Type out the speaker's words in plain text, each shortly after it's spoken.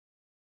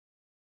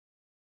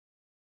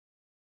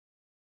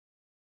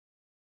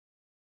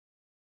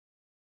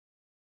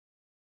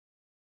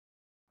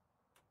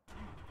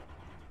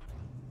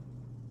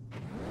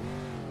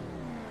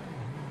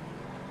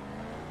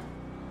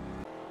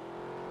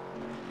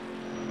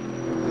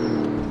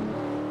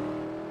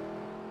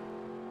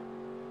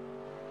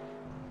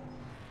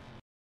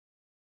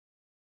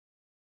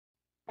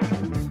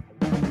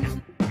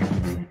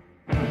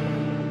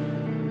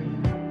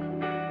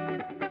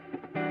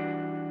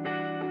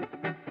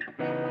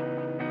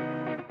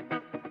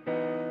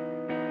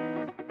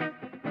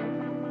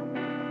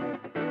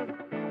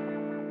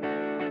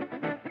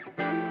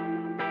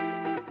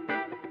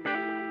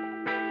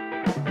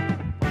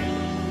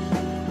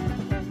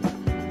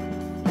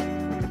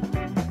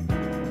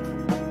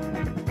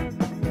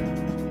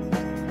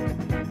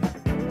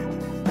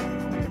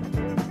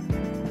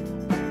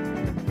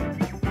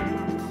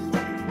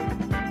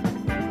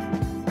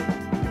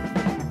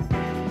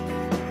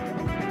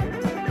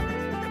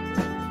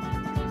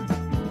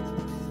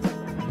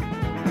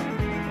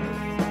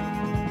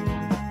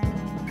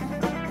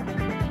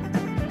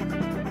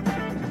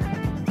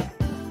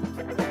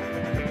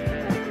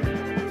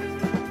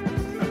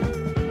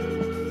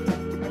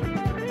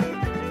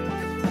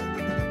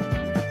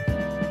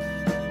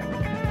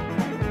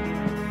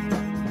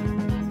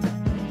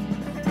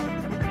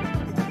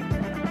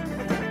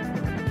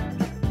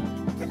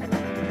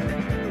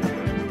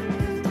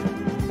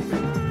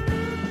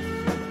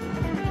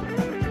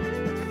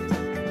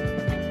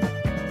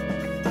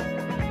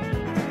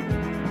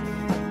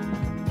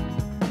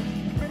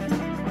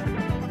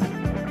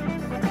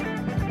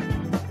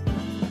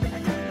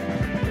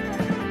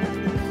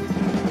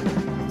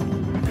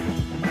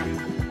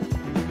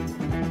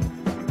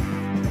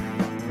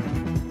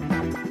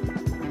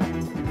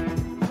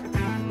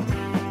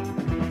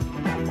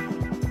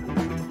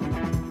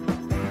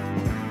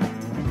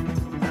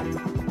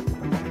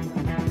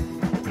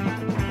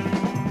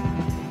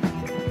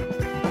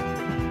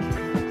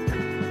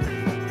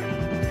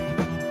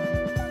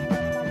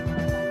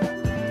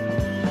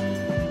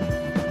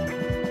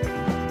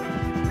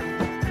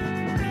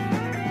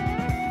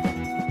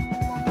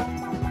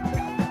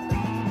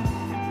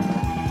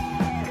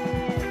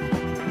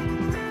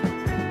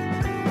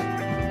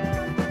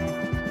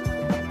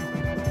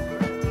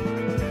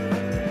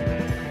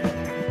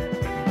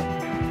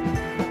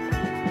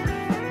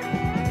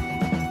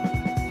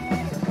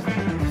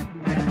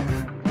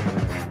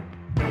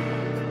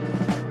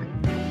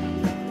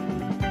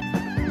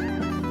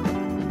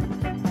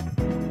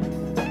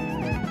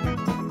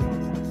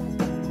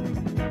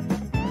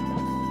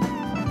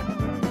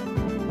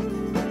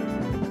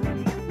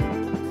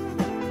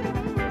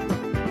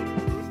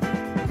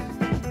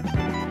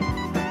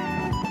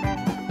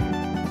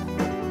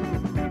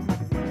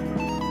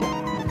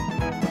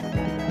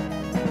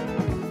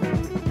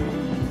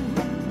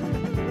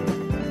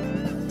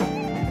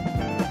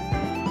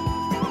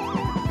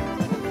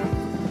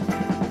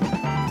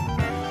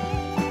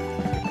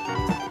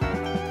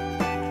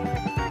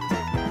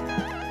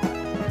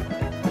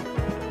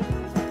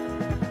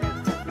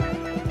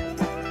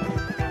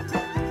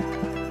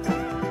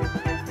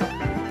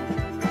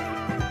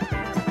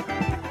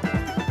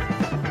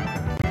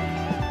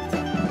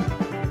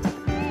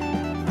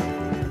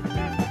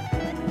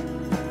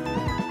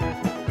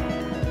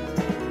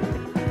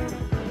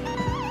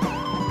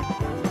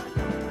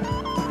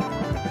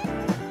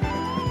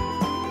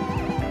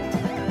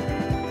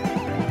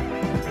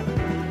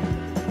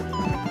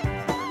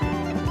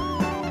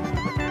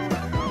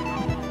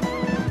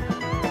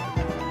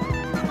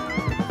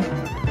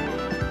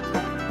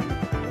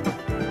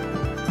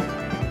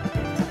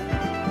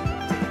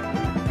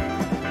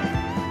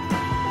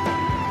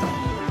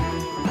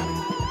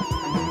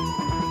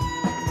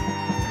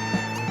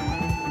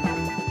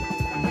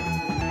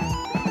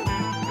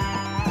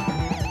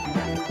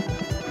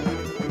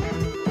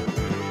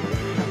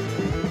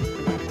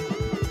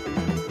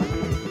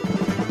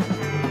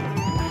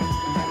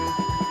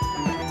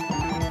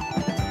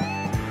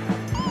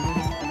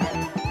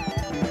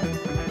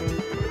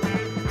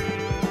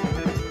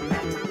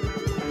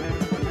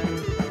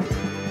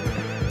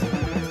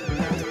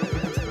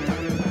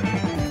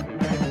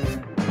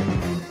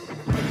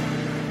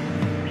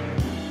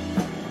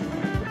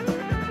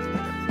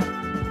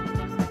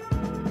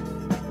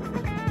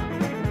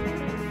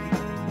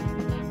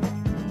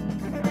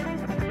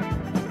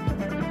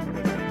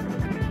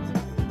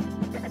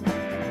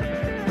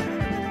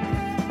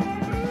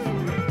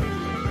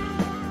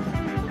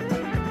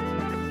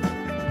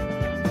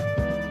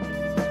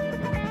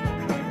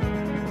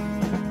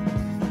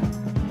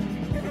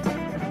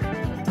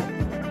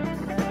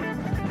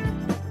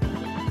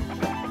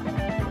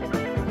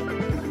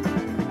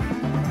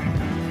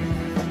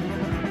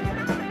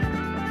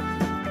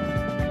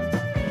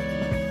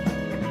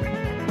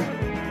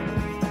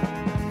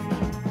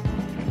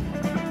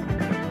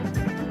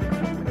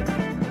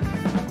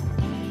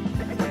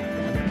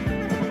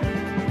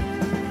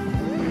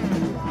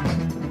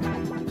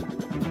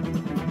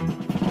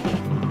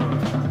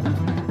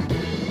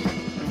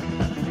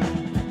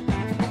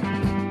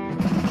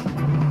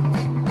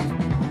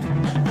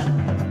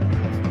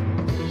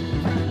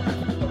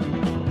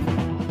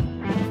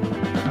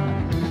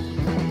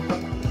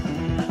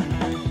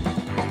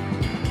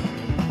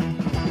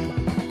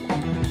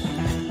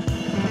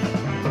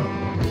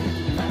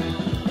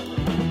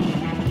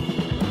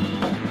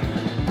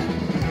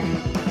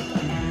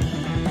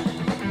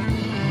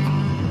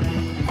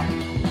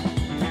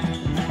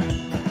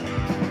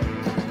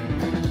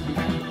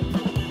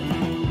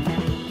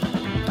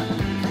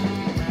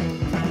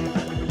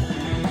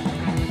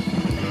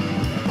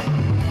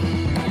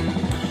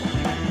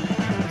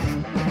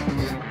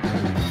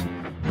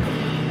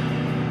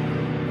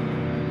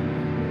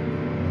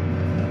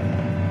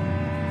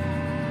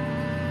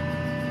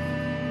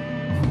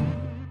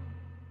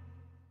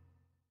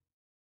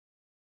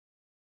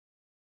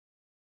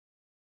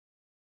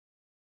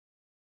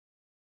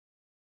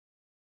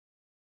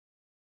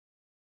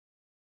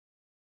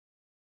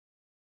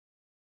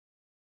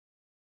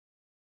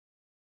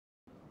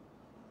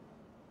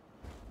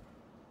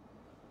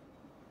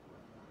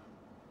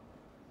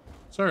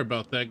Sorry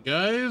about that,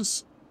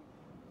 guys.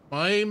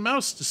 My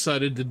mouse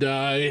decided to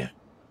die.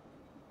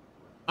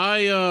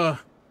 I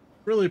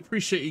really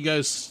appreciate you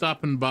guys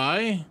stopping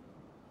by.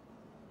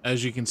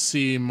 As you can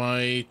see,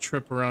 my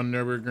trip around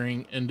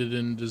Nürburgring ended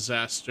in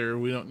disaster.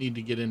 We don't need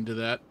to get into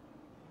that.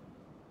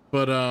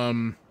 But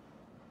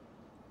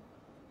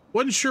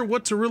wasn't sure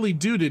what to really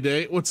do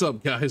today. What's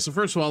up, guys? So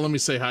first of all, let me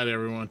say hi to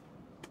everyone.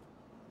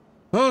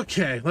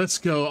 Okay, let's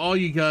go. All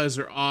you guys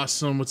are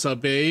awesome. What's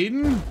up,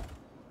 Aiden?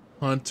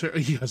 Hunter,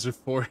 you guys are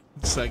 4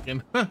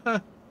 second.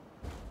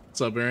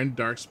 What's up, Aaron?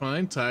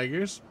 Darkspine,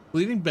 Tigers,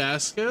 Bleeding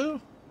Basco,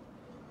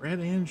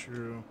 Red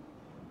Andrew.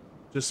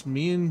 Just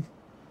me and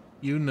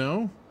you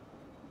know?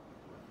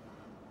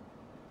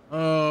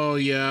 Oh,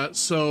 yeah.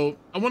 So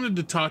I wanted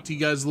to talk to you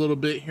guys a little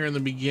bit here in the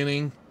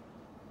beginning.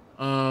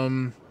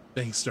 Thanks,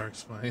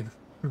 Darkspine.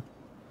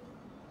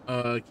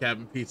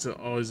 Captain Pizza,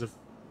 always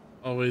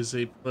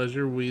a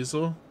pleasure.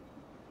 Weasel,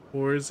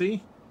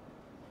 Horsey.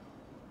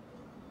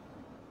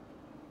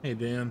 Hey,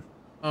 Dan.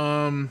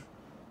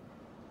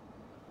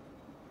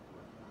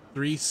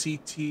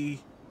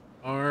 3CTRK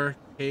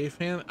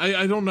fan.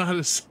 I don't know how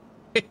to say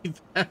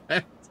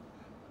that.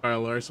 Alright,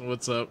 Larson,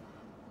 what's up?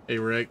 Hey,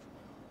 Rick.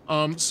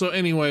 So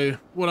anyway,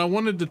 what I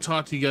wanted to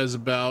talk to you guys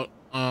about,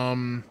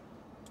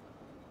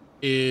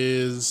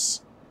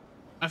 is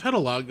I've had a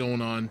lot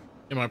going on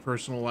in my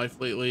personal life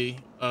lately.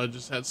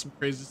 Just had some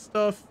crazy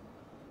stuff.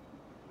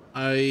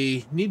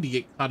 I need to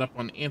get caught up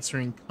on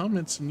answering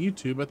comments in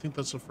YouTube. I think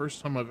that's the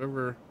first time I've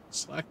ever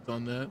slacked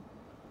on that.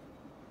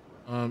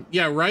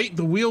 Yeah, right?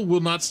 The wheel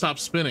will not stop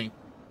spinning.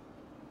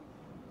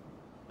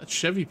 That's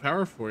Chevy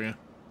power for you.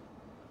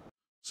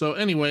 So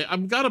anyway,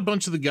 I've got a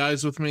bunch of the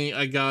guys with me.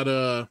 I got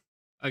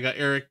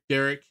Eric,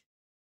 Derek,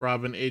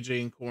 Robin,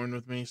 AJ, and Corn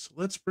with me. So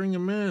let's bring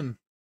them in.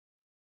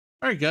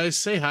 All right, guys,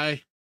 say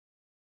hi.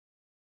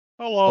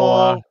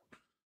 Hello.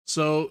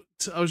 So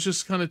I was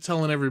just kind of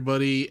telling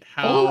everybody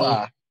how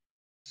Hola.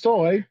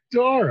 Soy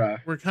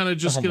Dora. we're kind of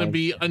just going to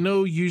be, I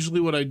know usually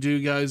what I do,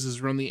 guys,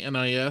 is run the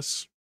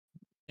NIS.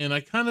 And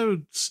I kind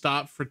of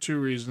stopped for two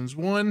reasons.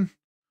 One,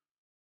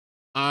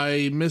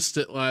 I missed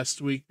it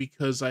last week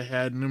because I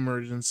had an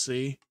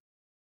emergency.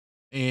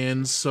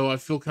 And so I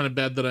feel kind of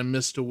bad that I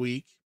missed a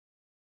week.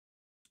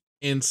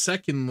 And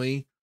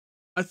secondly,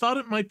 I thought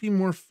it might be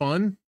more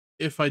fun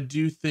if I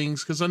do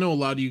things, because I know a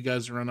lot of you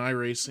guys are on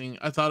iRacing.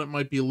 I thought it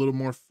might be a little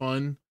more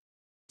fun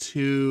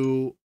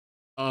to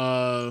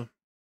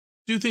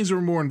do things that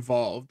were more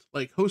involved,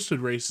 like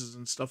hosted races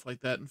and stuff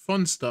like that, and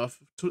fun stuff,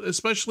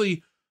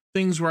 especially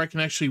things where I can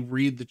actually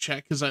read the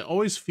chat, because I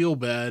always feel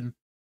bad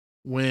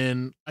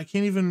when I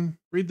can't even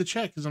read the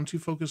chat because I'm too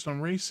focused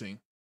on racing.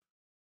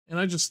 And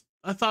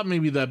I thought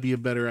maybe that'd be a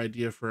better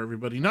idea for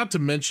everybody. Not to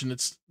mention,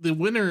 it's the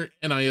winter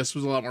NIS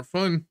was a lot more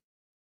fun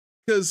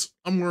because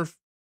I'm more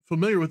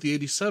familiar with the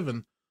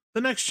 87.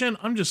 The next gen,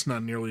 I'm just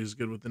not nearly as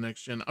good with the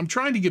next gen. I'm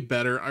trying to get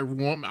better. I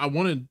want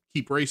to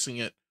keep racing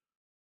it.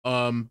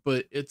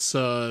 But it's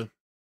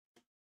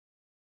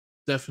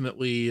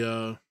definitely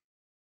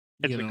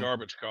it's a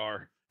garbage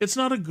car. It's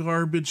not a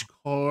garbage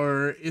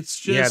car. It's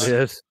just yeah,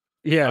 it is.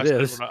 Yeah, it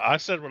is. I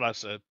said what I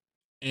said.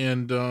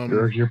 And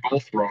you're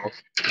both wrong.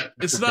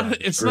 It's not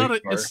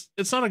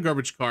a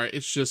garbage car.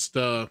 It's just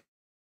it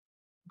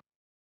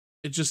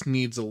just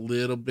needs a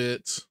little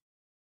bit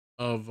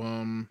of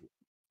a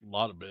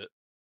lot of it.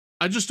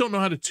 I just don't know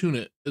how to tune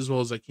it as well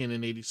as I can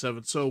in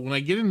 87. So when I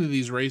get into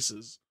these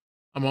races,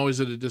 I'm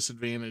always at a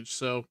disadvantage.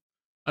 So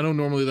I know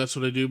normally that's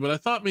what I do, but I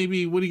thought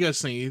maybe, what do you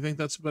guys think? You think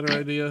that's a better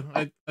idea?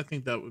 I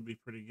think that would be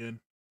pretty good.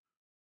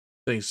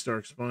 Thanks,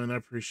 Darkspine. I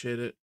appreciate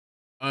it.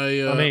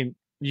 I mean,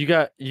 you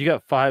got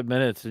 5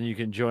 minutes and you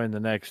can join the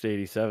next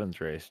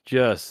 87s race,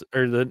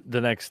 or the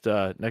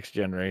next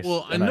gen race.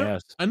 Well,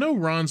 I know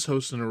Ron's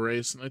hosting a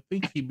race, and I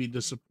think he'd be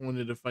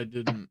disappointed if I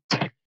didn't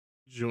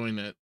join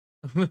it.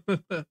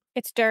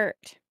 It's dirt.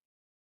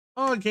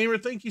 Oh, Gamer,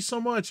 thank you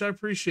so much. I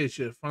appreciate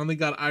you. Finally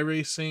got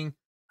iRacing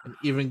and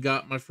even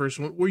got my first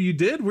win. Where you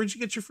did? Where'd you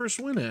get your first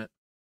win at?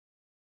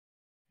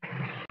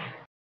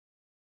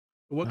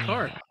 What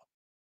car?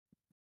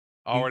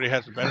 Already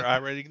has a better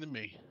iRating than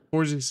me.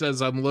 Horsey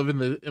says, I'm living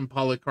the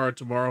Impala car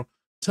tomorrow.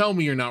 Tell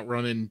me you're not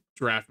running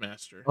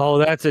Draftmaster. Oh,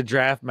 that's a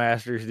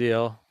Draftmaster's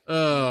deal.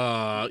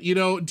 DJ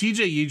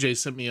EJ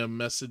sent me a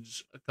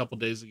message a couple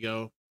days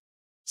ago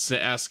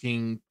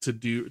asking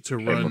to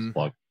run.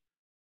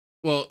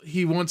 Well,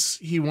 he wants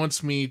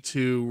me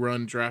to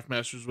run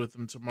Draftmasters with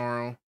him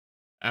tomorrow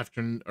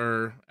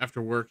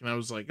after work, and I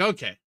was like,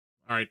 okay,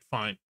 all right,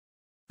 fine.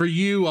 For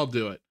you, I'll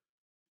do it.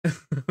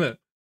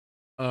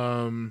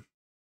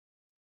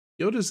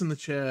 Yoda's in the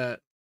chat.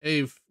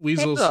 Hey,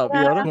 Weasel's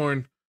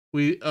Corn.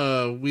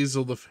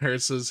 Weasel the Fair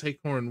says, "Hey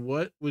Corn,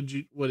 what would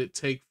it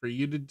take for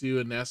you to do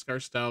a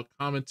NASCAR style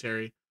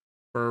commentary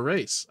for a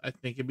race? I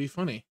think it'd be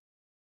funny."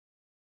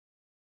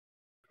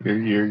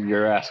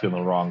 You're asking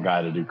the wrong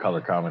guy to do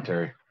color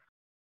commentary.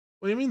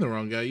 What do you mean the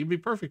wrong guy? You'd be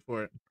perfect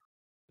for it.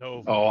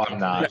 No. Oh, I'm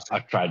not.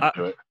 I've tried to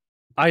do it.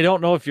 I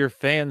don't know if your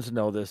fans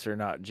know this or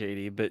not,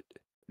 JD, but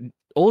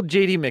old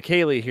JD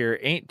McHaley here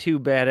ain't too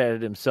bad at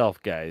it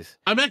himself, guys.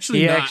 I'm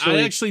actually not.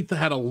 I actually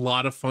had a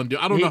lot of fun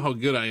doing. I don't know how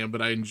good I am,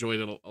 but I enjoyed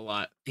it a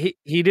lot. He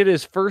did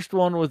his first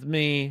one with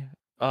me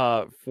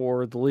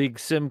for the league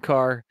sim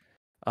car.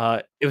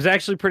 It was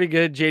actually pretty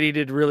good. JD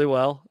did really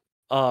well.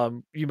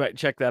 You might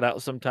check that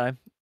out sometime.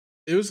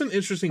 It was an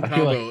interesting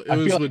combo. It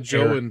was with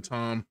Joe and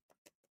Tom.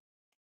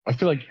 I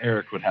feel like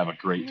Eric would have a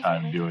great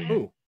time doing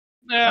it.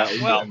 Yeah,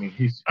 well, I mean,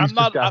 he's just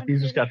got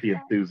the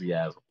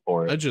enthusiasm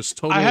for it. I just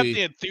totally. I have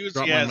the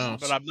enthusiasm,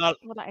 but I'm not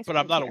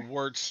a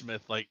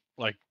wordsmith like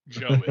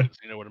Joe is.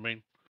 You know what I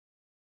mean?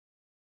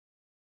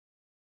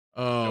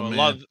 Oh,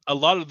 man. A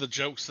lot of the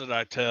jokes that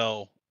I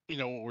tell,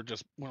 when we're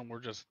just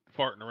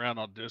farting around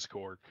on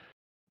Discord,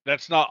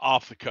 that's not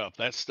off the cuff.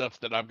 That's stuff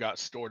that I've got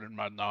stored in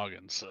my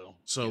noggin. So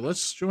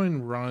let's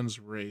join Ron's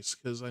race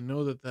because I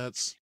know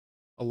that's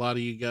a lot of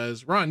you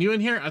guys. Ron, you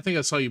in here? I think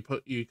I saw you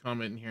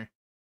comment in here.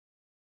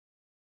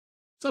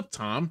 What's up,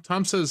 Tom?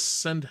 Tom says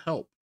send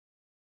help.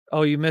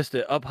 Oh, you missed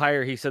it. Up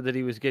higher, he said that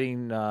he was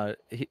getting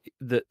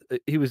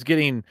he was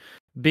getting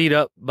beat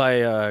up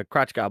by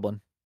Crotch Goblin.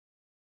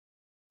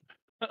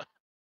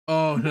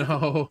 Oh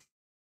no.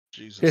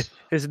 Jesus.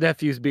 His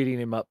nephew's beating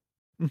him up.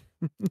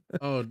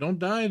 Oh, don't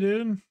die,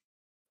 dude.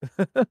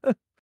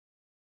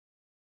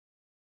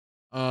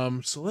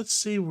 So let's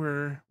see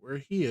where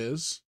he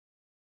is.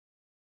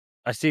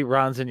 I see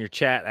Ron's in your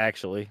chat,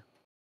 actually.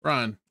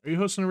 Ron, are you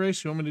hosting a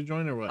race? You want me to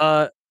join or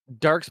what?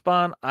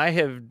 Darkspawn, I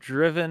have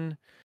driven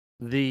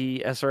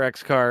the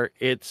SRX car.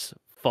 It's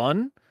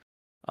fun,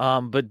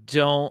 but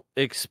don't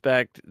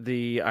expect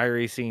the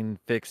iRacing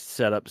fixed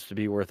setups to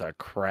be worth a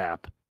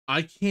crap.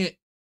 I can't.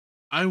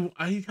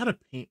 I gotta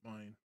paint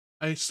mine.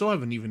 I still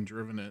haven't even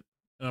driven it,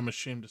 and I'm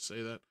ashamed to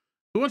say that.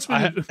 Who wants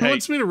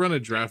me to run a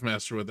Draft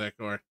Master with that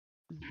car?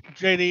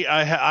 JD,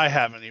 I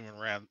haven't even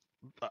ran.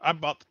 I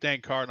bought the dang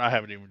car and I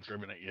haven't even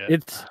driven it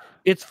yet.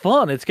 It's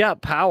fun. It's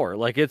got power.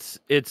 Like it's.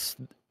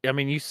 I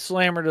mean, you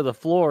slam her to the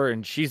floor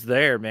and she's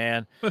there,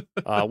 man.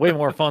 Way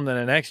more fun than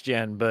an next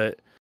gen, but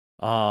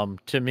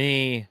to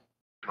me,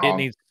 it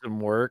needs some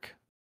work.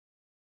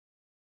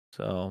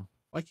 So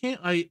why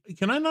can't I?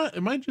 Can I not?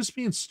 Am I just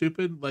being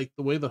stupid? Like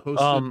the way the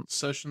hosted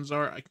sessions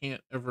are, I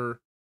can't ever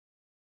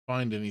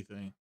find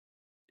anything.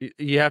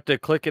 You have to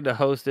click into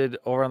hosted.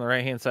 Over on the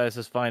right hand side, it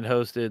says find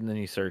hosted, and then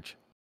you search.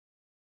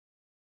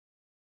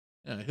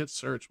 Yeah, I hit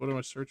search. What do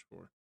I search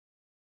for?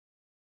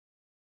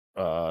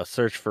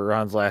 Search for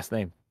Ron's last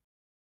name.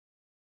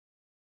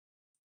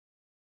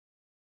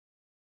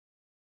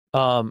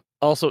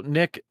 Also,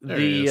 Nick,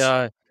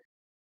 the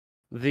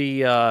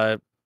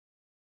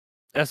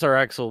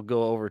SRX will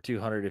go over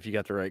 200 if you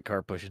got the right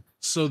car pushing.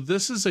 So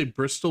this is a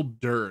Bristol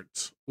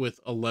Dirt with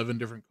 11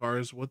 different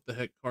cars. What the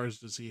heck cars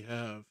does he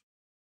have?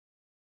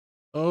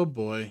 Oh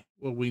boy.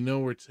 Well, we know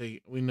which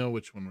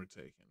one we're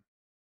taking.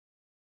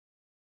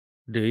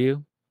 Do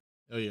you?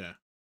 Oh yeah.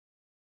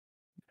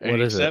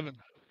 What is it?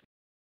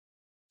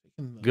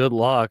 Good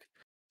luck.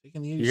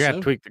 Taking the You're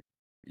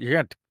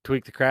gonna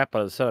tweak the crap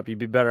out of the setup. You'd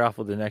be better off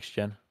with the next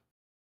gen.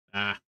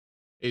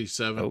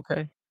 87.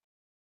 Okay.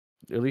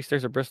 At least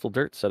there's a Bristol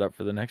Dirt set up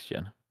for the next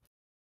gen.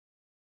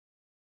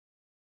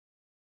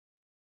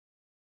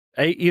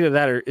 Either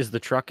that or is the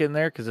truck in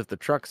there? Because if the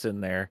truck's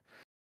in there,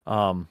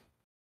 the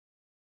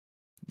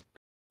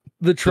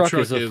truck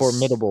is a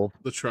formidable.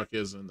 The truck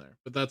is in there,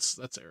 but that's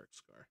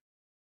Eric's car.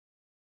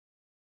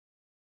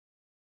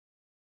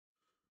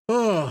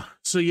 Oh,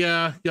 so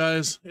yeah,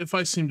 guys, if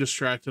I seem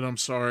distracted, I'm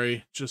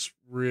sorry.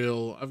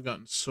 I've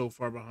gotten so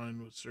far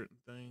behind with certain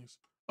things.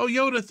 Oh,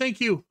 Yoda, thank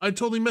you. I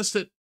totally missed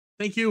it.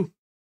 Thank you.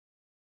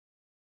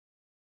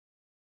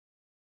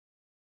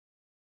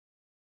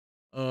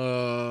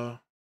 So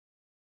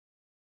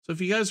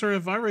if you guys are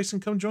at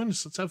iRacing, come join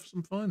us. Let's have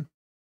some fun.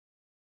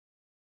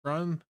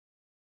 Run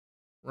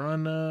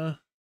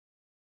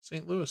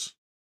St. Louis.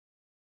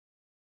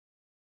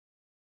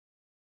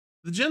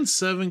 The Gen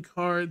 7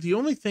 car, the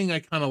only thing I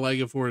kind of like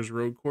it for is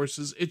road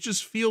courses. It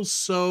just feels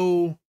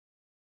so...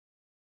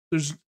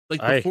 There's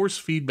like the force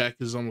feedback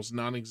is almost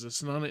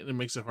non-existent on it, and it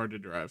makes it hard to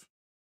drive.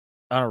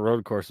 On a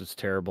road course, it's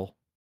terrible.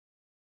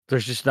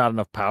 There's just not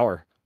enough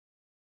power.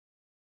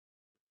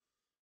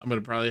 I'm going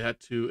to probably have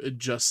to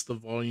adjust the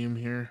volume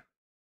here.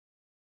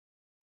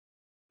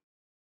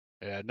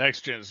 Yeah,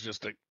 next gen is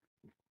just a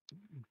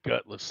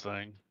gutless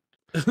thing.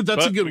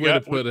 That's a good way to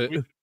put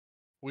it.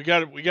 We got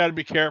to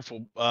be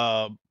careful.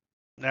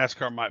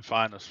 NASCAR might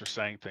find us for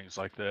saying things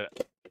like that.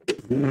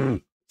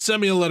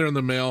 Send me a letter in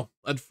the mail.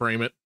 I'd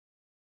frame it.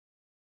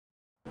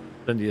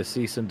 Send you a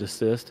cease and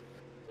desist.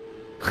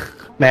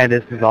 Man,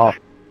 this is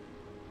awesome.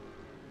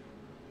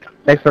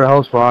 Thanks for the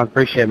host, Ron.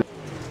 Appreciate it.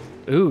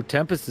 Ooh,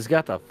 Tempest has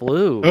got the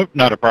flu. Oop,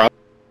 not a problem.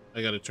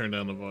 I got to turn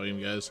down the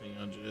volume, guys. Hang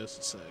on just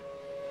a sec.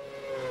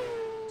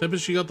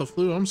 Tempest, you got the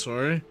flu. I'm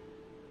sorry.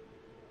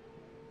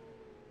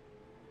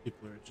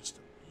 People are just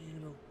a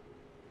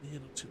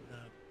little too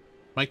bad.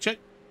 Mic check.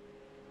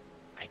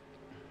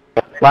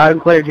 Loud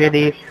and clear,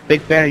 JD.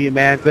 Big fan of you,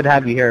 man. Good to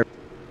have you here.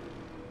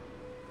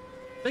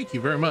 Thank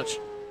you very much.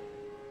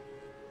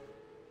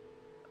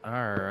 All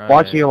right.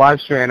 Watching your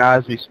live stream right now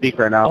as we speak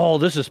right now. Oh,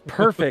 this is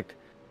perfect.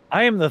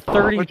 I am the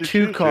What'd you 32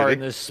 choose, car Judy? in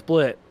this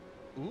split.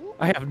 Ooh.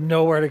 I have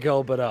nowhere to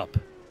go but up.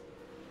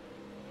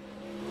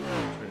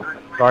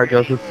 Sorry,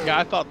 Joseph. Yeah,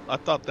 I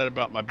thought that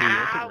about my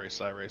BLT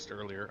race I raced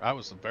earlier. I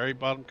was the very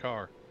bottom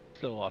car.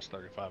 Still lost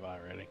 35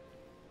 already.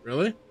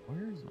 Really?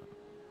 Where's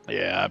my...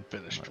 Yeah, I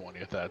finished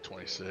 20th out of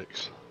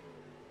 26.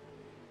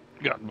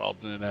 Got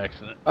involved in an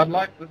accident. I'd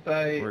like to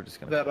say We're just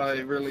gonna that post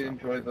I it really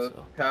somewhere, enjoy the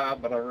so. car,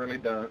 but I really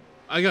don't.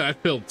 I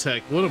failed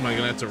tech. What am I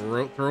gonna have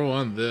to throw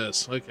on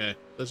this? Okay,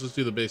 let's just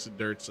do the basic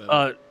dirt set.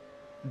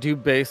 Do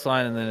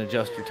baseline and then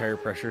adjust your tire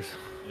pressures.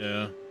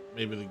 Yeah,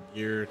 maybe the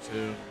gear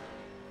too.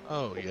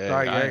 Oh yeah,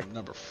 Sorry, I Gary. am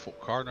number 4,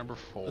 car number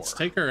 4. Let's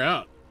take her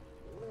out.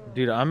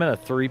 Dude, I'm in a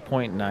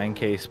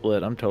 3.9K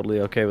split. I'm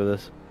totally okay with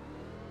this.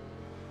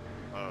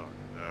 Oh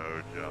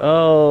no, Joe.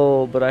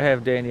 Oh, but I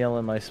have Danielle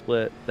in my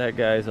split. That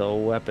guy's a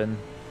weapon.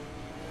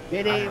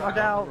 JD, watch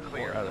out.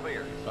 4 out of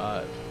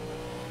 35.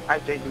 Hi,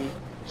 JD.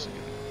 This is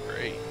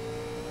great.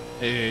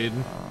 Hey,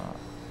 Aiden.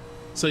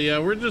 So yeah,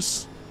 we're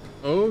just.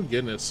 Oh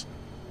goodness.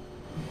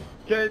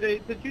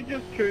 JD, did you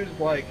just choose,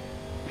 like,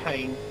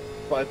 pain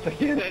by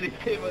taking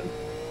 87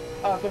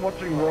 after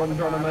watching Ron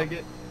trying to make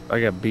it? I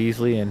got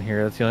Beasley in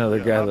here. That's the only other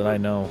Yeah, guy I'm that I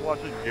know.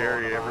 Watching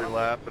Gary every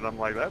lap, and I'm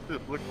like, that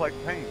just looks like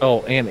paint.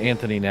 Oh, and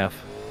Anthony Neff.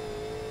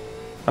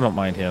 I don't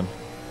mind him.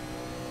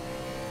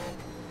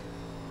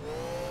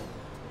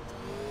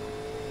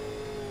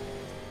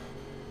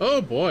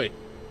 Oh boy,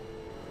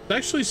 it's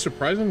actually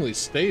surprisingly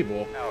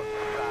stable,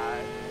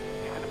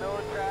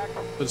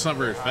 but it's not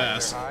very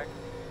fast.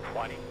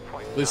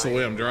 At least the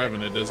way I'm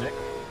driving it isn't.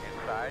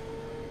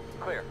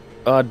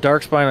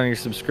 Darkspine, on your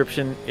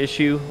subscription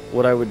issue,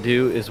 what I would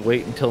do is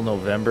wait until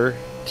November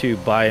to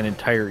buy an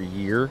entire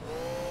year,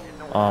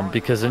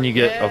 because then you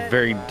get a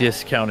very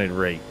discounted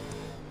rate.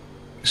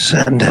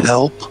 Send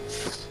help.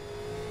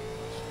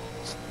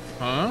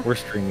 Huh? We're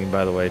streaming,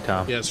 by the way,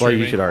 Tom. Yeah, Well, you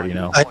streaming. should already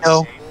know. I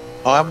know.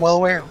 Oh, I'm well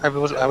aware. I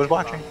was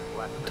watching.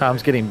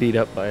 Tom's getting beat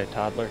up by a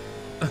toddler.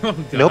 Oh,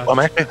 Nope, God. I'm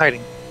actually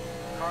hiding.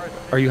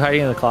 Are you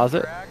hiding in the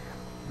closet?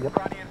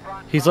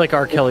 He's like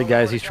R. Kelly,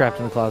 guys. He's trapped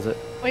in the closet.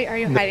 Wait, are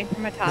you hiding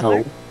from a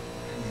toddler?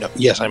 No.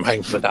 Yes, I'm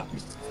hiding from the top.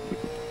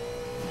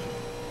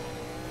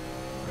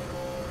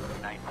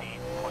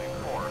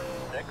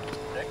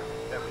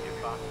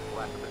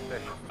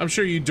 I'm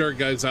sure you dirt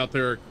guys out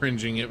there are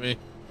cringing at me.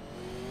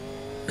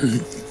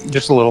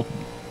 Just a little.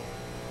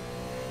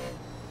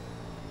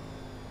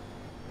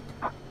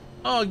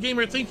 Oh,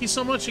 gamer, thank you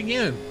so much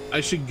again.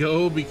 I should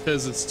go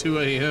because it's 2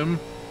 a.m.,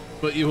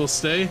 but you will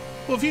stay.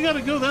 Well, if you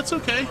gotta go, that's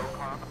okay.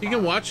 You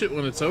can watch it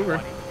when it's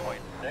over.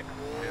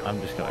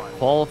 I'm just gonna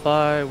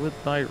qualify with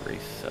my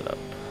race setup.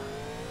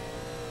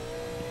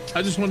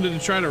 I just wanted to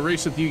try to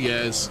race with you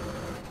guys.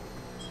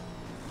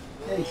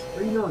 Hey,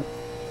 what are you doing?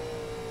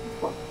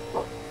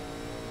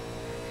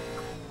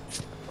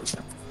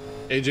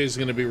 AJ's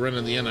gonna be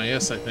running the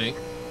NIS, I think.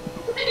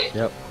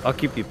 Yep, I'll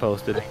keep you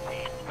posted.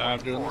 I'm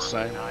doing the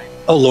same.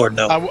 Oh Lord,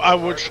 no. I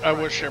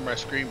would share my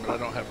screen, but I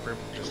don't have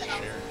privileges to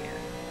share it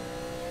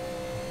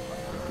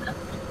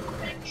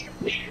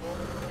here.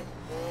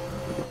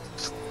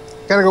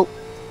 Gotta go.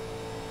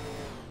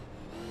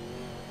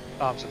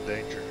 Tom's in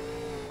danger.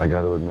 I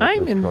gotta admit, I'm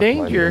this in truck might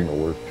have danger. been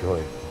the worst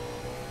choice.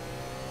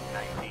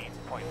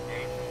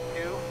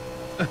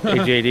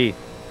 Hey, JD.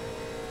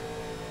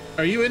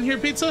 Are you in here,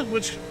 Pizza?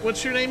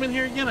 What's your name in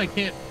here again? I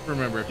can't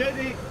remember.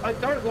 JD, I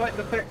don't like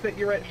the fact that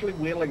you're actually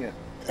wheeling it.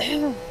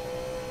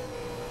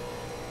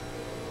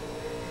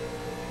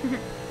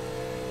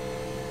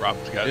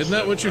 Rob's got Isn't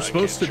that what you're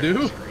supposed to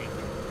do?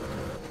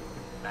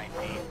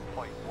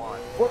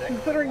 Well,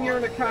 considering you're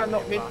in a car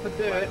not meant for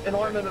dirt, and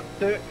I'm in a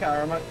dirt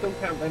car, and I still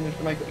can't manage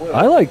to make it work.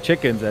 I like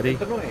chickens, Eddie.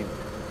 It's annoying.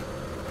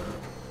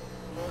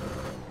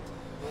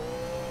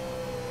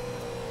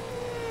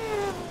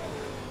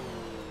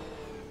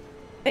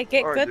 They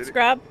get Alright, good Judy.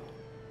 scrub.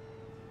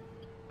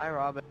 Hi,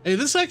 Robin. Hey,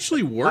 this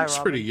actually works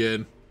Robin. pretty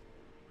good.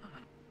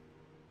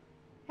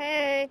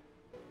 Hey.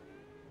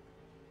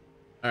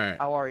 All right,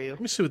 How are you? let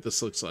me see what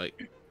this looks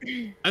like.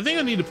 I think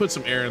I need to put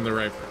some air in the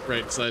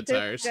right side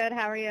tires. Good.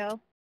 How are you?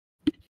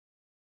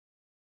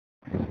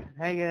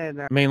 Hang in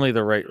there. Mainly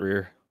the right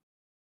rear.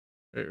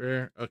 Right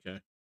rear. Okay.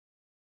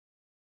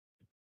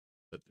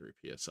 Put 3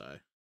 psi.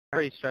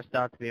 Pretty stressed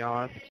out, to be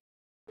honest.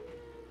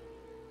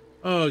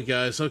 Oh,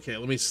 guys. Okay,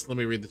 let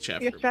me read the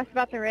chat. You're for- stressed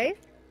about the race?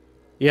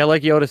 Yeah,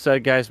 like Yoda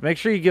said, guys, make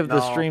sure you give the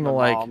No, stream my a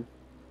like. mom.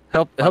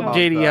 Help My mom's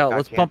JD out. got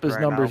Let's pump his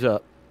cancer right numbers now.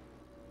 up.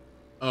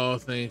 Oh,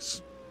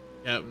 thanks,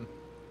 Captain.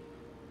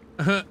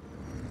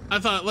 I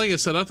thought, like I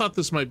said, I thought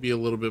this might be a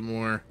little bit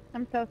more,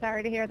 I'm so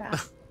sorry to hear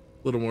that.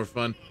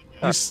 fun.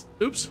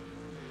 Oops.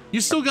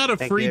 You still got a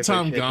Thank free you,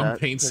 Tom appreciate Gum that.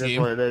 paint It is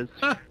scheme. what it is.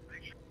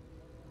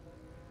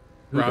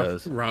 Who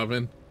does?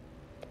 Robin.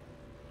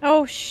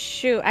 Oh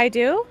shoot, I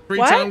do? Free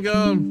What? Tom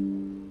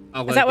Gum. I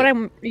like Is that what it.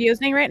 I'm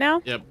using right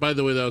now? Yeah, by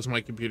the way, that was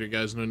my computer,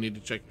 guys. No need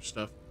to check your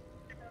stuff.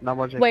 Not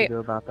much I Wait. can do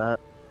about that.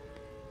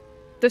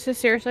 This is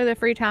seriously the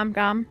free Tom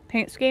Gum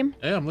paint scheme?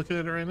 Hey, I'm looking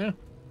at it right now.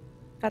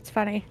 That's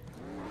funny.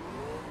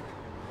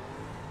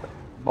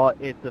 But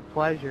it's a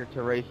pleasure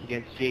to race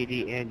against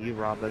JD and you,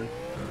 Robin.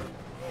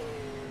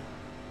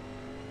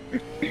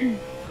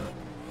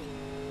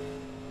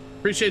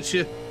 Appreciate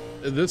you.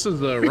 This is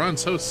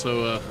Ron's host,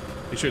 so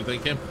be sure to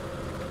thank him.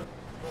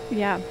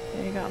 Yeah,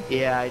 there you go.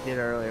 Yeah, I did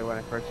earlier when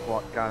I first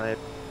got it.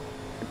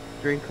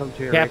 Dream come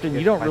true. Captain,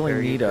 you don't my really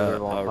very need a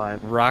long time.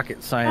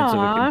 rocket science of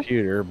a Aw.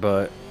 computer,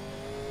 but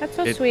That's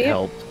so it sweet.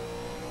 helped.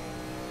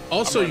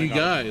 Also, I'm you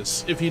running on-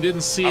 guys, if you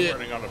didn't see I'm it,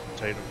 running on a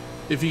potato.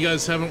 if you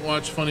guys haven't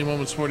watched Funny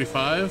Moments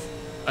 45,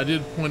 I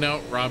did point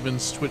out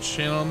Robin's Twitch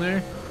channel on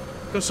there.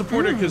 Go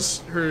support her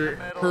because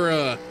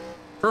her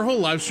whole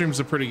live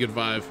stream's a pretty good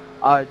vibe.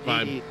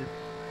 JD,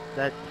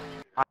 that's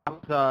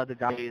the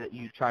guy that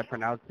you tried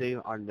pronouncing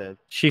on the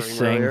She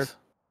stream earlier. sings.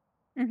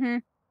 Mm-hmm.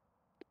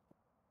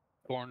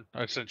 Corn,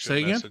 I sent you Say a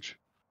again? message.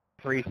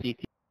 The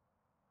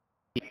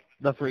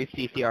free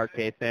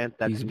CTRK fan.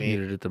 That's He's me.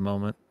 muted at the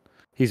moment.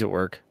 He's at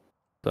work.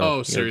 So Oh, you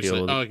gotta seriously?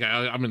 deal with Oh, okay,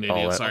 I'm an all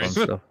idiot. that Sorry. fun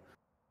All stuff.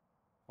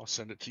 I'll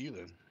send it to you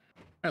then.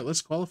 right,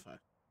 let's qualify.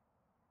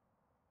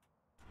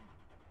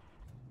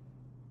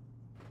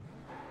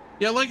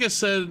 Yeah, like I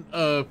said,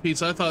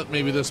 Pete, I thought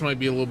maybe this might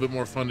be a little bit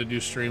more fun to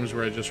do streams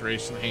where I just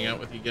race and hang out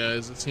with you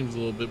guys. It seems a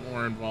little bit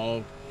more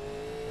involved.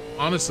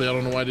 Honestly, I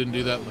don't know why I didn't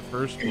do that in the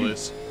first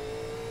place.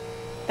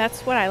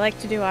 That's what I like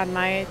to do on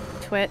my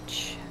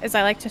Twitch, is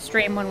I like to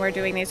stream when we're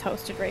doing these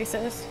hosted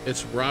races.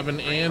 It's Robin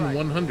and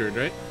 100,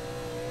 right?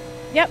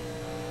 Yep.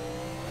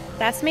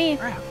 That's me.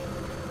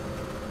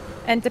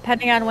 And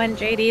depending on when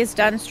JD is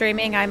done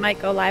streaming, I might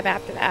go live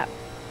after that.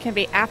 Can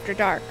be after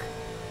dark.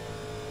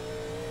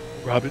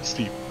 Robin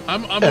Steve.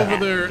 I'm over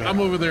there. I'm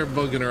over there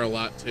bugging her a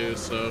lot too,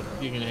 so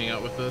you can hang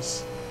out with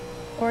us.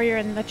 Or you're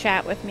in the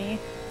chat with me,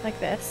 like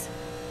this.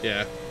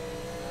 Yeah.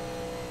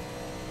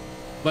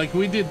 Like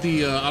we did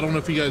the. I don't know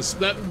if you guys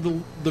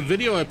the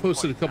video I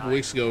posted a couple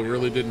weeks ago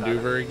really didn't do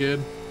very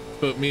good,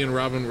 but me and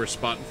Robin were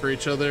spotting for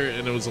each other,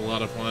 and it was a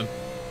lot of fun.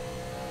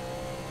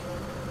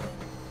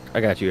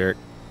 I got you, Eric.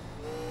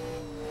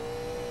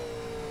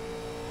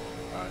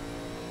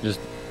 Just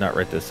not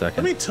right this Let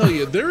second. me tell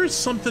you, there is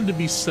something to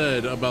be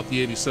said about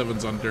the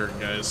 87s on dirt,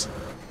 guys.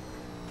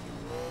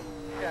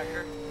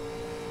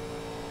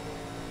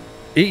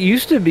 It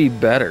used to be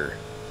better.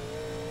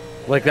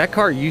 Like that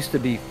car used to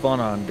be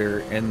fun on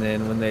dirt, and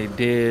then when they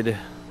did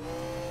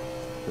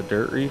the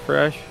dirt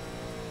refresh,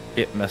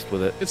 it messed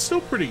with it. It's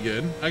still pretty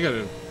good. I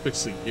gotta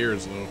fix the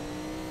gears though.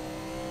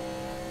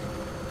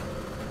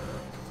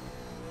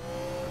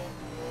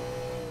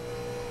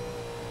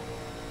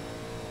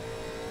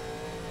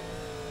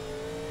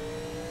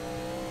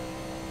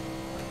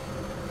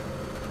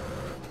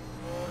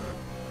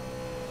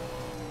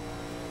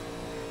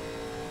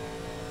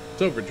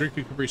 It's over. Drink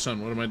a Capri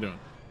Sun. What am I doing?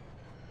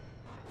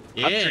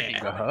 I'm drinking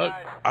Yeah. a hug.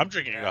 I'm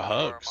drinking a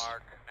Hugs.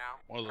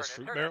 One of those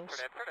fruit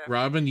barrels.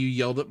 Robin, you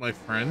yelled at my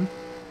friend.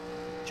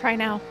 Try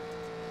now.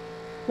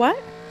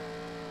 What?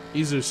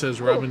 Ezer says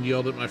Robin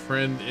yelled at my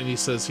friend and he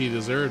says he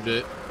deserved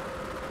it.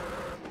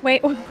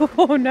 Wait,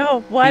 oh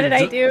no. What He did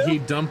I du- do? He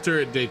dumped her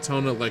at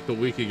Daytona like a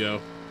week ago.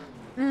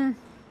 Mm.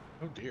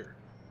 Oh dear.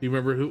 Do you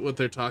remember what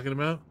they're talking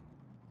about?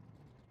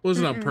 It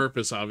wasn't on Mm-mm.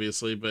 purpose,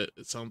 obviously, but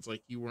it sounds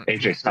like you weren't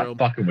AJ, stop thrilled.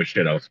 fucking with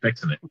shit. I was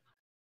fixing it.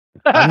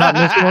 I'm not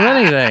messing with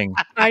anything.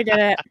 I did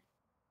it.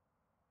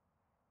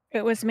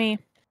 It was me.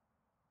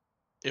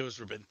 It was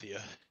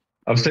Rabinthia.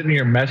 I'm sitting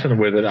here messing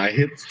with it. I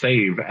hit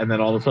save, and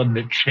then all of a sudden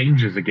it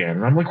changes again.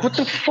 And I'm like, what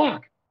the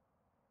fuck?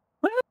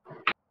 All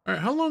right,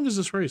 how long is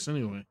this race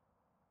anyway?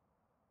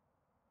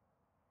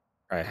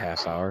 All right,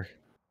 half hour.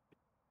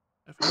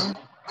 Half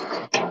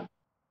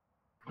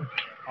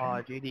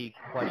hour? JD,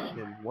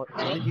 question. What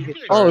did you get?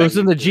 Oh, it was started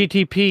in the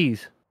YouTube?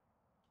 GTPs.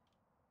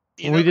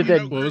 You When we know- did you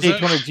that know, What was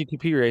that? Daytona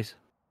GTP race.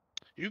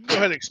 You can go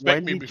ahead and expect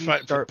When me to did be you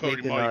fighting for start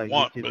making Pokemon you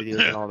want, YouTube but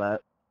videos and all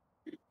that?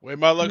 way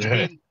my luck's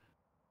Yeah. been.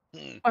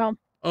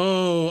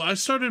 Oh, I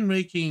started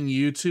making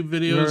YouTube remember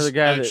videos the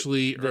guy that-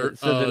 actually that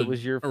said that it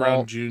was your around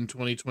fault June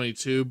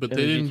 2022, but in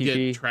they the didn't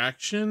GTP? get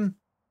traction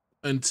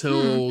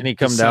until Didn't he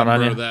come down on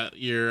December you? of that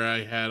year.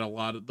 I had a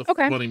lot of the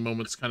Okay. funny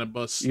moments kind of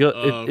bust.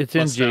 It's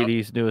in bust out.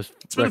 JD's newest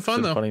It's been Rex fun,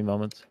 and though. Funny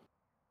moments.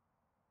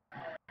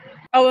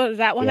 Oh, was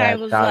that when yeah, I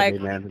it's was gotta like, be,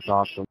 man, it's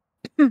awesome.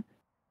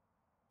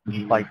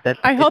 Like that.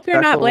 I hope it's you're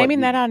not special what blaming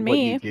you- that on what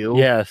me. you do.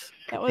 Yes.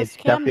 that was It's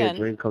definitely a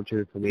Camden. dream come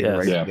true for me Yes. to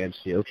race Yeah.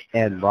 against you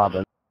and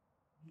Robin.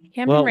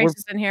 Camden Well, we're-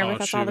 races in here Oh,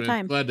 with us shoot, all the man.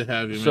 time. Glad to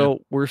have you, man.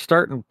 So we're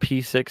starting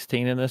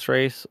P16 in this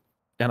race,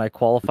 and I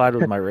qualified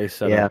with my race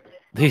setup.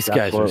 These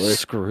guys are absolutely.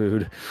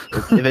 screwed.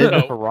 If it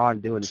isn't So- for Ron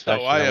doing So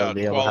session, I wouldn't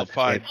be able to have the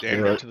qualified chance to do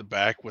Daniel it. to the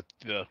back with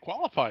the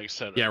qualifying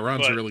setup. yeah,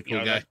 Ron's but, a really you cool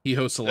know, guy. He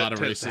hosts a lot that of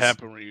tends races. to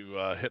happen when you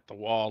hit the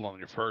wall on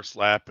your first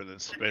lap and then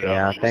spin Yeah,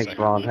 out. on the thanks,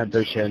 second Ron. one. I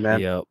appreciate it, man.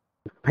 Yep.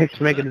 Thanks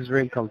for making his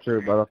dream come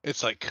true, brother.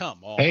 It's like, come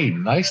on. Hey,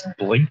 nice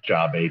blink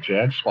job,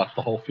 AJ. I just watched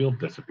the whole field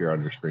disappear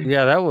on your screen.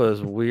 Yeah, that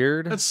was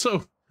weird. That's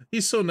so.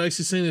 He's so nice.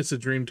 He's saying it's a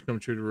dream to come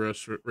true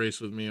to race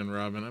with me and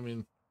Robin. I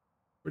mean,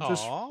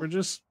 Aw. we're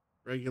just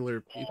regular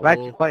people. I'm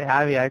actually quite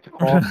happy. I had to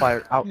qualify.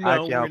 No,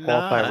 Actually, I'll we're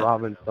qualify not.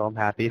 Robin, so I'm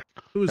happy.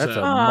 Who's That's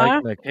that? a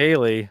Aw. Mike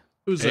McHaley.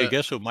 Who's Hey, that?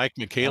 guess what Mike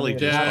McKaylee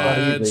just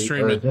Dad bought?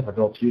 streaming.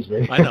 Difficult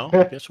Tuesday. I know.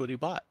 Guess what he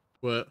bought?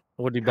 What?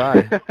 What'd you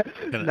buy?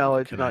 No,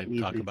 it's Can not I easy.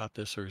 talk about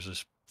this, or is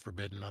this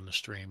forbidden on the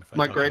stream? If I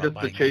My talk about greatest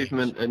buying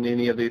achievement in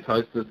any of these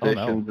hosted Oh, no.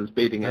 sessions is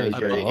beating You're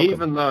AJ, welcome.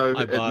 even though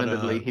I bought,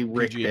 admittedly he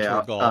wrecked PGA Tour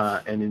out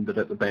Golf. and ended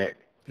at the back.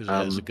 because it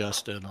has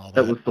Augusta and all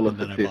that that. was still a And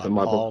then I success bought in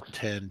my all books.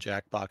 10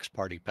 Jackbox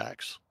party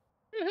packs.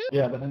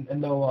 Yeah, but and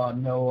no,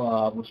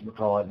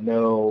 whatchamacallit,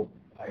 no,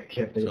 I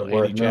can't think So of the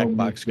word, any no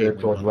Jackbox game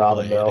we towards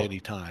want to play at Robin, any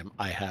time,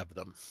 I have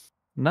them.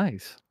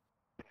 Nice.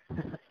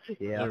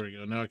 Yeah. There we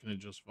go. Now I can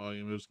adjust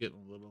volume. It was getting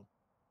a little.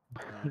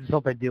 I just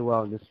hope I do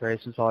well in this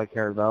race. That's all I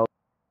care about.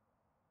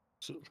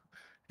 So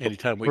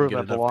anytime we can Prove get I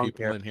enough belong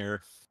people here. in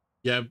here,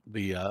 Yeah,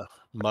 the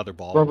mother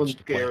ball Robin's wants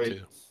to play scary.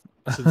 too.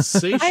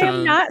 Sensation. I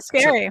am not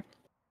scary.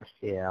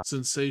 Yeah.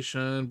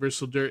 Sensation,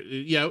 Bristol Dirt.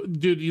 Yeah,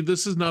 dude,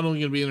 this is not only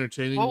going to be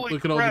entertaining. Holy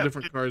Look at all the crap,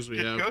 different cars we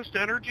Did have. Ghost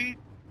Energy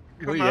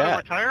Where come you out of at?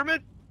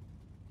 retirement?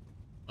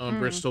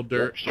 Bristol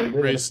Dirt sure did.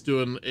 race,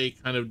 doing a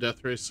kind of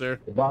death race there.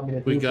 They bought me the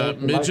We two got cents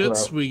for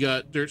midgets, micro. we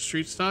got dirt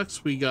street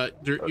stocks, we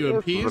got dirt This is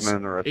an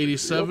UMPs,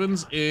 interesting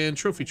 87s, and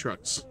trophy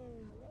trucks.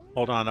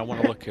 Hold on, I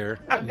want to look here.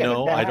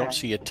 No, I don't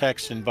see a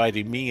text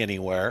inviting me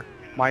anywhere.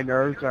 My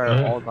nerves are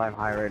Yeah. all-time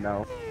high right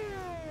now.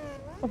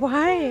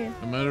 Why?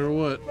 No matter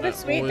what. What a that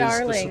sweet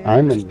always darling.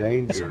 I'm in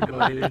danger.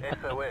 somebody.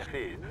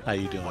 How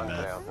you doing,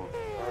 man?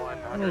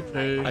 I'm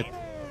okay. I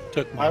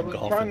took I mom was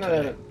golfing trying to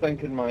today.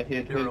 think in my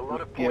head who's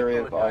the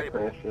scariest eye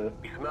crasher.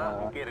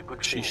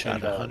 She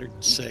shot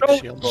 106. Oh,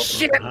 She almost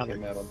shit. shot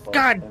 100.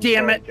 God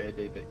damn it.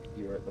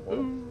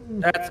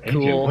 That's AJ,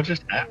 cool. what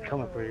just happened?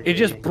 Coming for you. It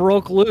just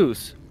broke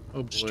loose.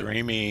 Oh boy.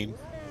 Streaming.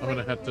 I'm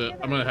gonna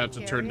have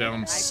to turn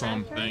down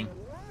something.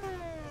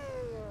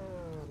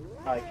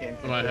 I can't.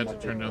 I might have to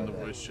turn down the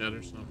voice chat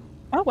or something.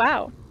 Oh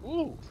wow.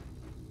 Ooh,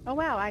 Oh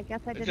wow. I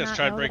guess I they did just not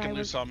tried know breaking that I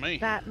loose was on me.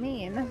 that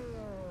mean.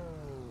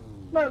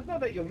 No, it's not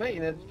that you're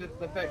mean. It's just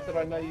the fact that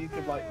I know you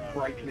could like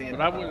break me in.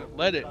 But I wouldn't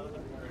let it.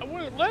 I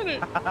wouldn't let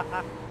it.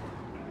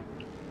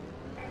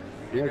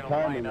 Your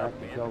timing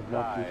actually tells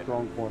not too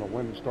strong point of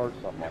when to start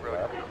something like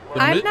that.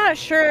 The I'm mid- not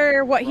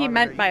sure what he Robin,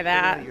 meant are by you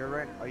that.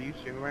 streaming? Are you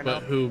streaming right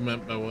But now? who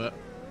meant by what?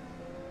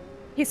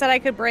 He said I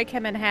could break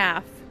him in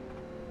half.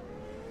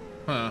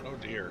 Huh? Oh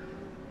dear.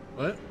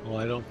 What? Well,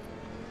 I don't.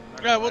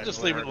 Yeah, we'll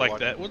just leave it like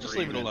that. We'll just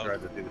leave it alone.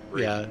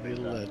 Yeah,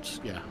 let's.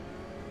 Yeah.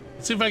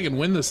 Let's see if I can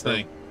win this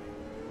thing.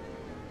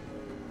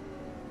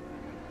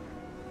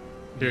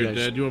 You Here, guys-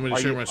 Dad, you want me to Are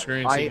share you- my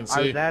screen so you I can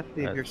see? was asking if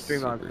you're That's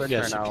streaming on super- Twitch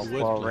yes, right if now you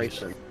would, while please.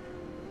 racing.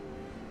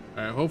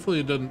 Alright, hopefully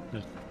it doesn't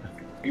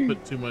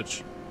put too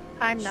much.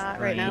 I'm not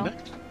right Strain.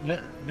 now.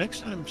 Next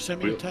time,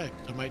 send me a text.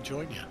 I might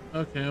join you.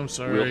 Okay, I'm Real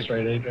sorry.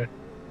 straight, AJ.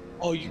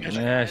 Oh, you guys.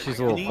 Yeah, she's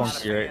a little These-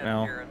 funky right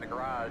now.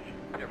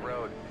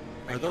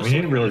 Are those We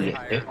didn't really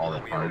get hit all the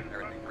time.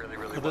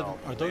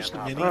 Are those the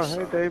Oh, minis?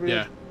 hey, David.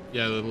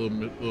 Yeah, the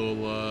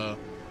little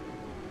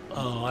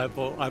Oh,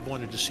 I've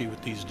wanted to see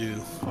what these do.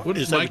 what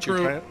is that what you're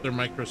micro? trying- They're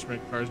micro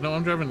sprint cars. No,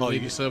 I'm driving the Oh, you-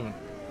 87.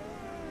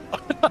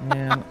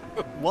 Yeah.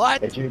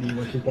 What? Hey, Judy, you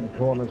want to come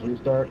pull on this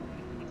restart?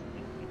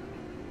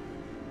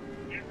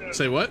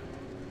 Say what?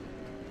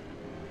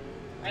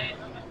 I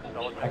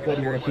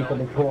said you want to see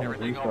something cool on this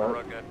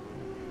restart.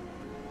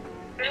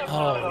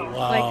 Oh,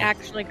 wow. Like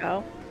actually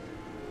go.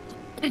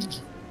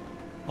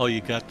 Oh,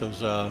 you got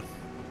those, I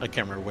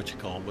can't remember what you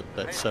call them, what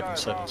that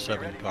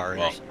 777 car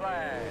Well, is.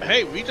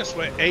 hey, we just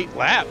went 8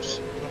 laps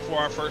before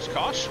our first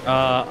caution.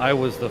 I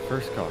was the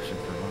first caution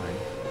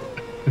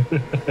for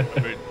mine. I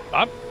mean,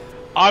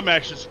 I'm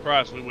actually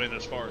surprised we went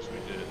as far as we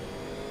did.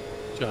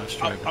 Josh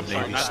driving I'm an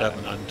sorry, not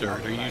 87 on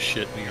dirt. Are you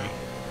shitting me?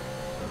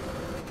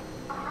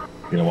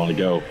 You don't want to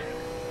go.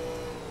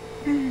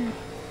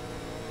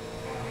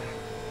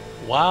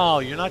 Wow,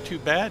 you're not too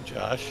bad,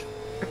 Josh.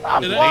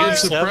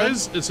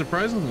 It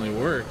surprisingly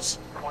works.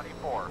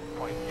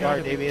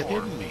 Sorry, David.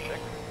 You're kidding me.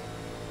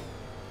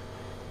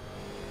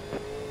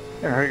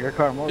 Your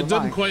car more It than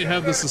doesn't mine. quite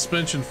have the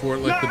suspension for it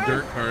like the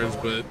dirt cars,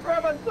 but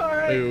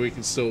maybe we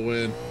can still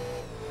win.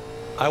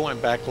 I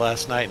went back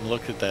last night and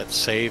looked at that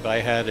save I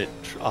had at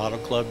Auto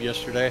Club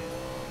yesterday.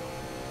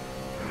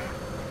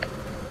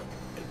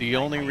 The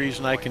only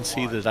reason I can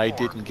see that I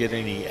didn't get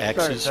any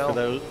X's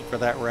for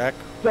that wreck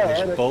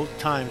was both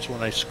times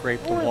when I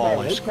scraped the wall,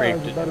 I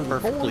scraped it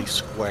perfectly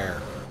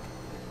square.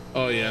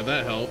 Oh yeah,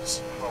 that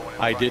helps.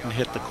 I didn't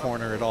hit the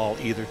corner at all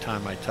either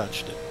time I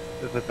touched it.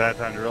 This is a bad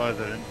time to realize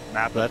I didn't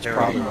map That's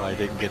probably why I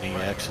didn't get any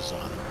X's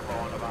on it.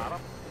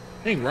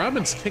 Dang,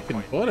 Robin's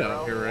kicking butt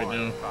out here right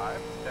now.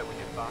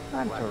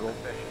 I'm turtle.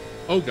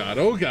 Oh god,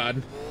 oh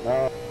god.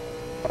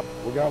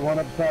 We got one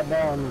upside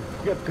down.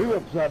 We got two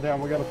upside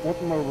down. We got to flip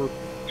them over.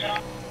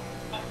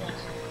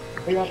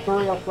 We got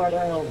three upside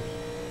down.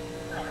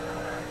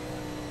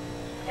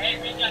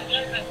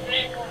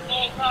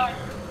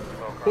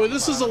 Boy,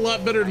 this is a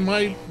lot better than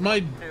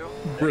my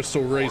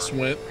Bristol race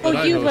went that Oh,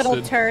 I you little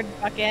hosted. turd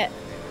bucket.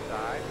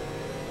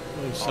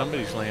 Oh,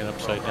 somebody's laying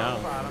upside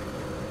down.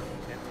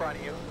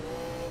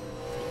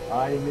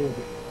 I need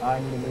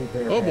a new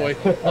pair. Oh boy.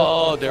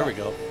 Oh, there we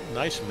go.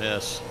 Nice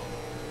miss.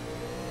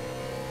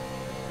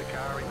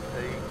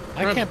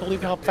 I can't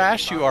believe how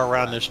fast you are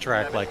around this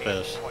track like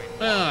this.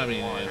 Well, I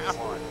mean, it's...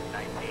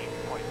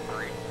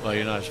 Well,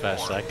 you're not as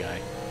fast as that guy.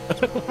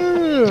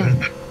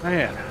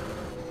 Man.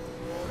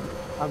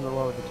 I'm the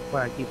one with the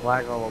plan. I keep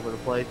lag all over the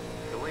place.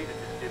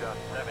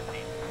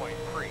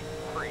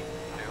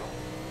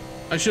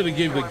 I should have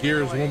gave the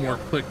gears one more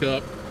click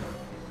up.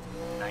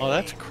 Oh,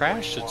 that's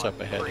Crash that's up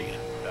ahead of you.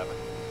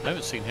 I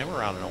haven't seen him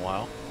around in a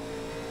while.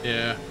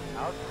 Yeah.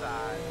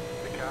 Outside,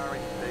 the car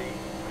in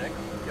C6,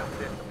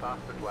 just in the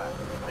fastest lap,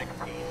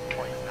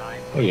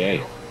 16.9. Oh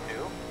yeah.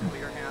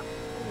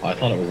 Oh, I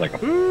thought it was like a.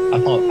 I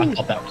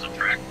thought that was a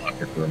track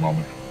blocker for a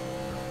moment.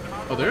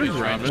 Oh, there's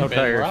Robin.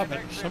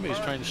 Robin. Somebody's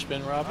trying to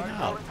spin Robin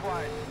out.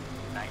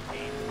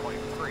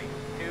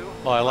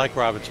 Oh, I like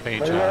Robin's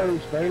paint Stay job. low,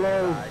 stay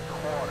low.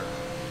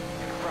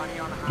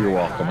 You're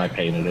welcome. I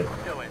painted it.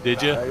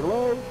 Did you? Stay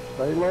low,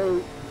 stay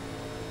low.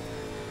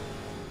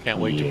 Can't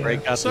wait to break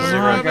out the Sorry,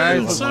 zero Robin, guys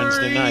on sorry.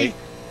 Wednesday night.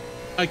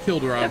 I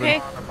killed Robin.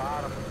 Okay.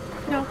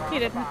 No, you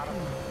didn't.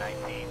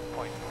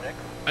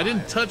 I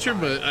didn't touch her,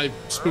 but I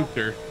spooked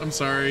her. I'm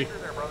sorry.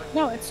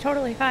 No, it's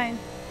totally fine.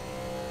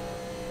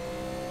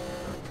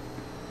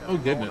 Oh,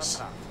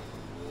 goodness.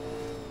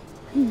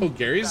 Oh,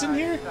 Gary's in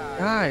here?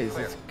 Guys,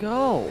 let's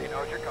go.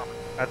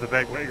 That's a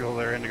big wiggle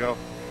there, Indigo.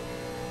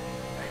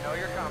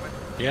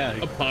 Yeah.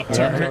 A pop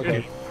tart.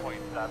 I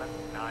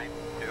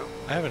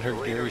haven't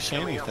heard Gary say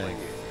anything.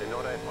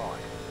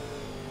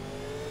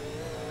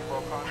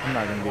 I'm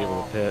not gonna be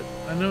able to pit.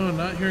 I know,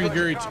 not hearing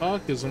Gary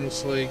talk is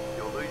almost like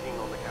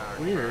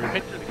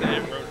weird.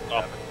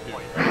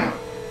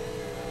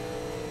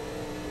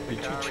 Did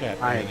you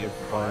chat? I am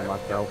disappointed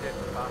myself.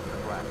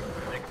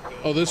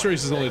 Oh, this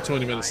race is only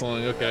 20 minutes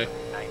long. Okay.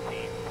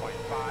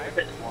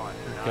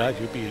 God,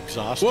 you'd be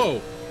exhausted. Whoa.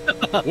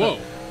 Whoa.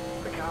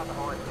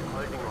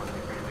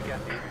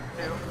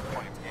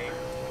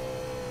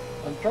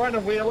 I'm trying to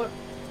wheel it.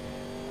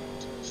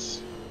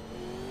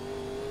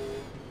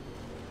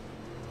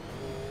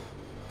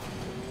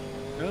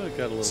 Oh, it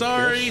got a little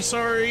Sorry, kiss.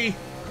 sorry.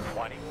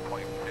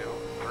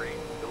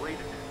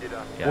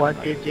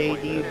 What did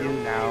JD do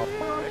now?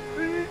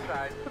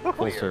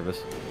 Full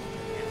service.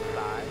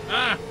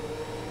 Ah.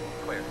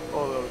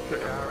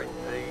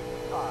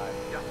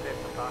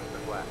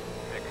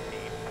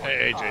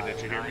 Hey, AJ,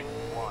 did you hear me?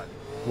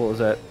 What was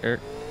that,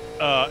 Eric?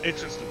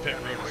 It's just the pit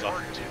road is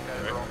off the tip,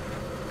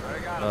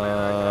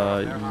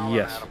 right?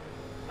 Yes.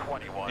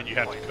 And you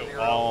have to go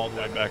all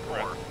the way back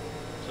around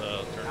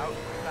to turn.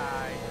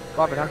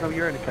 Robin, how come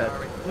you're in the cut?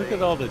 Look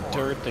at all the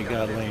dirt they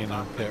got laying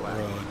on pit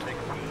road.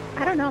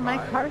 I don't know, my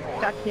car's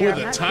stuck here.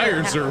 Boy, the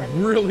tires are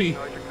really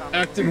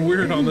acting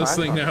weird on this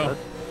thing now.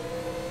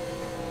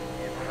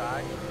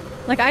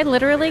 Like, I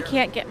literally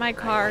can't get my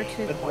car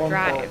to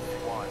drive.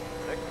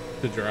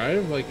 To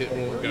drive? Like it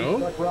won't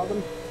go?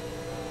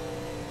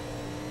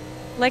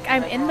 Like,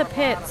 I'm in the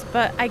pits,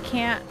 but I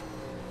can't.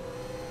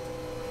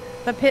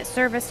 The pit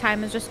service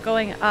time is just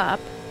going up.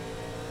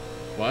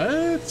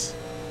 What?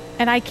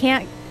 And I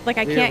can't, like,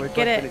 I can't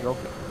get it. Go?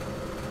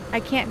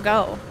 I can't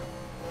go.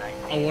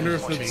 I wonder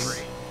if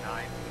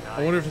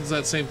it's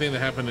that same thing that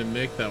happened to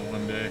Nick that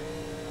one day.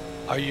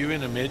 Are you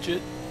in a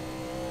midget?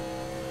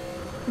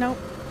 Nope.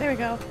 There we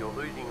go. You're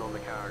losing on the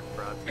car in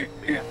front.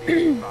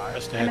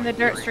 I'm in the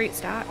dirt street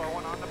stock.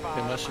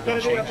 They must have been JD,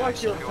 I'd changing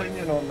like your something.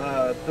 opinion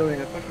on doing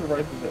official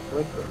races at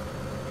Bristol.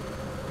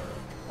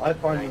 I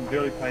find them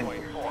really painful.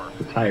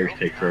 The tires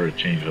take forever to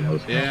change on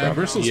those. Yeah,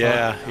 Bristol's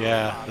Yeah,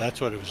 yeah, that's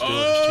what it was doing.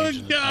 was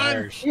changing the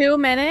tires. 2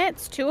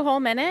 minutes? 2 whole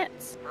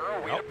minutes?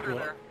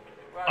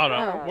 Oh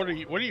no! What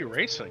are you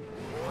racing?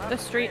 The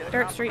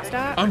dirt street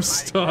stock? I'm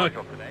stuck.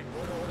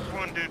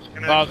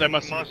 Oh, they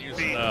must have used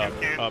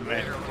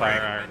manual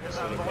tire iron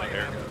instead of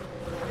air.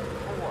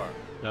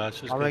 No,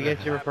 it's just I'm gonna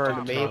get you referring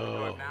to me.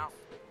 Oh.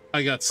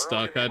 I got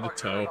stuck. I had to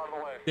tow.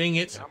 Dang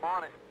it.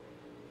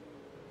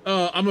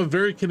 I'm a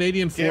very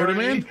Canadian Florida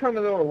Gary, man. you trying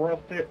to do a rough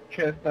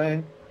chest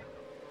thing?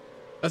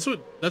 That's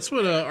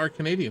what our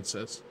Canadian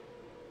says.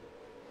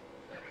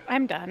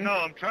 I'm done. No,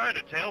 I'm trying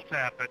to tail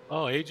tap it.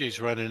 Oh, AJ's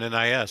running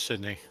NIS,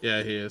 isn't he?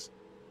 Yeah, he is.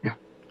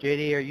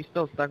 JD, are you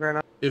still stuck right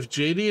now? If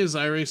JD is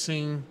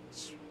iRacing,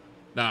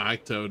 nah, I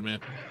towed, man.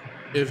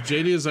 If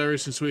JD is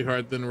iRacing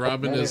Sweetheart, then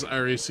Robin is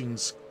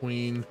iRacing's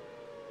Queen.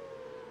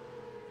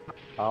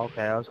 Oh,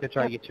 okay, I was gonna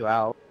try to get you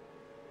out.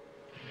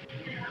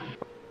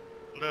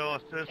 Little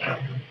assistant.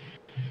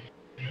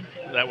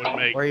 That would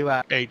make Where you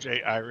at?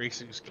 AJ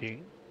iRacing's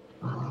king.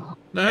 And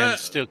it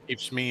still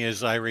keeps me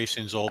as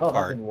iRacing's old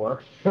part.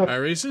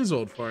 iRacing's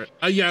old fart.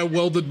 Yeah, I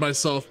welded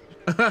myself.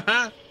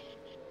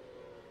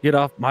 Get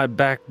off my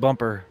back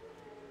bumper.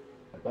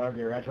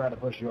 Gary, I tried to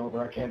push you over.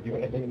 I can't do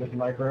anything in this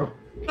micro.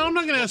 No, I'm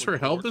not gonna ask for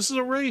help. This is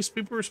a race.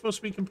 People are supposed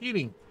to be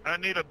competing. I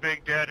need a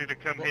big daddy to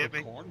come hit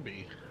me.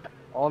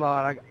 Hold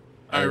on,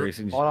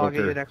 iRacing's hold on, I'll get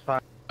you booker. next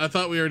time. I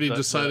thought we already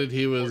decided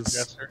he was.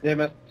 Yes, sir.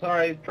 Damn it.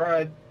 Sorry,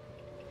 tried.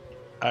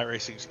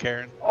 iRacing's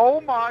Karen. Oh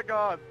my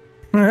god.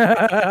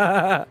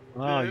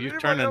 Oh, you're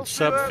turning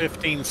sub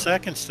 15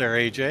 seconds there,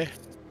 AJ.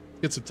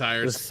 Get some The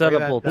tires.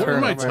 setup will What were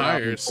turn my around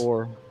tires?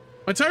 before.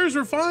 My tires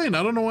were fine.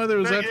 I don't know why there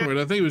was Dang afterward.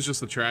 I think it was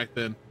just the track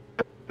then.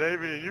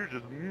 Davey, you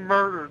just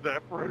murdered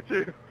that Pro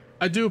 2.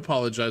 I do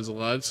apologize a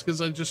lot. It's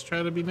because I just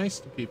try to be nice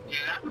to people.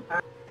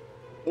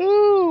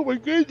 Oh my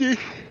goodness.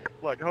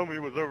 Like homie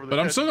was over there. But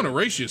I'm still going to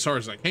race you as hard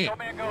as I can. Go,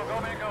 man, go,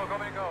 go, man, go, go,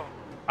 man, go.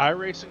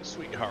 iRacing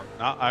Sweetheart,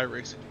 not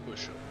iRacing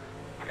Push-Up.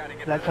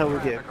 That's how we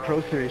get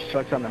Pro Series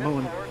trucks on the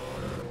moon.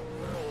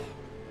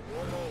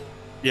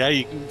 Yeah,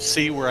 you can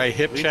see where I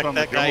hip Leave checked on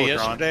the that guy Jumbotron.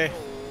 yesterday.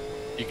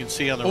 You can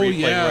see on the Oh, replay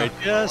yeah. where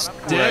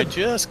I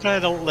just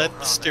kind of let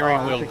the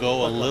steering wheel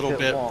go a little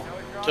bit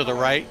to the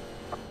right.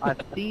 I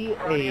see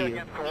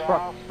a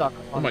truck stuck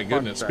on Oh my the front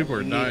goodness, stretch. people are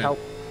You need dying. help?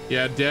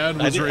 Yeah, Dad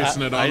was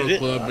racing at I Auto did-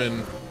 Club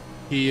and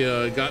he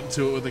got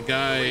into it with a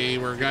guy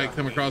where a guy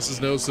come across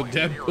his nose, so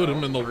Dad put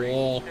him in the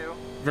wall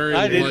very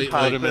I didn't lightly.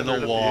 put him in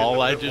the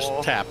wall. I just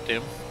tapped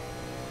him.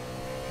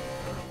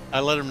 I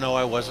let him know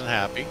I wasn't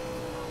happy.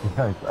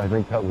 I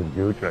think that was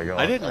Gooch.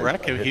 I didn't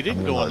wreck him. He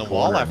didn't go on the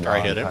wall after I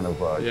hit him. Kind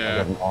of, Yeah. I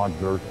got an odd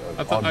version,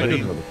 I thought odd I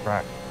version could- of the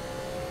track.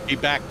 He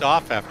backed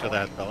off after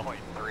that, though.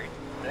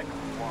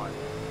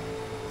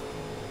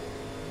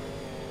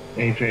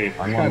 AJ, if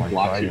I'm this on guy my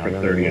blocks side, you for I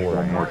don't know 30th where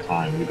one I'm more at.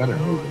 time, you better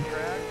move him.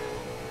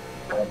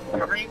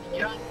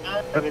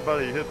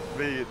 Anybody hits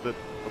me that's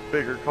a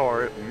bigger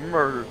car, it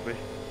murders me.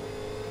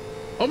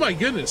 Oh my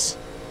goodness.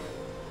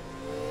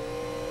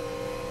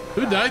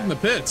 Who died in the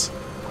pits?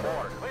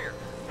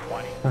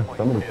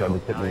 Somebody tried to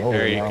tip me over.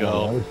 There you now I'm go.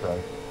 on the other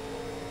side.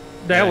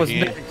 That Yeah, was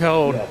he- Nick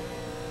Code.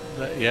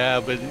 Yeah,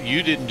 but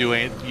you didn't do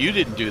any. You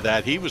didn't do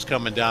that. He was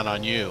coming down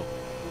on you.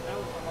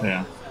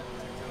 Yeah.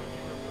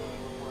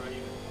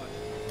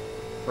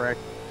 Correct.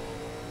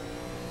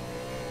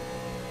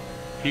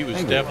 He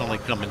was definitely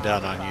coming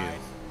down on you.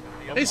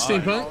 Hey,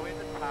 Steampunk.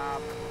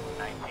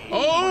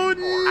 Oh,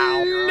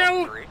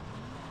 no.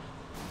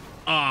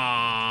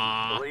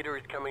 Ah. The leader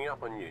is coming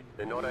up on you.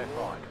 They're not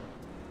outside.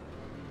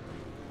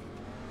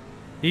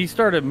 He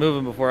started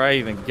moving before I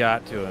even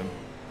got to him.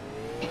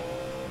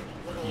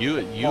 You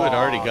had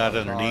already got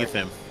underneath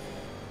him.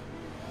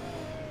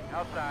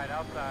 Outside,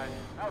 outside,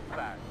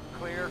 outside.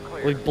 Clear,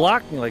 clear. Well, he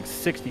blocked me like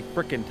 60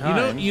 freaking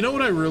times. You know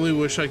what I really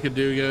wish I could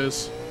do,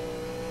 guys?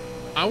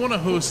 I want to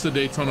host the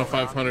Daytona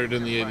 500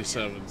 in the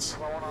 87s.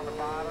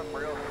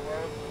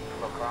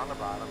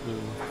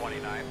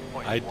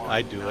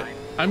 I'd do it.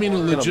 I mean a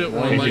legit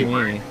one.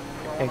 Like,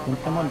 Hey, can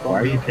someone Why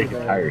are you taking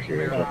tires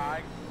here,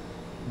 AJ?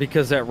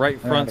 Because that right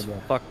front's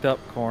fucked up,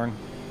 Corn.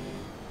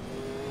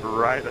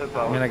 Right as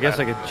I mean, I guess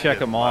I could check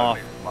them off,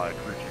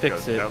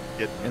 fix it,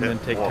 and then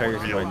take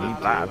tires if I need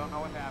to.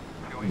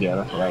 Yeah,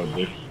 that's what I would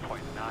do.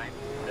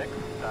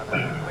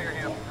 Clear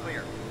him,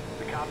 clear.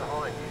 The car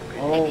behind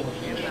you. Oh,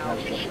 In and out.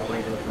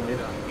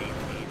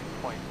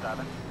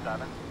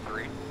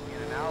 18.773. In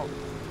and out.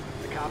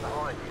 The car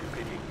behind you.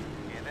 Pitching.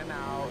 In and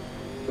out.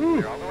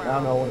 Clear all the way I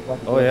don't know what it's like.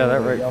 Oh yeah,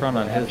 that right front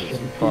on his is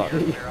fucked.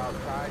 Clear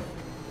outside.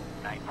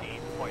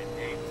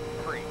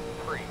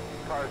 19.833.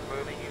 Car's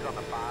moving. He's on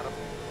the bottom.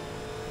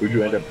 Who'd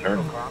you end up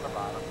turning? Car on the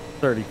bottom.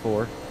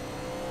 34.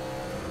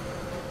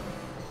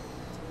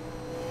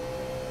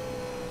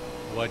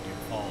 What'd you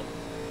call?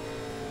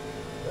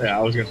 Yeah,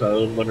 I was gonna say,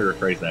 let me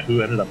rephrase that.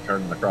 Who ended up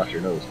turning across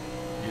your nose?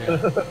 Yeah.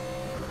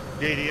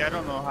 JD, I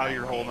don't know how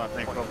you're holding that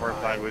thing so far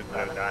sideways with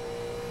that guy.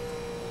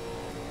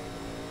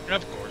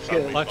 Of course,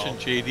 I'm watching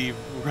JD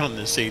run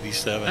this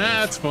 87.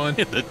 That's fun.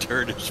 The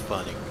turn is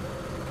funny.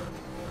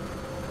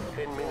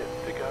 10 minutes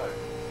to go.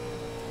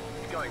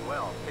 It's going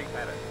well. Keep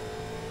at it.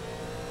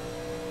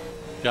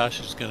 Josh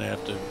is gonna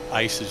have to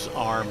ice his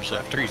arms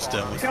after he's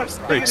done with this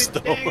race,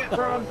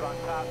 though.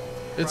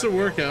 it's a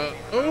workout.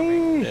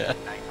 Oh. Yeah.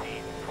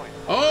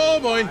 Oh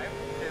boy.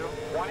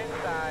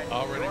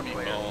 already be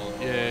called.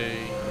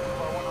 Yay.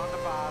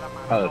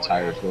 How the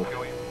tires look.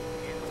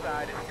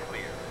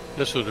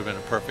 This would have been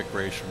a perfect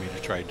race for me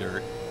to try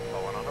dirt.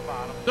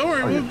 Don't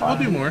worry, we'll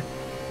do more.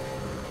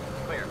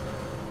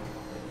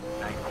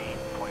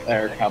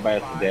 Eric, how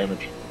bad's the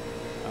damage?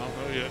 I don't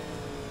know yet.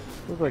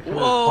 Looks like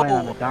someone's playing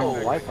on the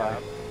downward Wi-Fi.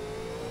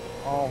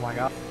 Oh my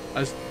god.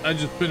 I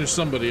just finished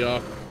somebody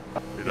off.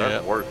 Dude, Yeah,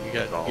 that's worse. you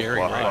got than Gary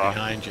blah, right blah.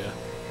 behind you.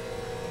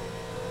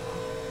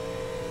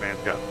 Man's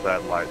got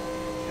satellite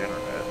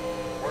internet.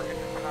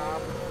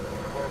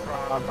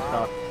 I'm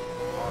stuck.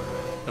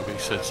 Nobody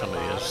said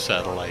somebody has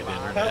satellite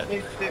internet.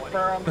 me, stick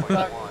fur, I'm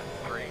stuck.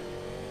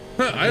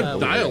 I have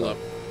dial-up.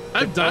 I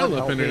have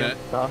dial-up internet.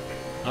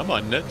 I'm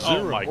on net Oh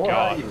zero. my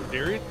god.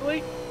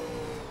 Seriously?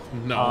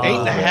 No.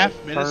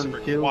 8.5 minutes Turn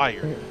two.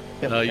 required.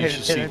 No, you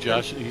should see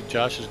Josh.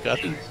 Josh has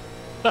got an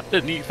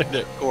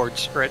Ethernet cord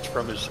stretched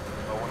from his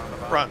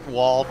front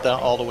wall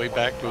down all the way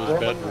back to his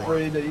bedroom.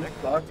 3D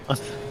suck.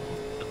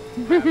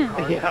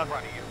 Yeah.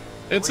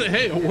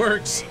 Hey, it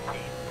works.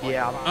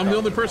 Yeah. I'm the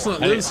only person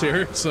that lives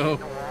here, so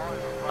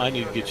I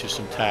need to get you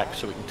some tack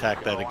so we can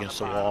tack that against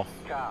the wall.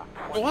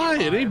 why?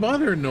 It ain't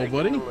bothering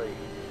nobody.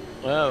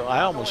 Well,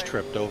 I almost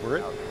tripped over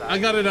it. I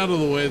got it out of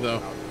the way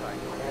though.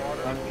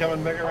 I'm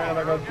coming back around,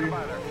 I got you.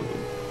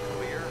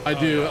 I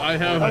do. I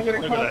have. I'm gonna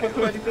Look cross at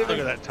the that, 27. look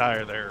at that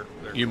tire there.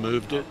 You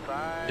moved it?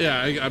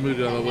 Yeah, I moved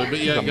it out of the way. But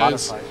yeah,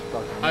 guys,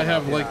 I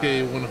have like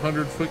a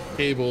 100-foot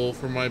cable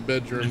from my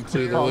bedroom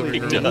to the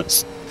living room,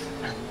 does.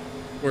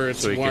 where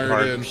it's So he could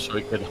wired in. so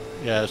he could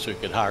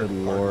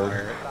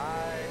hardwire it.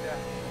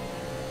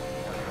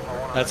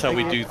 That's how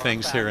we do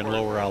things here in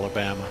Lower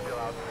Alabama.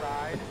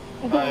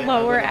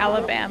 Lower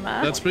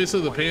Alabama. That's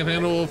basically the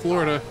panhandle of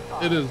Florida.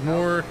 It is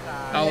more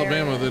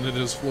Alabama than it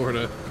is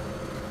Florida.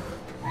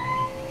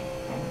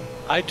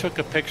 I took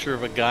a picture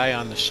of a guy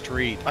on the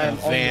street, I a am on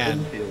the van,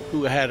 infield.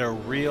 who had a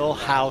real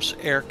house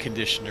air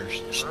conditioner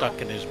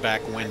stuck in his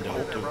back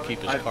window to keep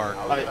his car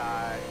cool.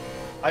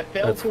 I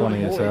failed That's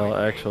funny as hell,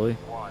 actually.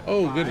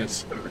 Oh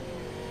goodness.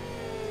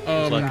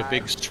 It's like a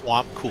big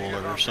swamp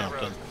cooler or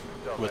something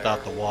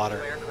without the water.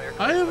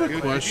 I have a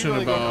Dude, question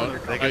did you really go about from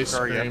your biggest ice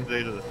car cream.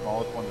 yesterday to the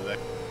smallest one today?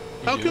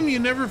 How come you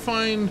never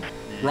find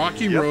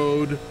Rocky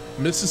Road,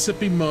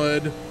 Mississippi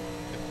mud,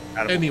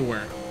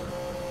 anywhere?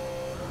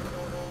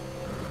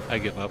 I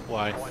give up.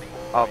 Why?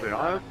 I'll be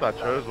honest, I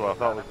chose what I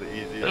thought was the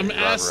easiest. I'm drive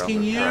around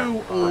asking the track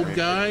you, for old me.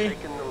 guy.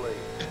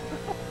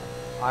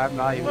 I'm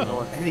not even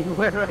going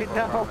anywhere right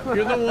now.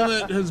 You're the one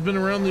that has been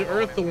around the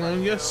earth the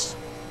longest.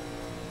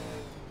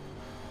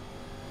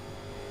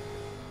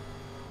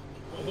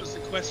 What was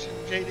the question,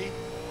 JD?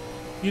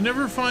 You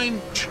never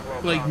find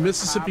like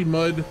Mississippi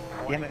mud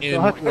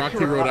and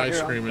Rocky Road ice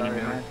cream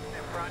anymore.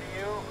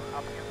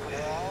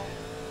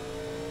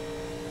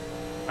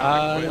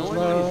 I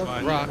love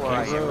Rocky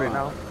right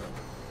now. Road.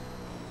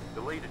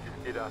 The leader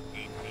just did a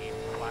 18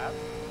 clap.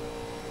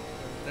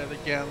 Another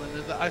gallon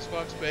of the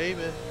icebox,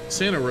 baby.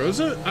 Santa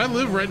Rosa? I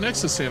live right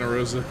next to Santa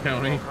Rosa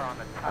County.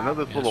 I know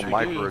this little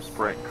micro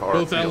sprint car.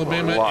 Both feels a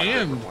Alabama lot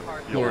and different when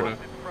you Florida.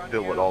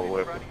 Fill it all the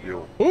way up with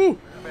fuel. Ooh!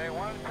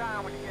 One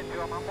time when you get to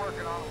them, I'm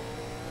working on them.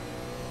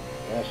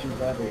 Yeah, she's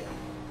ready.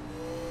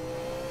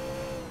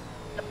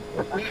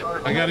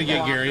 I gotta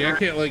get Gary. I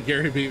can't let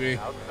Gary beat me.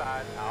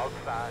 Outside.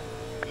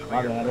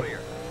 I got it. Clear.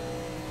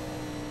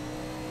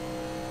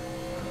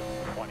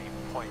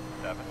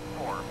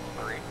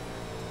 20.743.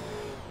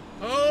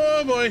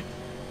 Oh boy!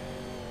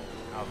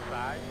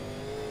 Outside.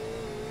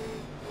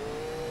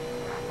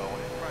 Blowing in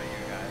front of you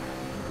guys.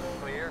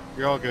 Clear.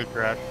 You're all good,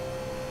 Crash.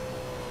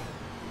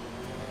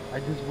 I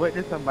just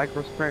witnessed a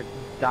micro sprint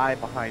die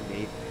behind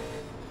me.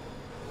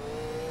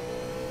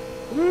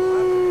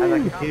 As I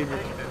continue to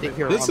sit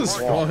here This on is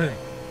the wall. fun.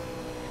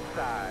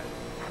 Inside.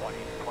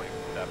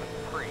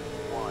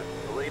 20.731.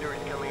 The leader is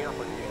coming up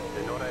on you.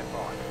 They know that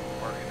thought.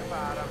 Working the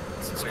bottom.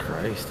 Jesus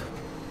Christ.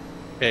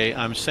 Hey,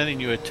 I'm sending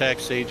you a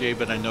text, AJ,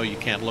 but I know you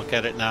can't look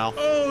at it now.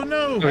 Oh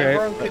no!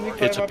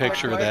 It's a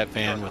picture of that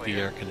van with the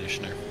air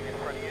conditioner.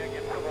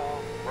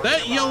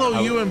 That yellow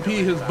UMP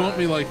has bumped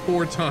me like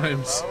 4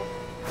 times.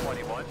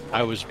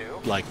 I was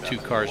like 2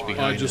 cars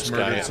behind I just this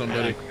guy murdered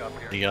somebody.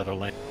 the other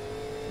lane,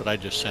 but I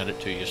just sent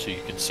it to you so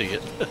you can see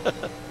it.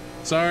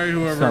 Sorry,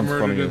 whoever Sounds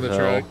murdered funny in the as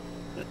truck.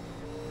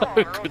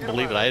 I couldn't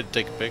believe it. I had to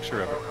take a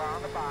picture of it.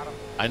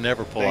 I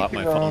never pull out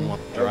my phone when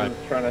I drive.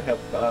 Trying to help.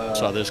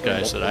 Saw this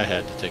guy said I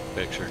had to take a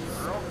picture. He's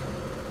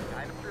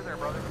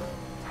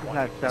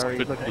not sorry,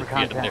 he's looking for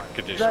Get an air contact.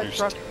 conditioner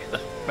Truck.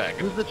 back.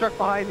 Who's the truck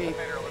behind me?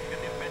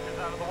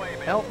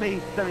 Help me,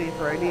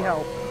 Senator, I need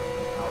help.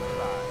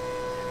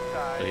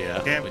 So yeah,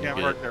 Can't when you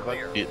work there, bud.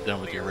 get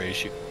done with your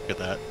race, you get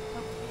that.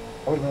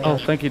 Oh,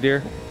 thank you,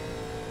 dear.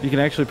 You can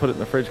actually put it in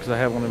the fridge because I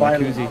have one in my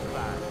koozie.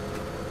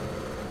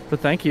 But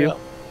thank you. Well,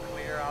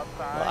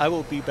 I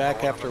will be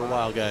back after a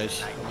while,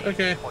 guys.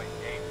 Okay.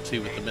 See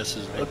what the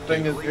missus The make.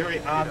 thing is very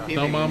odd.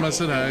 No mama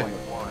said hi.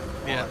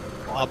 Yeah,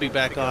 I'll be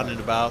back on in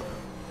about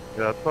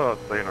Yeah, that's what I was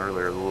saying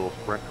earlier, the little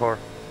sprint car.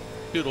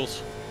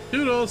 doodles.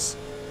 Doodles.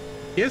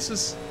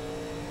 Kisses.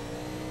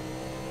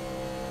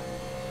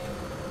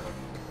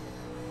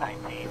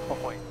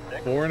 19.6.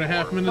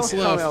 4.5 minutes Don't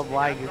tell me left. I'm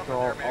lagging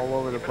so all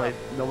over the place.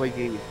 Nobody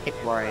gave me a kick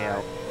where I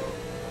am.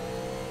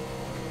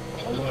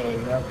 Still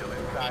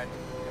inside.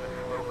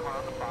 Slow car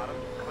on the bottom.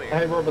 Clear.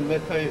 Hey Robin,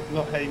 let's say it's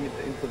not heading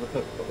into the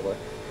pit, by the way.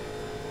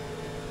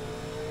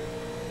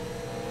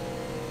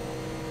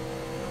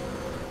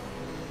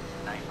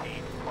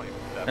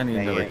 I need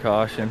another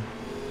caution.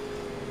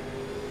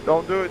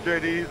 Don't do it,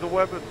 JD. He's a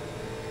weapon.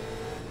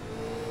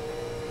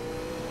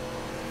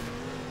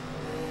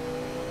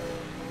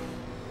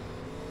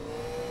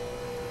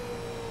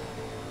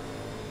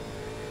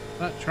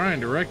 Not trying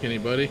to wreck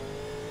anybody.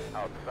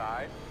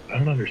 Outside. I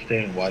don't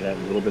understand why that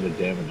little bit of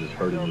damage is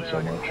hurting you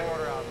so much.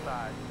 Quarter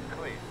outside.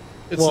 Clear.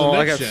 It's Well, the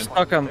I next got gen.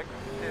 stuck on.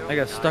 I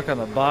got stuck on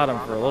the bottom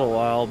for a little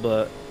while,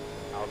 but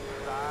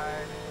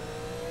Outside.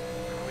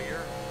 Clear.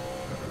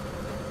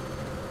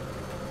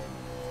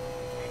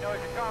 He knows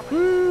you're coming.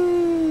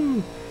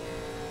 Woo!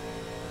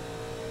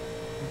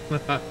 Ha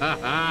ha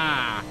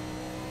ha!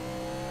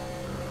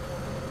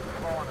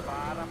 Slow on the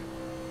bottom.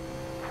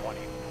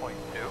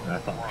 20.2. I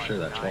thought for sure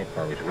that 12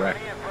 car was wrecked.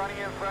 In front of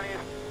you, in front of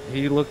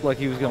you. he looked like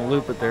he was gonna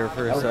loop it there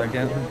for a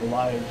second.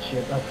 Lying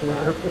shit, I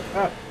swear.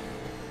 Clear,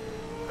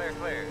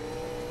 clear.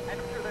 Head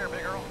him through there,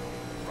 big girl.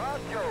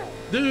 Roger.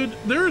 Dude,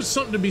 there is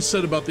something to be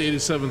said about the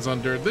 87s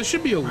on dirt. This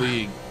should be a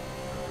league.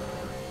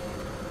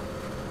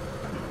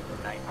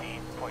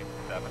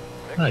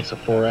 19.76. Nice, a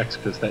 4X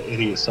because that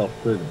idiot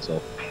self-cleared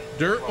himself.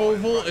 Dirt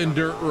oval and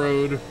dirt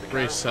road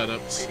race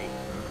setups.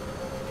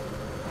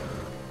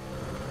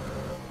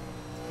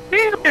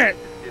 Damn it!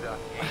 Did a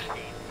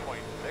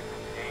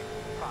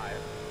 18.685.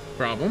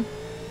 Problem.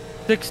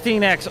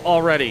 16x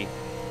already.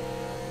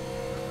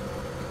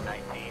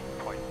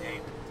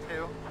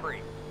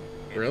 19.823.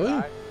 Really?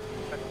 Inside.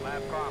 Second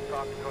lap car, I'm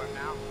talking to him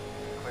now.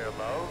 Clear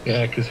low.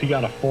 Yeah, because he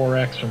got a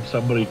 4X from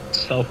somebody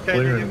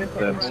self-clearing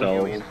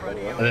themselves,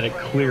 and then it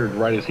cleared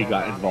right as he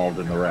got involved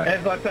in the wreck.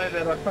 As I say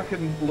that, I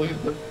fucking lose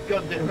it.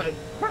 God damn it.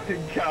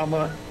 Fucking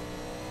karma.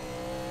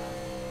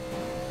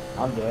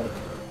 I'm dead.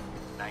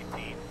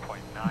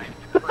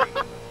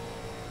 19.93.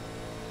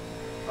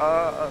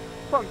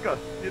 Funka,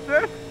 you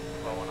there?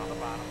 Slowing on the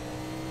bottom.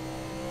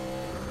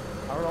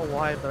 I don't know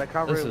why, but I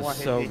can't This really is want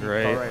so him to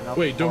great. car right now.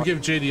 Wait, don't give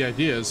JD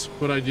ideas.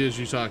 What ideas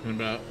are you talking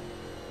about?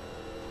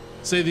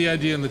 Say the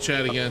idea in the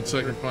chat again so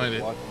I can find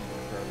it.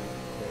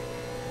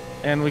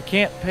 And we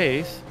can't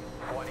pace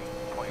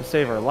to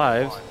save our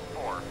lives.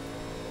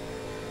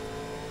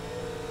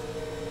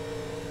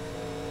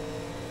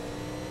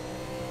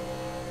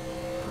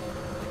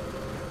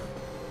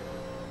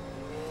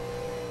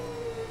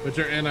 But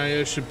your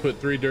NIS should put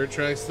 3 dirt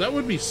tracks. That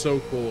would be so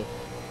cool.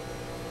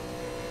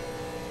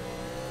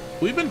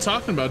 We've been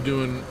talking about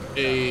doing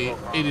a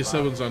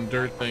 87s on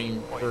dirt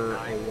thing for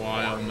a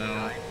while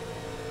now.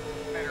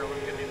 Better,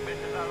 let's get these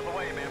bitches out of the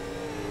way, man.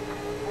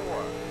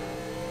 4.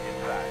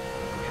 Inside.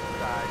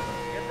 Inside.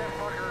 Get that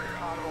fucker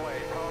out of the way.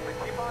 Tell him to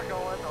keep on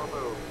going or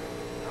move.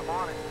 I'm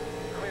on it.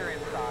 Clear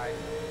inside.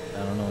 I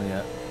don't know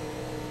yet.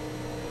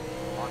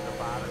 On the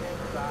bottom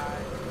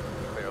inside.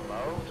 Clear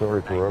low.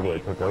 Sorry for whoever I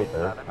took out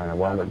there, and I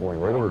wound up going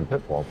right over the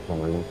pit wall for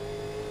some reason.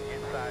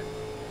 Inside.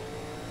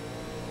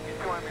 He's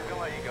going to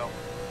let you go.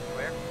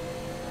 Clear.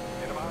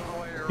 Get him out of the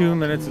way. 2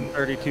 minutes and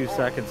 32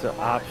 seconds are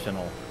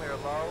optional. Clear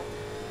low.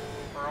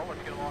 Earl,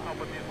 let's get a little help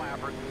with these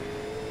lappers.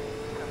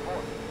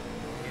 10-4.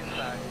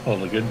 Inside. Well,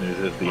 the good news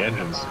is the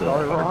engine's still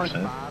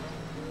 100%.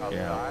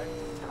 Yeah.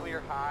 Clear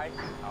high.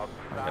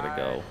 Outside. I gotta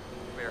go.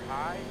 Clear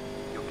high.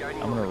 You'll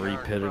gain I'm gonna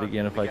re-pit it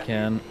again if I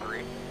can.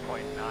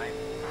 3.9,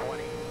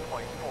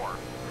 20.4.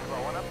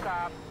 Slowing up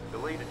top.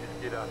 Deleted.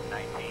 Just did a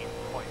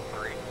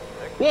 19.3.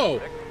 Whoa!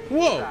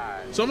 Whoa!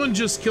 Someone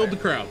just killed the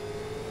crowd.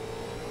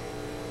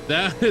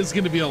 That is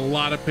going to be a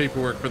lot of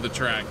paperwork for the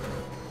track.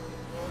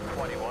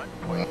 21.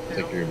 I don't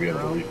think you're going to be able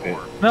to refit.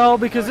 No,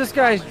 because this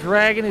guy's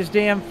dragging his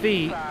damn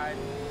feet.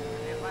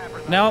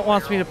 Now it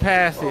wants me to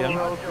pass him.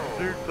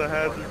 There's the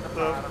hazard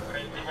stuff.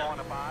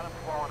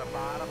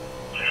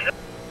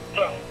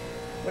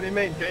 What do you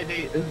mean,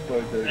 JD is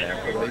going to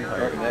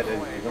that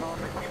is.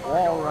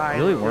 All right.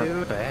 Really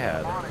weren't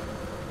bad.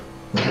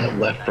 That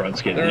left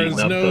front's getting There is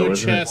eaten up, no though,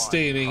 isn't it?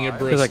 chastaining at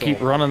Because I Bristol. keep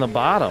running the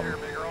bottom.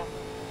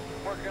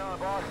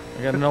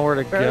 I gotta know where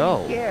to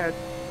go. Scared.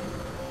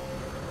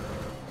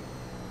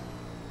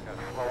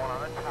 Slowing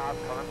on the top,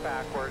 coming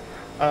backwards.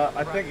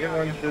 I think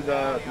everyone should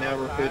now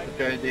refer to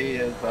JD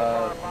as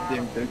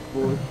them Duke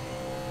boys.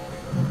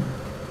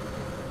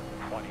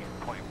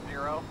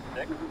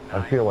 20.06.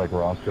 I feel like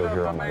Roscoe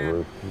here on my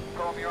roof.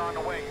 Tom, you're on the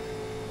way.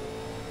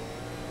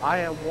 I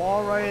am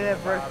wall right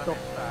at Bristol.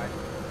 Inside.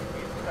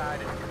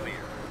 Inside is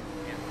clear.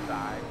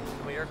 Inside.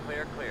 Clear,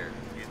 clear, clear.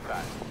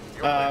 Inside.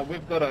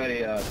 We've got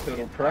a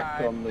turtle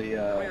track on the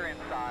Clear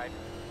inside.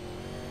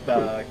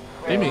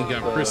 Amy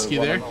got frisky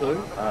there.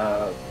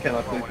 Can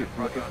I please get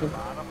some assistance?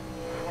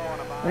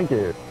 Thank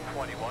you.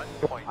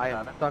 21.7. I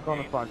am stuck on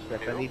the front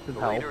step. I need some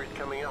help. is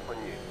coming up on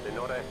you. They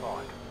know that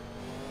fine.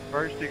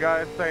 First, you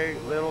guys say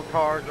little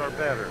cars are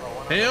better.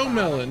 Hail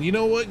Melon. You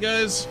know what,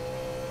 guys?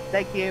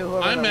 Thank you.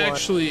 whoever I'm that was.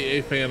 actually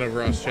a fan of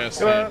Ross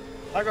Chastain.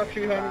 I got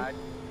you, homie.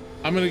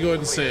 I'm going to go ahead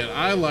and say it.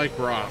 I like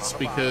Ross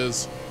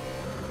because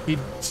he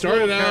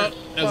started out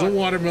as a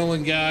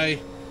watermelon guy.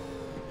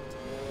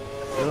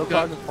 Little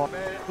Got- cars are fun.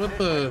 What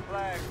the?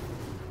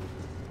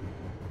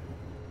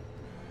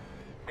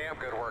 Damn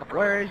good work.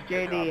 Where is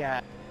JD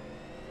at?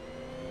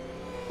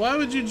 Why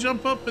would you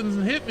jump up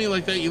and hit me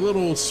like that, you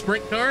little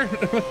sprint car?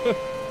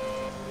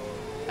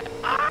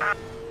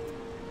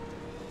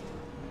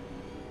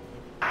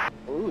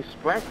 Ooh,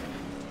 sprint.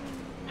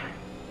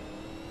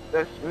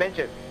 That's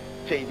midget,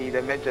 JD,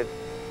 the midget.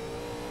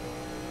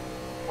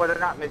 Well, they're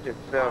not midgets,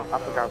 so I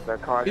forgot their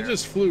car. He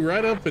just flew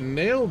right up and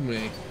nailed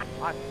me.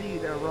 I see you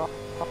there, Rob.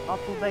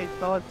 Muscle day,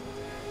 son.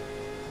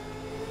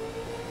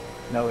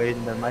 No,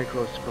 Aiden, they're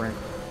micro sprint.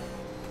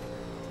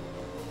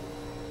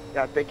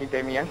 Yeah, thank you,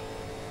 Damien.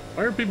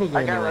 Why are people I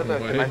going the got wrong other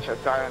way? dementia,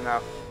 so I don't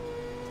know.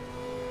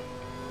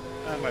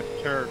 I'm a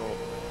turtle.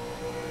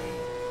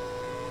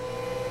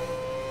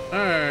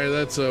 Alright,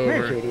 that's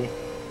over. JD.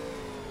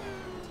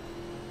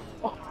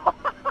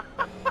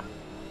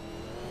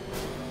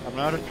 I'm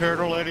not a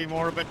turtle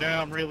anymore, but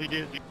now I'm really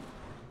dizzy.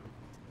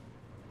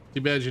 Too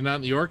bad you're not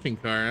in the Orkin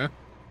car, huh?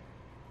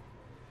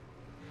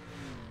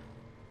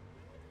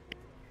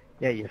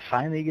 Yeah, you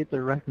finally get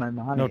to wreck my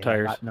money. No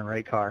tires. Got in the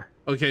right car.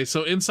 Okay,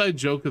 so inside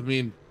joke with me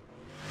and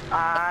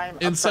I'm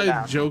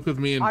inside joke with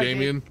me and Hi,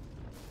 Damien.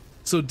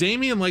 So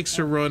Damien likes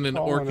to run an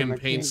Falling and I Orkin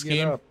paint can't get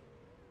scheme up.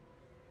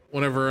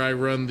 whenever I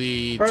run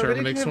the Bro, they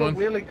Terminix didn't one.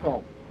 have a wheelie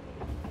comb.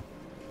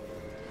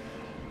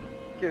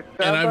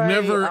 And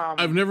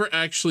I've never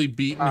actually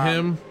beaten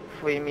him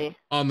Free me.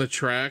 on the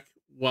track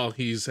while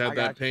he's had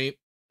that paint,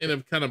 and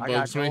it kind of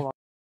bugs me.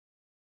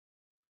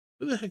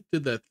 Who the heck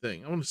did that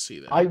thing? I want to see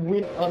that. I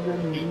went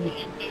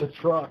underneath the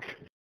truck.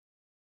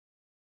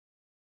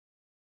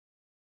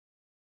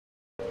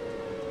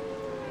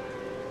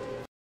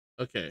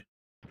 Okay.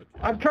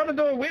 I'm trying to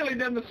do a wheelie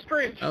down the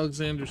street.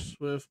 Alexander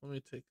Swift, let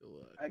me take a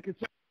look. I could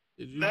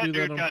Did you do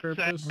that on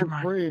purpose?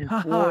 free and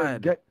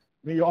Ford, get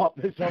me off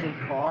this other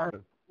car.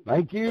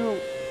 Thank you.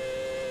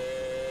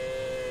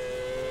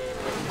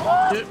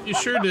 Yep, you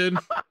sure did.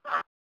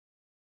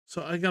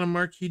 So I got a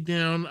marquee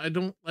down. I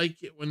don't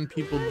like it when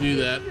people do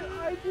that.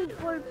 I just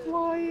went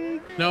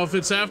flying. Now, if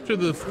it's after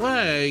the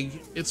flag,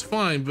 it's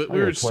fine, but we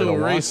were still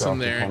racing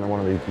there. One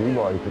of these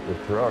D-boys at the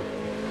truck.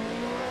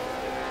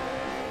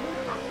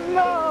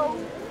 No.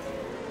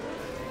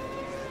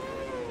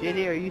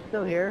 JD, are you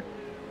still here?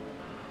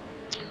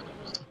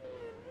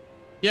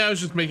 Yeah, I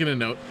was just making a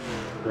note.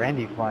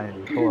 Randy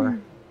flying before.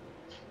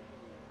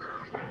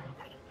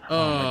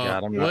 Oh my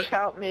God, I'm what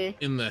Help me.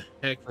 in the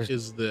heck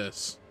is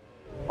this?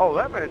 Oh,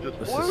 that man just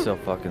This flew. is so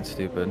fucking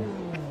stupid.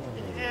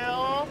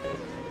 Help.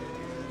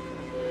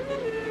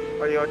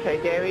 Are you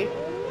okay, Gary?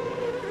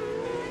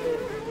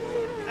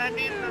 I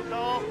need an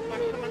adult or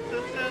some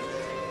assistance.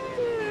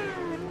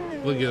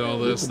 Look at all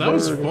this. That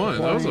was fun.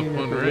 That was a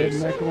fun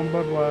race.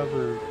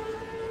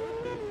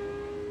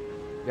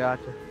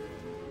 Gotcha.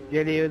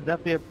 JD, it was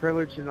definitely a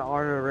privilege and an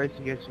honor to race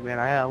against you, man.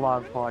 I had a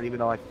lot of fun, even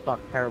though I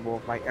sucked terrible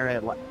with my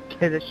airhead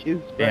tennis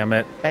shoes. but Damn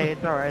it. Hey,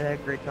 it's alright. I had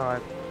a great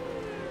time.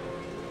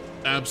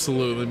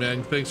 Absolutely,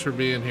 man. Thanks for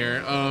being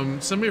here.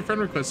 Send me a friend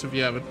request if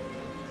you haven't.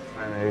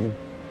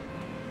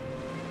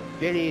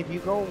 JD, if you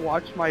go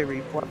watch my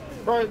replay,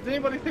 Bro, has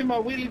anybody seen my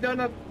wheelie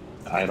donut?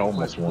 I'd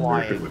almost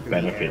wonder if it would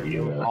benefit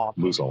you to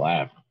lose a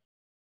lap.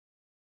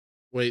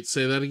 Wait,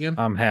 say that again.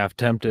 I'm half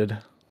tempted.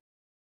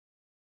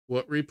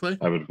 What replay?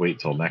 I would wait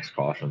till next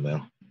caution,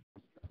 though.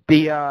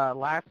 the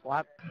last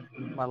lap,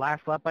 my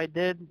last lap I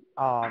did,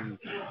 while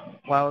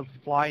I was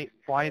flying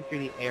through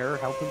the air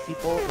helping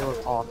people, it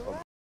was awesome.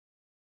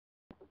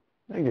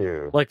 Thank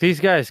you. Like, these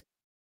guys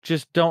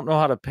just don't know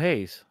how to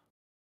pace.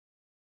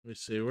 Let me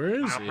see. Where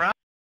is he?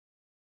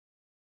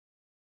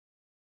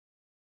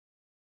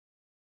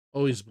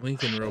 Oh, he's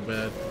blinking real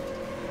bad.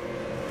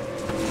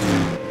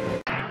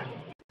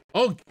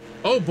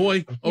 Oh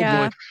boy. Oh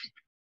Yeah. boy.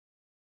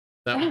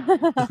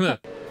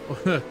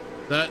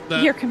 That,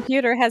 that Your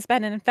computer has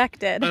been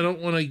infected. I don't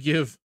want to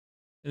give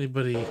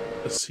anybody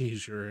a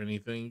seizure or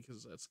anything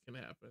because that's gonna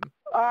happen.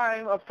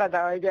 I'm upside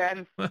down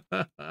again.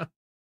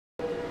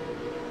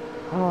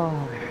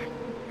 Oh,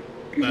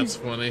 That's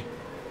funny.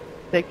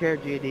 take care,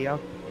 GD.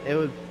 It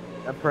was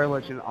a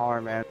privilege and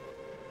honor, man.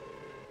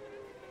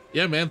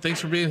 Yeah, man. Thanks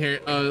for being here.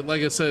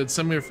 Like I said,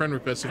 send me a friend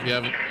request if you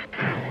haven't.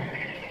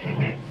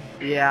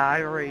 Yeah,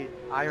 I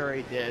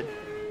already did.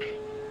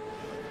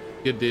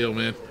 Good deal,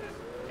 man.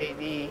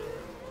 AD.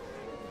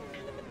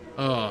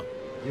 Oh,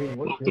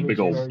 The big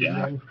old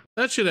gap.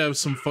 that should have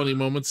some funny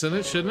moments in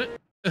it, shouldn't it?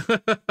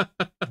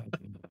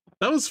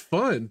 That was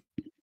fun.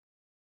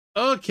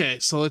 Okay,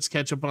 so let's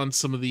catch up on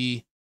some of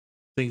the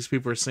things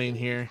people are saying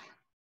here.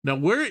 Now,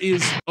 where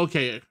is...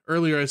 Okay,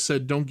 earlier I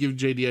said don't give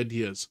JD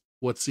ideas.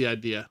 What's the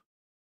idea?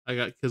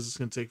 Because it's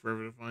going to take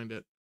forever to find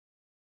it.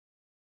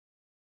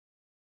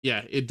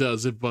 Yeah, it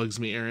does. It bugs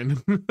me,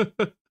 Aaron.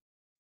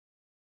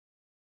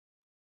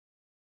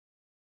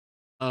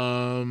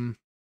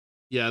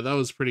 Yeah, that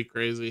was pretty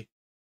crazy.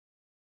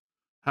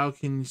 How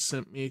can you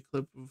send me a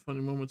clip of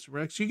funny moments of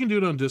Rex? You can do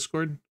it on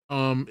Discord.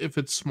 If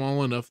it's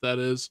small enough, that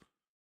is.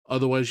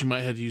 Otherwise, you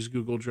might have to use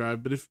Google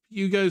Drive. But if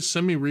you guys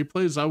send me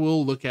replays, I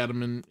will look at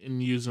them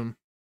and use them.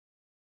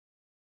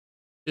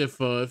 If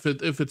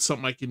it's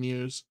something I can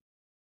use.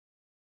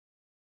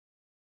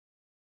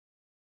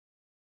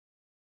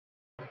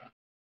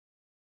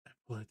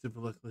 But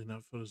luckily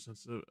not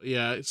photosensitive.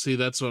 Yeah, see,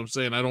 that's what I'm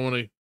saying. I don't want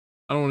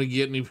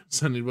to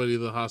send anybody to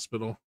the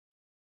hospital.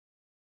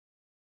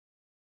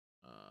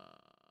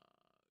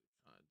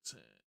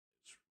 Content.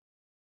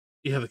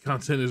 Yeah, the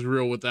content is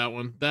real with that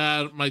one.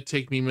 That might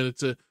take me a minute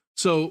to.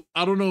 So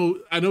I don't know.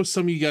 I know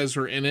some of you guys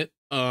were in it.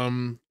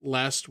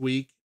 Last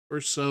week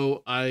or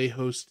so, I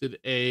hosted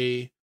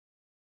a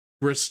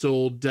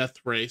Bristol death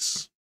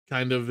race,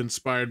 kind of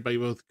inspired by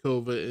both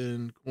Kova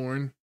and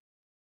Korn.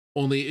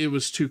 Only it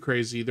was too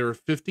crazy. There were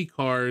 50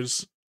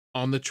 cars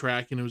on the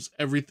track, and it was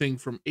everything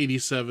from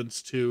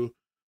 87s to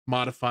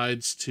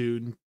modifieds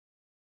to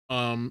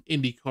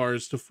Indy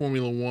cars to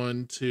Formula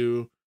One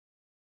to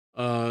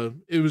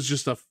it was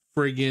just a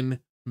friggin'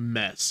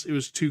 mess. It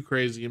was too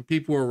crazy, and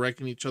people were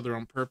wrecking each other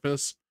on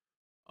purpose,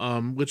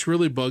 which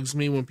really bugs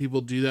me when people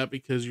do that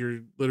because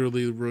you're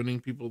literally ruining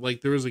people.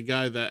 Like there was a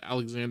guy, that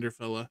Alexander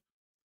fella,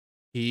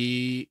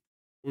 he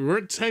we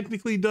weren't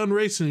technically done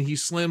racing. He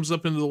slams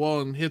up into the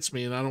wall and hits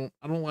me, and I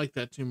don't like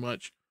that too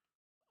much.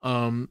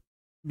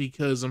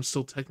 Because I'm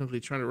still technically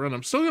trying to run.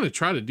 I'm still gonna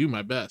try to do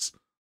my best.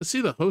 Let's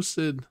see the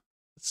hosted.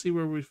 Let's see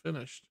where we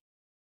finished.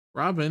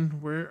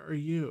 Robin, where are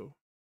you?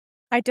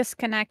 I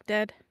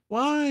disconnected.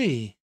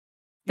 Why?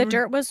 The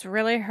dirt was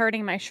really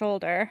hurting my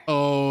shoulder.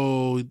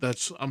 Oh,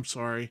 I'm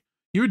sorry.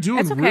 You were doing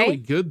It's okay. really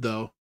good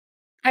though.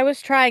 I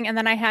was trying, and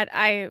then I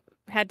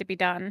had to be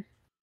done.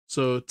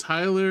 So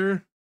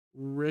Tyler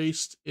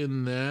raced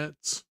in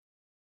that.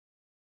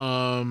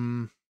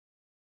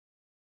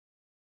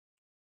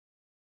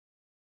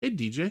 Hey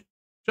DJ.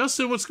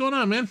 Justin, what's going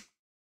on, man?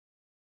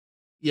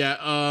 Yeah,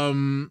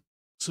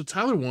 so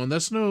Tyler won.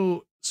 That's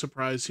no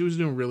surprise. He was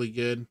doing really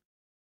good.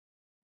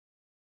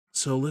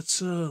 So let's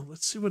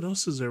see what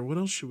else is there. What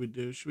else should we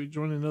do? Should we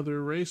join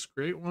another race?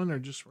 Great one, or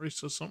just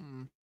race to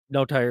something?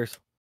 No tires.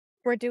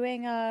 We're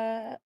doing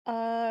an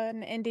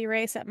indie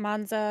race at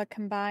Monza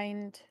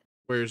combined.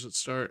 Where does it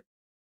start?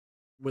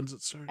 When's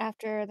it start?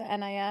 After the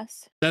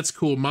NIS. That's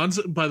cool.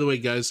 Monza, by the way,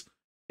 guys,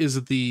 is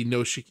at the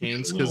no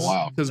chicanes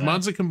because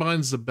Monza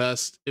combines the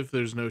best if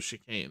there's no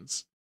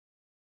chicanes.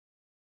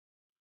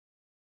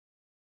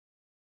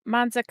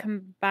 Monza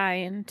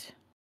combined.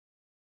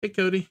 Hey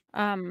Cody.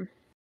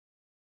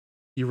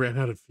 You ran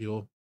out of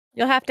fuel.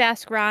 You'll have to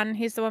ask Ron.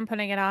 He's the one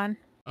putting it on.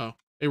 Oh,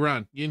 hey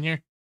Ron, you in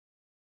here?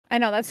 I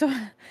know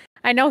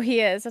I know he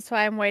is. That's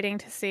why I'm waiting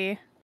to see.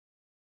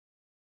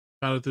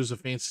 Found out there's a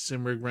fancy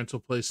sim rig rental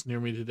place near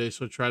me today,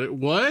 so I tried it.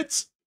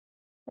 What?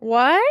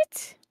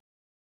 What?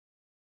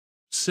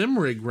 Sim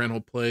rig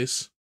rental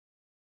place?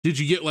 Did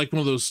you get like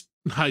one of those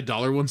high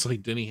dollar ones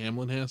like Denny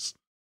Hamlin has?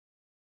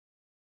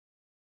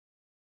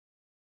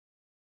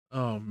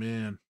 Oh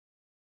man.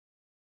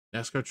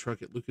 NASCAR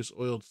truck at Lucas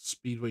Oil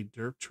Speedway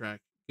dirt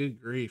track.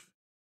 Good grief.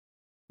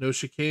 No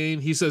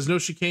chicane. He says no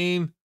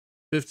chicane.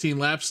 15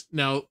 laps.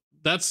 Now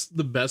that's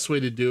the best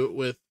way to do it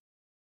with,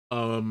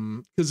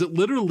 because it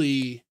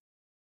literally,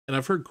 and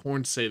I've heard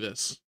Corn say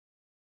this.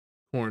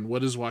 Corn,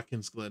 what is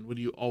Watkins Glen? What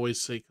do you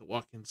always say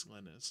Watkins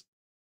Glen is?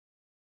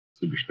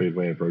 Super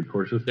speedway of road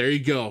courses. There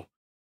you go.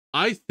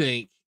 I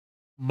think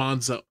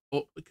Monza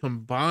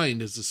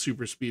combined is the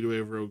super speedway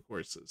of road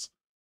courses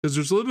because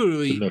there's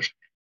literally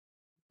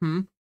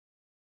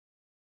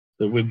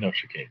with no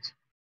chicanes.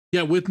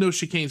 Yeah, with no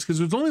chicanes because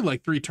there's only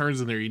like 3 turns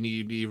in there you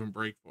need to even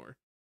brake for.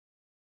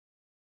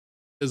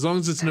 As long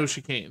as it's no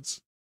chicanes.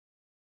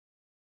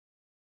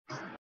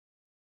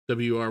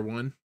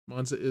 WR1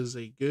 Monza is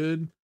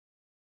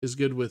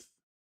good with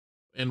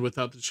and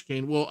without the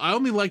chicane. Well, I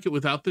only like it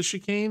without the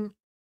chicane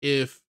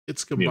if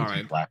it's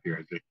combined. Lap here,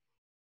 I think.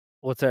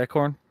 What's that,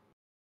 Corn?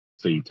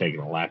 So you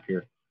taking a lap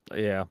here?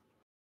 Yeah.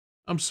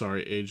 I'm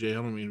sorry, AJ. I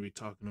don't mean to be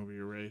talking over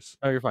your race.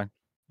 Oh, you're fine.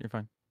 You're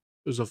fine.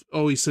 It was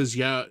he says,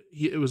 yeah,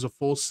 it was a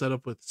full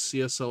setup with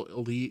CSL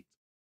Elite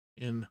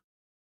and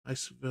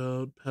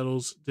Iceveld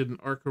pedals, did an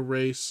ARCA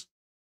race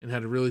and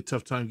had a really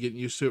tough time getting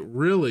used to it.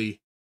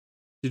 Really?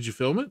 Did you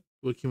film it?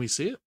 What, can we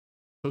see it?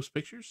 Post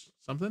pictures?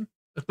 Something?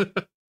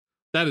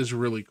 That is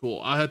really cool.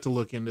 I had to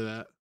look into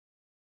that.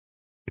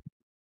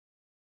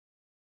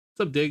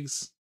 What's up,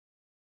 Diggs?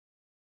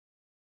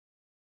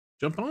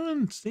 Jump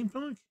on,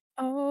 Steampunk.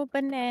 Oh,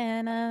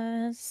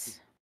 bananas.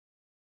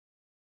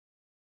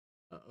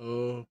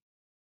 Uh-oh.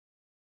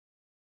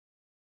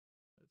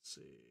 Let's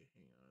see.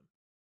 Hang on.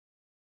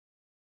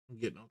 I'm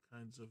getting all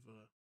kinds of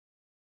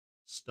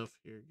stuff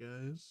here,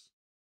 guys.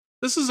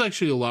 This is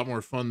actually a lot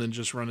more fun than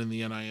just running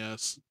the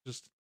NIS.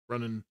 Just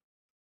running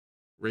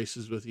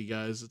races with you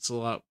guys. It's a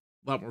lot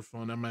more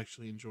fun. I'm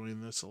actually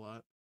enjoying this a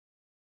lot.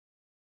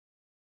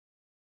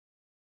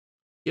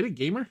 Get it,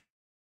 gamer?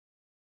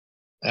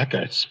 That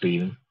guy's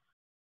speeding.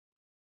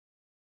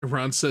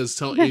 Ron says,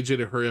 tell AJ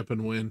to hurry up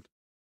and win.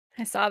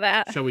 I saw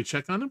that. Shall we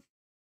check on him?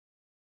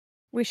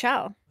 We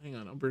shall. Hang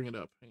on, I'll bring it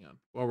up. Hang on.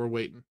 While we're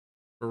waiting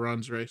for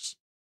Ron's race.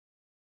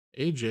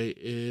 AJ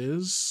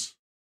is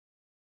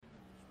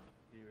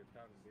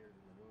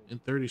in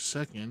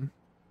 32nd.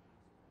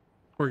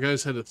 Poor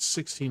guy's had a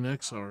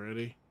 16X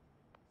already.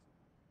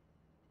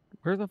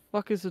 Where the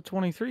fuck is the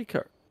 23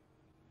 car?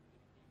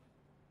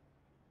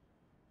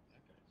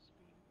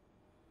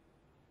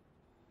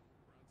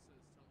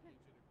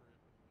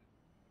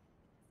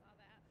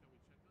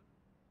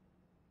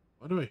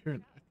 Why do I hear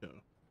an echo?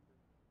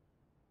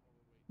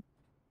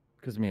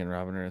 Because me and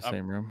Robin are in the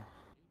same room.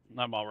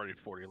 I'm already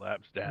 40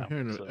 laps down. I'm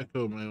hearing an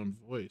echo of my own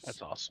voice.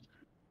 That's awesome.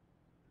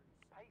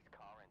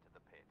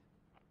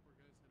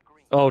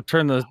 Oh,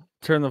 turn the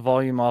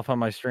volume off on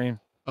my stream.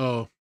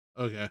 Oh,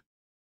 okay.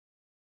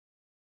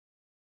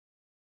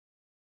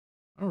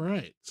 All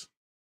right.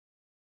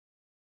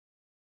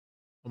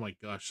 Oh my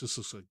gosh, this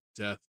looks like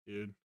death,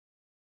 dude.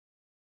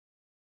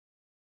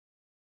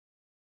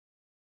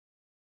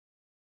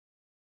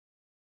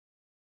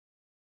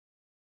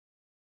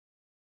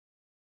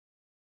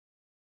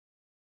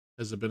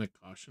 Has it been a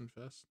caution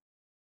fest?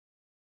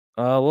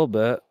 A little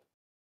bit.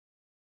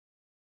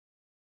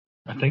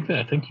 I think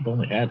you've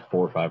only had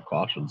 4 or 5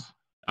 cautions.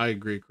 I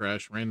agree,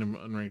 Crash. Random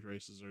unranked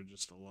races are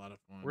just a lot of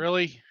fun.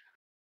 Really?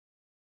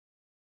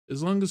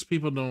 as long as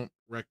people don't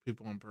wreck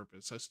people on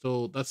purpose. That's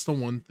the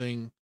one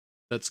thing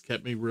that's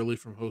kept me really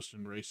from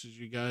hosting races,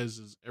 you guys,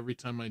 is every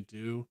time I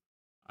do,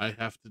 I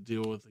have to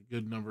deal with a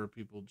good number of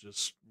people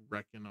just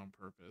wrecking on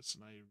purpose,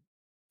 and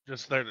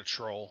just there to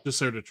troll. Just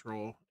there to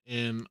troll,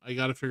 and I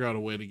got to figure out a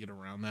way to get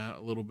around that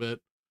a little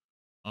bit.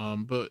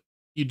 But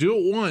you do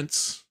it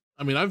once.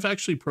 I mean, I've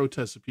actually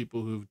protested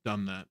people who've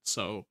done that,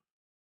 so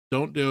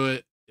don't do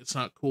it. It's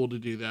not cool to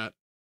do that.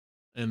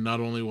 And not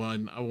only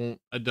one,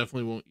 I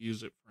definitely won't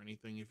use it for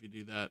anything if you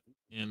do that.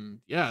 And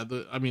yeah,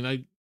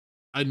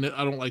 I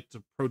don't like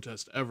to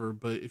protest ever,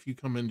 but if you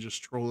come in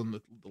just trolling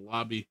the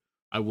lobby,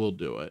 I will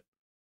do it.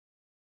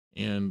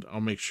 And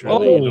I'll make sure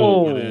that you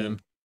don't get in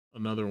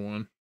another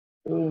one.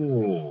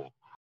 Oh,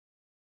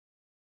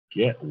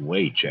 get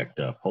way checked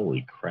up.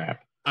 Holy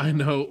crap. I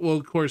know. Well,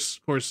 of course,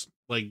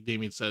 like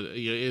Damien said,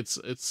 yeah,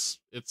 it's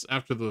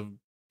after the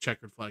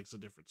checkered flag's a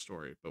different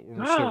story, but when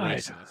we're still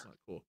racing, that's not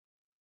cool.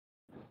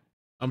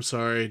 I'm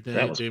sorry,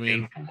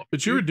 Damien,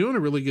 but you were doing a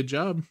really good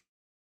job.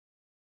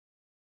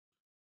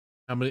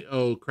 How many?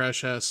 Oh,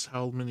 Crash asks,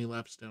 how many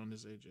laps down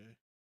is AJ?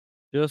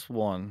 Just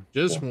one.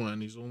 Just one.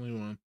 He's only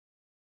one.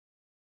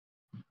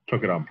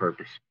 Took it on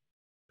purpose.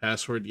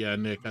 Password? Yeah,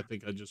 Nick, I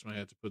think I just might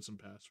have to put some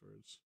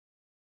passwords.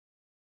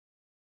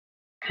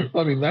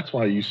 I mean, that's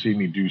why you see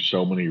me do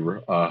so many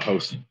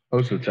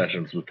hosted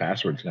sessions with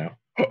passwords now.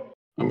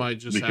 I might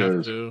just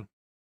have to.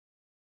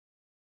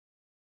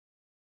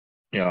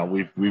 Yeah,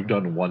 we've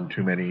done one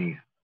too many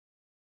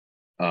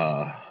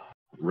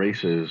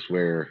races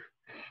where,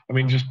 I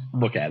mean, just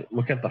look at it.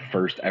 Look at the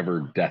first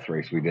ever death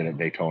race we did at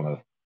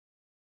Daytona.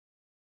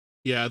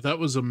 Yeah, that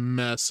was a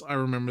mess. I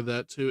remember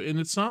that too. And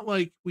it's not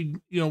like we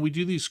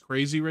do these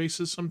crazy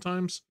races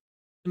sometimes,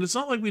 and it's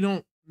not like we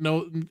don't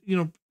know,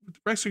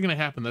 wrecks are going to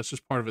happen. That's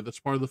just part of it. That's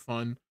part of the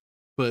fun.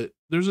 But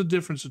there's a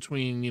difference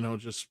between,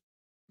 just,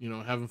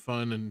 having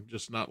fun and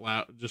just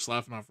just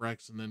laughing off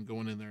wrecks and then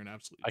going in there and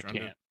absolutely trying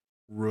to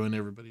ruin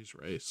everybody's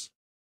race.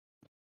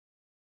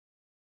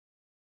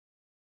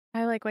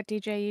 I like what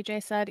DJ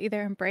UJ said.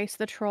 Either embrace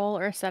the troll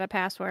or set a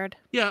password.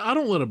 Yeah, I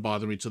don't let it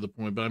bother me to the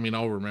point, but I mean,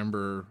 I'll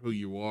remember who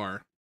you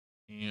are,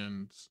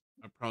 and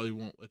I probably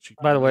won't let you.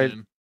 By the way,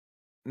 in.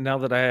 Now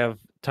that I have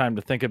time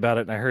to think about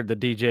it, and I heard the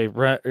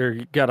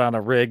DJ got on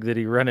a rig that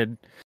he rented,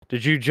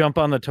 did you jump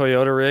on the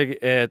Toyota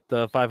rig at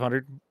the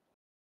 500?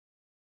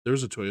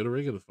 There's a Toyota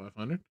rig at the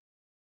 500.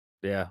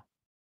 Yeah,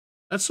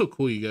 that's so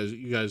cool.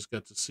 You guys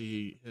got to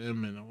see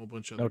him and a whole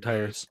bunch of other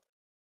tires. Guys.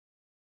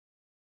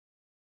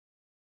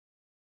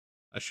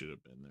 I should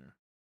have been there,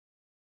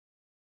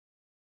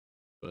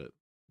 but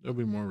there'll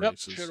be more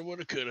races. Shoulda,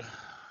 woulda, coulda.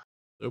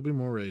 There'll be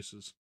more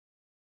races.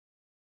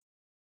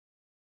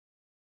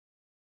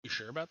 You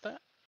sure about that?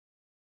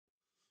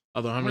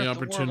 Although, how many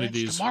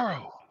opportunities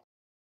tomorrow?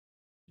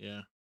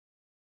 Yeah,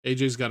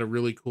 AJ's got a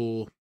really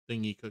cool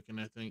thingy cooking,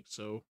 I think.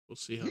 So we'll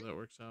see how that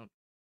works out.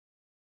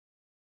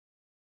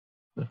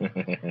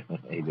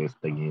 AJ's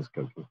thingy is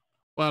cooking.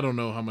 Well, I don't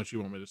know how much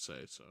you want me to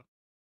say, so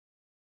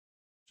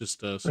just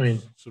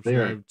they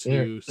subscribe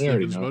to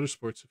Steven's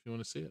Motorsports if you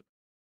want to see it.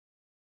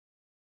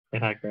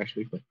 And I Crash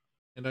Weekly.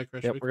 And I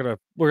Crash Yep, Weekly.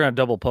 we're gonna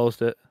double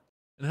post it.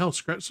 And hell,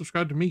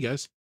 subscribe to me,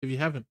 guys, if you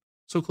haven't.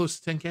 So close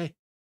to 10K.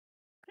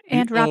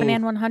 And Robin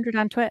Ann 100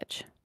 on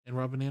Twitch. And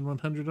Robin Ann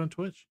 100 on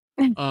Twitch.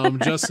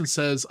 Justin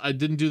says, I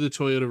didn't do the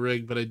Toyota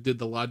rig, but I did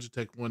the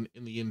Logitech one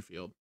in the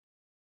infield.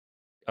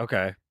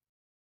 Okay.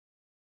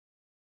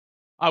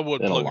 I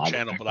would plug a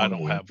channel, but I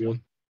don't have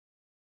one.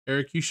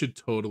 Eric, you should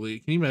totally.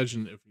 Can you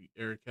imagine if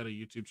Eric had a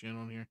YouTube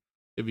channel on here?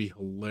 It'd be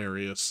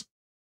hilarious.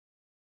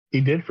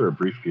 He did for a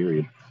brief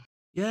period.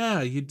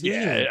 Yeah, you did.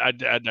 Yeah,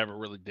 I never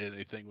really did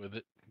anything with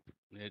it.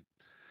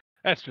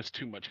 That's just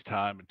too much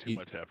time and too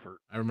much effort.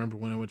 I remember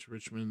when I went to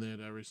Richmond, they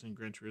had racing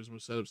Gran Turismo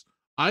setups.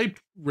 I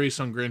raced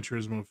on Gran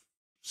Turismo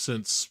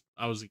since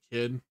I was a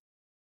kid.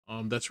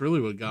 That's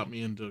really what got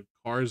me into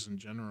cars in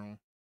general.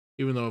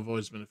 Even though I've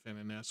always been a fan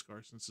of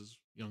NASCAR since as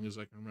young as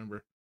I can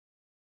remember.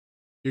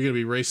 You're going to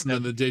be racing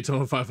in the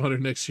Daytona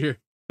 500 next year.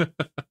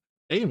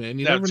 Hey, man,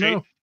 you never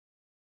know.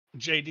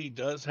 JD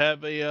does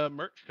have a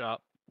merch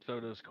shop. So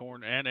does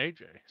Corn and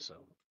AJ. So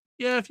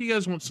yeah, if you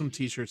guys want some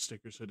t-shirts,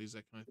 stickers, hoodies,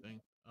 that kind of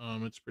thing,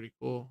 it's pretty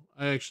cool.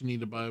 I actually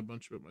need to buy a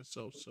bunch of it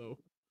myself. So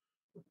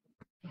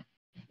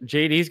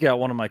JD's got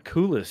one of my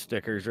coolest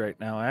stickers right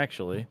now,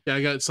 actually. Yeah,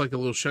 it's like a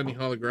little shiny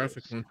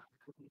holographic one.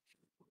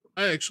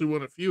 I actually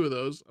want a few of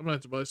those. I'm gonna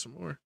have to buy some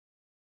more.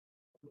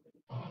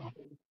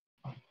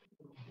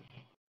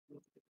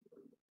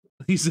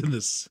 He's in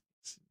this.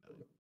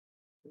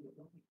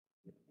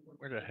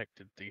 Where the heck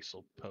did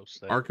Diesel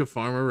post that? Arca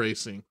Farmer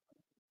Racing.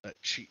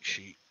 That cheat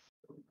sheet.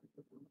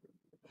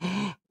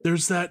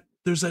 There's that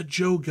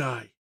Joe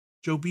guy,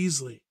 Joe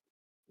Beasley.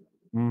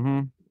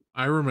 Mm-hmm.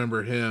 I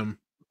remember him.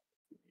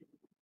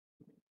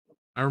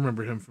 I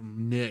remember him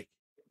from Nick.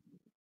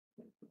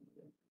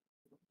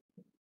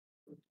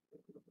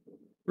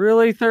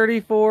 Really,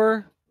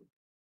 34?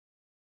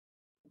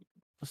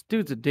 This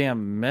dude's a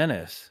damn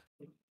menace.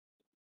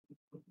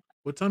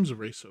 What time's the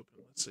race open?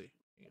 Let's see.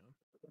 Hang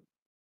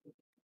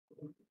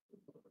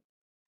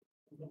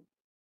on.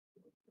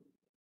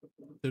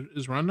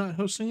 Is Ron not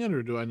hosting it,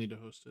 or do I need to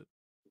host it?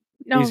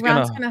 No, He's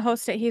Ron's gonna- gonna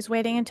host it. He's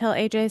waiting until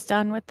AJ's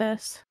done with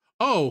this.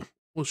 Oh,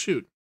 well,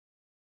 shoot.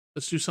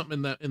 Let's do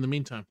something in the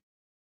meantime,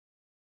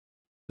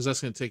 because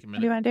that's going to take a What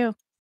do you minute. want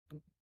to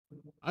do?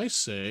 I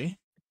say,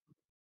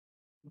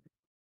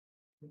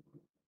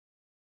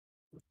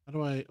 how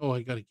do I? Oh,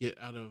 I got to get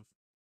out of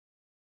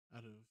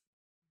the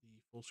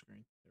full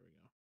screen. There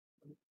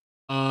we go.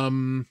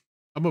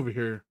 I'm over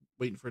here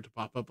waiting for it to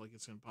pop up, like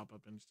it's going to pop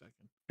up any second.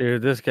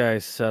 Dude, this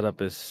guy's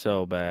setup is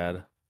so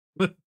bad.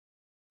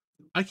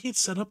 I can't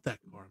set up that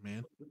car,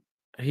 man.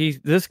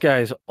 This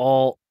guy's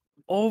all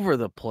over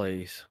the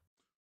place.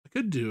 I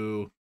could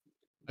do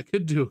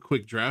a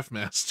quick draft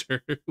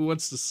master. Who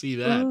wants to see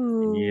that?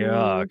 Ooh.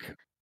 Yuck.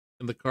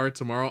 In the car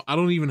tomorrow. I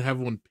don't even have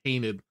one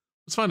painted.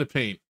 Let's find a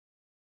paint.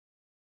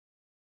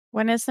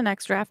 When is the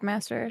next Draft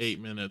Masters? 8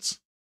 minutes.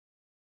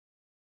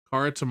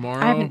 Car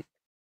tomorrow. haven't-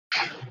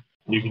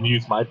 You can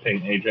use my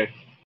paint, AJ.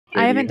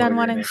 I haven't done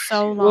one in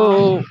so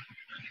long.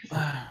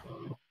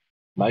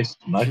 Nice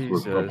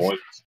Jesus. for boys.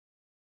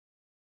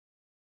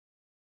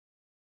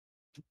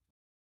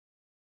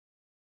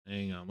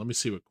 Hang on. Let me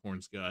see what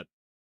Corn's got.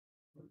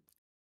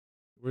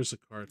 Where's the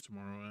car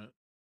tomorrow at?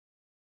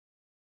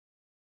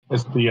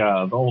 It's the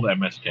old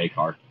MSK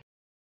car.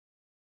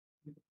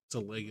 It's a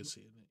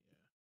legacy, isn't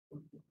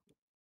it? Yeah.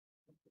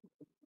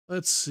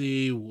 Let's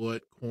see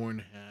what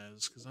Corn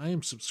has, because I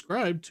am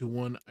subscribed to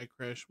one I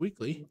Crash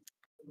Weekly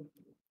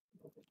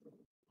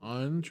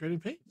on Trading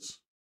Paints.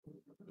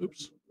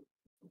 Oops.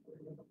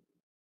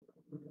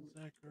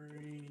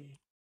 Zachary.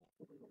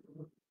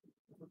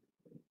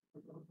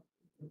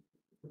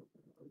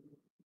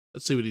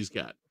 Let's see what he's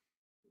got.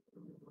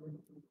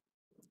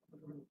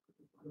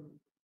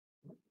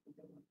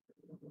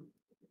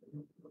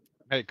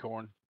 Hey,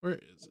 Corn. Where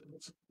is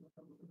it?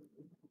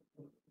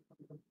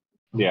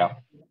 Yeah,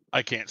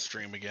 I can't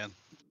stream again.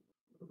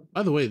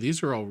 By the way,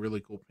 these are all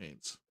really cool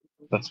paints.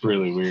 that's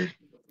really weird.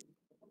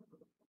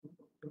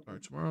 Car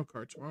tomorrow,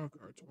 car tomorrow,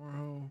 car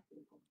tomorrow.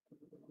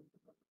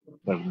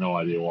 I have no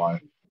idea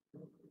why.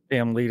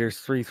 Damn leaders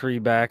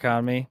 3-3 back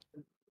on me.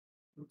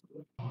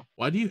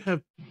 Why do you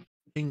have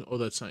ping? Oh,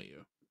 that's not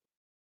you.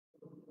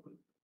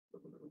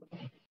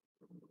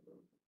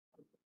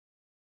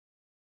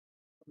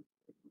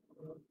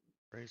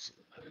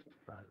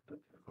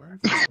 Car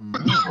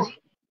tomorrow.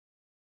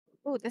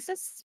 Ooh, this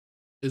is.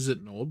 Is it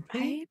an old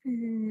paint? I've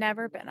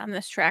never been on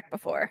this track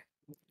before.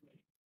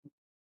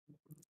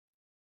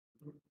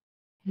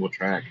 What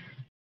track?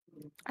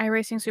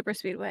 iRacing Super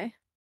Speedway.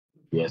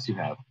 Yes, you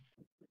have.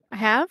 I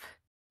have?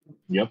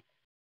 Yep.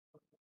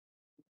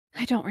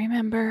 I don't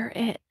remember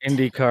it.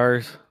 Indy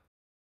cars.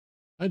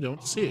 I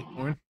don't see it,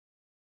 Corn.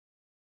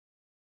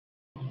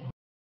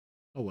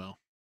 Oh well.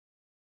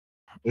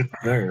 It's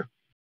there.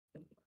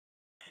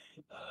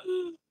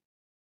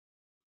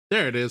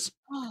 There it is.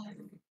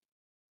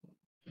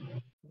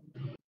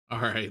 All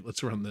right,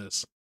 let's run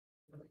this.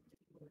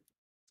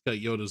 It's got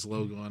Yoda's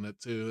logo on it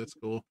too. That's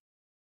cool.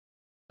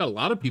 Got a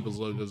lot of people's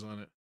logos on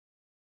it.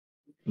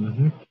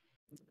 Mm-hmm.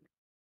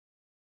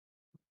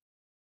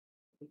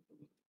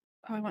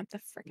 Oh, I want the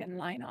freaking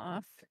line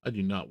off. I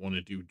do not want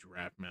to do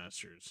Draft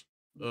Masters.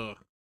 Ugh.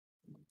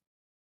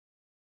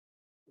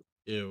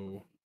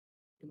 Ew.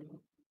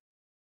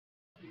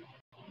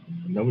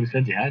 Nobody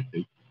said you had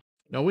to.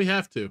 No, we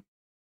have to.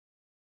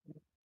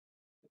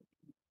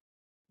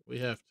 We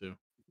have to.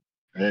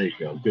 There you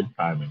go. Good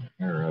timing.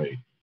 All right.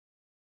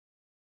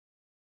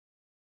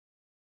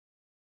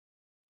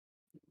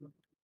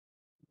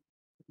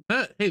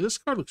 Hey, this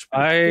card looks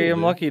I pretty cool, am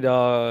dude. Lucky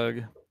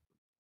Dog.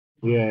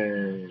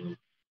 Yay.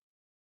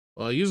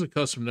 Well, I use a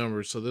custom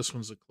number, so this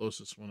one's the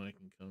closest one I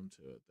can come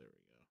to it. There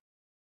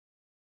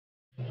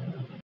we go.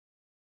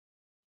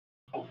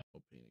 Oh,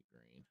 painted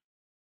green.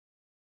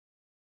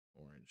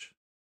 Orange.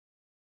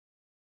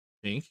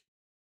 Pink.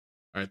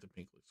 All right, the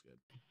pink looks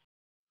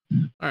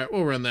good. All right,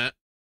 we'll run that.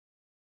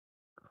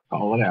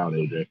 Call it out,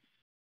 AJ.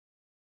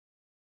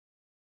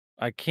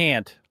 I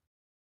can't.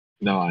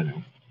 No, I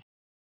know.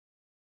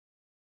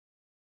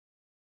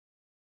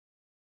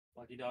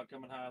 Lucky Dog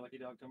coming high. Lucky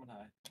Dog coming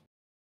high.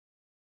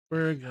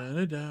 We're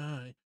gonna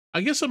die.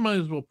 I guess I might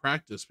as well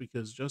practice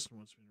because Justin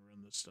wants me to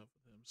run this stuff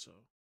with him. So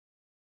let's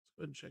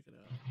go ahead and check it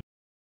out.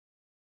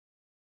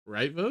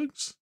 Right,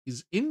 Vogues?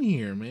 He's in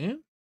here,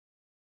 man.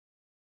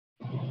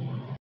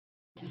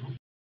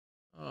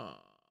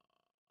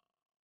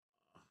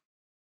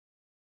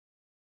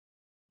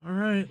 All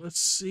right, let's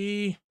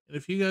see. And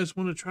if you guys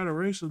want to try to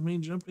race with me,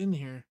 jump in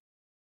here.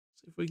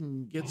 See if we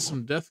can get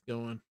some death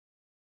going.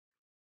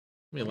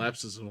 How many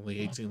laps is it? Only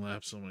 18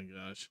 laps. Oh my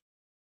gosh.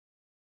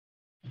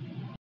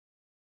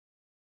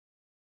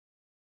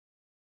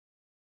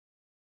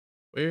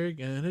 We're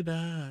gonna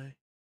die.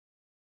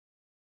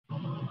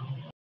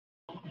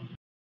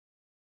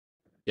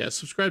 Yeah,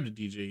 subscribe to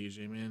DJ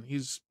EJ, man.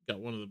 He's got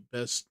one of the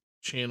best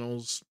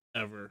channels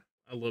ever.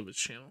 I love his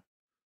channel.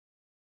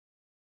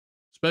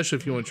 Especially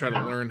if you want to try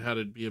to learn how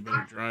to be a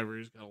better driver.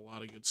 He's got a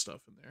lot of good stuff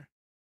in there.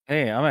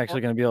 Hey, I'm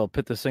actually going to be able to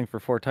pit this thing for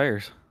 4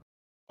 tires.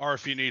 Or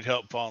if you need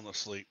help falling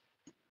asleep.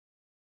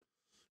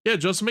 Yeah,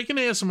 just make an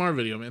ASMR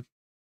video, man.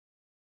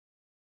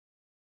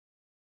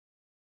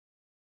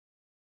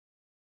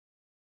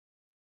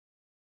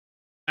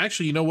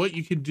 Actually, you know what?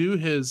 You could do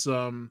his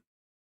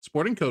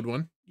sporting code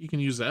one. You can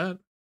use that.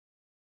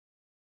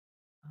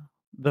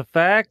 The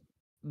fact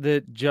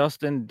that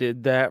Justin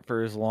did that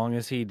for as long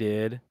as he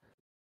did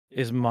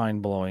is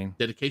mind-blowing.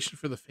 Dedication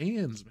for the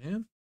fans,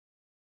 man.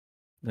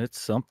 It's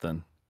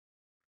something.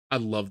 I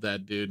love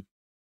that, dude.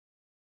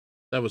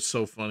 That was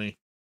so funny.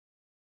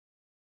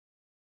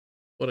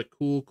 What a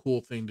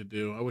cool thing to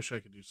do. I wish I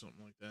could do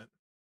something like that.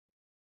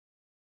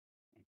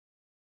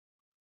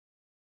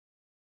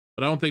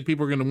 But I don't think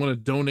people are going to want to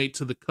donate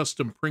to the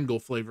custom Pringle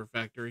flavor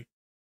factory.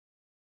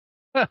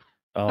 Oh,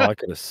 I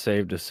could have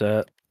saved a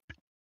set.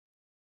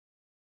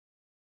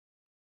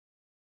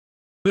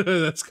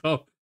 That's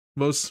called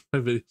most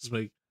of my videos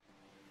make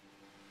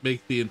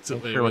the Make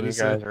sure when you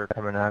guys are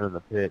coming out of the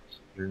pits,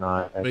 you're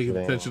not making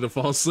intention to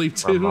fall asleep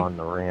from too. on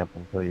the ramp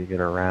until you get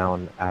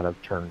around out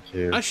of turn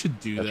 2. I should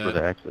do That's that. where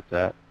the exit's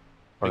at,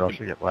 or else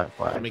you get black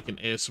flag. Make an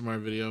ASMR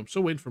video. I'm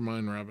still waiting for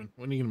mine, Robin.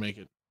 When are you gonna make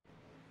it?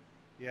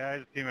 Yeah, I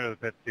just came out of the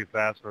pits too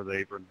fast for the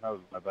apron. That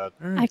was my bad.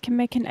 I can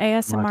make an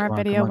ASMR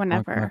video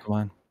whenever. Come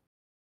on.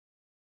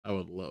 I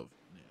would love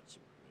an ASMR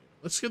video.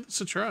 Let's give this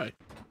a try.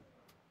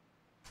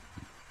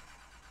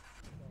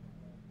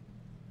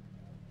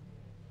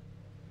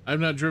 I've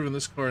not driven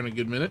this car in a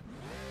good minute.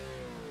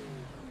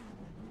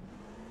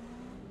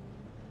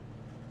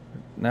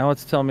 Now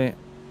it's telling me.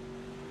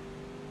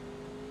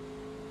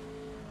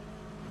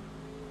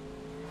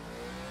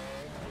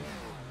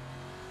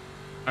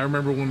 I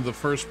remember one of the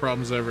first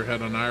problems I ever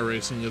had on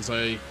iRacing is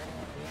I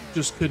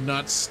just could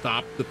not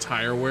stop the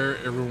tire wear.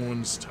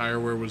 Everyone's tire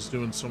wear was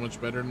doing so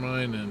much better than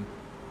mine, and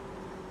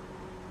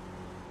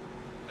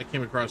I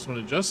came across one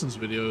of Justin's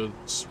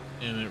videos,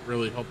 and it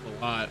really helped a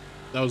lot.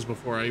 That was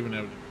before I even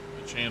had a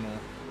channel.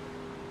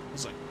 I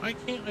was like, why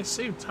can't I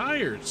save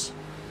tires?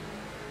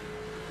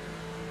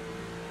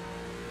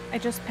 I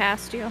just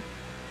passed you.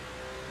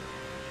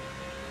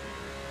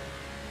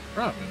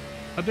 Robin,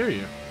 how dare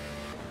you?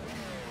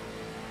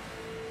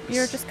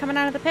 You're just coming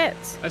out of the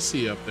pits. I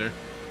see you up there.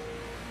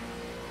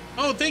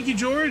 Oh, thank you,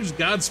 George.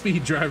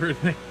 Godspeed, driver.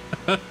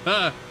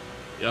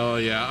 Oh,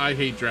 yeah, I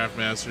hate Draft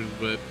Masters,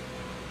 but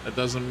that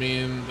doesn't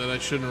mean that I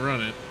shouldn't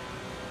run it.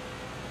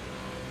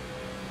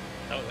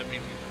 No, that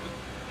means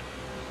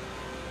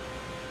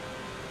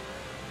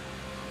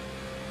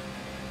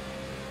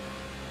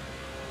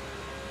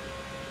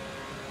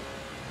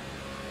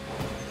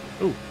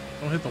Oh,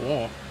 don't hit the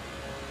wall.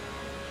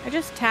 I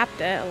just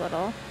tapped it a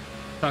little.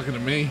 Talking to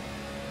me.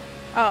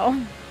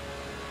 Oh.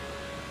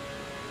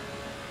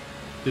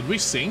 Did we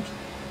sync?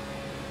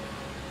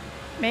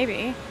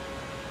 Maybe.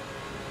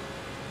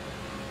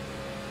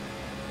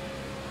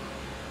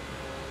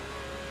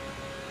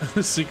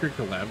 Secret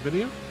collab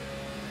video?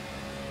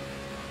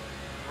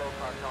 Slow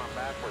car coming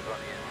backwards on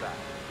the inside.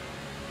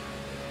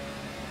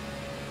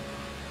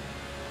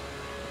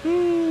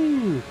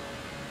 Woo!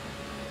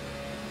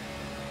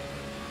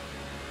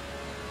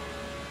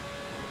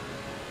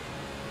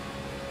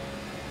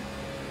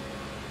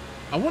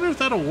 I wonder if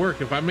that'll work.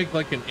 If I make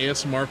like an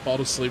ASMR fall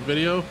to sleep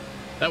video,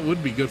 that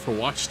would be good for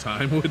watch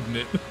time, wouldn't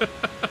it?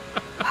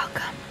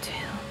 Welcome to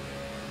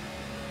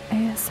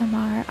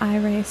ASMR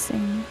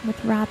iRacing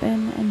with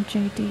Robin and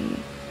JD.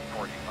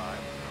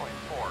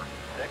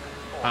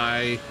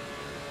 45.464.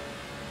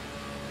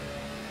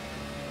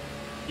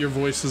 Your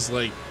voice is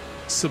like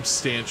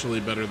substantially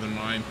better than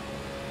mine.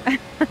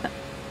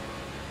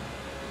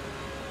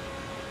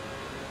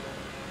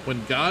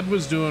 When God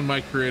was doing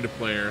my creative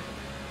player,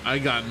 I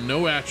got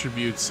no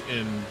attributes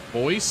in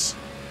voice,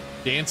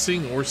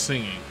 dancing, or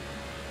singing.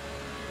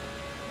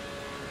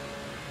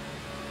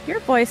 Your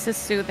voice is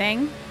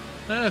soothing.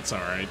 That's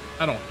alright.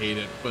 I don't hate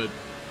it, but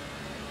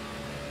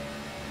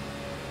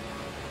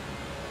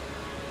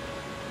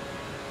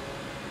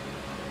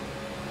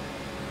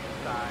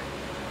Inside.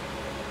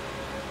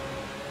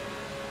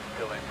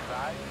 Still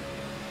inside.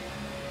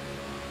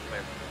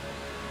 Clear.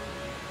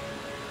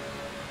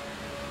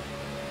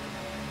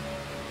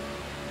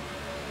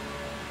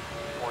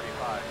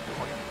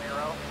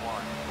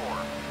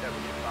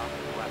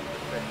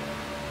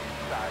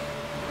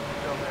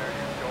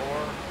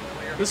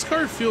 this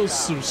car feels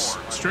so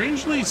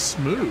strangely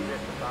smooth.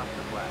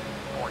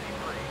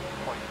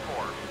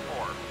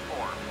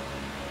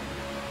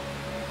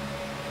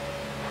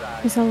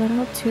 He's a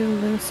little too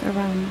loose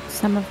around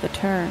some of the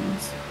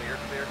turns.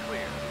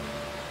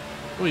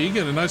 Well, you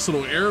get a nice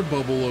little air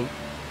bubble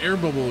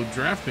of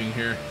drafting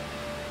here.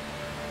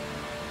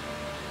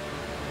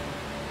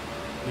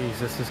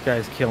 Jesus, this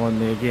guy's killing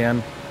me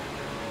again.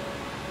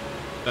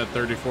 That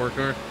 34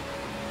 car?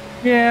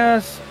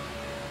 Yes.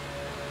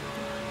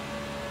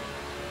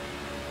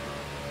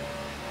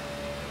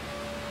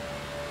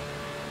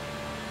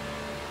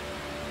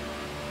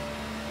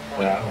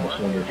 Yeah, I almost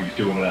wonder if he's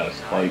doing it out of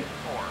spite.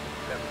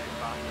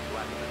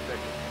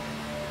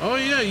 Oh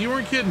yeah, you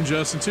weren't kidding,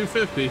 Justin.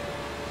 250.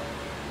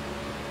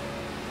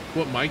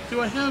 What mic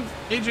do I have?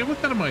 AJ,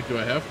 what kind of mic do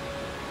I have?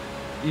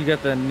 You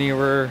got the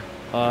newer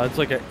It's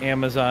like an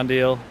Amazon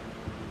deal.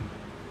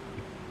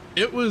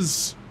 It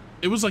was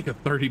like a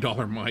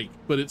 $30 mic,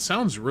 but it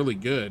sounds really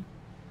good.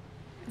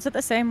 Is it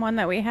the same one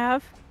that we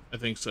have? I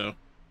think so.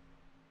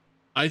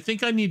 I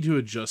think I need to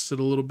adjust it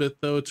a little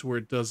bit though, to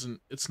where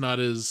it's not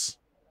as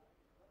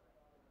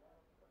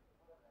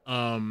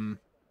I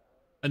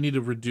need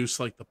to reduce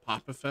like the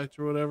pop effect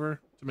or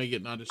whatever to make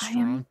it not as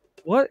strong.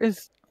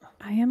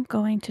 I am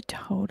going to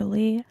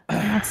totally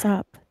mess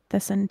up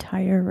this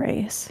entire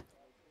race.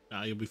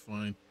 Nah, you'll be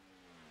fine.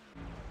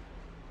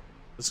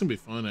 This is gonna be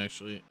fun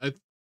actually. The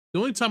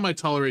only time I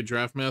tolerate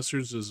Draft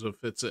Masters is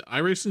if it's at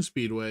iRacing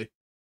Speedway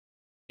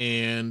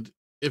and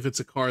if it's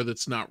a car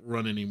that's not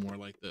run anymore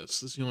like this.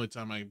 This is the only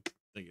time I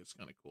think it's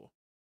kind of cool.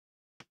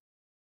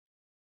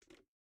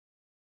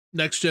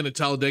 Next gen at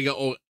Talladega,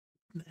 oh,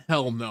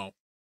 hell no.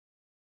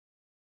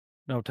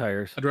 No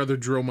tires. I'd rather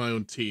drill my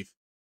own teeth.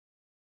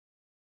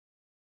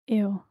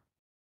 Ew.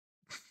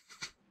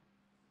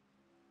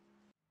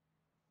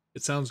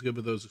 It sounds good,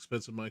 but those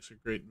expensive mics are a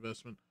great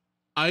investment.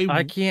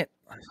 I can't.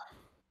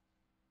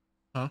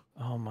 Huh?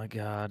 Oh my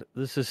god,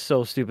 this is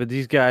so stupid.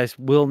 These guys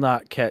will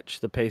not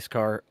catch the pace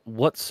car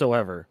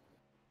whatsoever.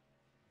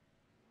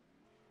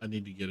 I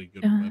need to get a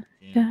good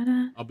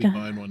webcam. I'll be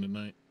buying one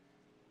tonight.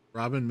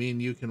 Robin, me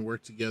and you can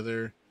work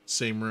together.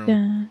 Same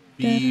room.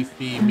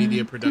 Beefy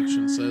Media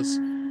Production says.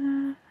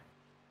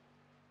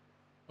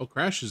 Oh,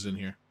 Crash is in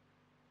here.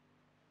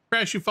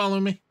 Crash, you follow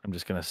me? I'm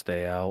just gonna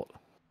stay out.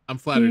 I'm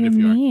flattered if you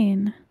you are.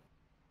 mean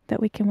that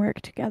we can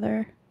work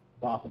together?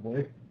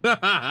 Possibly.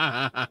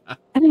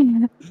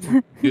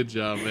 Good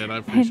job, man. I I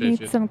appreciate need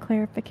you. some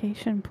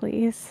clarification,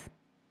 please.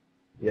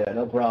 Yeah,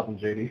 no problem,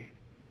 JD.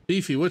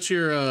 Beefy, what's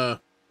your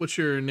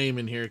name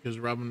in here? Because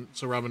Robin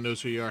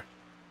knows who you are.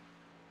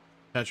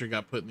 Patrick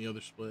got put in the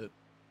other split.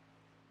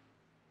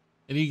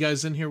 Any of you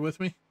guys in here with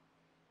me?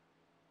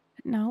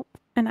 Nope.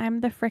 And I'm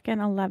the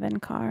frickin'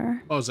 11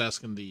 car. I was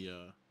asking the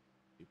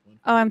people.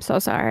 Oh, I'm so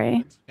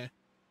sorry. Okay.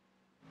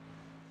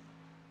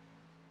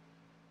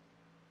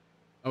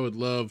 I would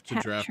love to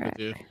draft with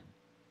you.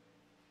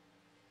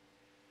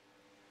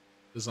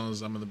 As long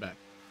as I'm in the back.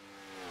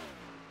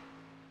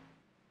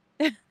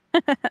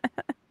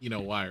 You know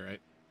why, right?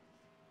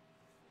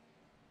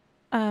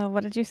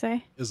 What did you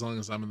say? As long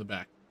as I'm in the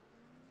back.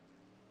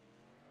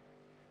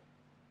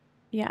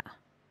 Yeah.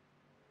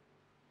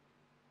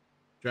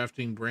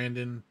 Drafting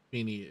Brandon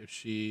Feeney. If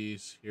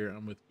she's here,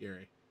 I'm with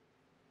Gary.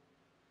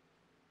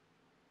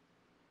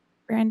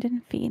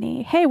 Brandon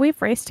Feeney. Hey,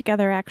 we've raced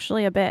together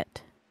actually a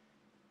bit.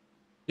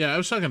 Yeah, I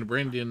was talking to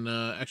Brandon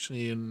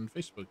actually in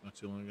Facebook not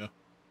too long ago.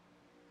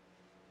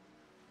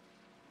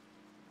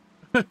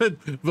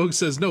 Vogue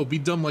says, no, be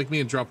dumb like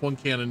me and drop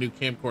 1K on a new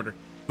camcorder.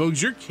 Vogue,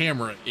 your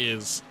camera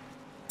is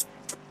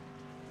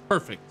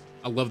perfect.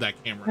 I love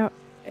that camera.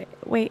 Oh,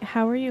 wait,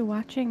 how are you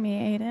watching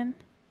me, Aiden?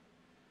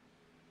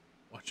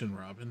 Watching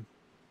Robin.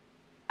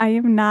 I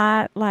am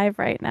not live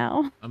right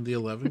now. I'm the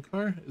 11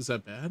 car? Is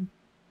that bad?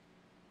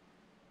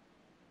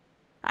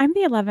 I'm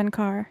the 11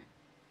 car.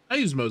 I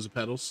use Moza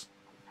pedals.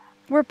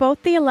 We're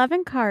both the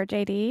 11 car,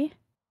 JD.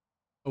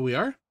 Oh, we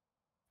are?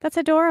 That's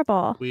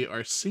adorable. We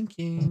are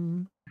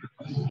syncing.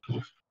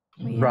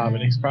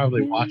 Robin, he's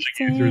probably watching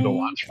you through the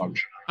watch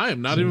function. I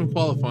am not even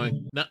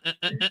qualifying. No,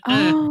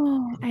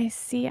 Oh, I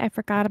see. I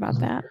forgot about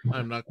that.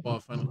 I'm not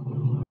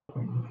qualifying.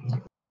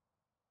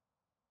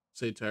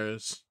 Say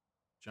Tires,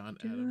 John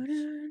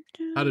Adams.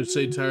 How did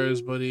Say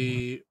Tires,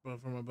 buddy?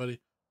 From my buddy.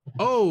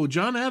 Oh,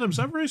 John Adams.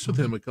 I've raced with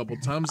him a couple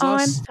times. Oh,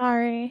 I'm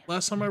sorry.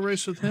 Last time I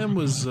raced with him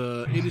was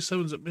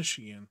 87s at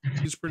Michigan.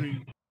 He's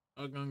pretty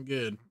doggone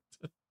good.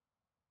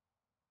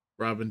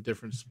 Robin,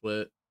 different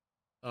split.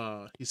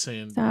 He's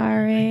saying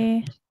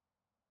Sorry.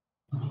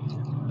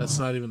 That's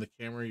not even the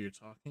camera you're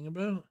talking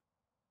about.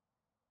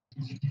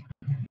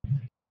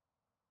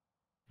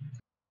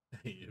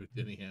 Hey,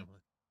 Denny Hamlin.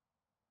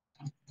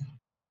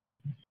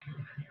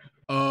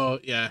 Oh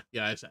yeah,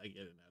 I get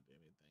it now,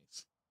 Danny.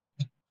 Thanks.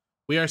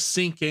 We are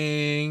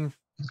syncing.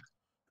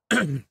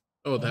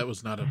 Oh, that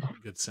was not a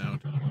good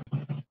sound.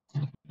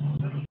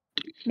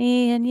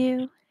 Me and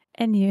you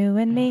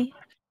and me.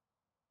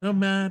 No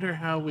matter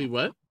how we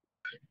what?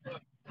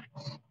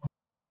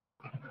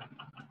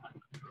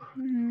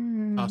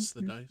 Toss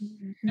the dice.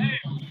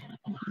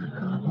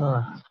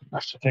 I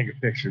should take a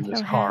picture of this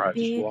So car I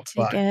just happy walked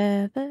by.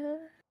 together.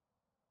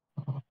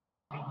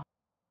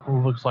 It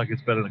looks like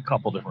it's been in a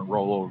couple different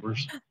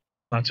rollovers,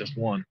 not just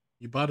one.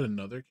 You bought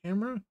another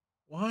camera?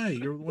 Why?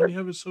 Your one you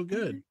have is so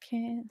good.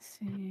 Can't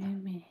see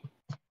me.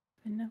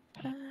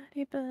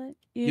 Nobody but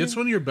you. It's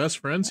one of your best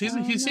friends.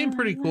 He seemed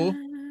pretty cool.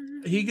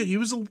 He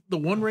was the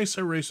one race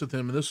I raced with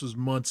him, and this was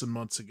months and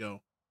months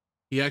ago.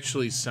 He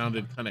actually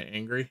sounded kind of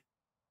angry,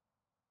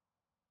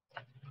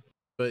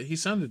 but he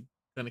sounded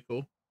kind of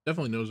cool.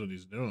 Definitely knows what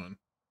he's doing.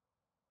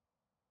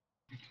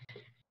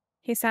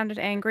 He sounded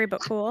angry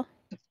but cool.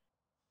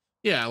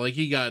 Yeah, like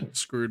he got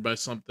screwed by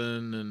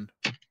something, and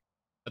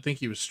I think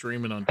he was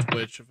streaming on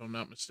Twitch, if I'm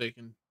not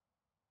mistaken.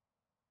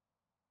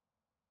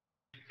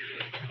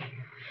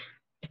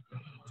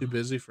 Too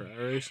busy for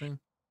iRacing?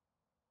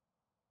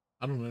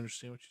 I don't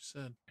understand what you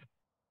said.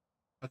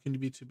 How can you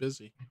be too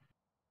busy?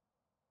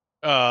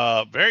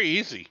 Very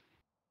easy.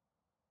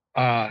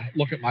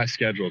 Look at my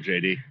schedule,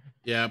 JD.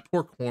 Yeah,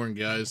 poor Corn,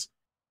 guys.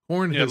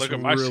 Corn Yeah, has look at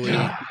my really...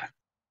 schedule.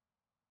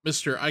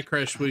 Mr.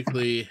 iCrash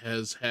Weekly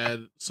has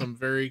had some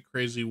very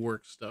crazy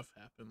work stuff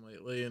happen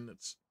lately, and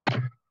it's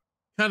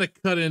kind of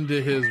cut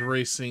into his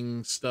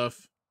racing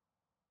stuff.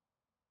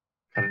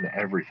 Cut into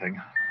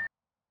everything.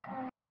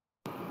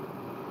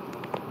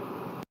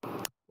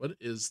 What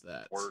is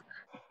that? Work.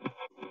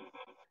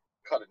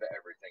 Cut into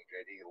everything,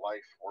 JD.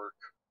 Life, work.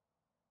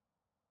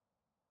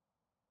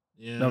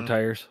 Yeah. No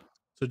tires.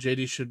 So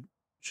JD,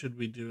 should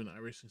we do an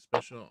iRacing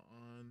special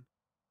on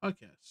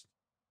podcast?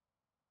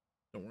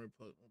 Don't worry,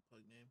 won't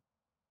plug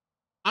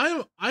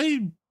name.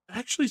 I'm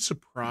actually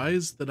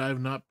surprised that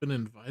I've not been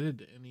invited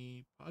to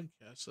any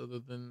podcasts other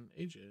than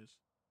AJ's.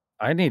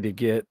 I need to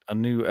get a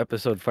new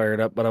episode fired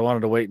up, but I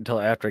wanted to wait until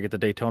after I get the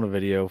Daytona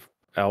video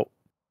out.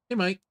 Hey,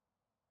 Mike.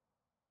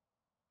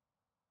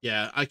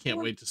 Yeah, I can't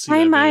wait to see Hi,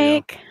 that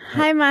Mike. video.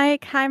 Hi,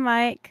 Mike. Hi,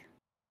 Mike.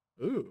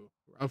 Ooh,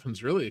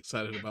 Robin's really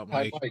excited about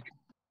Mike. Hi, Mike.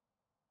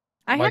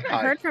 I Mike, haven't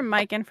hi. heard from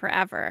Mike in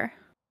forever.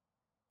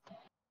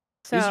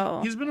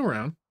 So He's been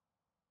around.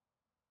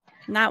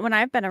 not when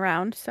I've been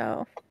around.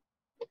 So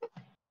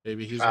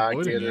Maybe he's I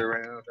avoiding get it.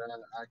 around,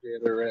 and I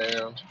get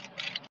around.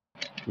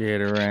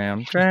 Get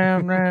around,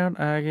 round, round,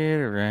 I get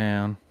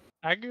around.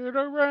 I get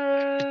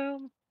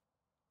around.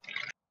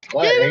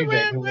 What, Get AJ,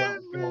 around, who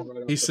round, going right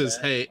off He the says,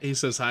 bat? "Hey." He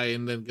says, "Hi,"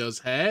 and then goes,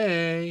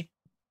 "Hey."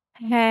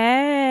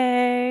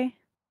 hey,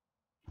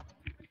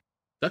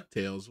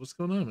 DuckTales, what's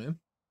going on, man?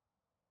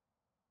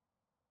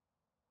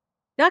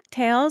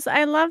 DuckTales.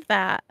 I love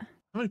that.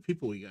 How many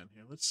people we got in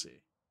here? Let's see.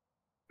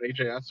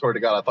 AJ, I swear to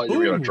God, I thought you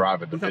were going Ooh, to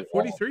drive it. We got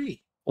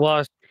 43. Well, I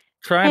was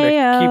trying to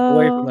keep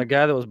away from Heyo. the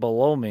guy that was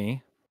below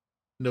me.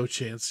 No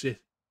chance.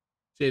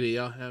 JD,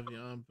 I'll have you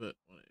on, but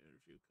I want to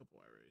interview a couple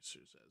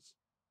iRacers as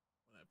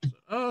one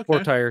episode. Oh, okay.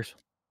 4 tires.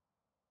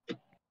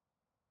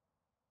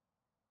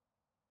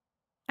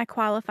 I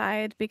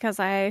qualified because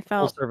I Full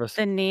felt service.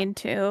 the need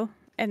to,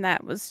 and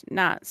that was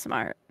not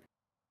smart.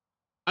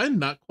 I'm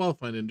not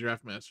qualified in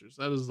Draft Masters.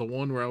 That is the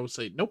one where I would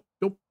say, nope,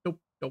 nope, nope,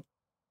 nope.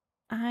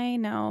 I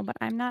know, but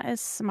I'm not as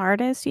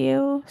smart as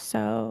you,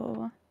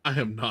 so I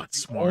am not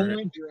smart.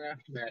 Only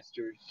Draft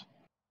Masters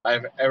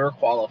I've ever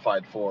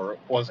qualified for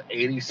was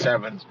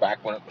 87s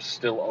back when it was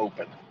still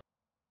open.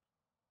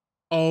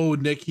 Oh,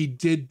 Nick, he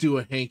did do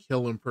a Hank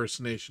Hill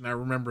impersonation. I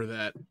remember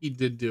that. He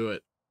did do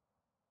it.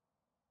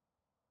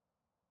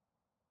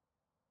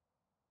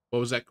 What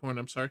was that, Corn?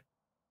 I'm sorry.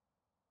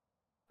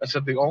 I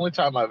said the only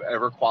time I've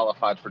ever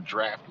qualified for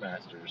Draft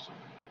Masters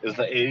is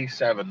the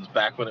 87s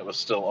back when it was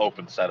still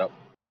open setup.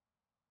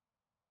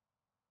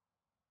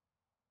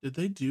 Did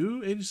they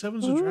do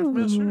 87s with Draft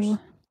Masters? Ooh.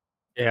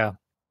 Yeah.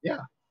 Yeah.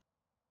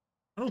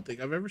 I don't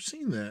think I've ever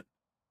seen that.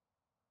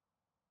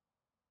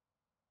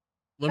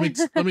 Let me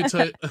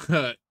tell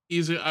you,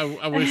 easy.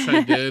 I wish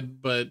I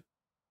did, but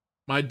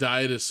my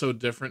diet is so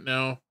different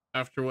now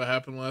after what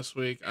happened last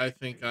week. I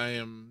think I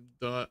am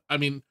done. I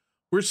mean,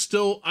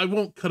 I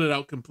won't cut it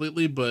out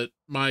completely, but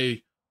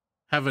my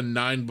having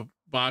 9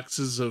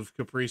 boxes of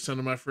Capri Sun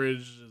in my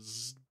fridge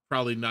is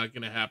probably not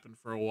going to happen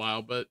for a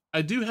while. But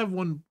I do have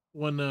one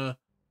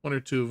or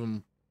two of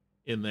them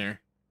in there.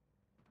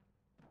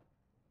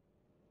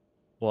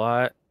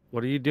 What?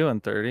 What are you doing,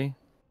 30?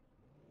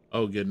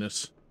 Oh,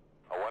 goodness.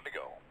 I want to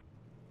go.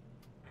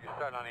 You can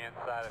start on the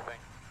inside, I think.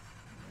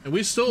 And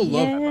we still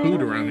love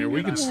food around here.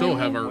 We can still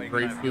have our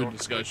great food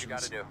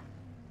discussions.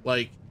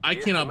 Like, I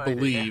cannot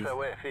believe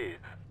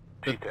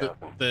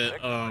that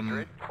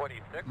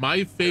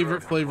my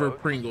favorite flavor of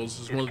Pringles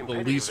is one of the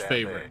least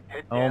favorite.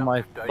 Oh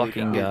my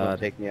fucking god.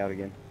 Take me out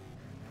again.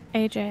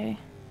 AJ,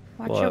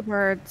 watch What? your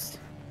words.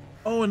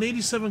 Oh, an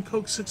 87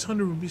 Coke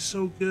 600 would be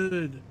so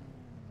good.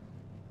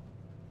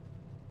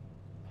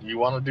 You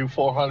want to do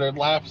 400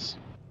 laps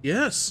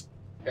Yes.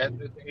 at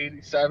the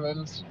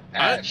 87s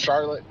at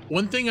Charlotte?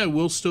 One thing I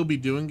will still be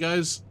doing,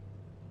 guys,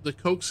 the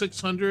Coke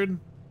 600,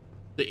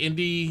 the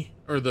Indy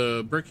or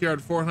the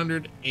Brickyard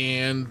 400,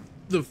 and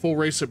the full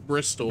race at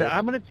Bristol.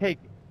 I'm gonna take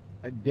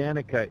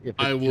Danica if it's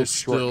I will just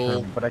short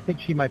still. term, but I think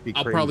she might be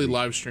I'll crazy. probably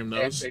live stream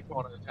And those.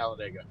 Daytona and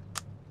Talladega.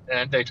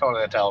 And Daytona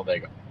and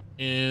Talladega.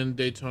 And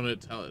Daytona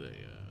at Talladega.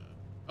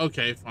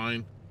 Okay,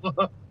 fine.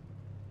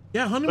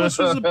 Yeah, honey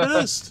mustard's the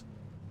best.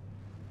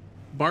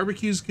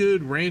 Barbecue's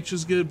good, ranch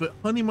is good, but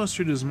honey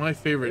mustard is my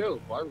favorite. Ew,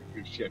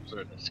 barbecue chips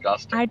are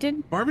disgusting. I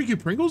didn't. Barbecue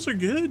Pringles are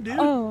good, dude.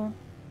 Oh,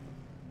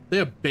 They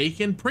have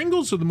bacon.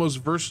 Pringles are the most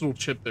versatile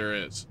chip there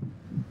is.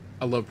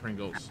 I love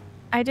Pringles.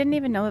 I didn't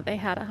even know that they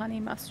had a honey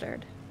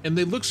mustard. And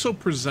they look so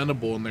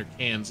presentable in their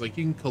cans. Like,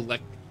 you can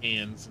collect the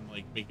cans and,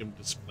 like, make them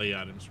display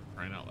items for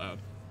crying out loud.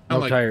 No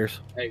I'm like,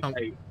 tires.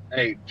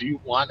 Hey, do you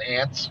want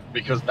ants?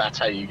 Because that's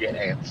how you get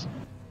ants.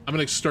 I'm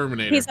an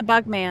exterminator. He's a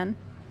bug man.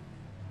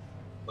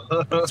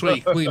 That's why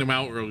you clean them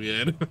out real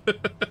good.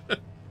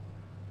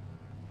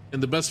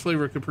 And the best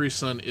flavor of Capri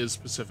Sun is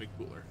Pacific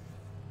Cooler.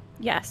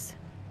 Yes.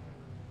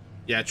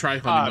 Yeah, try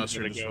honey I'm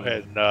mustard. going to as go well.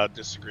 ahead and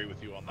disagree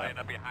with you on that.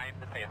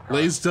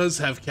 Lay's does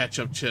have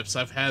ketchup chips.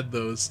 I've had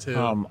those too.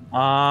 Come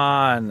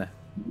on.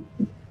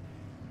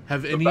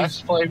 Have The any?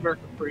 best flavor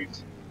Capri,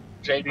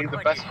 JD, the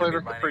best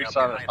flavor Capri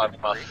Sun is honey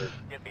mustard.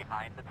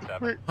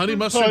 Honey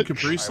mustard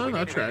Capri Sun?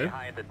 I'll try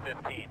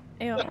it.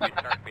 Ew.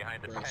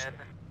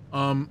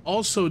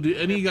 Also, do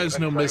any of you guys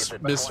know Miss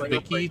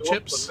Vicky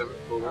chips?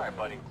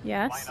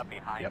 Yes.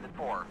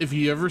 If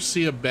you ever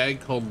see a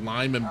bag called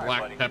lime and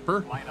black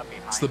pepper,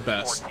 it's the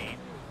best.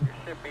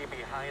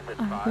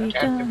 Are we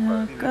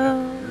gonna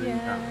go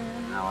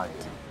yet?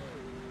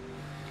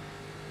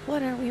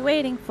 What are we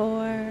waiting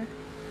for?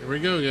 Here we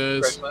go,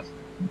 guys.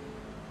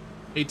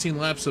 18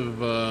 laps of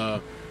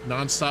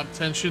non-stop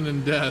tension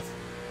and death.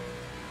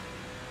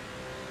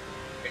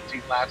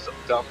 18 laps of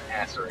dumb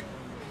assery.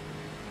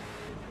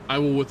 I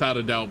will without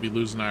a doubt be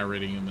losing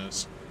iRating in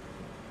this.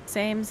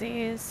 Same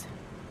Z's.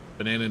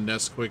 Banana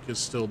Nesquik is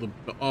still the...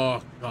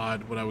 Oh,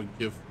 God, what I would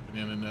give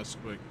Banana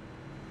Nesquik.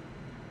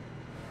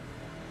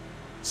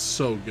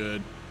 So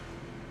good.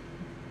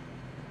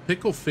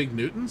 Pickle Fig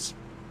Newtons?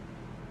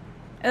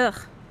 Ugh.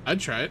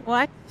 I'd try it.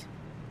 What?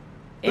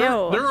 There Ew.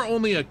 are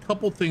only a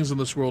couple things in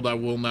this world I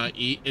will not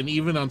eat, and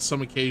even on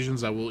some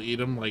occasions I will eat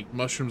them, like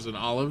mushrooms and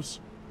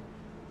olives.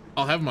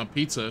 I'll have them on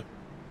pizza.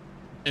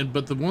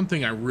 But the one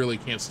thing I really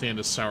can't stand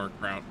is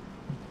sauerkraut.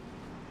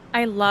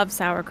 I love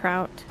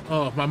sauerkraut.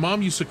 Oh, my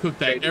mom used to cook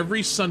that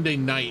every Sunday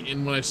night,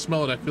 and when I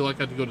smell it, I feel like I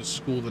have to go to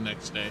school the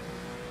next day.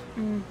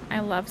 I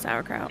love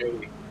sauerkraut.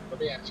 JD, let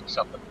me ask you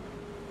something.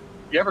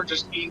 You ever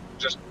just eat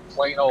just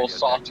plain old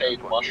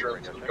sauteed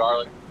mushrooms with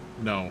garlic?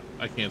 No,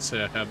 I can't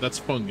say I have. That's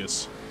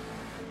fungus.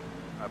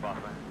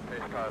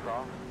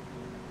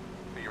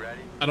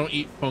 I don't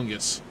eat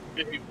fungus.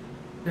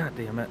 God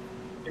damn it.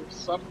 If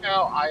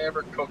somehow I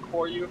ever cook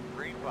for you,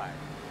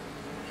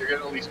 you're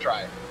gonna at least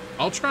try it.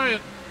 I'll try it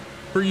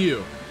for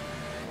you.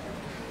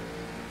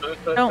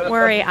 Don't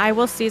worry, I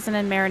will season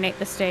and marinate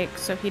the steak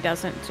so he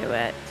doesn't do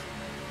it.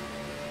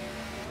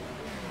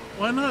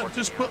 Why not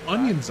just put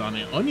onions on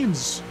it?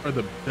 Onions are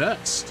the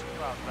best.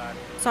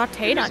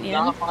 Sauteed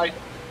onion.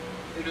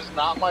 It is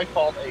not my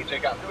fault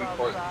AJ got food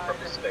poisoning from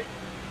the steak.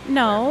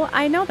 No,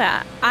 I know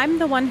that. I'm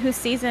the one who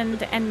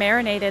seasoned and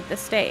marinated the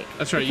steak.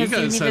 That's right. You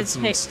guys had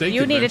some steak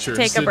You needed to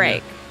take a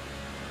break.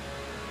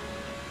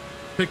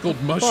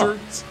 Pickled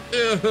mushrooms.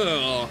 Ew.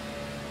 God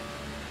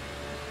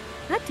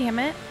damn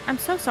it. I'm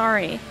so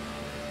sorry.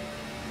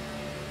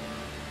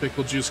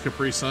 Pickled juice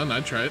Capri Sun.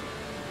 I'd try it.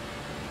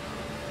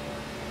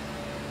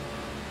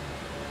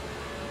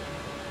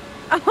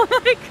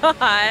 Oh my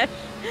gosh.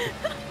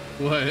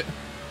 What?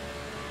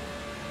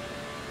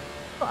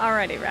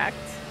 Already wrecked.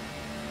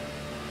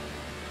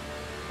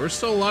 We're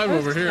still alive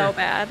over here. So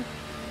bad.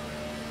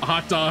 A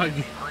hot dog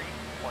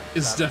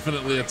is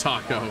definitely a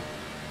taco.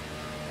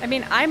 I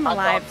mean, I'm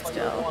alive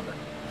still.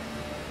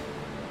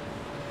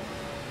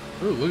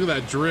 Ooh, look at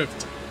that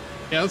drift.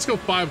 Yeah, let's go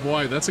 5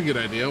 wide. That's a good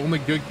idea. Only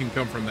good can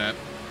come from that.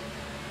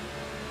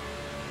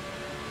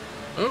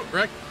 Oh,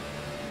 wreck.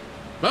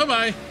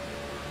 Bye-bye.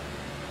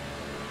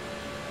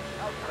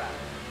 Outside.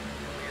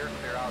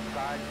 Clear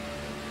outside.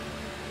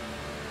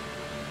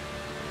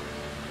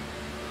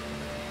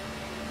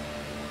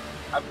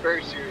 I have a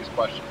very serious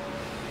question.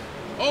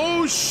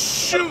 Oh,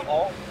 shoot!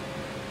 Out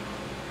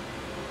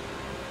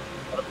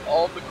of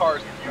all the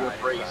cars that you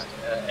have raced,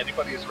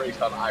 anybody has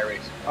raced on iRacing,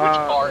 which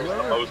car is the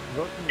most,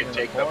 can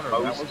take the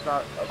most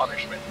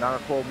punishment? Not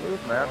a full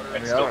move, man. I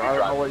mean, I don't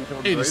know what you're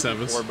coming to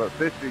racing for, but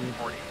fishing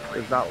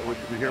is not what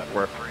you're here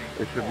for.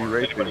 It should be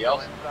racing. Anybody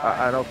else?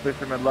 I know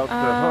fishermen love to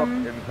hook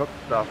and hook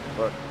stuff,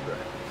 but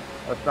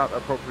that's not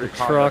appropriate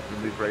truck. conduct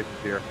in these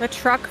races here. The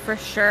truck for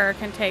sure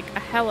can take a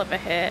hell of a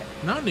hit.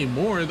 Not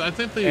anymore. I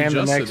think they And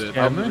the adjusted next it.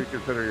 gen. Didn't they?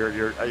 Reconsider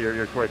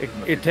your choices.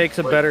 It takes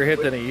a better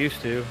hit than it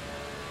used to.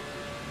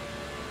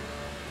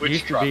 Which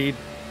used truck? to be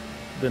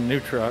the new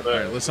truck. All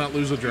right, let's not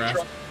lose a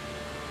draft.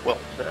 Well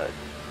said.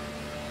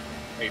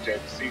 AJ,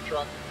 the C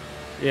truck?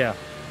 Yeah.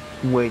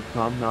 Wait,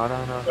 so I'm not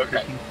on a Okay.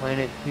 fishing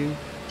planet too?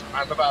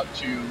 I'm about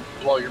to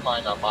blow your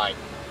mind on mine.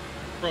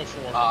 Pro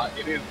 4.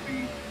 It is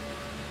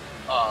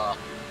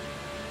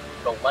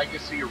the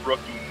Legacy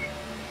Rookie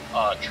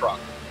truck.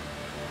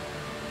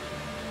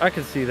 I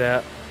can see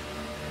that.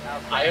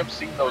 I have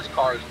seen those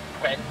cars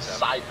bend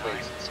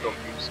sideways and still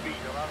keep speed.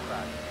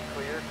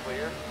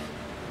 Clear.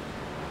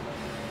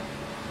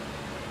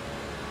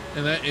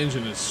 And that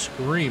engine is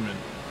screaming.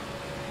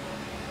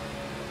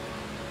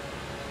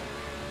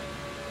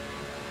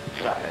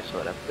 Sorry, I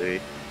saw that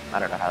three. I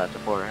don't know how that's a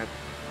 4X.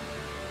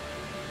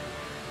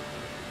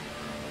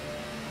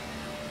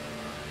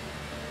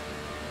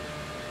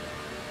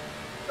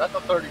 Is that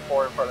the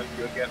 34 in front of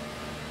you again?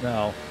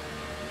 No.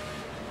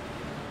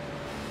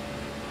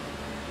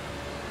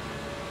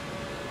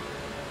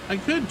 I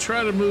could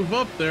try to move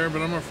up there,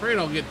 but I'm afraid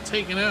I'll get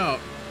taken out.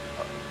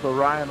 So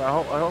Ryan, I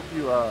hope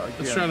you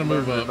Let's try to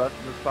move up.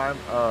 This time.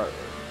 I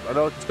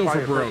know it's Let's go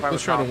probably for your first broke. time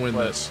Let's at try to Top win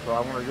Split, this. So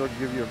I'm going to go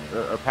give you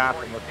a pass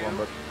on this one,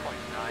 but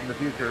in the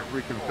future,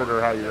 reconsider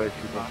how you race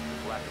people.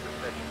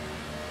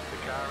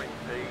 car in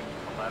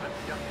C11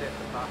 just hit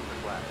the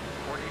fastest lap.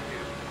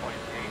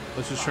 42.8.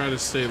 Let's just try to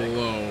stay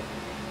low.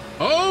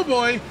 Oh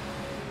boy!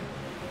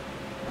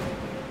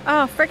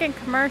 Oh, freaking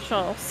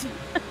commercials.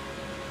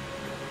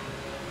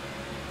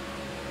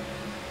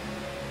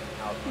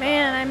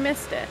 Man, I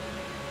missed it.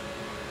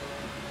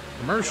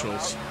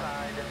 Commercials?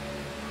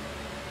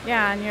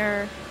 Yeah, on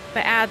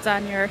the ads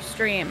on your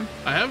stream.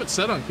 I have it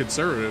set on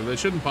conservative. They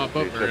shouldn't pop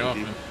up very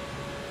often.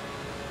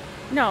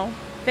 No,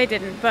 they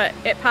didn't, but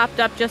it popped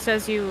up just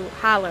as you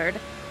hollered.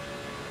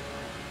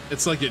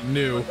 It's like it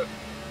knew.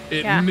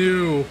 It Yeah.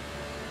 knew.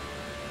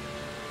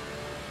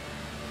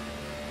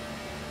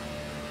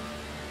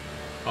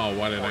 Oh,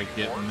 why did I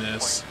get in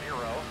this?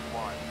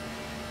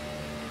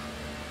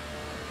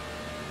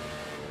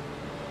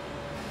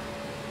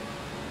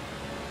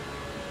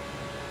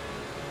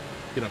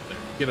 Get up there.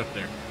 Get up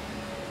there.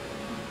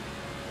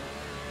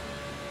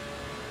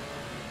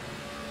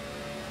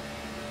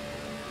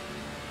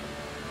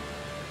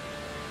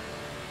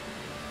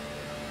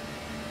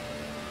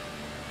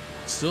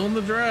 Still in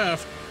the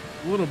draft.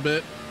 A little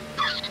bit.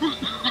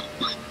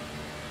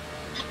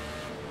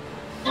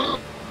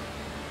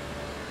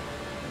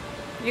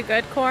 You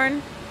good,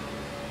 Corn?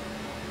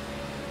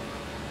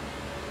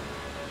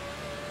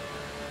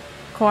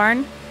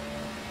 Corn?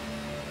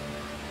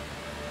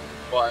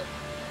 What?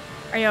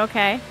 Are you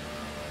okay?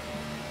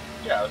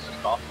 Yeah, I was just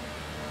coughing.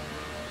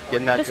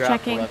 Getting that Just draft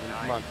checking.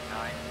 11 months.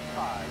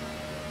 9.95.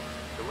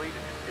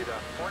 Deleted did a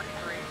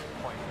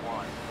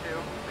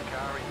 43.12. The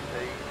car in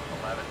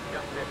C11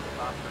 just hit the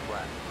fastest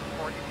lap.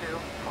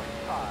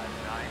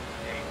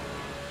 42.598.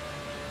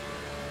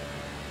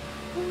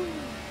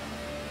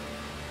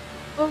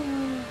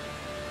 Oh.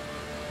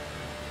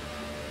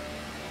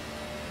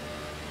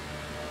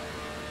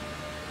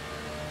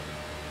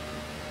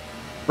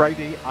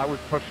 Brady, I was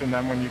pushing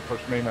them when you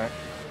pushed me, Max.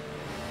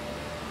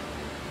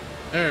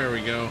 There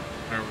we go.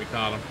 All right, we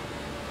caught him.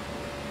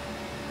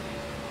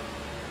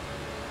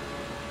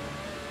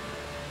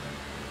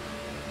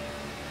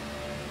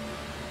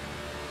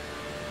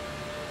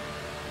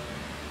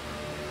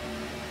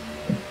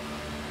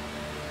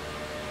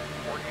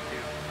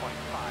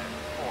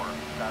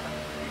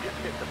 He just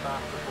hit the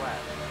fastest lap.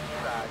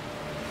 Side.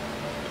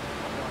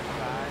 One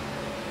side.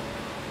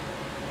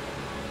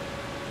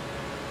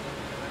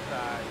 This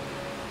side.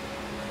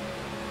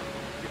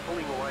 You're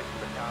pulling away from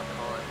the car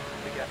behind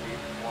to get the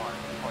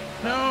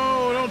 1.7.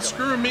 No, don't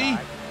screw me.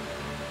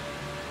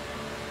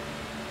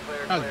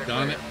 Clear, I've clear,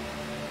 done clear. it.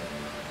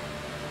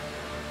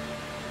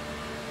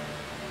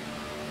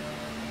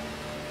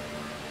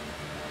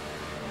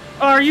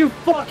 Are you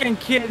fucking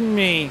kidding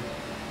me?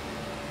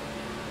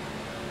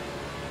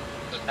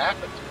 Just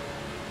happened.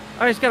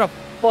 I just got a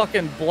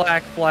fucking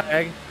black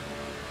flag.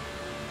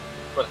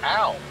 But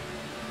how?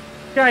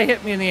 Guy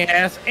hit me in the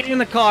ass, and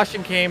the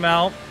caution came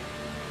out.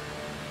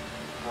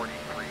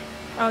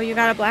 Oh, you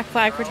got a black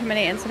flag for too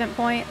many incident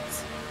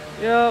points?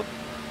 Yep.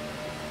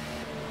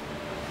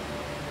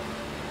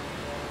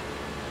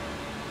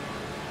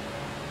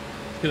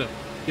 Get up.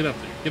 Get up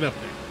there. Get up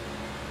there.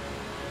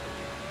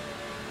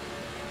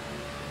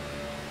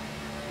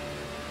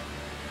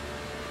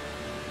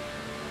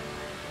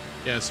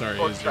 Yeah, sorry,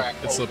 Short Izzy. track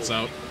It slips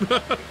out. oval.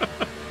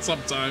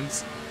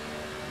 Sometimes.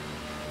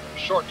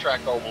 Short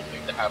track ovals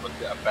need to have a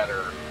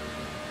better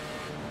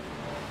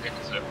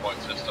incident point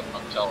system,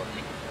 I'm telling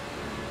you.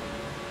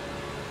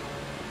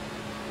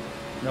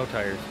 No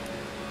tires.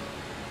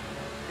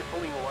 You're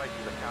pulling away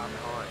from the car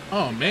behind.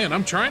 Oh man,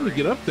 I'm trying to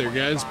get up there,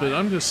 guys, but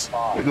I'm just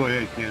Go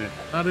ahead, Kenny.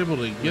 not able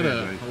to get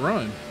a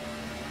run.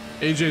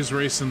 AJ's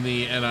racing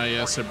the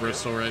NIS at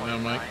Bristol right now,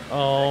 Mike.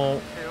 Oh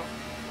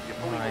You're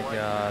pulling my away from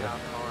the god. car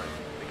behind.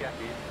 The gap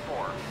is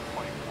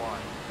 4.1.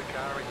 The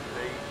car in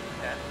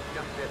C10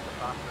 just hit the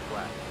fastest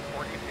lap.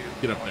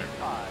 42.505. Get up there.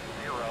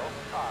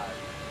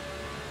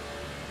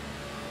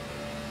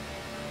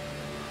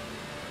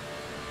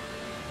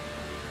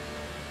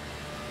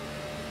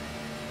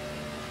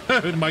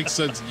 Mike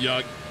says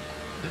yuck.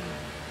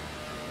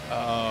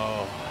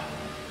 Oh.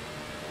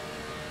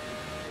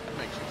 That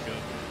makes me feel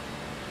good.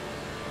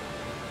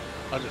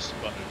 I just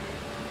spun it.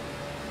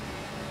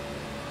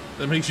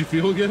 That makes you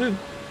feel good?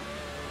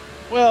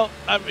 Well,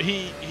 I mean,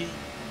 he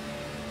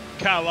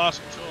kind of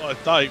lost control. I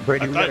thought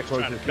Brady, we he gotta was close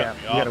trying to this cut gap.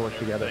 me We off gotta and work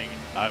together. everything.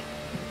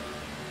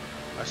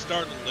 I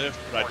started to lift,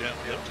 but I didn't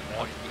lift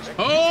enough. Just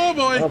Oh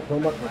boy! so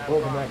much for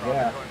closing that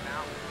gap.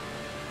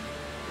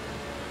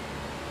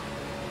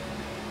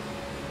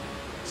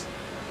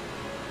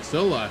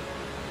 Still alive.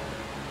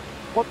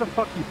 What the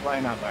fuck are you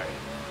playing out there?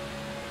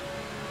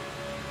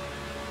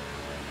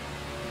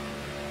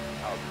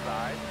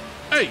 Outside.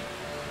 Hey!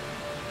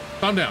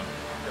 Calm down.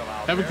 Still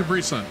out Have a there.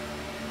 Capri Sun.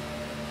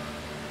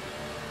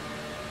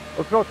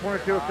 Let's go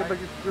 22. Let's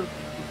get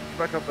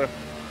back up there.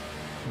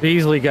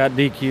 Beasley got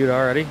DQ'd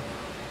already.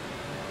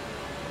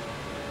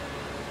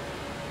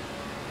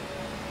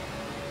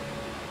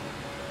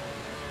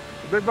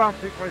 Big bump,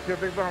 T22,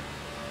 big bump.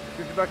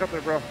 Get you back up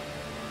there, bro.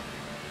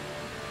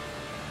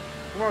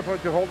 Come on,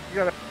 22, hold it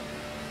together.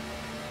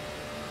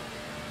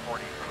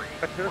 43.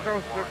 Here it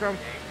comes, here it comes.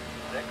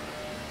 6.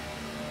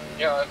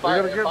 You know, if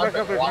I've been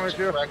watching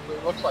correctly,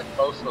 it looks like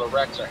most of the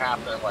wrecks are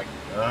happening like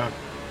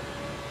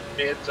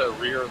mid to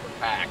rear of the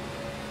pack.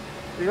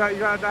 You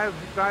gotta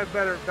dive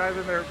better, dive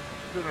in there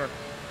sooner.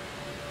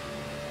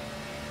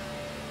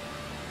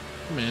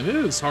 Man, it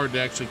is hard to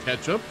actually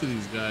catch up to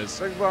these guys.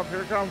 Big bump,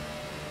 here it comes.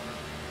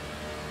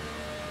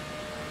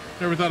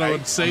 Never thought I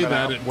would say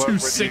that at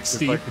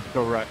 260. I can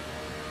still wreck.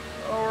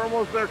 Oh, we're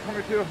almost there,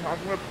 22. I'm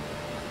gonna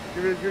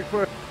give you a good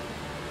push.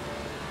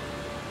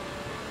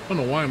 I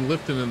don't know why I'm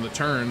lifting in the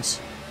turns.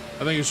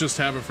 I think it's just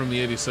habit from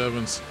the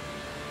 87s.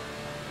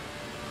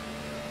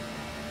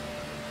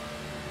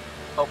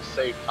 Helps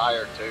save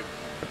tire too.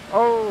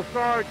 Oh,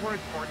 sorry,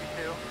 42.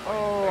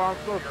 Oh, I'm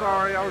so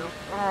sorry. I was.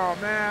 Oh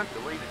man.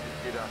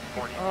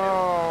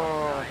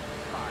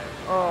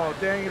 Oh,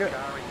 dang it.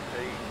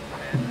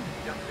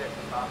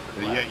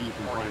 Yeah, you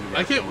can find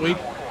I can't wait.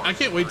 I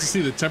can't wait to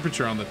see the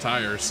temperature on the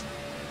tires.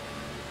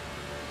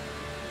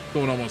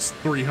 Going almost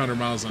 300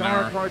 miles an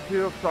hour.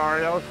 22. I'm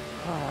sorry.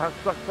 That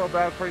sucked so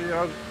bad for you.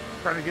 I was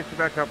trying to get you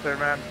back up there,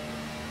 man.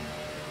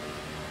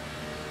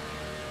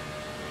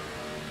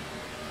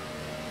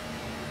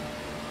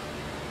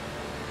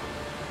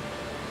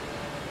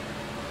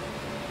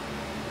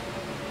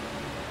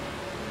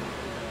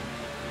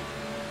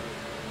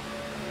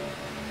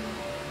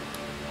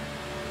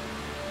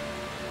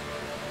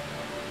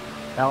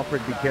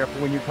 Alfred, be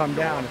careful when you come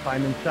down. If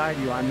I'm inside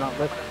you, I'm not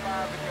lifting.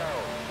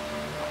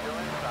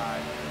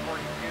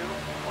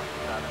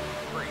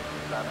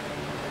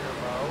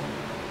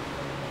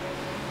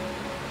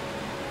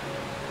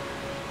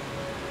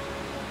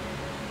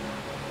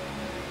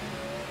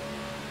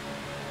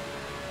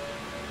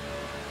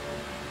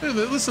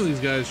 Listen to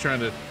these guys trying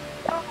to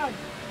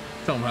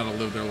tell them how to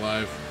live their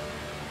life.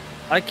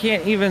 I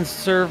can't even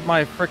serve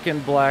my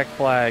frickin' black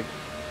flag.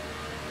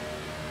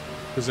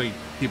 Because they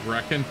keep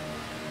wrecking?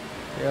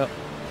 Yep.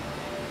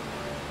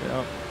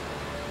 Yep.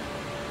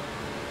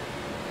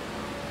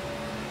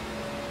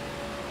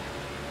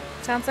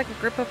 Sounds like a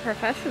group of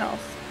professionals.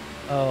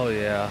 Oh,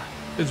 yeah.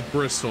 It's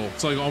Bristol.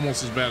 It's like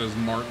almost as bad as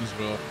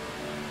Martinsville.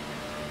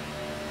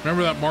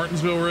 Remember that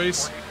Martinsville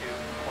race?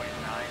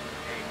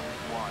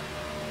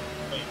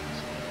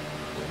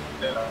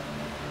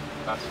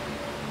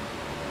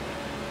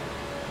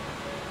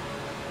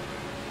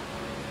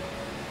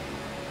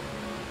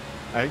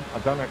 Hey, I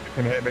don't know if you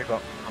can hear me,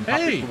 but I'm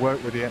happy to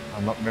work with you.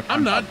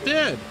 I'm not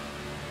dead.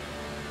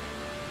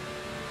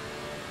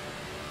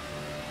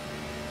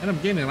 And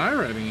I'm getting an I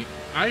rating.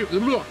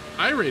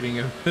 I rating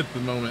at the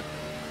moment.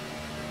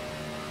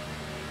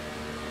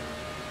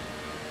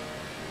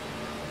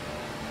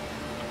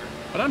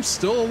 But I'm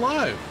still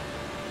alive.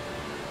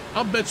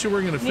 I'll bet you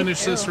we're going to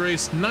finish this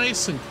race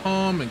nice and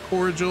calm and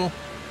cordial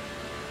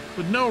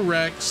with no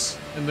wrecks,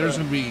 and there's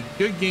going to be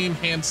good game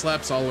hand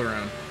slaps all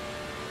around.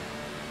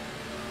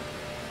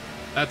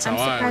 That's how I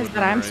would surprised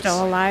that I'm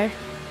still alive.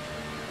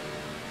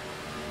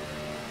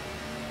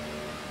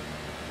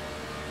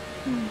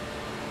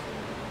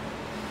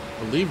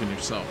 Believe in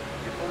yourself.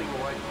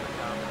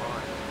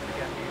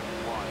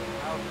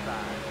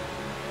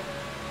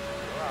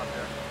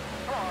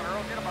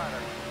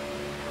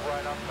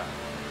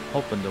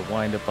 Hoping to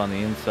wind up on the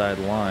inside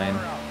line.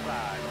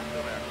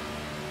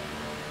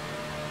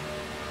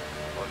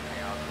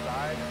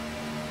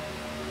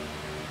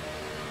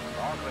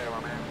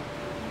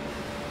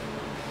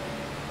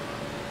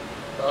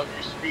 Well, if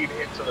you speed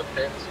into the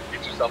pits and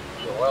get yourself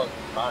to fuel well,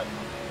 you're fine.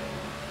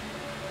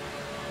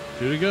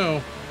 2 to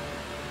go.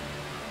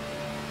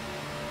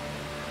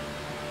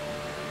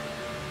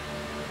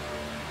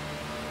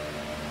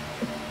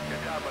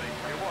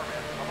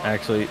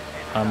 Actually,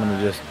 I'm going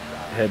to just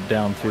head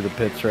down through the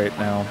pits right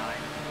now.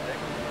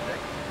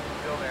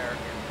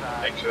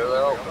 Make sure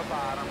they're open.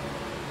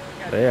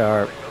 They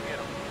are.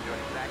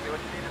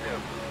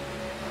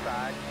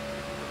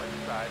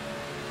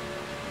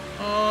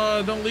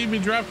 Don't leave me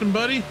drafting,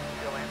 buddy.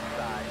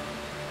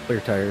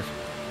 Clear tires.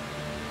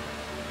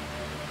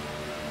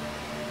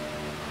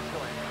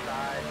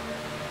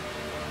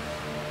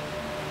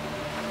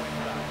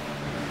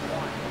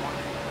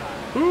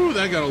 Ooh,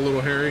 that got a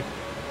little hairy.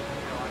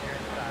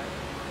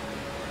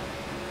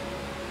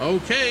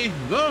 Okay,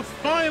 the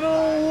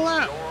final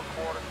lap.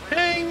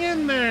 Hang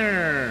in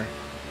there.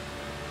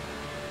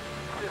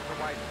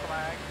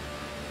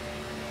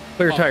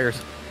 Clear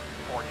tires.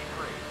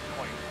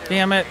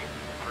 Damn it.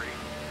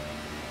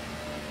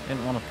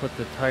 Didn't want to put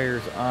the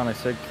tires on. I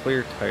said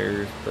clear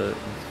tires, but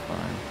it's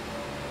fine.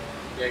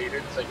 Yeah, you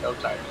didn't say no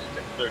tires. You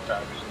said clear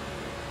tires.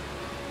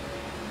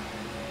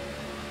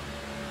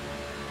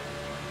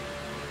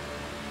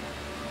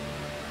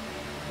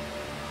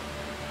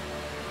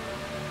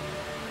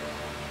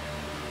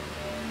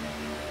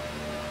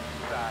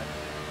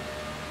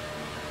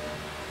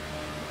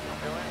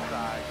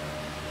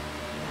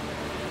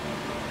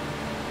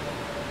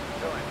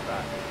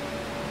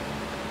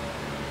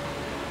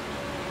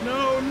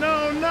 No,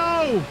 no,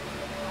 no!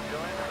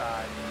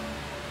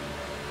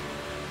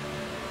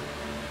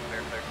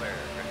 Clear.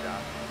 Good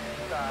job.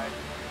 Inside.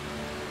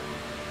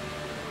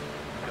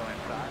 Still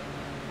inside.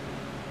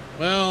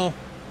 Well,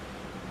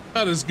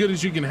 About as good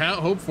as you can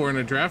hope for in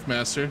a Draft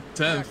Master.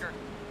 10th.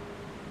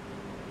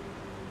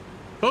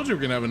 Told you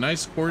we're gonna have a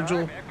nice,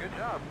 cordial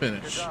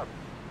finish.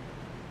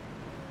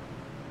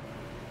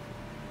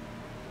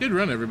 Good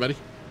run, everybody.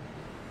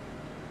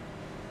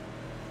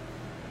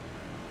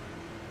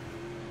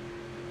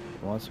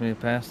 Wants me to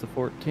pass the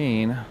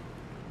 14.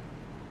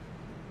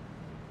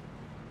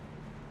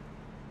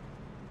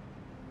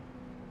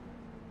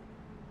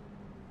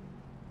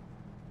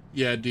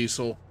 Yeah,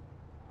 Diesel.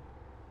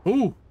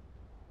 Ooh.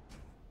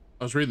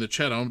 I was reading the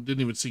chat. I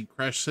didn't even see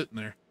Crash sitting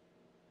there.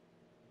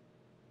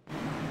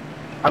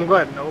 I'm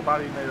glad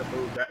nobody made a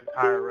move that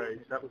entire race.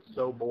 That was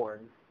so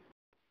boring.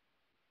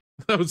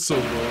 That was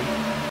so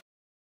boring.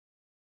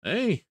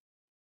 Hey,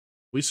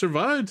 we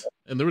survived,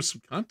 and there was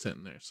some content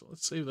in there, so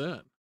let's save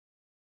that.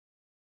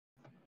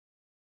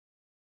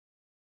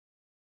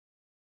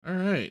 All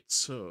right,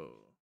 so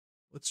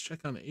let's check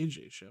on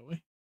AJ, shall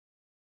we?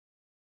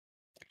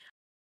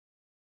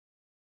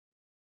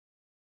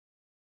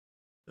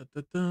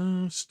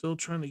 Still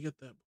trying to get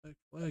that black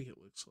flag, it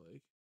looks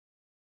like.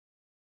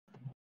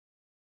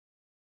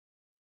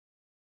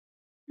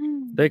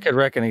 They could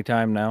wreck any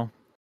time now.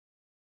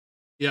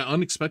 Yeah,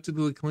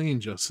 unexpectedly clean,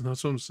 Justin.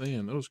 That's what I'm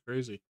saying. That was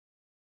crazy.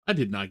 I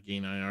did not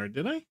gain IR,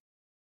 did I?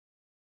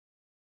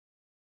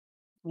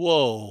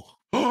 Whoa.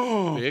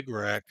 Big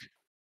wreck.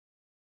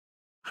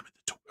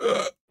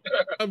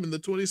 I'm in the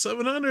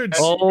 2700s.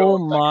 Oh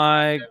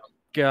my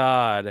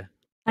God.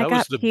 That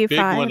was the big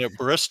one at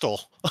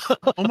Bristol.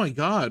 Oh my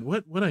God.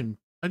 What I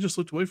just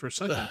looked away for a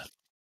second.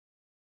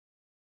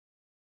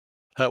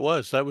 That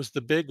was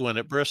the big one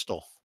at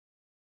Bristol.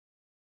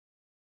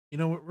 You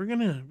know what? We're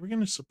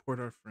gonna support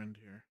our friend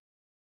here.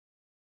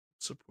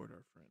 Support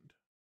our friend.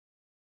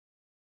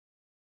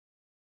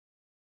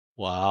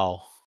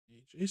 Wow.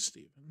 AJ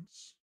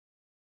Stevens.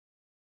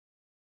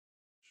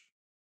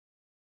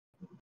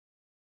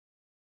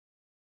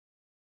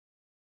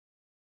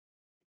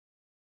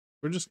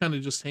 We're just kind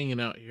of just hanging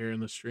out here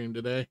in the stream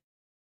today.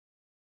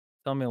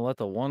 Tell me to let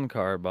the one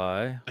car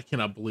by. I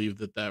cannot believe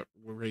that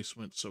race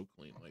went so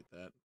clean like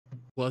that.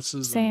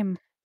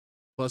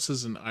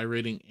 Pluses and I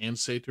rating and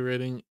safety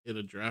rating at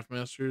a Draft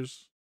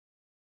Masters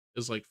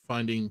is like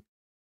finding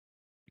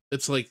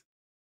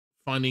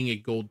a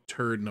gold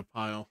turd in a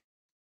pile.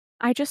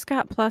 I just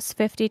got plus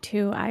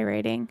 52 I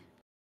rating.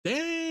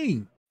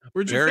 Dang!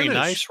 Where'd you Very finish?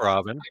 nice,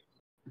 Robin.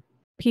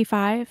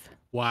 P5.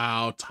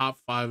 Wow, top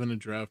 5 in a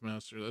Draft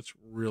Master. That's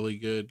really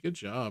good. Good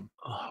job.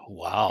 Oh,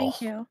 wow.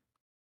 Thank you.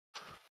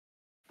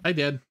 Hi,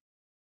 Dad.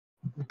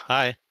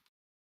 Hi.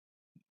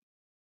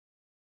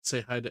 Say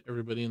hi to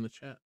everybody in the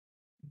chat.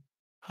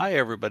 Hi,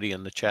 everybody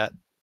in the chat.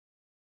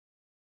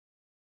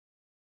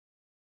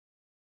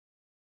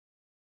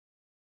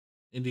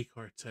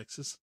 IndyCar,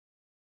 Texas.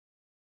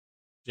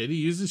 JD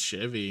uses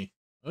Chevy.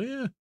 Oh,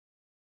 yeah.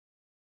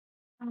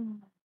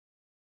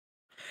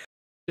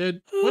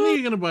 Dad, when are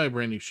you going to buy a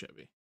brand new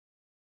Chevy?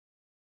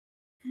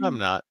 I'm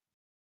not.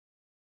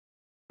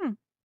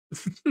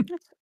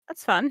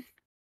 That's fun.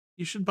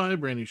 You should buy a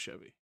brand new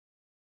Chevy.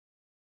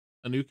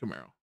 A new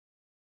Camaro.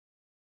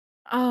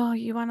 Oh,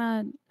 I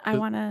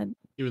wanna.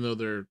 Even though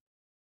they're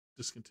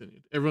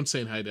discontinued. Everyone's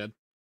saying hi, Dad.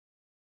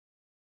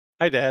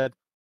 Hi, Dad.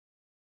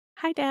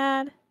 Hi,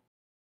 Dad.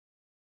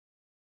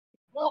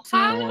 Well,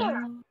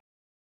 hi.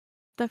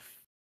 The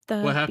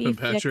What happened,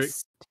 Be Patrick?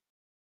 Fixed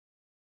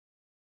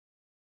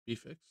Be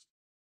fixed.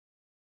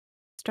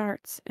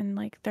 starts in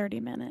like 30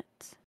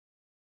 minutes.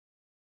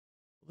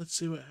 Let's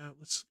see what happens.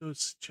 Let's go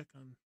check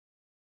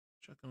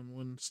on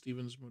one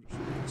Stevens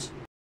Motorsports.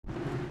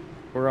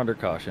 We're under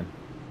caution.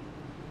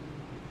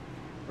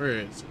 Where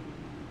is it?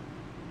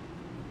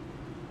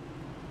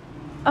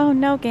 Oh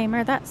no,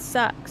 gamer, that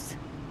sucks.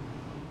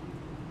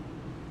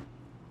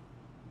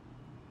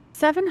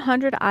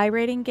 700 I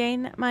rating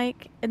gain,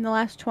 Mike, in the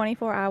last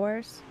 24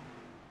 hours.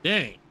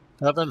 Dang.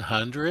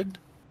 700?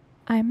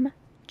 I'm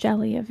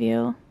jelly of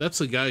you. That's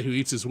the guy who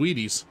eats his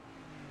Wheaties.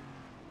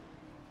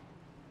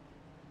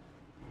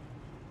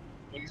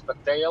 He's the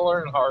Dale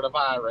Earnhardt of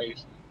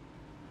iRacing.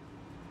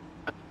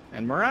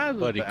 And Mirage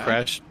But he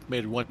crashed,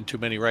 made one too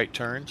many right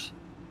turns.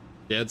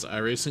 Dad's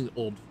iRacing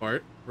old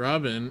fart.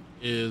 Robin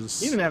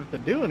is... You didn't have to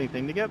do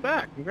anything to get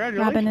back.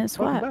 Congratulations. Robin is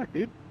Welcome what? back,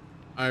 dude.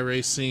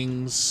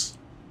 iRacing's...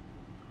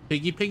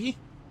 Piggy?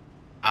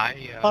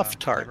 Puff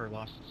Tart. Never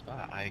lost a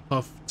spot. I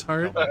Puff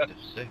Tart? went to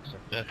 6 or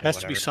 5th. Has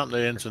to be something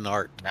that ends in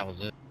art. That was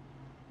it.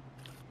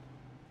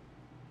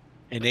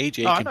 And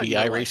AJ I can thought be you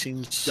were,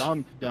 iRacing's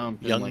dumped young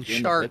like in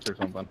the shark. pits or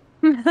something.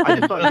 I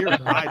just thought you were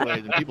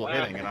sideways and people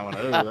hitting, and I went,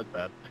 oh, that's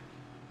bad.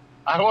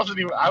 I wasn't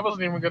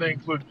even going to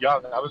include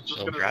young. I was just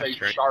So going to draft say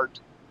straight. shark.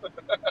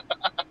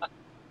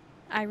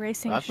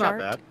 iRacing That's shark.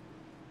 not bad.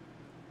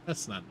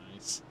 That's not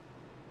nice.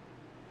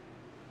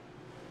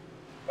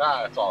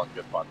 It's all in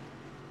good fun.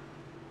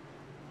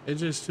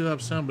 AJ's 2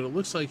 laps down, but it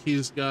looks like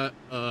he's got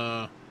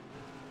a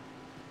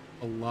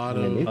lot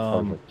Yeah, these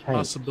cars of are tanks.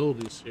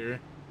 possibilities here.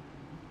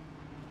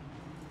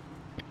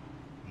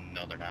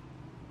 No, they're not.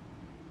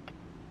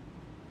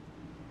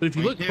 But if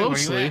you Where look you at? Where you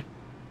closely, at?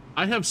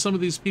 I have some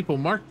of these people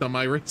marked on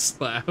my race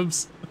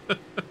labs.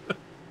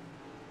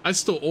 I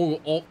still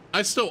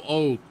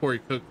owe Corey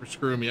Cook for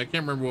screwing me. I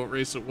can't remember what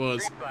race it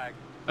was.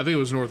 I think it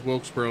was North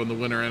Wilkesboro in the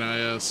winter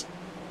NIS.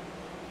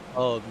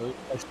 Oh,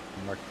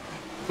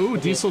 Ooh,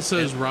 Diesel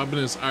says Robin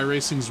is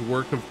iRacing's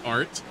work of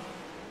art.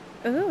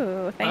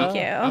 Ooh, thank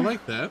you. I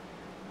like that.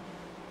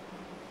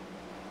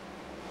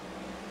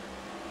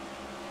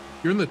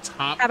 You're in the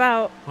top How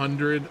about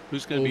 100.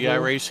 Who's going to be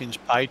iRacing's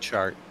pie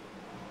chart?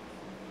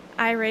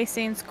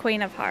 iRacing's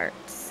Queen of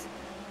Hearts.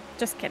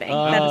 Just kidding.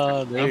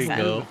 There you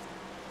go.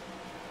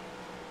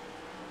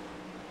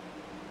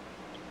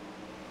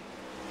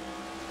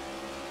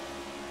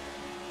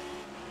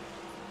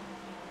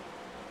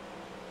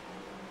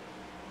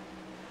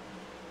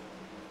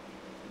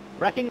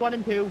 Wrecking 1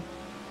 and 2.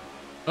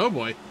 Oh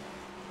boy.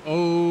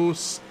 Oh,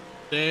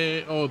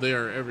 stay. Oh, they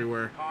are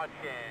everywhere.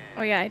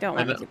 Oh yeah, I don't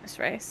want to do this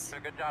race.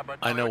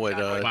 I know what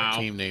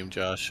team name,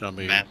 Josh. I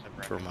mean,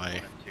 for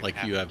my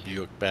you have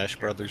Buick Bash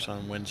Brothers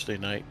on Wednesday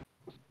night.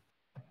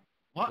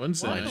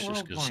 Wednesday night? Mine's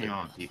just because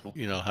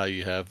you know how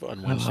you have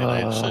on Wednesday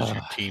night it says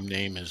your team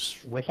name is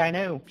Wish I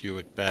knew.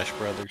 Buick Bash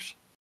Brothers.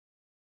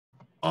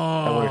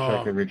 I wish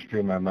I could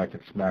restream my mic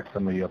and smack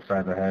some of you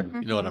upside the head.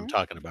 You know what I'm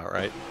talking about,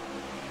 right?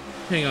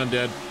 Hang on,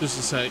 Dad. Just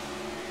a sec.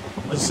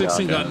 The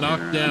 16 got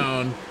knocked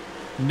down,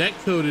 net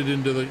coded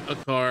into a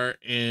car,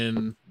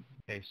 and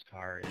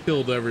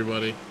killed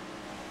everybody.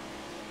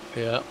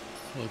 Yeah,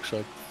 looks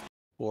like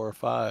 4 or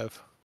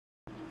 5.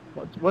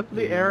 What's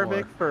the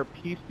Arabic for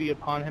peace be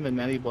upon him and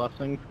many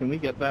blessings? Can we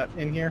get that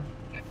in here?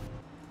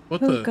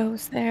 What Who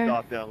goes there?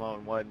 Stop that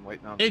alone,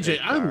 waiting on AJ,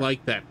 I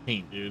like that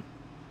paint, dude.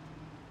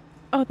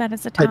 Oh, that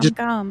is a Tom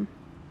Gum.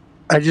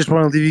 I just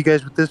want to leave you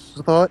guys with this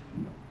thought.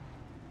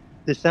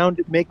 The sound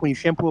it make when you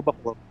shampoo a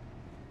buffalo.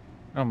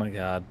 Oh my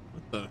god.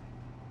 What the?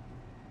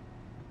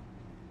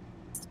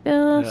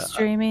 Still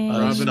streaming.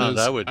 The sound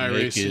I would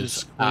make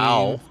is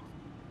ow.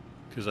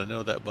 Because I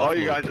know that buffalo. All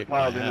you guys that kicked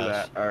piled my into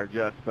ass. that are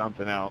just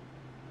something else.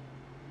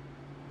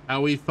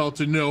 How we felt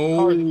to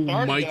know.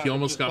 Mike, you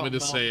almost got me to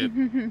say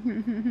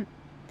it.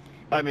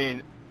 I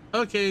mean,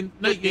 okay,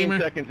 Night 15 Gamer.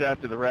 seconds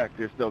after the wreck,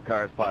 there's still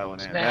cars piling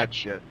in. That's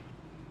just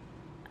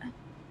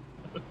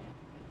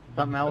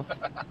something else.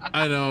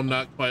 I know I'm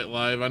not quite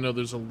live. I know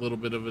there's a little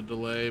bit of a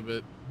delay,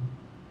 but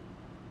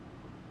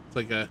it's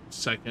like a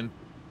second.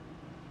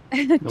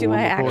 Do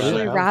I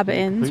actually rob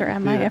ins or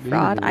am I a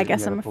fraud? I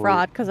guess I'm a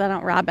fraud because I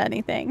don't rob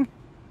anything.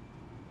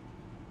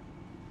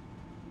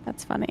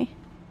 That's funny.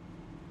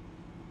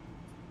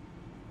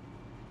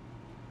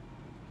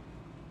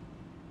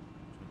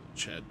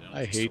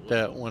 I hate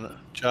that when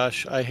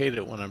Josh. I hate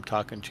it when I'm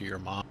talking to your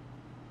mom.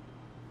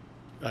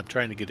 I'm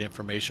trying to get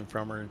information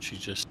from her, and she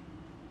just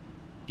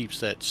keeps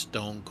that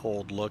stone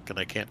cold look, and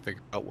I can't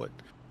figure out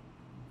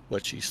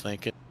what she's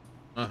thinking.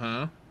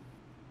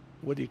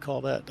 What do you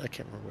call that? I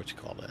can't remember what you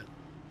call that.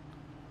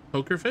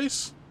 Poker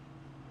face?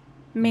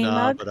 Me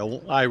mug? But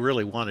I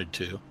really wanted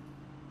to.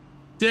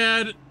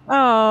 Dad.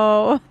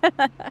 Oh.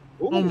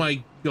 Oh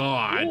my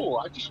god. Ooh,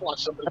 I just want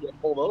somebody to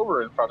get pulled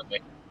over in front of me.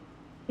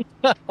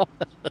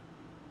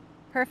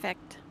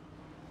 Perfect.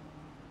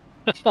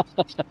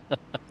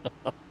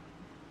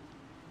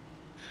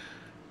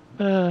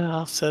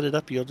 I'll set it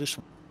up. You'll just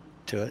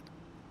to it.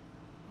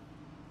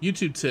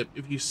 YouTube tip: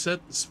 if you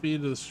set the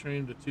speed of the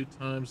stream to 2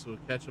 times, it will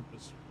catch up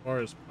as far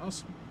as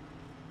possible.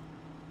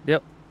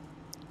 Yep.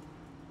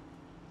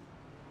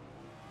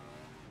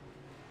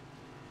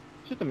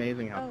 It's just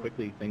amazing how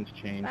quickly things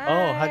change.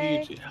 Oh, how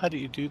do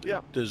you do that?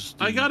 Yeah. Does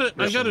I got it.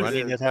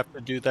 running it have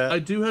to do that? I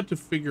do have to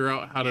figure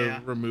out how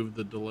to remove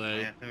the delay.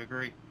 I have to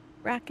agree.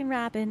 Rockin'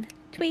 Robin.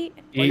 Tweet.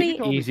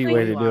 Easy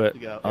way to do it.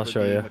 I'll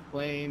show you.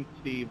 McLean,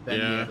 Steve, then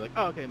Yeah. me. Like,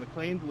 oh, okay,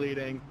 McLean's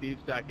leading,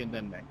 Steve's second,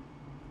 then me.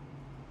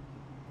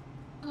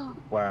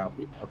 Wow.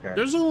 Okay.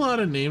 There's a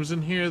lot of names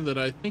in here that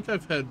I think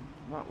I've had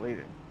Not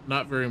leading.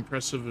 not very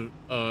impressive.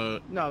 No,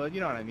 but you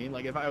know what I mean.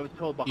 Like if I was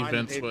told behind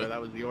Events the paper with- that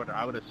was the order,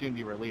 I would assume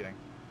you were leading.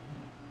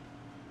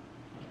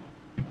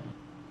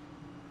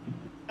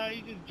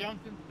 You just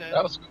jumped instead.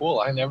 That was cool.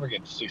 I never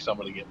get to see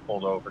somebody get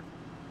pulled over.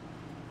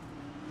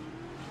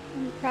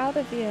 I'm proud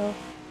of you.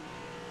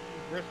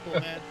 Bristol,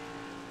 man.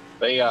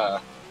 They no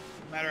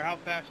matter how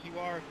fast you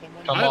are, if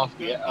someone come off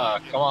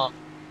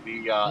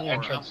the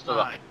entrance to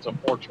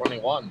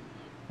 421,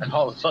 and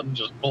all of a sudden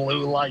just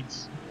blue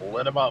lights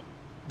lit them up.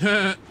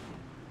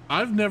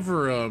 I've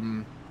never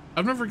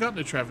gotten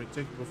a traffic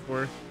ticket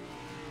before.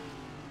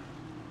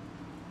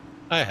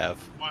 I have.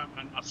 Why am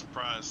I not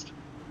surprised?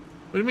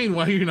 What do you mean?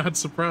 Why are you not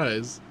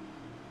surprised?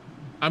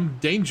 I'm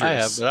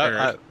dangerous. I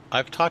have,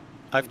 but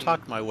I've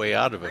talked my way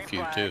out of a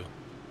few too.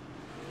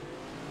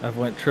 I've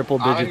went triple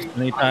digits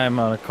anytime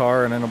on a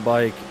car and on a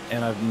bike,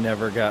 and I've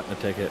never gotten a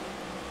ticket.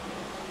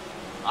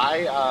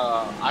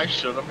 I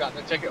should have gotten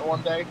a ticket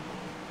one day,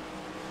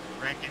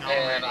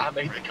 and I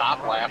made the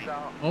cop laugh.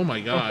 Oh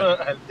my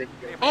god.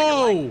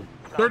 Oh!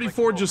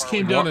 34 just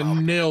came down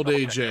and nailed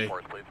AJ.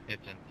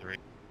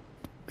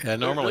 Yeah,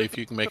 normally if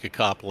you can make a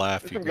cop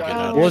laugh, you can get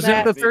out. Was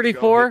it the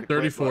 34?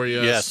 34,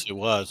 yes. Yes, it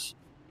was.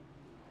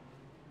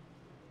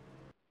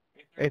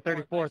 Hey,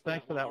 34,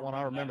 thanks for that one.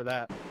 I'll remember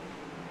that.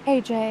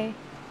 AJ.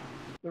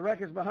 The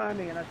wreck is behind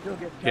me, and I still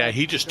get. Yeah,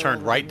 he just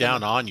turned right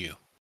down on you.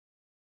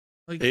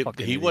 Like,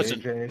 He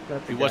wasn't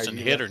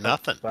hit or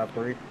nothing.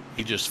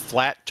 He just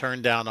flat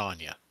turned down on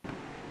you.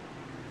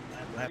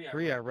 Lap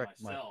 3, I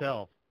wrecked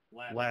myself.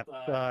 Lap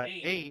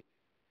 8,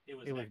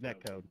 it was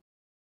netcode.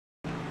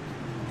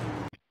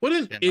 What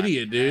an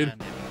idiot, dude.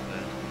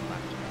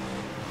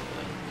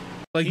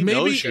 Like He maybe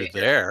knows you're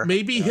there.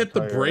 Maybe hit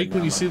the brake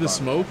when you see the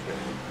smoke.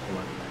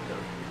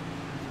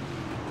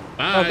 Oh,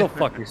 Bye. go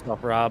fuck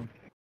yourself, Rob.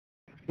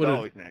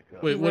 What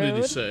wait, what did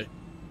you say?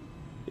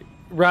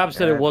 Rob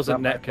said it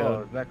wasn't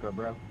netcode. Netcode,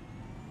 bro.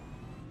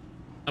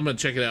 I'm gonna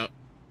check it out.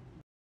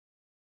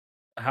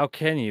 How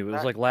can you? It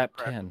was like lap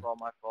 10. Oh,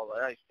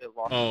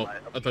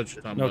 I thought you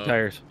were talking No about.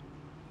 tires.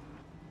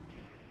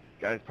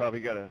 Guy's probably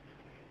got a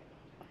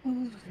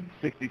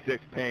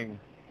 66 ping.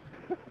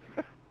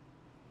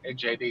 Hey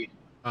JD,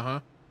 Uh-huh.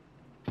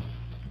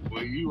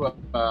 will you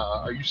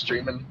are you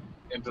streaming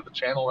into the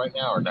channel right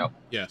now or no?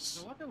 Yes.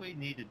 So what do we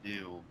need to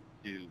do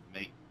to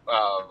make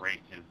races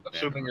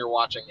Assuming you're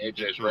watching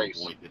AJ's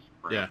race.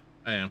 Yeah,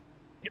 I am.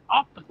 Get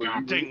off the Will you-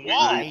 goddamn will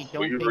wall! you-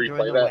 will you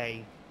replay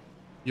that?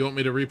 You want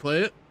me to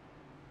replay it?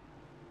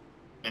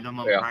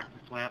 minimum Yeah.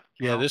 practice lap?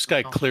 Yeah, this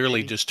guy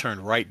clearly just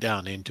turned right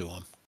down into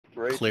him.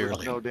 Race with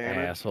Clearly. no damage.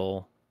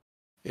 Asshole.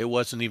 It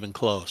wasn't even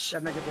close.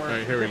 That make it worse. All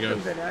right, here we go.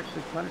 That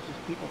actually punishes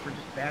people for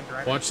just bad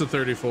driving. Watch the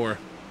 34.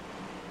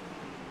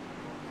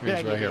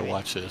 Here's right here.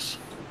 Watch this.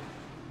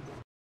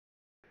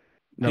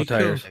 No He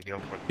tires.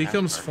 He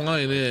comes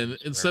flying in.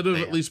 Instead of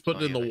at least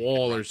putting in the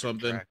wall or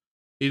something,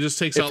 he just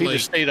takes If out he like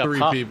just stayed up 3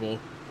 high- people.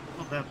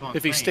 Well, that's what I'm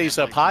If he saying. stays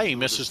That's up like high, you he go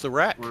misses to- the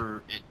wreck.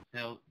 Where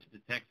it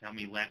detects how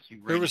many laps you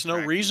There ran was the no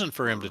track reason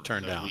for him to for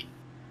turn the down. week.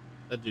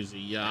 That dude's a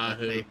Let's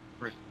yahoo. say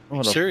for-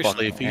 What a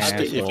Seriously, if fucking he if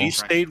asshole. he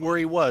stayed where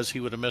he was, he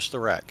would have missed the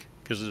wreck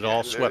because it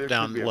all There swept should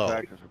down be a low.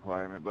 practice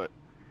requirement, but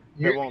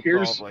Here- it won't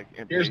here's solve like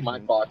here's my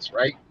impatience. thoughts,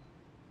 right?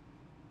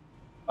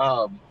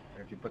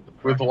 If you put the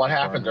With what practice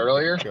happened requirement,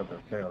 earlier, kill their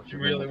sales, you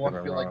you're really gonna want to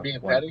never, feel like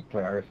being want petty? to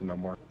play Iris no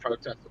more.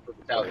 Protest for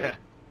retaliation.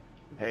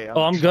 Hey,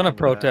 Oh, I'm gonna fine with that.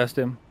 protest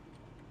him.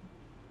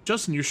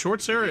 Justin, your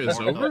shorts era is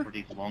For over?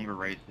 these longer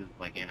races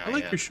like NIS. I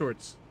like your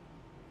shorts.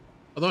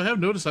 Although I have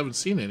noticed I haven't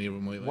seen any of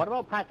them lately. What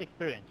about past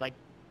experience? Like,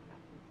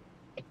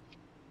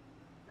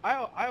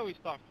 I always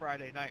thought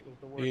Friday night was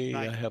the worst Hey,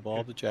 night. I have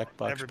all the Jackbox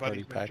party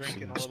Everybody's been packs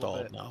drinking a little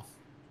installed bit. now.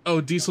 Oh,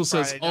 Diesel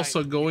says, Friday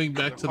also night, going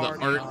back to the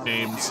party, art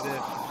names, do this.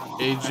 That's why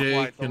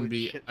AJ it's can always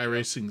be shit show.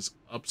 iRacing's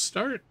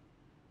upstart.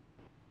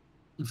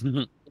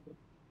 Fucking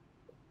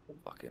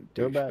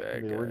Go back to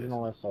douchebag, the guys.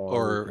 original SR.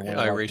 Or when it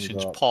iRacing's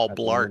opens up Paul at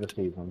the end of Blart. the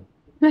season.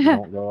 You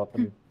don't go up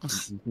and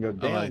you can go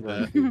down like during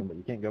the that. season, but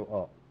you can't go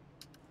up.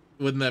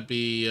 Wouldn't that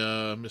be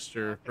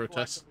Mr.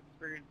 Protest?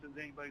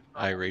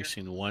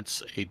 iRacing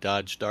wants a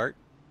Dodge Dart.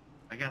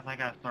 I guess I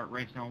gotta start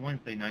racing on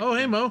Wednesday night. Oh,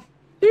 hey, Mo.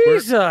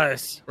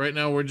 Jesus! Right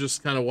now, we're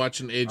just kind of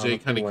watching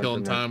AJ kind of Wednesday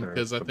killing nights time are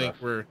because I the think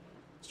best. we're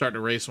starting to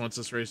race once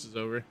this race is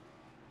over.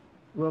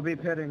 We'll be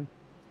pitting.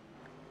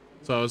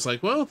 So I was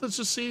like, well, let's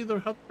just see how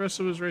the rest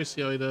of his race,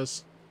 see how he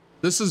does.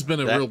 This has been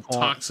a real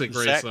toxic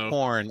race,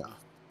 though.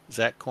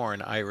 Zach Corn,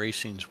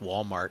 iRacing's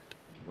Walmart.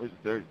 What's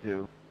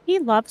 32? He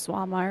loves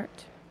Walmart.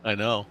 I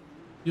know.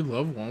 You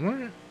love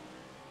Walmart?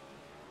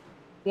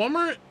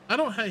 Walmart?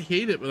 I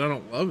hate it, but I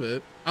don't love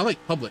it. I like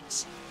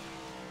Publix.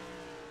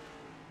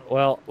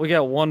 Well, we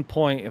got 1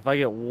 point. If I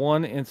get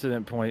 1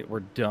 incident point,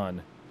 we're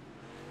done.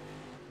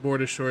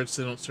 Border shorts,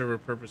 they don't serve a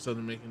purpose other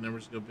than making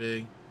numbers go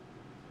big.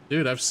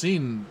 Dude, I've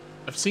seen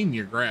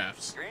your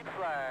graphs. Green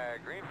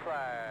flag, green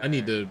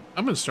flag.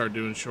 I'm gonna start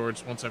doing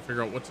shorts once I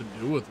figure out what to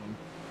do with them.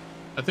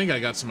 I think I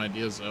got some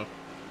ideas though.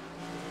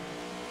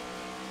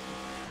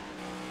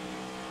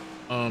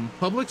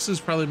 Publix is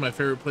probably my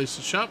favorite place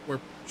to shop, where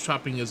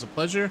shopping is a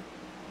pleasure.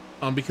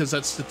 Because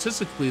that's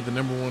statistically the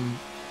 #1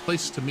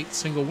 place to meet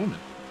single women.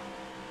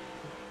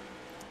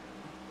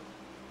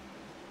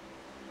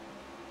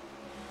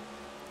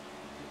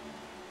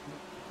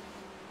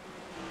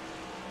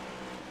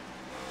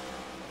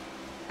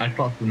 I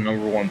thought the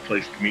 #1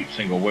 place to meet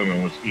single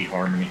women was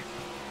eHarmony.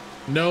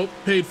 Nope,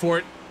 paid for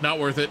it. Not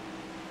worth it.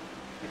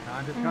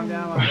 Time to come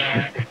down like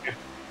that.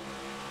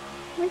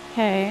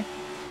 Okay.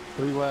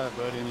 Pretty wide,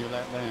 buddy, in your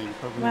lap lane.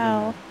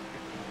 Well,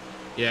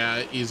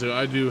 Yeah, Izu,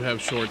 I do have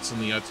shorts in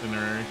the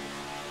itinerary.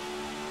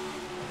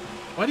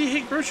 Why do you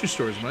hate grocery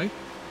stores, Mike?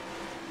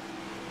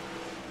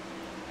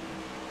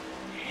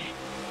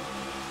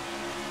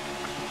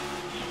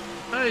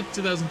 Hi,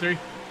 2003.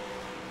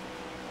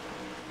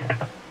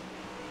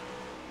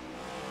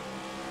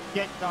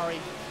 Get sorry.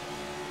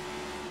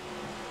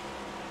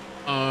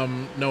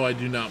 No, I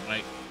do not,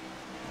 Mike.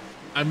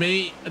 I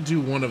may do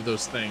one of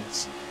those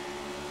things.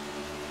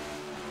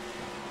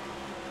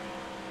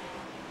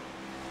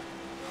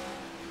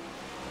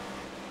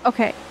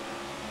 okay.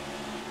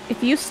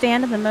 If you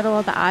stand in the middle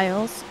of the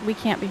aisles, we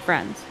can't be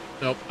friends.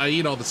 Nope, I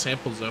eat all the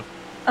samples though.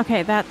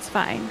 Okay, that's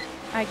fine.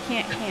 I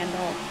can't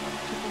handle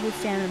people who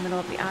stand in the middle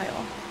of the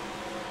aisle.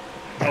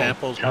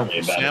 Samples, tell me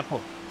about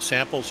it.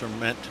 samples are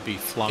meant to be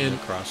flung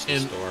across the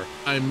store.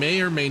 I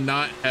may or may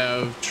not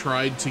have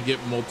tried to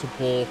get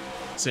multiple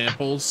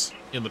samples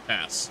in the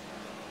past.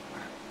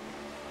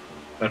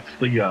 That's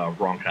the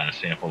wrong kind of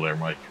sample there,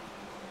 Mike.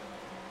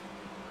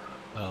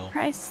 Oh.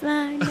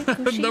 Priceline.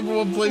 The number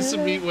one place to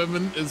meet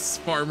women is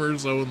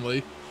Farmers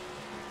Only.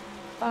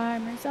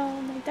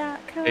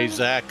 FarmersOnly.com. Hey,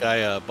 Zach,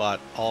 I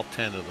bought all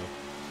 10 of the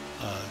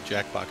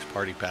Jackbox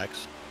party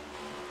packs.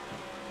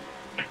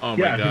 Oh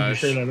my gosh. I think you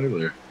said that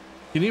earlier.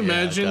 Can you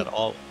imagine? I got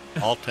all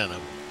 10 of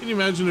them. Can you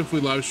imagine if we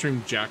live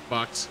streamed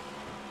Jackbox?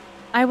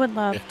 I would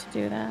love to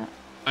do that.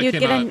 You'd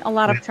get in a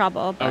lot of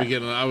trouble. But...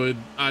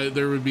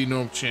 there would be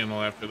no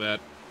channel after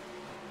that.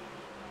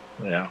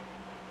 Yeah.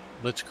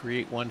 Let's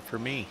create one for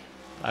me.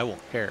 I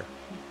won't care.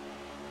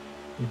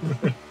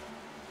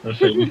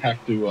 So we'd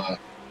have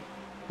to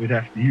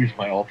use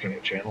my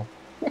alternate channel.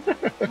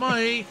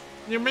 Mike,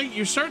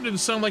 you're starting to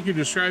sound like you're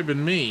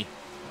describing me.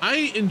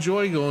 I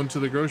enjoy going to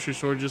the grocery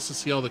store just to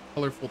see all the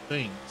colorful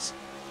things.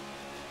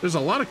 There's a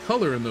lot of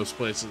color in those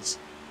places.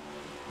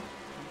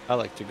 I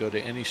like to go to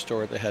any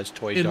store that has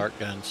toy dart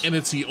guns. And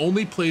it's the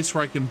only place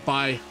where I can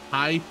buy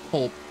high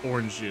pulp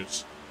orange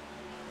juice.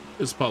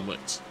 Is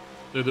Publix.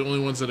 They're the only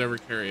ones that ever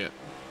carry it.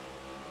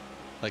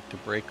 I like to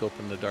break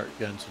open the dart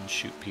guns and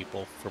shoot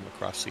people from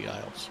across the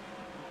aisles.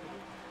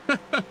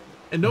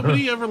 And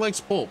nobody ever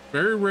likes pulp.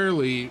 Very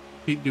rarely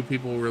do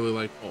people really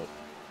like pulp.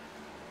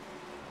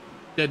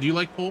 Yeah, do you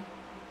like pulp?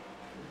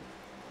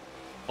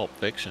 Pulp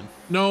Fiction.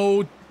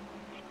 No.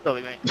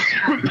 Totally, mate.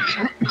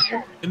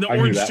 And the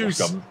orange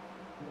juice.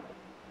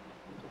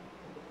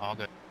 All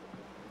good.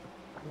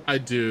 I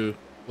do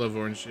love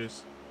orange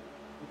juice.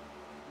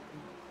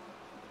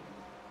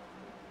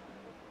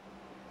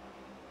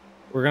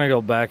 We're gonna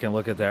go back and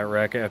look at that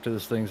wreck after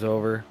this thing's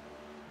over.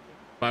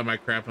 Buy my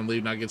crap and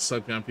leave, not get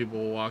stuck behind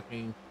people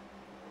walking,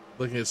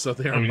 looking at stuff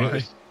they aren't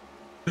buying.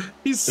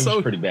 He's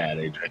so pretty bad,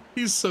 Adrian.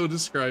 He's so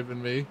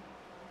describing me.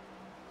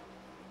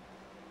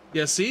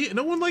 Yeah, see,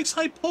 no one likes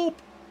high pulp.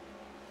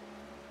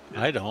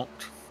 I don't.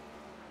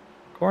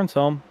 Corn's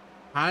home.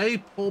 High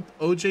pulp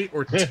OJ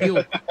or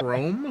teal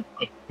chrome?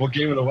 What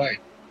gave it away?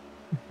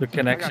 The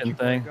connection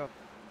thing.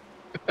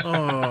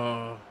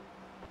 Oh.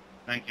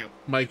 Thank you.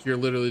 Mike, you're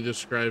literally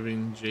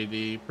describing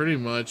JD pretty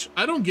much.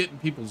 I don't get in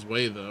people's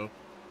way though.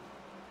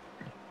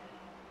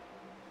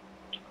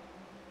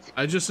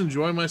 I just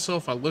enjoy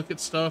myself. I look at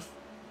stuff.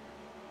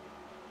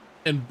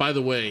 And by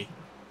the way,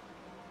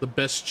 the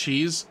best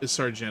cheese is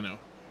Sargento.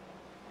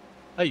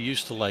 I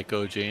used to like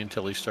OJ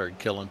until he started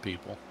killing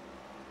people.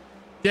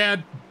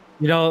 Dad.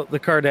 You know, the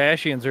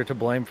Kardashians are to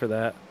blame for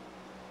that.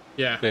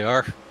 Yeah. They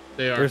are.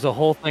 They are. There's a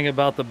whole thing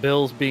about the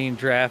Bills being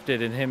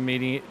drafted and him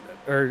meeting,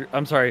 or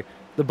I'm sorry,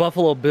 the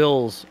Buffalo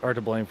Bills are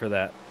to blame for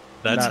that.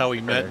 That's how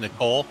he met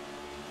Nicole?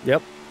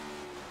 Yep.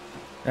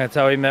 That's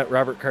how he met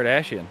Robert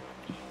Kardashian.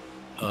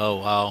 Oh,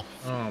 wow.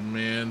 Oh,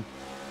 man.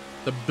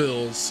 The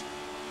Bills.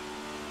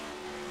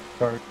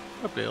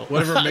 Bill.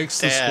 Whatever makes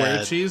the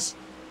square cheese.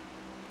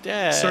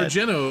 Dad.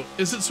 Sargento.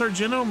 Is it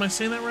Sargento? Am I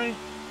saying that right?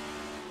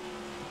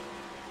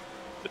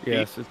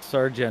 Yes, it's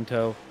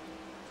Sargento.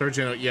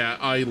 Sargento, yeah,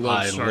 I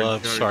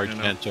love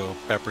Sargento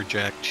pepper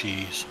jack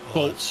cheese.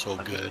 Oh, it's so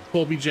good.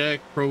 Colby Jack,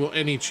 provolone,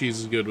 any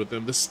cheese is good with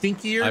them. The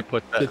stinkier,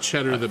 the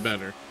cheddar, the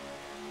better.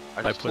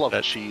 I put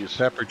that cheese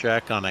pepper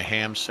jack on a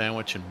ham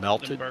sandwich and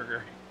melted.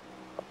 Burger.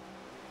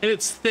 And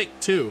it's thick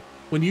too.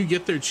 When you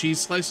get their cheese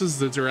slices,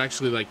 those are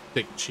actually like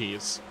thick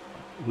cheese.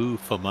 Ooh,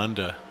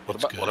 Famunda.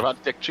 What about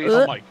thick cheese?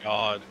 Oh my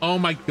god. Oh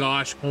my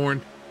gosh,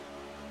 Horn.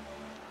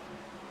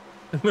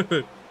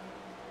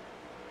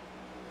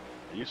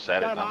 You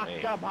said it, not me.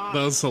 That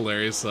was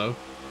hilarious though.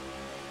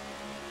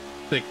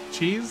 Thick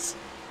cheese?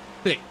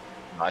 Thick.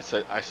 I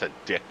said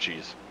dick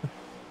cheese.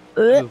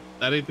 That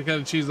ain't the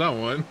kind of cheese I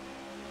want.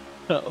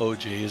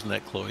 OJ, isn't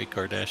that Khloe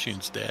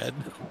Kardashian's dad?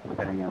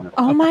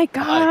 Oh my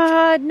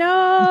god,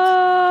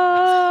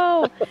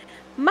 no!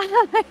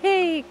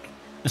 Mike!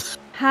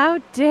 How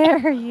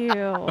dare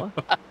you?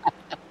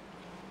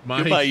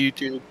 Mike, goodbye,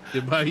 YouTube.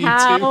 Goodbye, YouTube.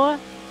 How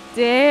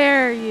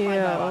dare you?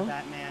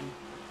 That, man.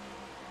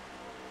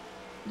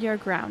 You're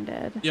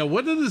grounded. Yeah,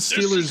 what did the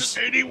Steelers... This is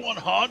an 81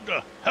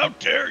 Honda. How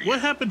dare you?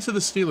 What happened to the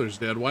Steelers,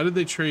 Dad? Why did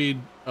they trade...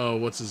 Oh,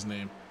 what's his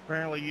name?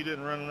 Apparently you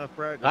didn't run enough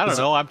practice. I don't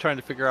know. I'm trying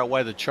to figure out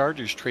why the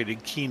Chargers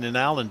traded Keenan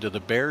Allen to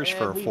the Bears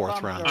for a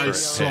fourth-round pick. I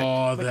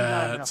saw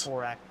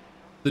that.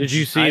 Did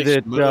you see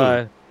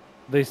that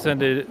they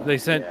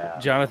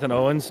sent Jonathan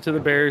Owens to the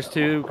Bears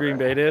too? Green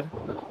Bay did.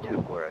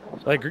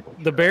 Like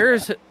the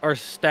Bears are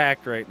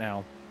stacked right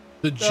now.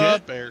 The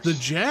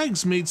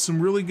Jags made some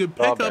really good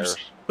pickups,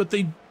 but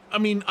I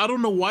mean, I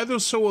don't know why they're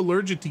so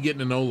allergic to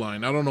getting an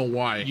O-line. I don't know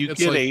why. You it's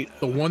get like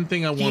the one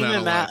thing I want out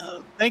of life.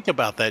 Think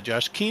about that,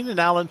 Josh. Keenan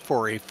Allen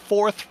for a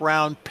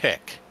fourth-round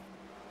pick.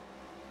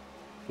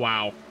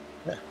 Wow.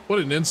 What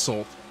an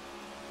insult.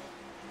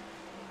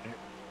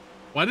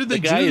 Why did they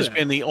do that? The guy has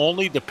been the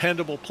only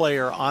dependable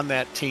player on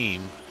that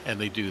team, and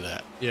they do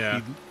that.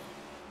 Yeah.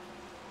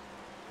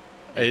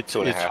 It's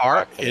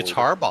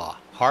Harbaugh.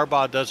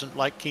 Harbaugh doesn't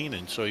like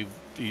Keenan, so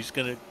he's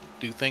going to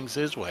do things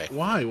his way.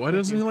 Why? Why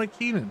doesn't he like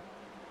Keenan?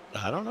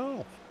 I don't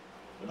know.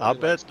 I'll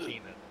bet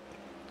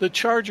the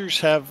Chargers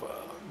have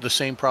the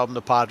same problem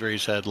the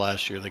Padres had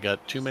last year. They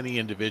got too many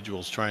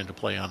individuals trying to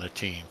play on a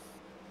team.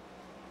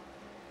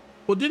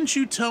 Well, didn't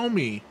you tell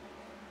me,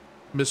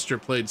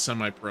 Mr. Played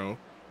Semi-Pro,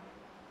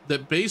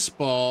 that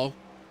baseball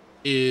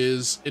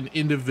is an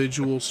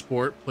individual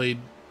sport played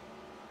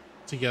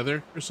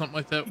together or something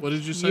like that? What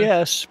did you say?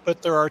 Yes,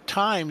 but there are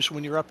times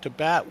when you're up to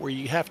bat where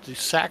you have to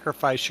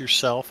sacrifice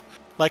yourself.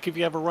 Like if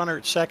you have a runner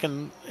at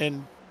second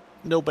and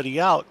nobody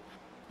out,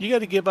 you got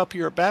to give up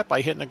your at bat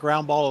by hitting a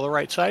ground ball to the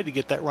right side to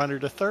get that runner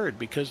to third,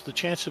 because the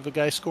chance of a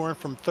guy scoring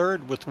from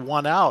third with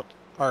one out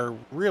are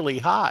really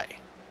high.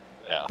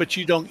 Yeah. But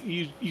you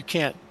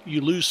can't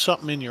lose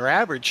something in your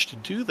average to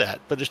do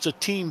that, but it's a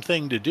team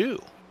thing to do.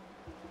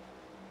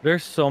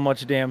 There's so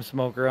much damn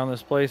smoke around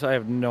this place. I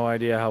have no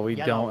idea how we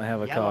don't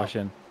have a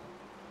caution.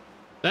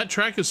 That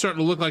track is starting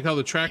to look like how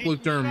the track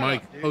looked during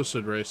Mike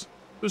posted race.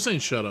 Who's saying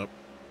shut up?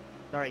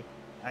 Sorry.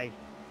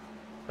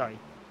 Sorry.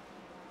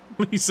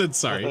 He said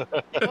sorry.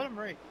 Let him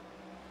race.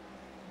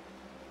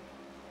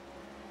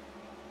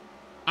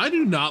 I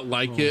do not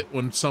like it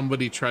when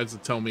somebody tries to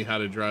tell me how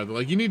to drive. They're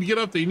like, you need to get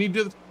up there. You need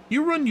to.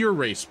 You run your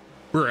race,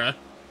 bruh.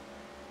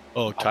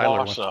 Oh, Tyler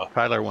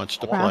wants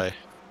to play.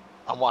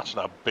 I'm watching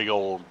a big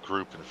old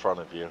group in front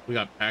of you. We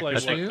got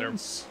Packers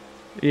fans.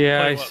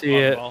 Yeah, I see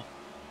it.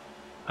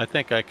 I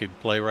think I could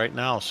play right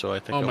now, so I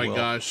think. Oh I my will.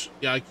 gosh!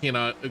 Yeah, I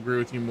cannot agree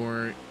with you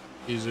more,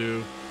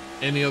 Izu.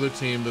 Any other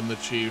team than the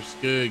Chiefs?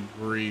 Good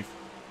grief!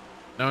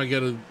 Now I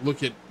got to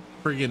look at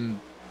friggin'.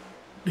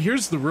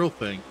 Here's the real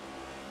thing.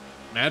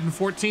 Madden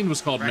 14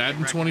 was called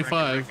Madden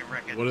 25.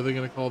 What are they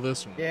going to call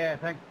this one? Yeah,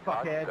 thanks,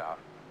 fuckhead.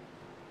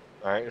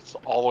 All right, it's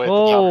all the way at the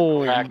top of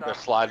the track. They're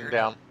sliding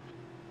down.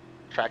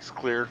 Track's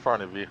clear in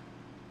front of you.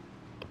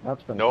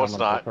 That's been No, it's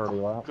coming not. for 30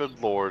 laps.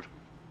 Good lord.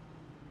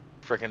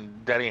 Freaking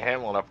Denny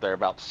Hamlin up there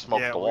about to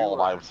smoke the wall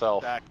by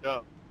himself. Backed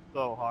up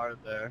so hard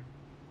there.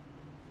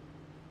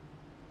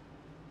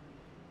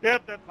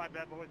 Yep, that's my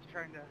bad, boys.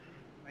 Trying to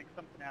make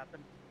something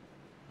happen.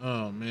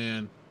 Oh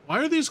man, why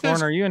are these guys?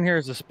 Corner, are you in here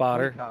as a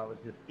spotter?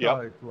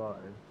 Yep.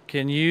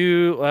 Can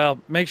you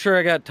make sure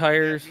I got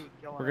tires?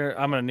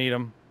 I'm gonna need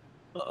them.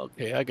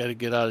 Okay, I got to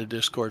get out of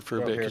Discord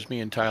for a bit because me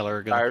and Tyler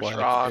are going to Tires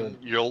play. are on.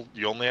 You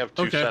only have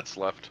two sets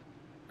left.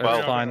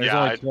 That's fine. There's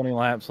only 20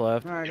 laps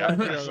left. Yeah,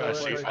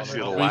 I see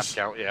the lap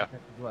count. Yeah.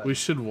 We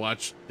should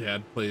watch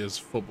Dad play his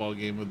football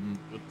game with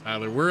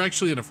Tyler. We're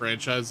actually in a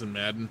franchise in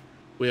Madden.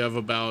 We have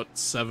about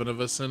 7 of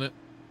us in it.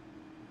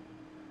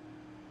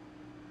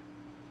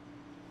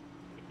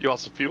 You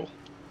also fuel?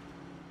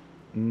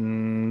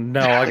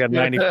 No, I got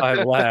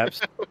 95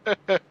 laps.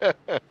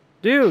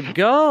 Dude,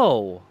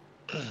 go.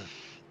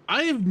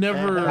 I have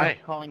never. I'm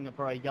calling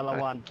for a yellow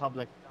one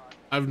public.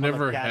 I've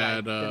never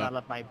had. I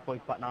left my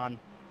voice button on.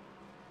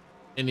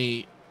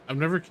 I've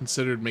never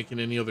considered making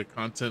any other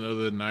content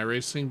other than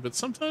iRacing, but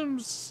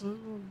sometimes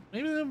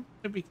maybe that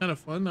might be kind of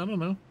fun. I don't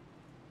know.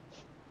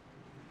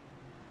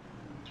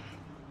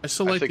 I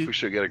think we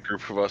should get a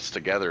group of us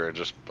together and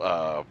just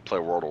play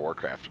World of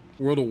Warcraft.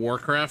 World of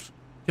Warcraft?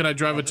 Can I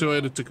drive a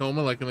Toyota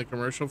Tacoma like in the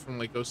commercial from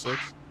like 06?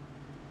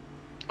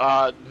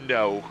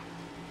 No.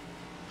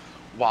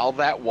 While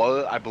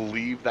I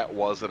believe that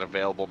was an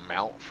available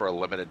mount for a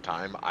limited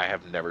time, I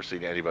have never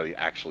seen anybody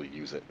actually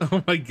use it.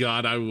 Oh my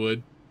god, I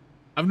would.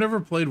 I've never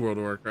played World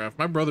of Warcraft.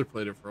 My brother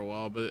played it for a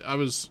while, but I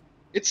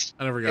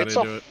never got into it. It's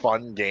a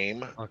fun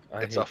game.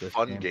 It's a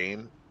fun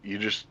game. You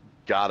just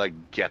gotta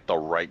get the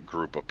right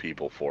group of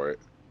people for it.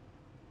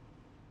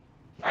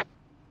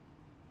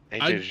 Hey,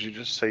 did you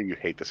just say you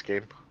hate this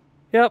game?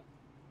 Yep.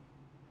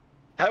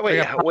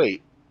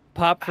 Wait.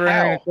 Pop for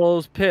entering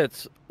closed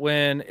pits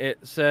when it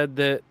said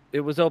that it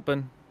was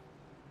open.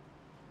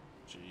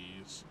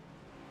 Jeez.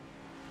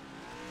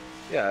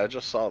 Yeah, I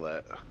just saw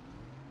that.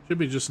 Should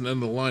be just an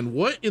end of the line.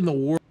 What in the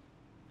world?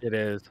 It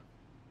is.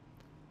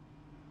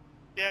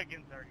 Yeah,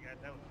 again, sorry guys,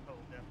 that was a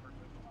total effort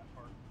on my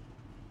part.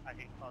 I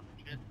hate causing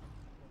shit.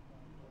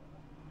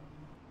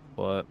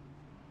 What?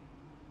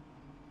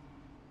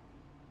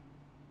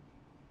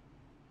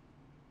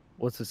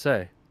 What's it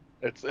say?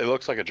 It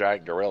looks like a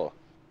giant gorilla.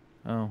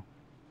 Oh.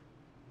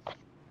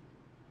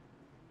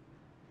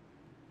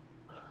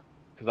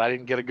 Because I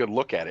didn't get a good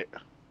look at it.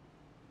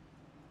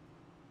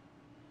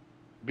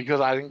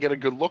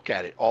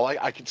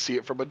 I can see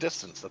it from a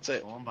distance. That's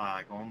it. Going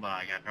by.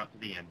 I got dropped to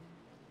the end.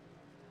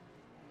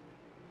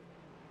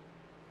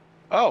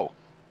 Oh.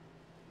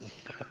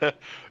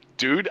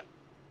 Dude,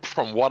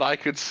 from what I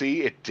could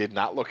see, it did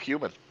not look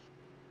human.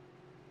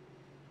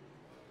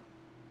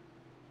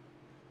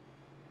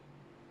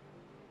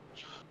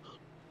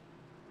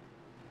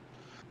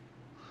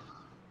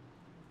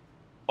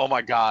 Oh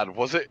my god,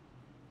 was it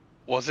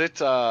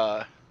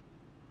that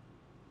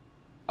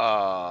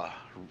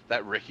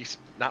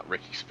not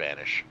Ricky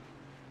Spanish.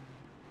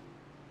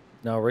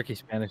 No, Ricky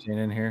Spanish ain't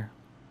in here.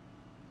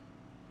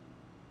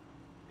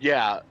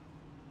 Yeah.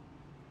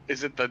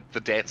 Is it the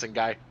dancing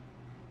guy?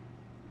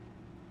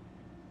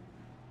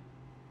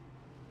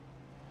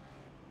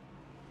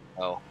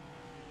 Oh.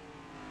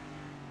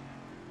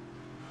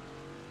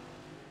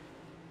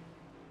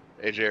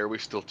 AJ, are we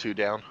still 2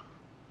 down?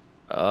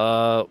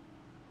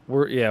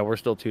 We're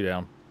still 2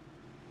 down.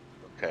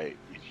 Okay,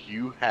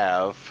 you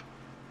have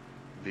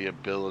the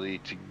ability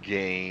to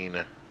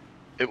gain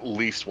at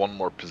least 1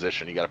 more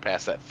position. You got to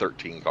pass that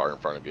 13 car in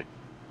front of you.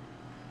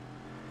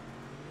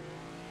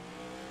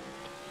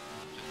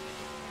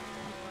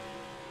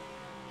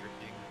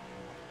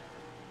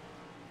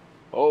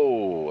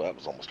 Oh, that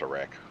was almost a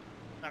wreck.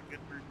 Not good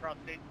for your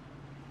prostate.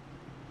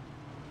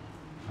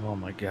 Oh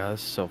my god,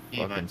 that's so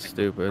fucking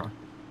stupid.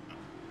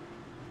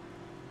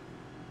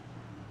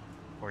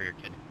 Or your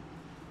kid.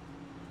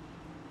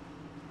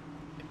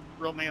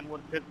 Real man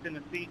would have pitched in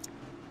the seat.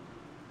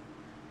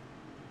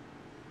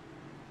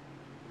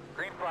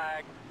 Green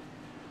flag.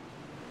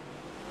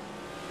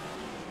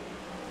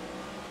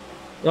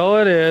 Oh,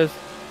 it is.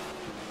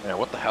 Man,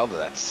 what the hell did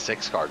that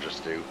 6 car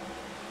just do?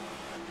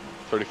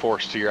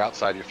 34's to your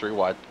outside, you're 3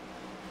 wide.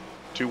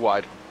 2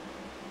 wide.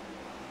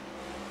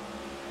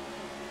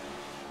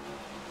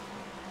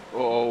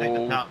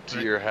 Oh,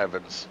 to your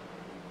heavens.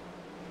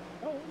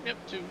 Oh,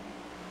 Neptune.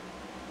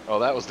 Oh,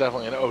 that was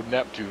definitely an Oh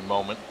Neptune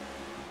moment.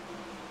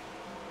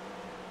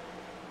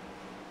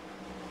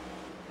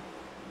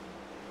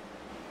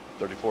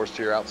 .34's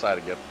to your outside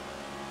again.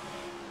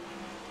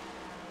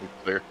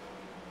 Clear.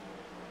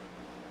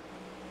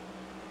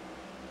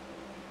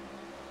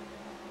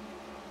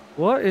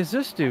 What is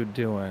this dude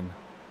doing?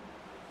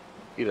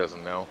 He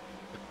doesn't know.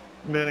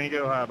 Then you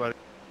go high, buddy.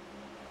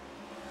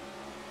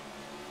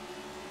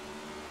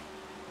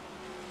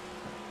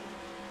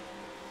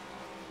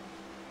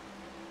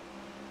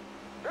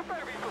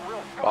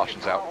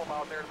 Caution's out.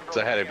 It's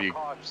ahead of you.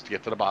 Just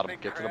get to the bottom.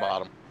 Get to the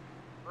bottom.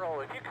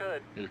 Roll if you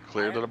could. You're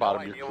clear to the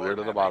bottom. You're clear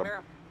to the bottom.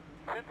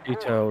 He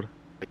towed.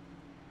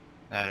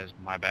 That is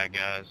my bad,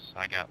 guys.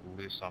 I got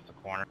loose off the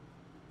corner.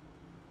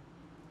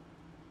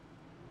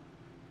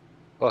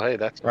 Well, hey,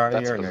 that's Right,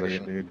 that's you're an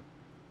position. idiot, dude.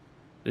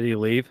 Did he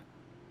leave?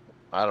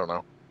 I don't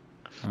know.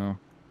 Oh.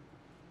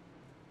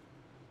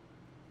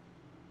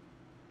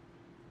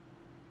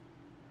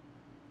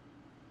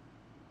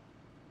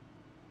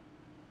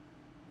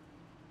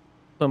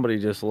 Somebody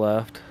just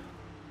left.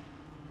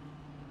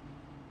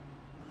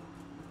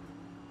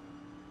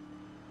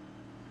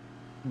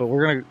 But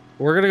we're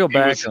gonna go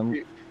back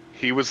and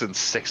He was in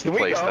 6th Can we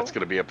place. go? That's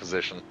going to be a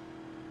position.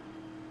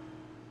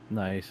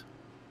 nice.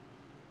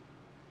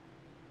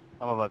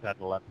 Some of us have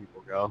to let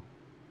people go.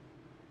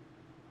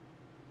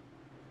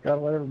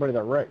 Gotta let everybody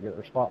that wrecked get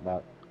their spot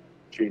back.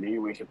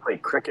 GD, we should play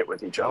cricket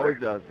with each Always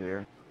other. does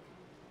here.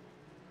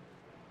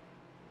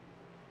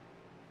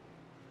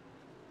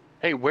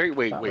 Hey, wait.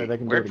 That way they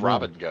can do Where'd it again.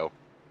 Robin go?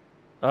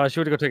 She went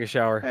to go take a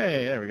shower.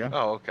 Hey, there we go.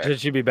 Oh, okay.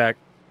 She'll be back.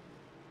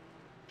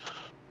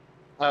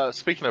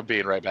 Speaking of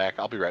being right back,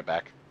 I'll be right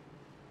back.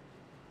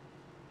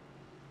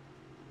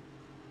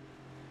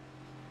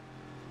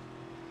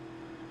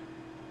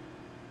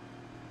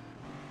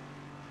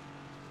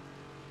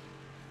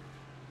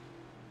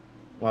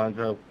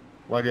 Lonzo,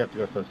 why do you have to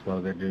go so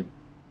slow there, dude?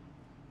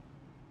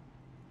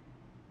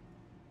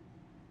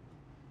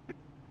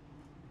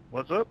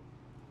 What's up?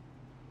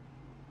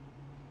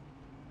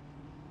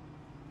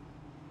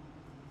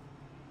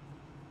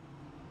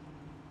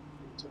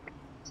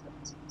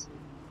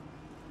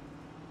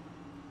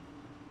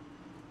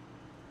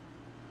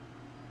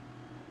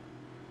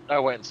 I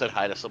went and said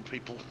hi to some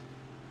people.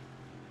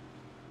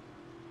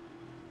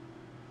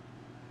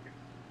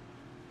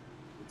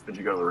 Did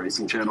you go to the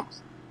racing channel?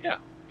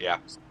 Yeah.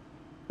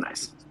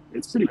 Nice.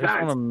 It's pretty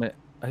packed.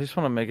 I just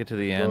want to make it to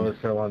the Slow end.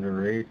 as hell on the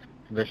race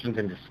conditions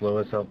and just slow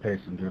as hell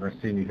pacing, dude. I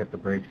seen you hit the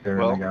brakes there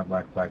Well- and they got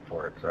black flag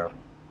for it, so.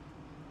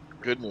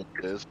 Good news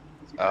is,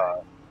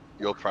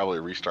 you'll probably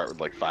restart with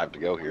like 5 to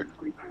go here.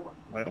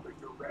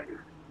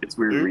 It's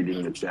weird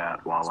reading the chat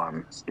while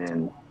I'm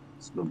in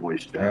the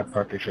voice chat. Yeah,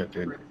 fuck your shit,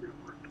 dude.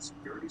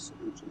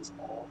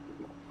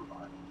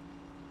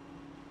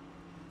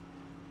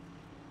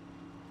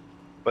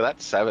 But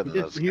that's 7 He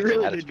those really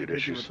did attitude get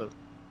busy issues. with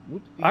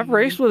the I've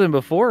raced with him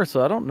before,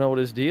 so I don't know what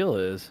his deal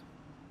is.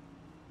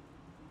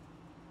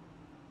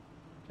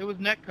 It was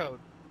netcode.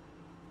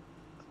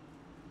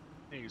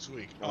 He's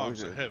weak.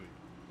 Arms are heavy.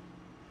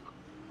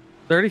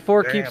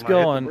 34 Damn, keeps I hit the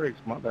going, brakes,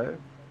 my bad.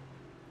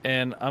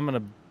 and I'm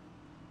gonna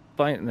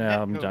fight. No,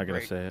 I'm not gonna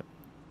break. say it.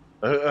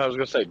 I was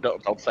gonna say,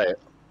 don't say it.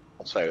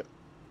 Don't say it.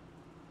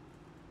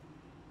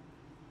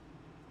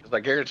 Because I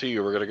guarantee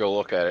you, we're gonna go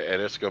look at it,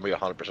 and it's gonna be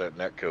 100%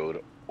 net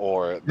code,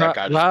 or that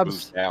guy just Rob's-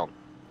 moves down.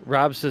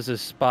 Rob says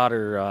his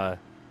spotter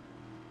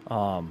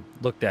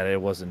looked at it.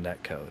 It wasn't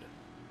net code.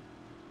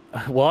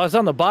 Well, I was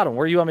on the bottom.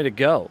 Where do you want me to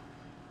go?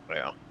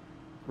 Yeah.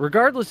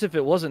 Regardless if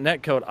it wasn't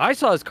net code, I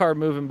saw his car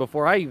moving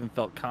before I even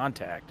felt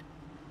contact.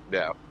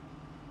 Yeah.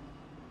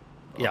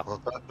 Yeah.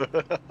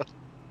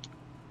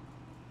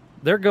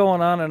 They're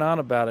going on and on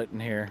about it in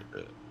here.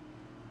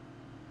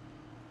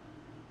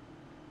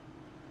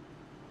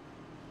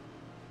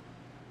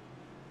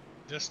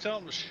 Just tell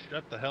him to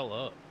shut the hell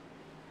up.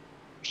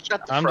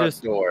 Shut the I'm front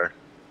just- door.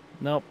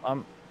 Nope,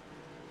 I'm.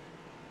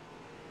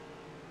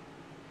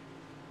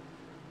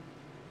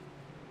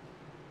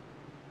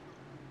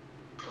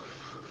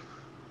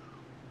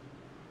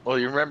 Well,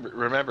 you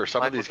remember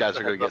some of these guys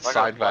are going to get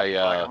signed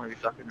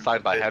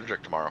by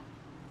Hendrick tomorrow.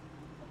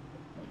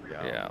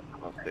 Yeah.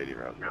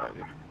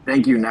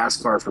 Thank you,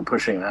 NASCAR, for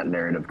pushing that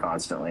narrative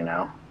constantly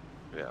now.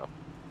 Yeah. All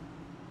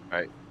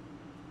right.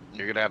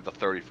 You're going to have the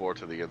 34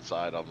 to the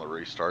inside on the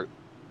restart.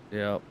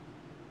 Yep.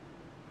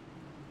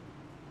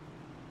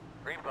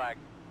 Green flag.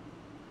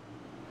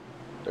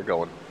 They're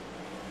going.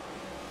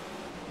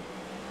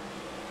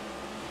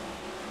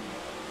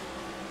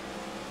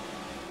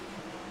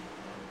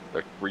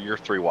 You're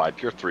 3 wide.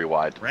 You're 3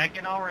 wide.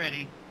 Wrecking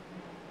already.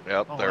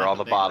 Yep, Oh, they're on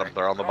the bottom.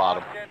 They're on the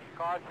bottom.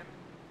 Caution.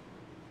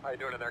 How you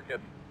doing in there,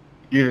 kid?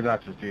 You did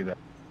not just see that.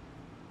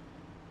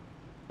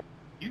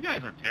 You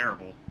guys are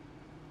terrible.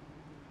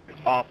 It's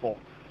awful.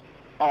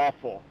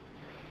 Awful.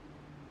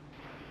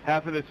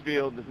 Half of this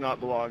field does not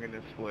belong in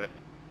this split.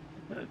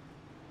 I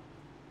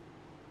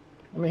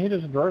mean, he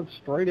just drove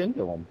straight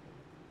into him.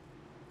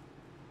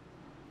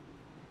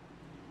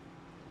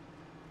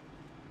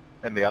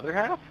 And the other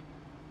half?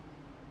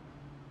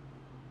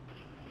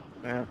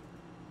 Yeah.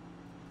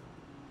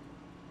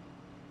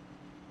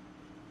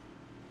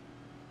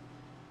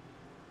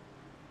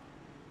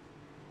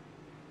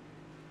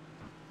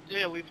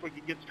 Yeah, at least we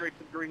can get straight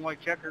to the green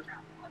white checkers.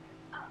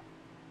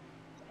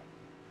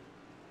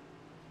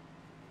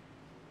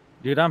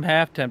 Dude, I'm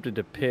half tempted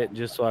to pit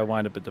just so I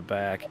wind up at the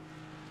back.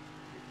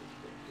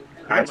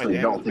 I actually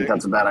don't think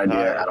that's a bad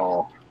idea at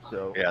all.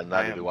 So Yeah,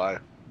 neither do I.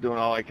 doing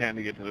all I can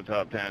to get to the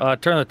top 10.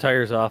 Turn the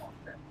tires off.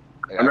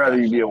 I'd rather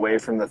you be away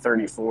from the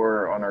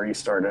 34 on a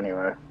restart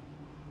anyway.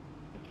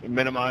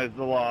 Minimize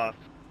the loss.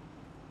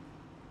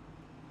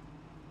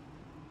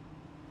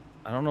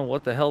 I don't know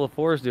what the hell the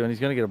 4 is doing. He's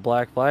going to get a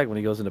black flag when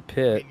he goes into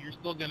pit. You're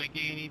still going to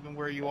gain even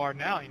where you are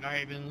now. You're not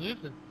even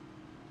losing.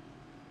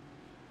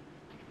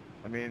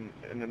 I mean,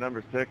 in the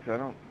number 6, I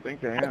don't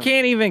think they have. I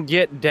can't even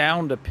get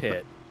down to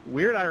pit.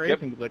 Weird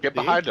iRacing, but get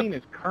the behind 18 him.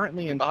 is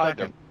currently in Behind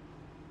second.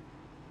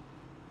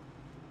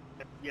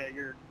 Yeah,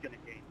 you're going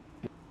to gain.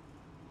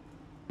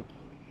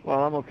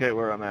 Well, I'm okay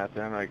where I'm at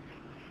then.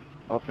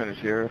 I'll finish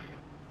here.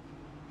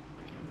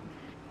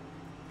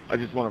 I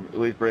just want to at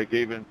least break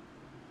even.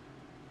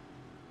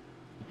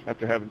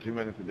 After having 2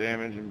 minutes of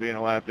damage and being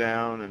a lap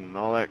down and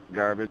all that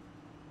garbage.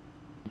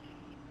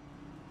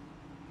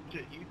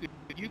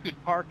 You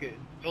could park it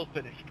and still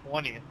finish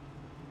 20th.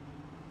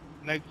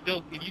 And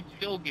you'd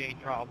still gain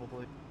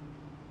probably.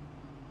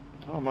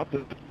 Oh, I'm up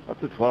to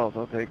 12th.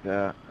 I'll take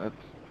that. That's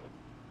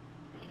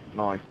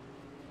nice.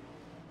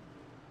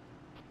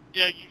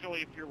 Yeah,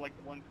 usually if you're like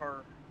the one car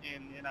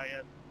in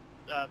NIS,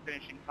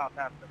 finishing top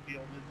half of the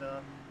field is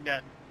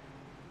net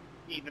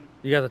even.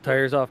 You got the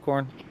tires off,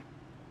 Corn?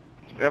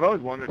 Yeah, I've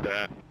always wondered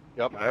that.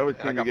 Yep. I always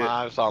seem to got my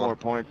eyes get on more them.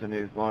 points in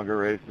these longer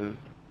races.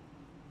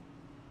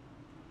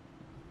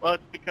 Well,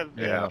 it's because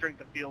Yeah. the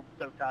strength of field is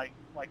so tight.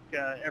 Like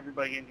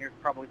everybody in here is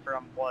probably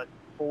from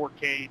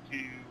 4K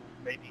to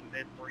maybe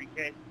mid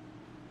 3K.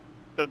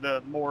 So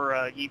the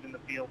more even the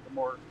field, the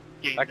more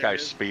gains. That there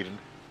guy's is. speeding.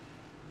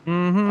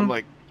 Mm-hmm.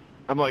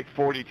 I'm like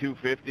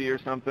 4250 or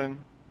something.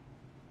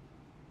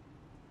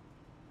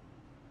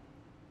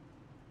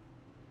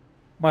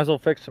 Might as well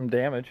fix some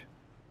damage.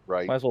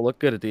 Right. Might as well look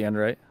good at the end,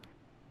 right?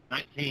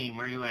 19,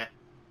 where you at?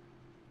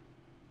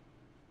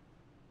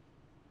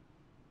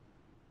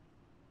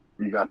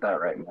 You got that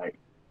right, Mike.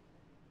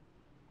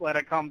 Glad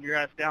I calmed your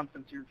ass down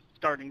since you're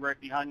starting right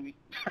behind me.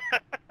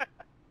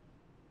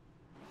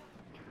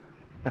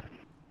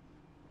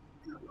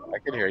 I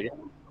can hear you.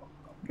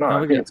 No, I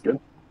think it's good.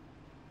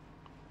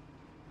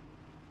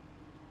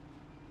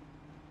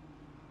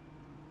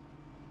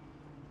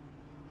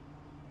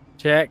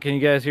 Chat, can you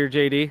guys hear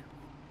JD?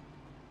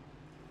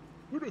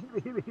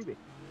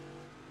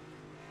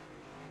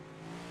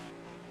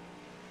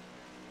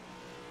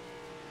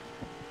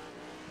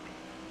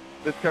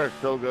 This car's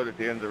so good at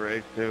the end of the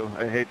race, too.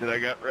 I hate that I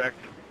got wrecked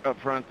up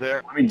front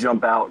there. Let me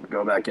jump out,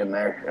 go back in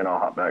there, and I'll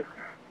hop back.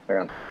 Hang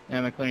on.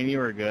 Yeah, McLean, you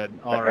were good.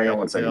 All Hang right. on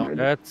one second, JD.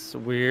 That's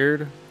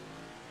weird.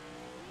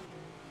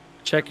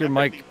 Check your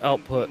mic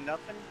output.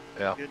 Nothing.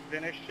 Yeah. Good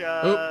finish.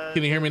 Oh,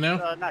 can you hear me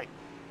now? Night.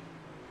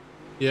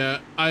 Yeah,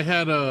 I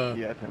had a.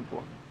 Yeah,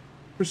 10-4.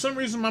 For some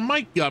reason, my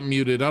mic got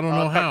muted. I don't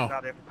know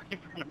how.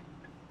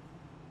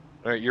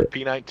 All right, you're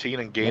P19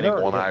 and gaining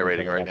 1 I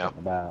rating right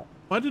now.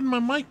 Why didn't my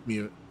mic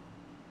mute?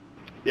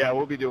 Yeah,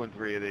 we'll be doing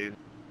 3 of these.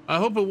 I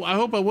hope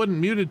I wasn't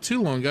muted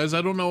too long, guys.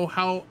 I don't know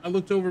how. I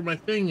looked over my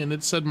thing and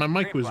it said my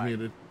mic was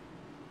muted.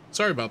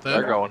 Sorry about that.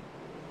 They're going.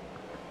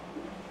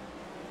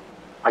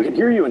 I can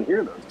hear you in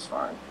here, though. It's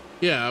fine.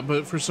 Yeah,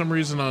 but for some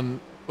reason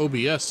on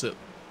OBS it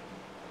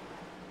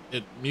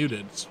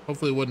muted.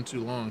 Hopefully it wasn't too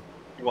long.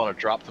 You want to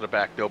drop to the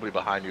back. Nobody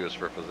behind you is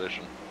for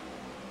position.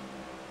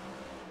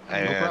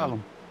 And No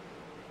problem.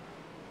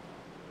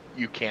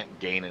 you can't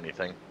gain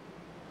anything.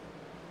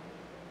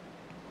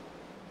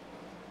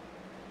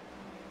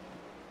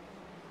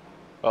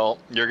 Well,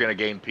 you're going to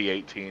gain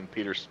P18.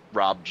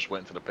 Rob just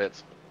went to the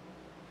pits.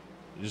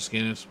 You just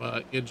gained a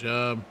spot. Good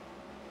job.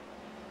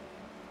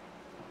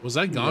 Was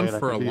I gone Right, I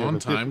for a can see long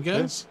it. time,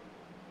 guys?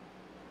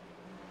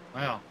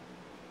 Wow.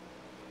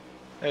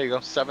 There you go.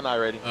 7 I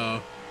rating.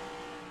 Oh,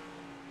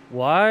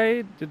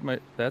 Why did my...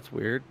 That's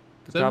weird.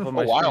 The top of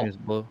my screen is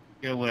blue.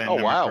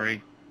 Oh, wow.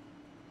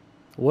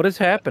 What is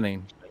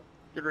happening?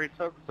 Good race,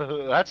 folks.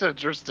 That's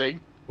interesting.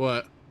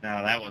 What?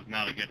 No, that was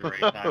not a good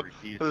race. I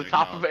refuse The to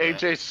top of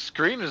acknowledge that. AJ's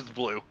screen is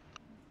blue.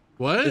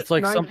 What? It's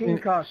like 19 something...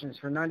 cautions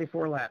for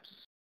 94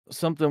 laps.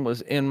 Something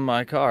was in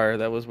my car.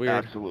 That was weird.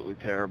 Absolutely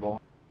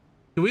terrible.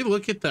 Can we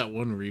look at that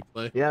one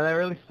replay? Yeah, that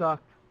really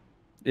sucked.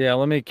 Yeah,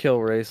 let me kill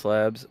Race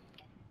Labs.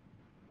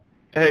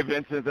 Hey,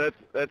 Vincent,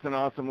 that's an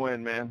awesome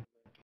win, man.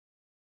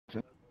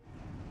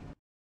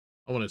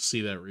 I want to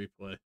see that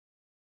replay.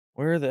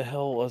 Where the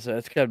hell was that?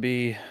 It's got to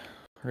be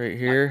right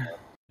here.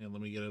 Yeah,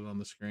 let me get it on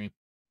the screen.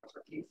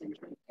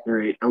 All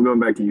right, I'm going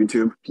back to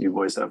YouTube. You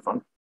boys have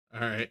fun.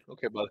 All right.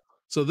 Okay, buddy.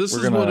 So this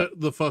is what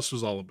the fuss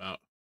was all about.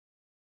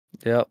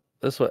 Yep,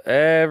 this is what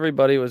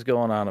everybody was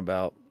going on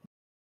about.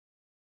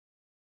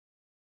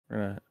 We're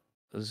going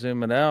to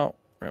zoom it out.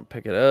 We're going to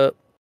pick it up.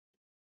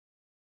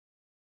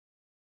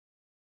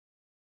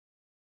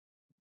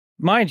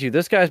 Mind you,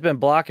 this guy's been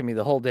blocking me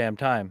the whole damn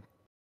time.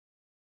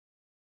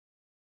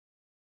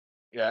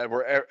 Yeah,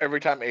 where every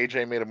time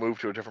AJ made a move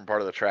to a different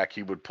part of the track,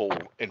 he would pull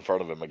in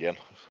front of him again.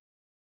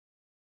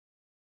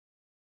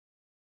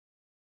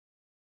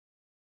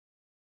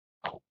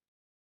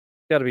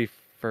 Got to be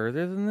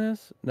further than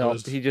this? No,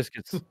 he just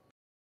gets...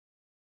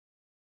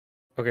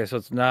 Okay, so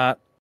it's not...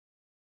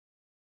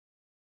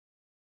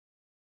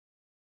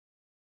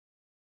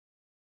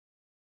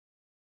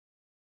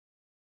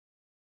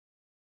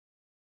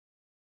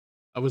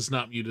 I was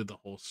not muted the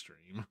whole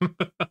stream.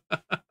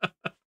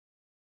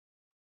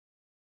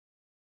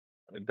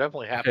 It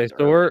definitely happened. Okay,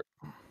 so we're...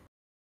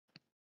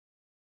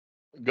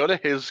 Go to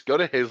his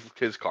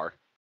car.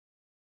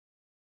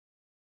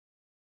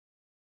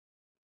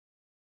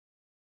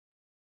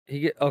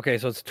 Okay,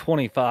 so it's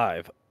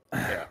 25.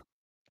 Yeah.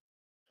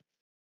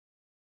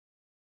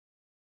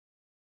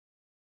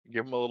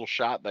 Give him a little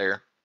shot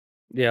there.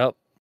 Yep.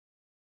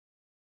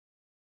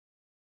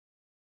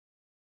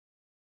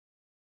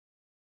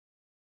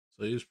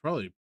 So he was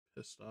probably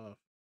pissed off.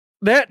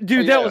 That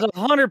dude, that was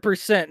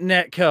 100%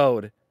 net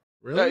code.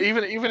 Really?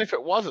 Even if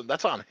it wasn't,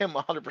 that's on him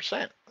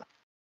 100%.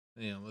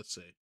 Yeah, let's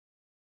see. It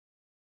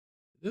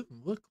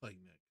didn't look like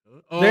net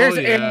code. Oh, There's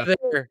yeah. air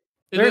there.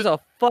 There's a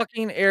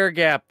fucking air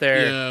gap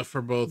there. Yeah,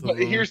 for both of But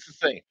them. here's the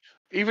thing.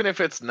 Even if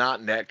it's not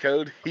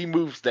netcode, he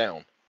moves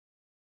down.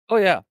 Oh,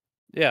 yeah.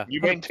 Yeah.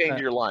 You maintained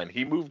your line.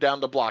 He moved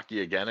down to block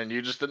you again, and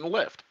you just didn't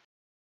lift.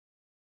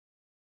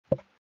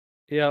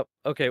 Yep.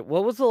 Okay,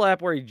 what was the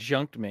lap where he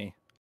junked me?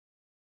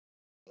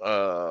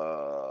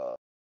 Uh,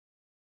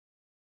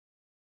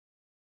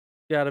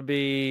 Gotta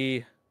be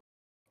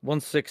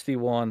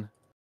 161.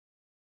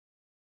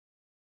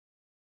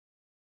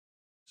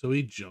 So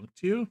he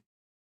junked you?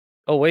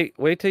 Oh, wait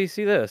till you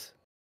see this.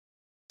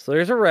 So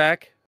there's a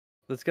wreck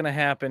that's gonna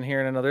happen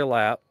here in another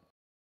lap.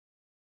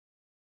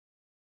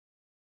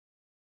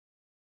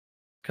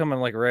 Coming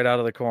like right out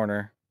of the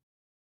corner.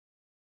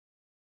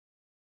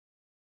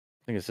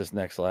 I think it's this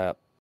next lap.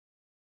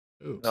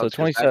 Ooh. So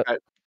 27.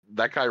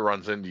 That guy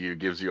runs into you,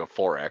 gives you a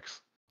 4x.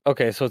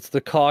 Okay, so it's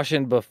the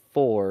caution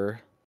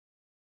before.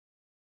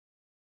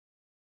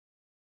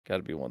 Got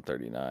to be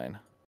 139.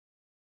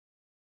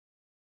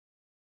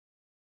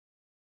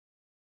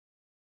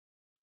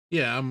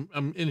 Yeah,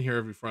 I'm in here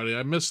every Friday.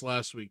 I missed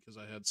last week because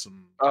I had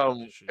some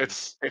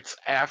issues. It's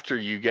after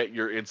you get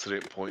your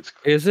incident points.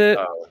 Is it?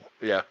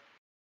 Yeah.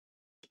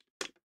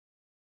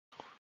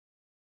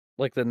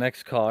 Like the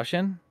next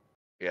caution?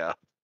 Yeah.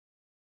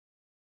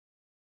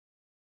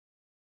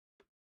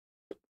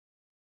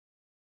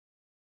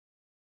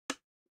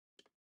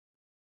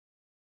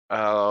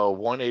 Uh,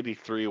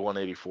 183,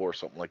 184,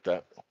 something like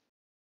that.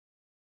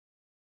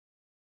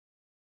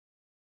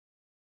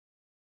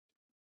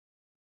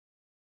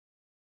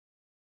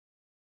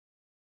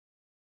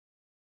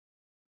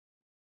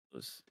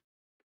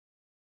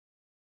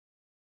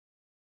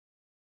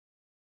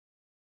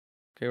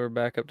 Okay, we're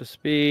back up to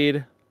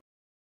speed.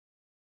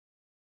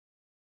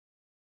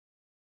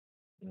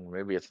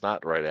 Maybe it's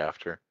not right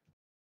after.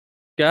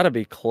 Gotta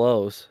be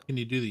close. Can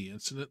you do the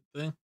incident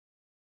thing?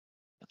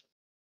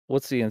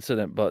 What's the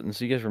incident button?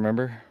 So you guys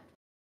remember?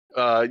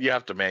 You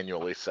have to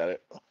manually set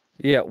it.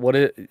 Yeah,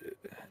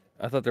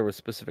 I thought there was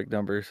specific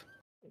numbers.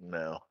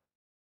 No.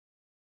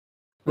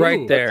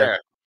 Right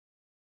there.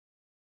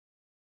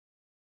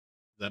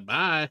 That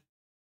bye.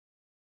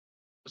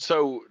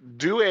 So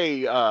do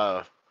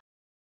a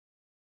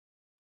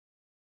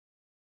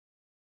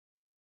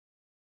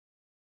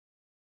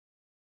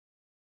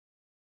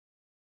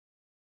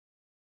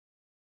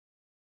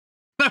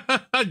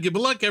Good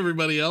luck,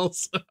 everybody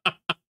else.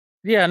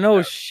 Yeah,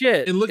 no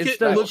shit. And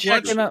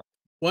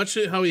watch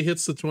it how he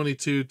hits the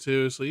 22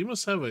 too. So you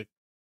must have a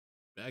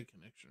bad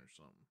connection or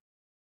something.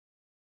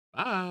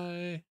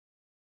 Bye.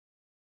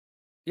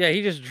 Yeah,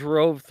 he just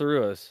drove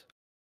through us.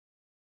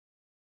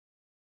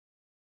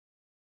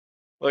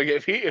 Like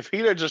if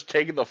he'd have just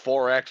taken the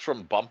 4x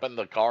from bumping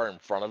the car in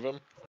front of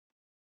him,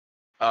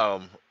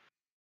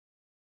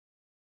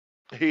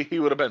 he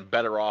would have been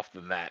better off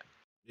than that.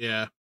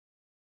 Yeah.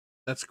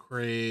 That's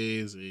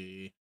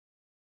crazy.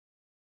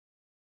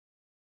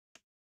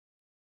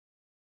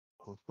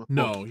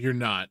 No, you're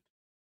not.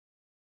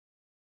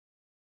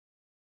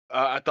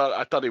 I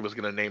thought he was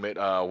gonna name it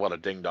what a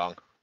ding dong.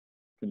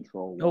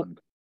 Control Nope.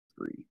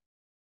 1-3.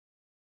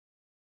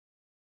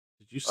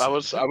 Did you? I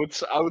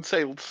would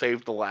say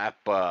save the lap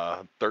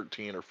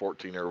 13 or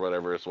 14 or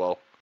whatever as well.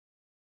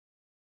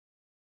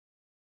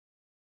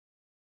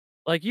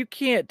 Like, you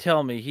can't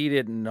tell me he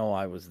didn't know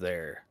I was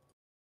there.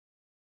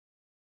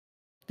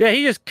 Yeah,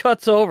 he just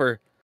cuts over.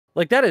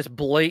 Like, that is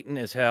blatant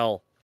as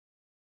hell.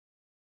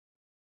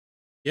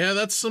 Yeah,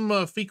 that's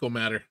some fecal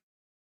matter.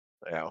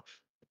 Yeah.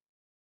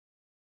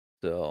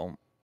 So.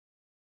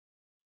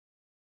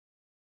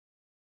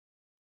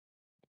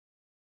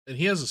 And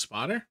he has a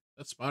spotter?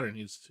 That spotter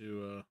needs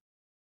to...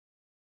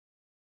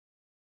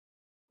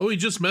 Oh, he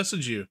just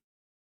messaged you.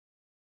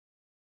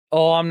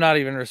 Oh, I'm not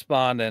even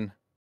responding.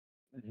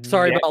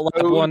 Sorry about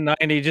lap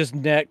 190, just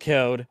net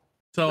code.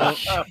 So,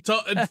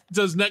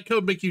 does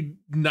netcode make you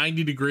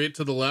 90 degree it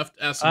to the left?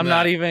 Ask him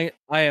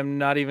I am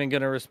not even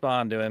going to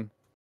respond to him.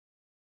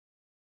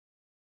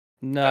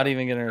 Not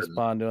even going to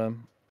respond to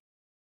him.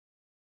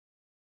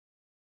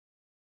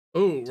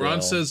 Oh,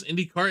 Ron says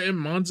IndyCar and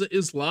Monza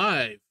is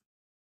live.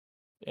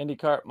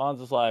 IndyCar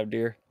Monza's live,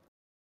 dear.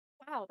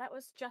 Wow, that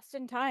was just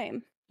in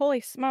time.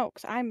 Holy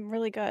smokes, I'm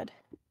really good.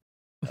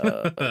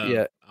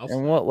 Yeah.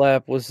 And what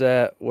lap was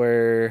that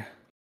where...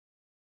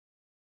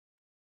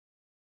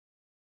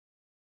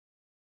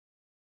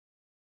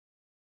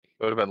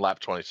 It would have been lap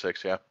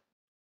 26, yeah.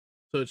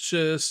 So it's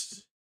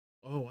just...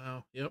 Oh,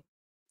 wow. Yep.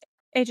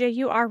 AJ,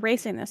 you are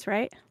racing this,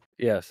 right?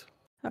 Yes.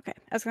 Okay.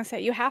 I was going to say,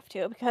 you have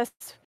to, because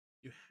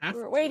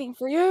we're waiting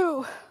for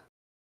you.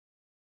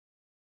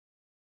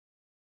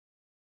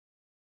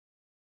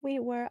 We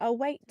were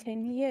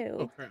awaiting you.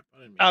 Oh, crap.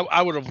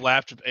 I would have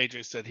laughed if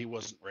AJ said he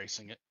wasn't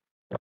racing it.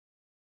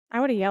 I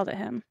would have yelled at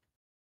him.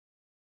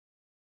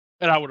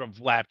 And I would have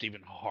laughed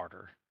even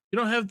harder. You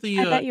don't have the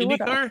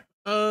IndyCar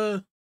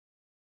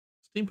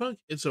Steampunk?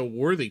 It's a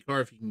worthy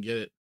car if you can get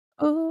it.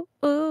 Ooh,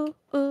 ooh,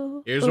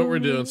 ooh. Here's what we're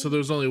doing. So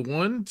there's only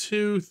 1,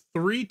 2,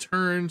 3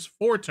 turns,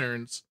 4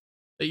 turns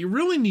that you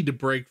really need to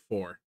brake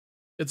for.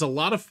 It's a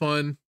lot of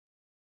fun,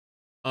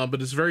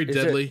 but it's very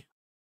deadly.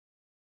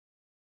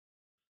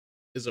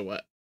 Is it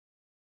what?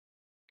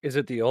 Is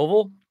it the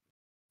oval?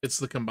 It's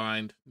the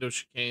combined. No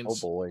chicanes. Oh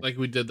boy. Like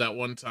we did that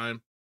one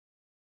time.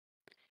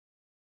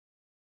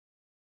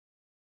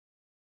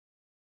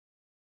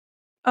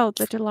 Oh,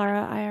 the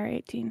Delara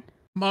IR18.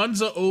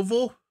 Monza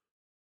Oval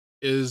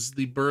is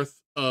the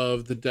birth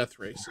of the death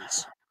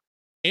races.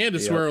 And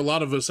it's where a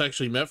lot of us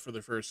actually met for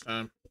the first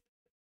time.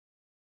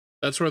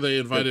 That's where they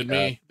invited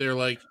me. They're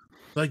like,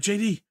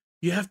 JD,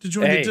 you have to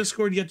join the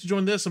Discord. You have to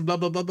join this and blah,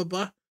 blah, blah, blah,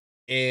 blah.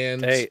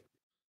 And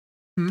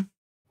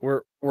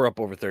we're up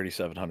over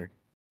 3,700.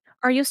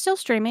 Are you still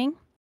streaming?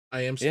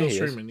 I am still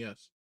streaming,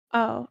 yes.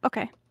 Oh,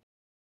 okay.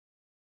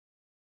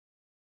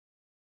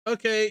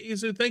 Okay,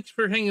 Izu, thanks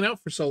for hanging out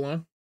for so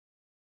long.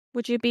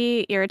 Would you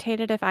be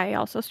irritated if I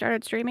also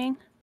started streaming?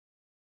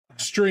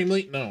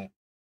 Extremely, no.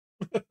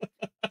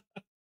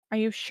 Are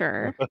you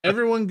sure?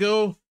 Everyone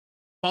go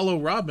follow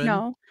Robin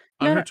on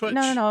her Twitch.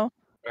 No.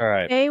 All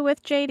right. Stay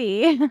with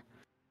JD.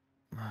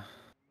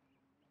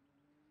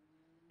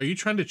 Are you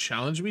trying to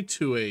challenge me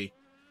to a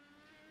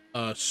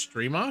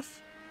stream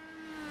off?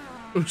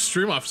 Oh,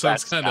 stream off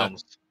sounds kind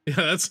of... Yeah,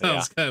 that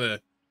sounds kind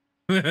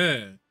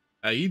of...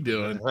 How you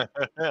doing?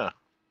 Yeah.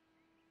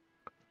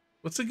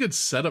 What's a good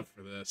setup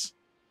for this?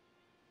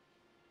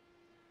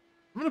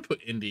 I'm going to put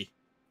Indy.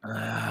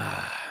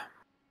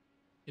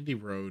 Indy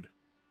Road.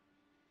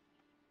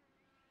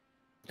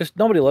 Just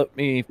nobody let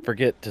me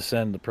forget to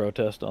send the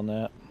protest on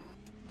that.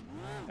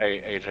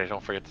 Hey, AJ,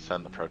 don't forget to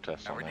send the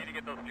protest on We that. need to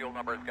get those fuel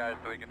numbers, guys,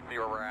 so we can see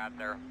where we're at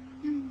there.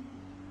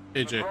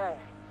 AJ.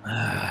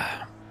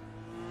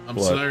 I'm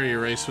sorry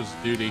your race was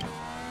duty.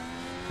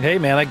 Hey,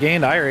 man, I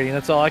gained I rating.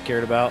 That's all I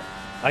cared about.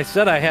 I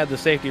said I had the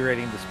safety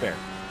rating to spare.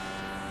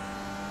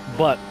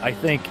 But I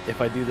think if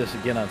I do this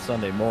again on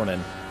Sunday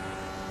morning,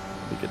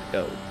 I'll be good to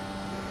go.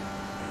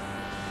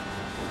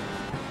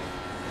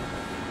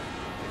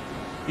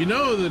 You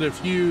know that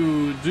if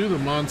you do the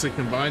Monza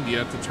combined, you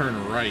have to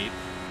turn right.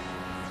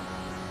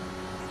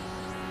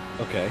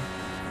 Okay.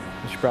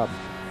 What's your problem?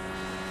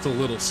 It's a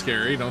little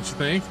scary, don't you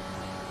think?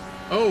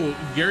 Oh,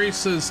 Gary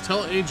says,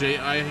 tell AJ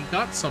I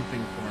got something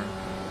for him.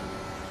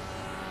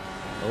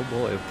 Oh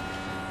boy.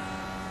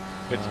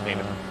 It's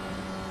David.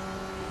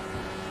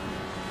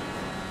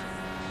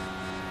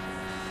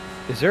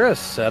 Is there a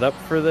setup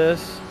for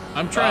this?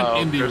 I'm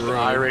trying Indy There's Road.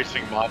 an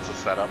iRacing Monza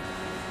setup.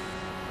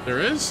 There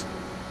is?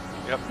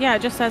 Yep. Yeah,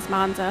 it just says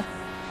Monza.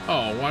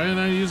 Oh, why aren't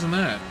I using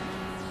that?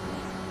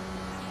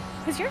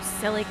 Because you're a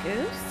silly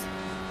goose.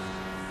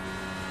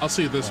 I'll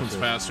see if this one's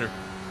faster.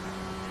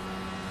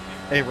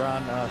 Hey,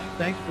 Ron,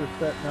 thanks for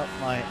setting up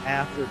my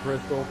after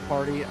Bristol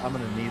party. I'm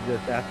going to need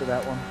this after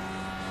that one.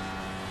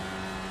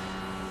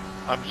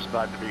 I'm just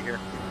glad to be here.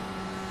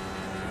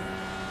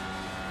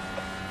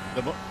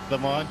 The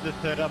Monza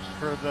setups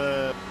for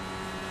the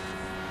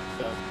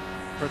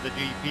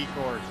GP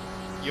course.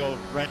 You'll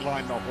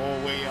redline the whole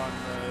way on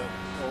the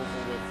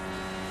oval with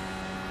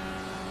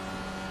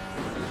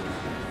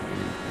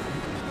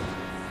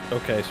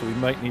Okay, so we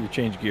might need to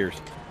change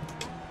gears.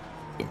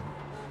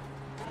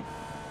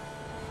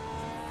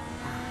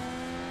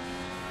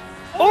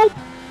 Oh!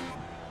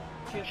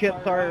 Shit,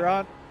 sorry,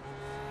 Ron.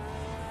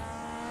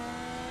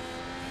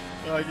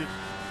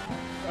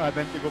 I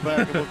meant to go back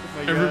and look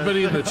at my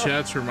Everybody in the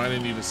chat's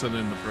reminding you to send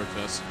in the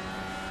protest.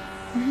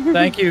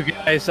 Thank you,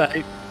 guys.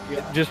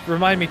 Just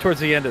remind me towards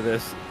the end of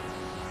this.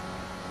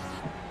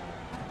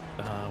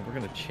 We're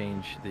gonna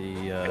change the.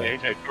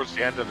 Hey, towards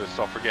the end of this,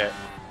 don't forget.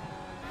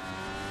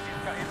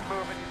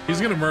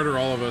 He's gonna murder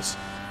all of us.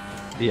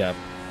 Yeah.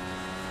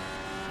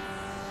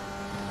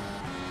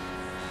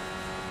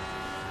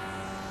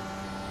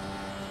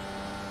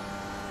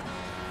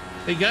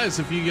 Hey guys,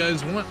 if you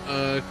guys want,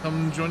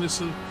 come join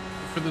us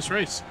for this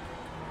race.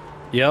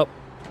 Yep.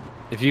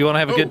 If you want to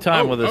have a good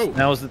time with us,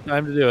 now's the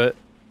time to do it.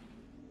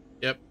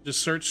 Yep.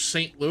 Just search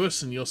St.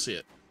 Louis and you'll see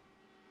it.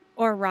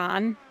 Or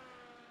Ron.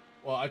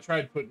 Well, I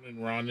tried putting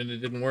in Ron and it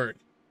didn't work.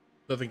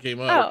 Nothing came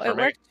up. Oh, it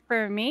worked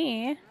for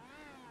me.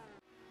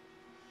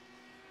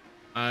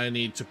 I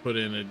need to put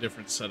in a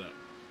different setup.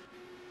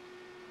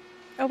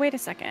 Oh, wait a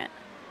second.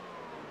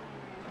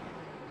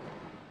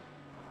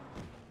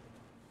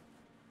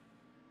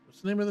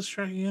 What's the name of this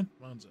track again?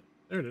 Monza.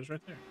 There it is,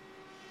 right there.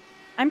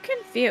 I'm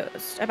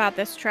confused about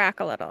this track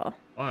a little.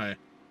 Why?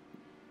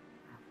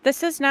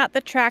 This is not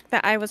the track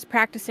that I was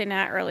practicing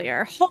at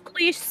earlier.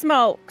 Holy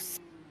smokes.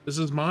 This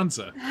is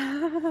Monza.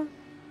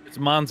 It's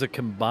Monza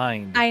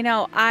combined. I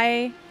know.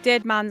 I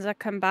did Monza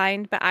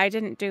combined, but I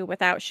didn't do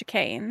without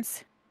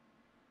chicanes.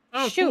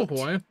 Oh, shoot. Cool,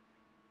 Hawaiian.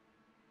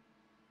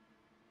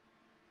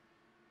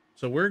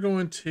 So we're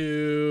going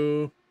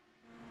to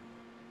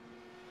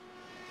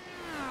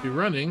be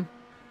running.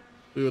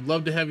 We would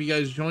love to have you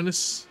guys join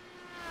us.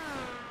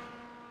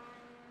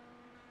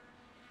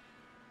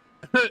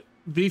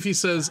 Beefy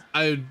says,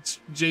 I had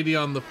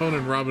JD on the phone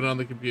and Robin on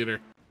the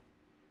computer.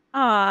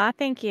 Aw,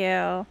 thank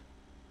you.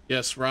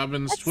 Yes,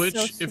 Robin's That's Twitch.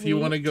 so If you sweet.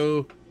 want to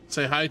go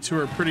say hi to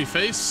her pretty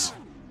face,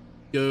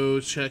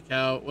 go check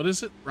out, what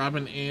is it?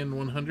 Robin Ann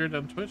 100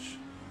 on Twitch?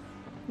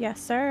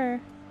 Yes,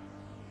 sir.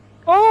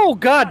 Oh,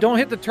 God, don't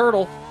hit the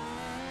turtle.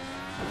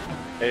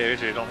 Hey,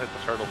 AJ, don't hit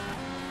the turtle.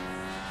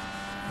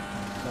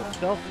 No,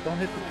 Stealth, don't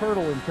hit the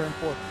turtle in turn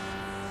 4.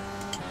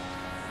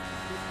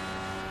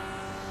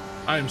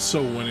 I am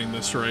so winning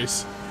this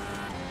race.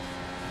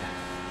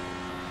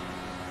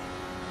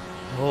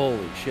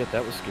 Holy shit,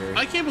 that was scary.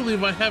 I can't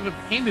believe I haven't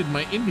painted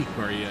my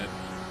IndyCar yet.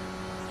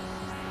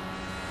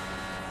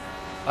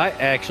 I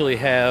actually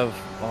have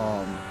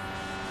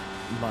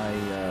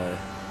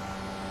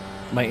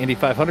my Indy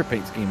 500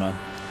 paint scheme on.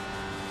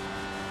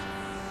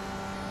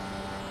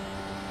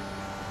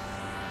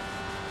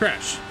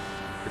 Crash.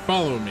 You're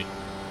following me.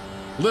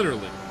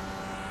 Literally.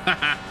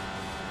 Haha.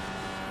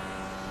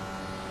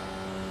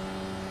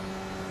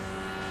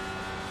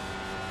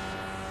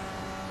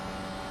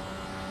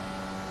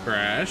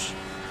 Crash.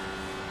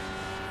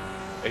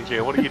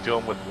 AJ, what are you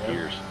doing with the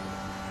gears?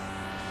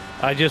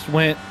 I just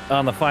went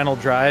on the final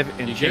drive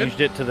and You changed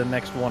good? it to the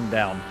next one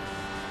down.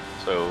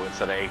 So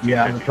instead of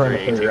Yeah, I'm trying to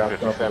 1853, figure out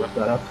stuff with 1857.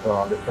 that up, so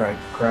I'll just try and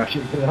crash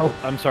it, you know?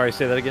 I'm sorry,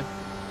 say that again?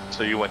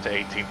 So you went to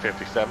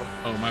 1857?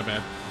 Oh, my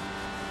bad.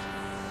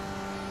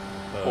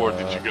 Or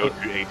did you go to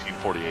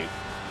 1848?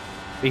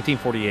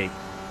 1848.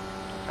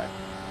 Okay.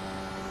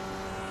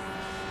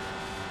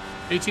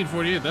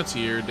 1848, that's the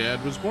year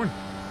Dad was born.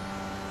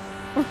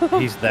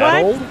 He's that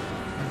What? old?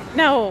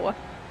 No,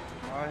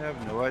 I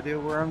have no idea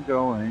where I'm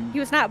going. he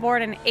was not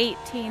born in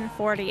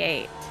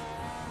 1848.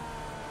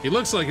 He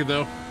looks like it,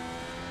 though.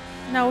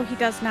 No, he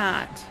does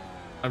not.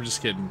 I'm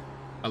just kidding.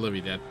 I love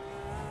you, Dad.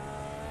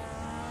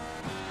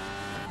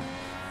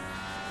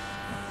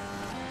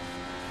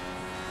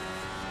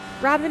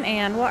 Robin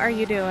Ann, what are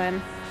you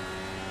doing?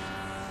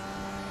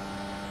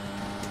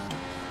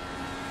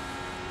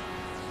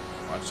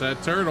 Watch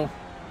that turtle.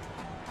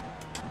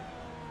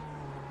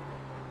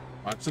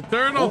 Watch the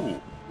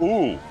turtle.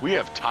 Ooh, we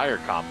have tire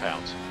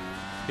compounds.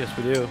 Yes,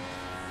 we do. Ooh,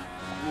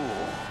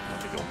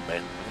 let me go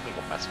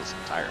mess with some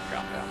tire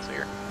compounds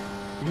here.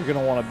 You're going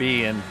to want to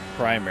be in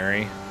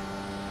primary.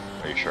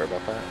 Are you sure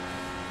about that?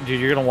 Dude,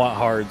 you're going to want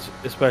hards,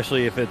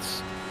 especially if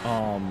it's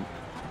a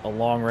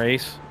long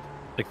race,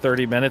 like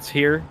 30 minutes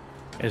here.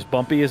 As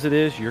bumpy as it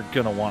is, you're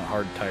going to want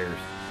hard tires.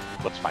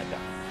 Let's find out.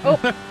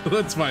 Oh.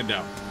 Let's find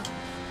out.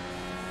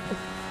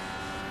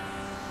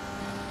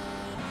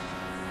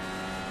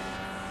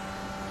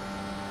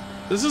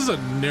 This is a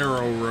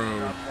narrow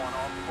road.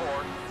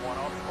 One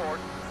off court.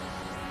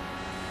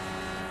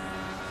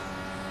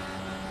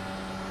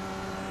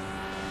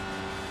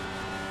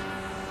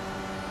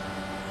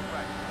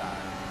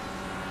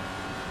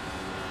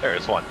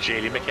 There's one.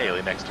 JD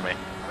McHaley next to me.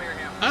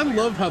 I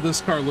love how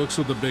this car looks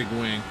with the big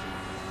wing.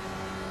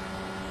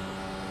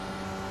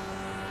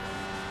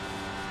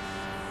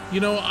 You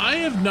know, I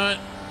have not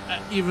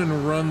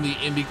even run the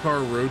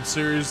IndyCar Road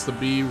Series, the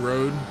B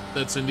Road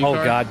that's IndyCar. Oh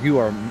God, you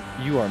are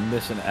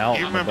missing out.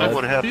 You on remember that.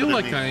 what happened I feel in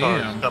like these I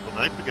cars am. A couple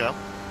nights ago.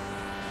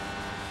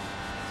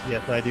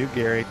 Yes, I do,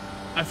 Gary.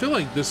 I feel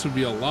like this would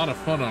be a lot of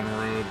fun on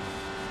road.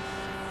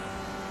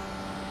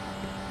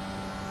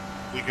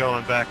 We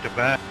going back to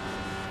back.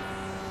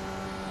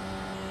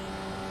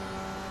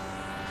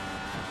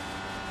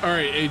 All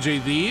right,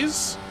 AJ,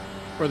 these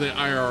or the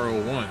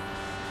IRO1?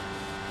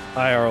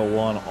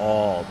 IRO1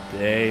 all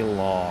day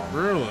long.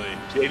 Really?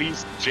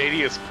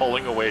 JD is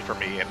pulling away from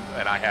me,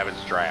 and I have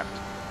his draft.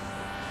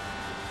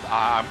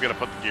 I'm gonna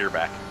put the gear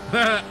back.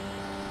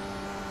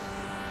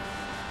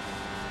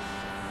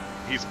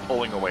 He's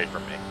pulling away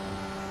from me.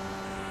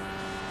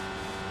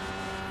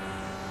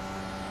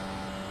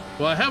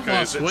 Well, I have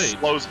lost weight.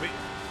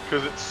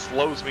 Because it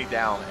slows me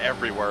down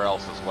everywhere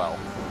else as well.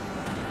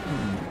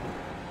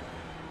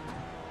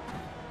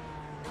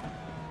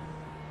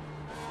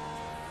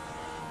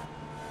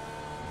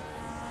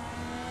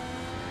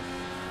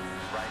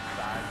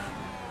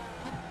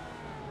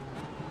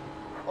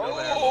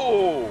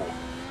 Oh!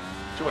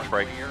 Too much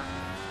brake.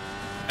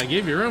 I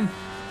gave you room.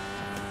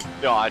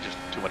 No, I just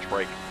too much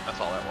brake. That's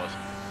all that was.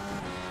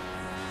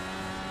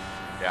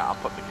 Yeah, I'll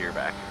put the gear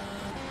back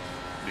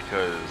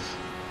because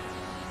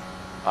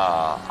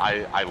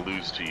I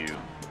lose to you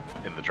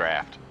in the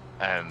draft,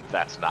 and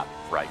that's not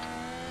right.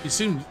 You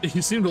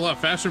seemed a lot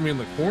faster than me in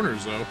the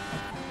corners, though.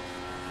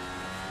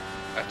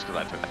 That's because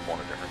I took that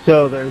corner different.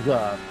 So there's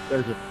a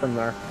thing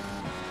there.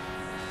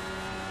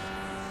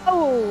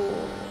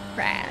 Oh,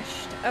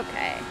 crashed.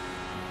 Okay.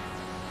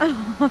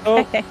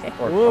 Okay.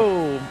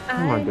 Whoa.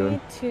 I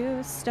need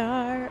to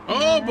start.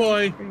 Oh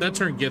boy, that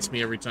turn gets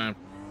me every time.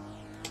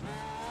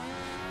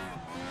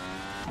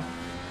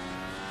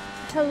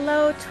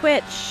 Hello,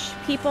 Twitch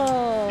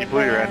people. You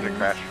blew your engine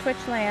crash.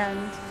 Twitchland.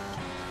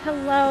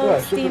 Hello,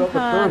 Yeah, shipping up the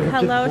Steampunk. bird, it just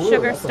Hello, blew it.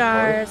 Sugar That's a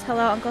Stars.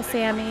 Hello, Uncle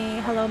Sammy.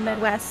 Hello,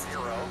 Midwest.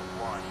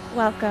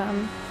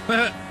 Welcome.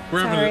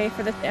 Sorry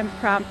for this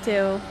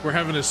impromptu. We're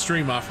having a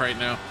stream off right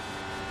now.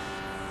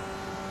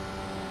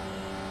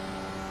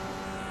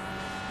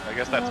 I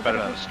guess that's better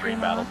than a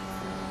stream battle.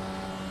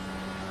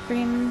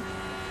 Stream.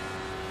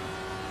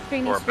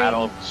 Or a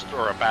battle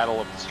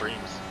of the streams.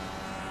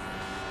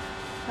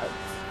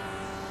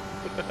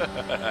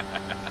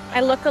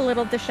 I look a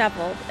little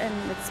disheveled,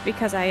 and it's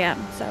because I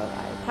am, so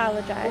I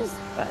apologize,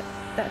 but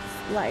that's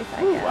life,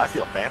 I guess. I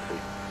feel fancy.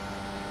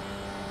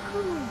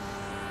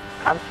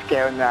 I'm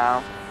scared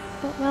now.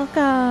 But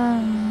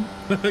welcome.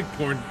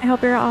 Corn. I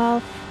hope you're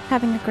all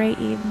having a great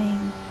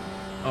evening.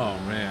 Oh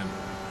man,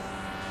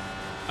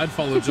 I'd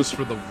follow just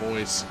for the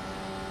voice.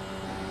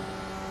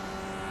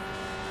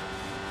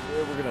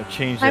 Yeah, we're gonna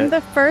change that. I'm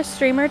the first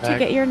streamer to back.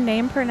 get your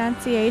name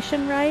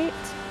pronunciation right.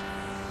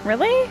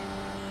 Really?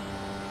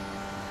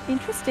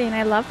 Interesting.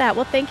 I love that.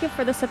 Well, thank you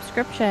for the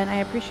subscription. I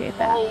appreciate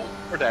that. Oh,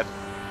 we're dead.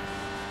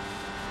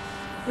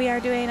 We are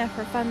doing a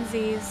for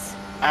funsies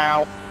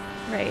Ow.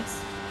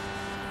 race.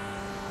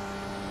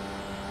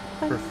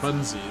 For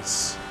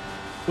funsies.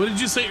 What did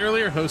you say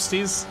earlier?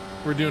 Hosties?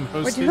 We're doing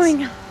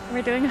hosties?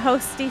 We're doing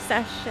hosty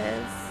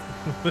sessions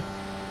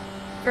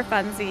for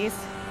funsies.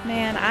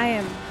 Man, I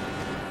am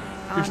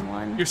on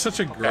one. You're such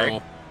a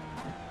girl.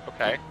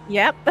 Okay.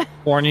 Yep.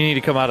 Warren, you need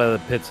to come out of the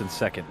pits in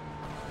second.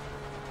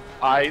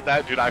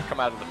 Dude, I've come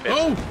out of the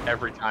pit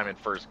every time in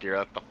first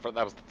gear.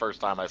 That was the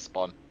first time I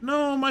spun.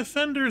 No, my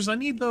fenders. I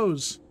need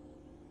those.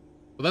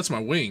 Well, that's my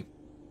wing.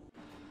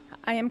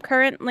 I am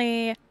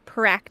currently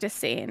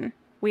practicing.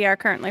 We are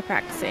currently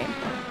practicing.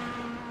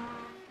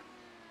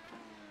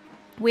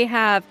 We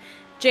have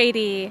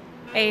JD,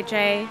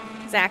 AJ,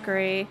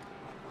 Zachary.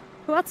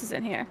 Who else is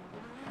in here?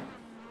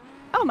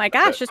 Oh my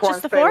gosh, it's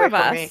just the four of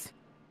us.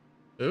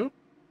 Who?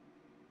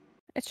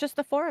 It's just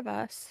the four of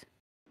us.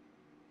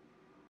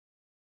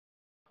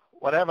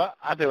 Whatever.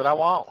 I do what I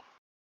want.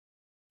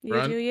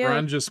 You do you.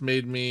 Ron just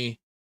made me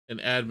an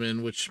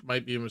admin, which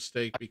might be a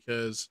mistake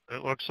because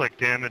It looks like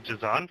damage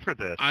is on for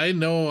this. I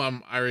know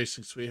I'm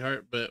iRacing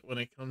Sweetheart, but when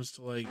it comes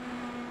to like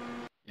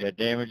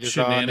damage is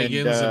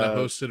shenanigans on in a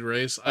hosted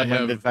race, I have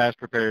unlimited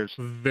fast repairs.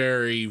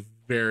 very,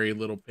 very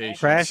little patience.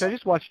 Crash, I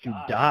just watched you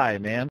die,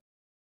 man.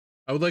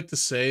 I would like to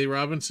say,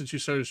 Robin, since you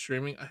started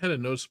streaming, I had a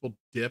noticeable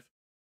dip.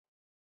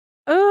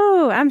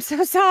 Ooh, I'm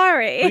so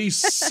sorry. He's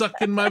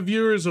sucking my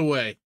viewers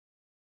away.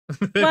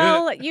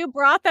 Well, you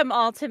brought them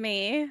all to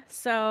me,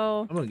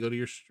 so I'm gonna go to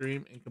your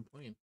stream and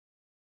complain.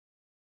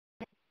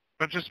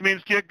 That just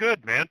means get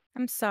good, man.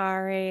 I'm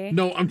sorry.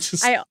 No, I'm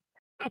just I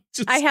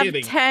have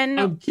kidding. 10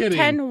 I'm kidding.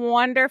 10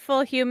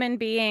 wonderful human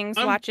beings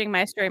I'm- watching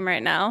my stream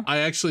right now. I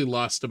actually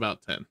lost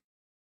about 10.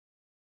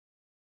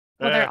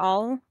 Well, they're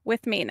all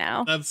with me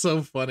now. That's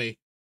so funny.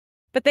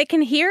 But they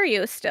can hear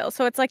you still,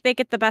 so it's like they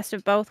get the best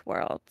of both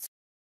worlds.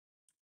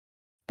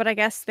 But I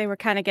guess they were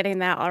kind of getting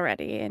that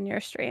already in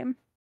your stream.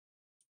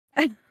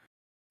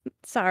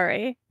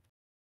 Sorry.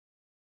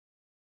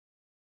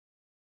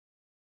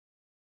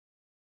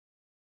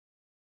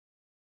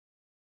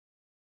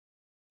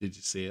 Did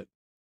you see it?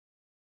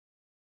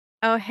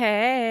 Oh,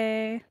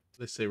 hey.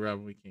 They say,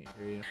 Robin, we can't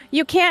hear you.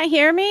 You can't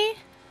hear me?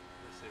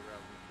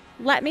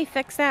 Let me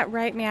fix that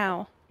right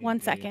now. 1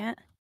 second.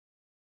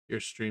 You're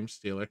a stream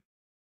stealer.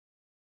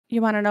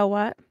 You want to know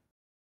what?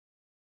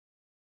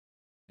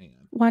 Hang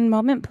on. One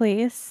moment,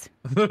 please.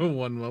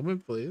 One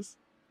moment, please.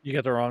 You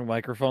got the wrong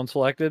microphone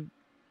selected.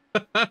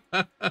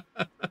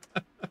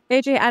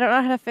 AJ, I don't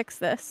know how to fix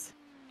this.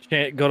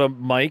 Go to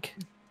mic.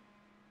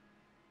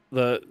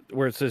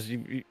 Where it says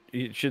you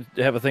should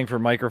have a thing for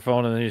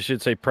microphone, and then you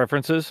should say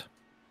preferences.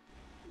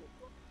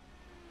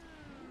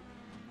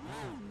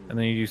 And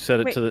then you set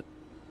it Wait, to the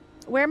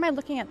where am I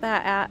looking at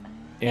that at?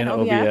 in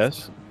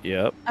OBS.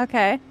 Yep.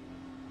 Okay.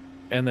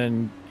 And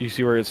then you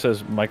see where it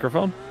says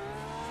microphone?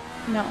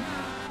 No.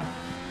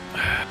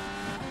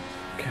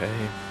 Okay.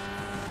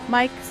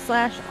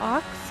 Mic/aux?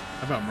 How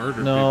about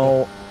murder?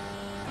 No.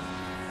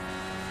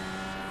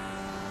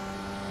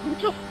 You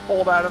just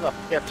pulled out of the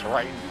pits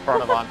right in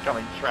front of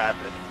oncoming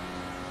traffic.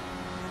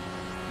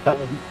 That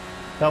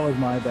was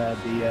my bad.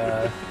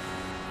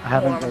 I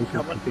haven't raced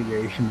this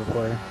configuration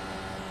before.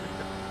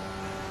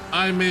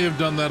 I may have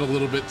done that a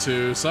little bit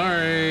too.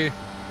 Sorry.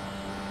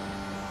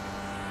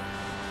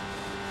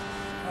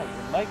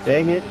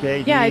 Dang it,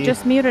 JD. Yeah, I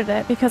just muted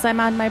it because I'm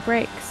on my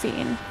break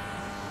scene.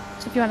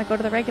 So if you want to go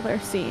to the regular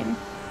scene,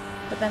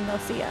 but then they'll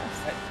see us.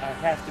 I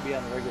have to be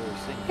on the regular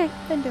scene. Okay,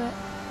 then do it.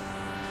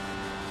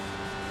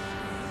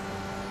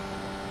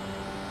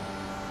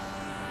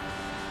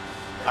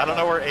 I don't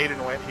know where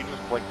Aiden went. He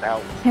just blinked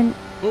out. And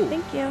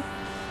thank you.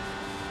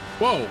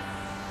 Whoa.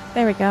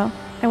 There we go.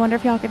 I wonder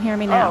if y'all can hear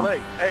me now. Oh,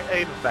 wait.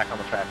 Aiden's back on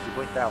the track. He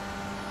blinked out.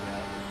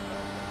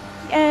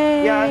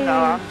 Yay! Yeah, no,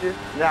 I'm just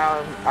now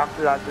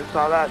after I just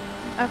saw that.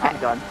 Okay.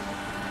 I'm done.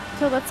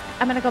 So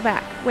I'm gonna go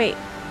back. Wait.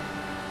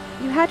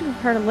 You had to have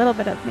heard a little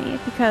bit of me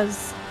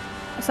because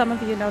some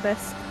of you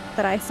noticed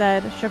that I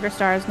said Sugar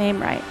Star's name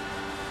right.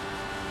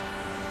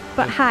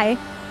 But hi.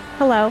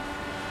 Hello.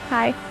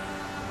 Hi.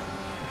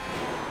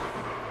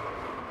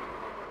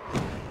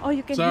 Oh,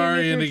 you can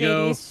Sorry, hear me through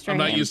Indigo. JD's stream.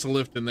 I'm not used to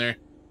lifting there.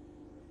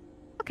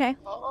 Okay.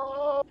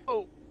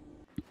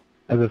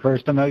 That's the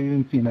first time I've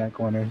even seen that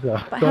corner. So.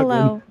 But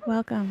hello.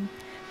 Welcome.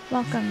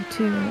 Welcome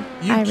to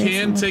You iRacing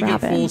can with take it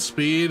Robin. full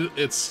speed.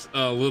 It's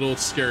a little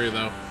scary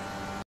though.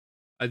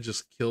 I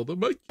just killed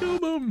him. I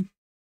killed him.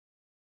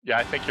 Yeah,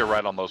 I think you're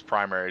right on those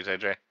primaries,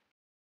 AJ.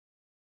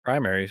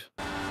 Primaries.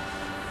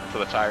 For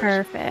the tires.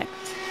 Perfect.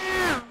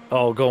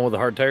 Oh, going with the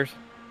hard tires?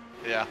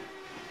 Yeah.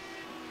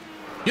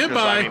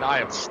 Goodbye.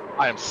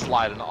 I am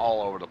sliding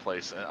all over the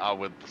place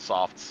with the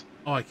softs.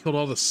 Oh, I killed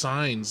all the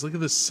signs. Look at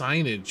this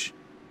signage.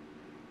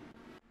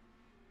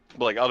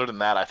 But like other than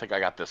that, I think I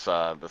got this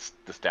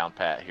this down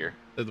pat here.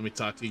 Let me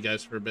talk to you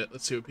guys for a bit.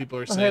 Let's see what people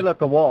are Oh, saying. hey,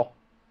 look, a wall.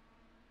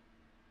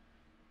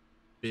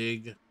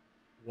 Big.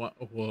 What?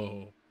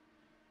 Whoa.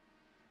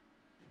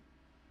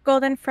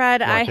 Golden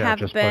Fred, I Watch out, have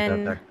just put that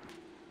been there.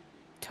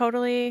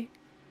 totally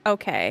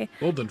okay.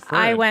 Golden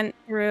Fred. I went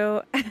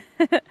through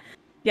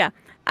yeah.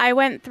 I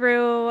went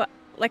through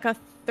like a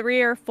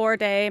 3 or 4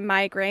 day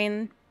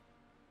migraine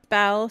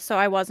spell, so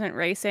I wasn't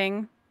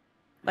racing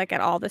like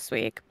at all this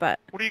week, but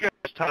What are you guys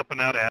topping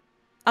out at?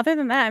 other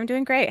than that, I'm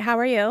doing great. How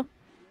are you?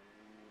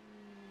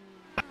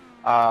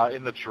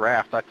 In the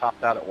draft, I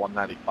topped out at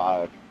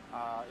 195.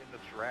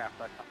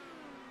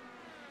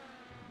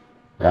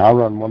 Yeah, I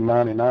run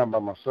 199 by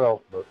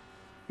myself, but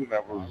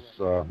that was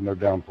no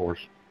downforce.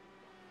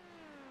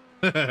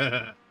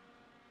 This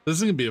is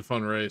gonna be a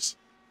fun race.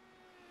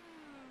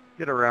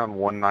 Get around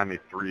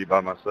 193 by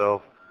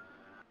myself.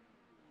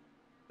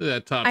 Look at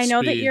that top I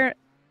know that speed.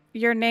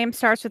 your name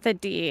starts with a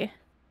D.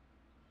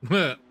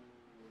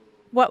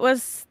 What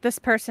was this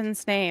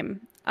person's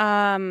name?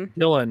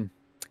 Dylan.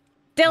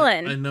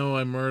 Dylan. I know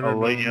I murdered I'll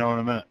let you him. know in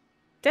a minute.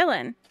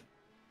 Dylan.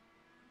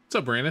 What's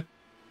up, Brandon?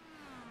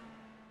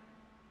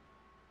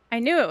 I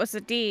knew it was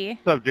a D.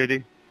 What's up,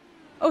 JD?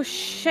 Oh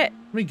shit.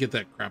 Let me get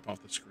that crap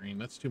off the screen.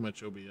 That's too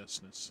much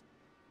OBS-ness.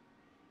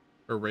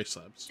 Or Race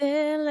Labs.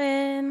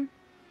 Dylan.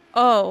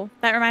 Oh,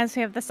 that reminds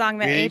me of the song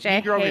that JD, can you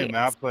AJ draw me a hates.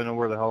 map so I know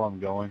where the hell I'm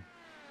going?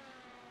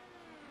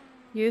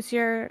 Use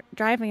your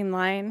driving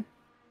line.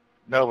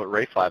 No, but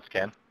Race Labs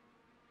can.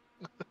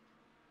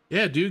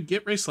 Yeah, dude,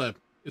 get Race Lab.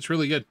 It's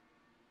really good.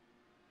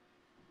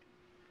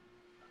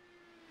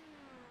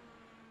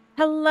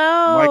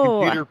 Hello. My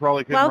computer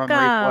probably couldn't run Race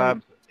Welcome.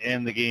 Labs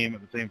and the game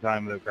at the same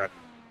time without crashing.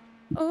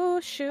 Oh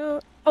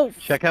shoot. Oh,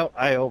 Check out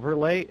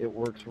iOverlay. It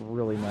works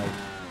really nice.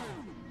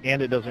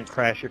 And it doesn't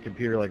crash your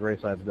computer like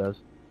Race Labs does.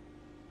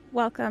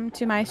 welcome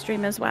to my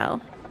stream as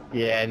well.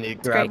 Yeah, and you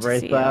great grab to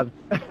Race see you. Labs.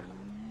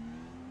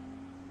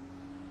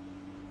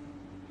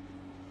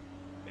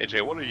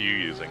 AJ, what are you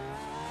using?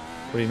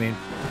 What do you mean?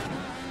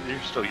 You're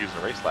still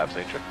using Race Labs,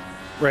 ain't you?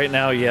 Right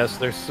now, yes.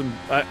 There's some.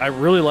 I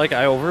really like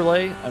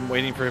iOverlay. I'm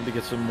waiting for him to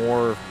get some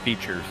more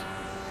features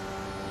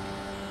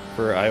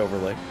for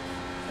iOverlay.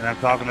 And I'm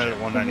talking at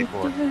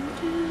 194. On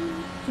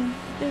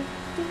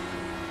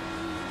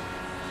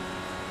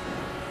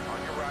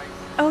your right,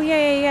 Oh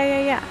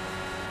yeah.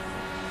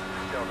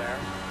 still there.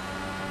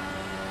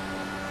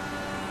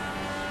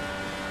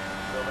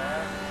 Still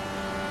there.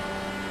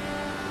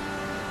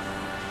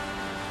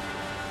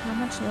 How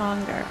much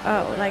longer?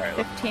 Oh, like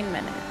Alright, 15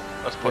 minutes.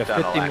 Let's put Yeah,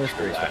 down a 15 lap minutes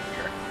for race. that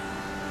here.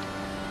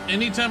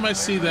 Anytime I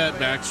see that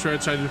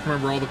backstretch, I just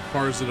remember all the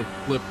cars that have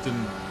flipped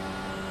and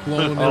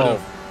blown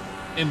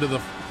into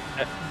the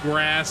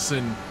grass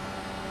and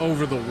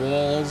over the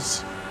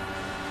walls.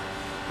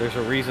 There's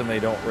a reason they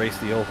don't race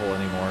the oval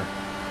anymore.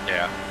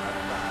 Yeah.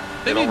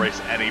 They don't race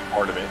any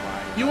part of it.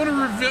 You want to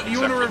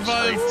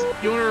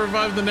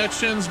revive the next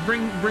gens?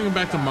 Bring them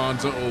back to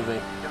Monza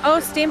Oval. Oh,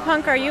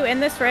 Steampunk, are you in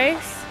this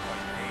race?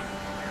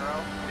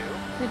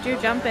 Did you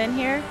jump in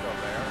here?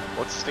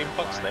 What's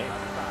Steampunk's name?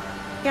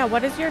 Yeah,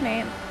 what is your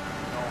name?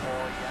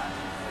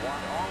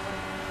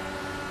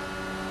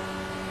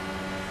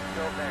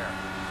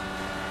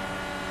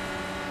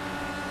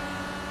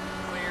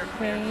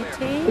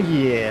 Waiting.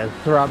 Yes,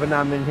 Robin,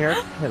 I'm in here.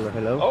 Hello,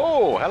 hello.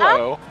 Oh,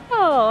 hello.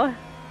 Oh.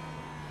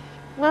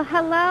 Well,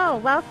 hello.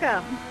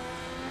 Welcome.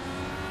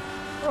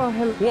 Oh,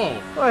 hello.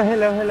 Whoa. Oh,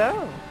 hello,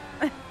 hello.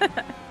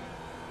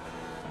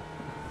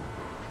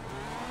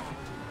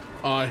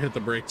 Oh, I hit the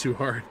brake too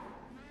hard.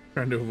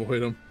 Trying to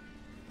avoid him.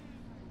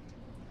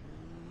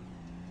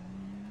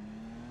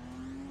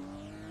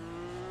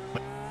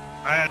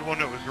 I had one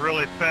that was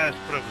really fast,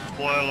 but it was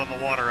boiling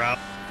the water out.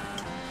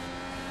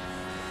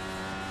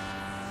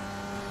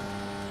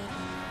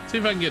 See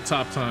if I can get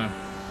top time.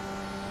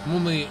 I'm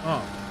only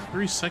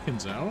 3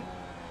 seconds out.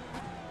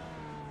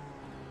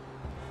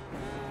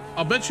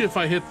 I'll bet you if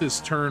I hit this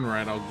turn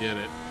right, I'll get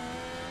it.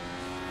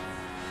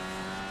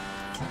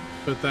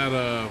 But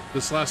that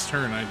this last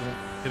turn, I don't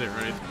hit it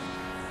right.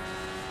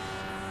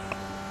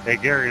 Hey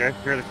Gary, did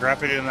I hear the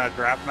crap you did in that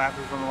draft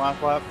masters on the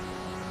last lap?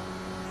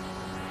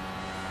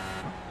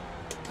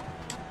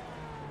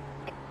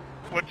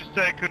 What'd you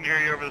say? Couldn't hear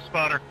you over the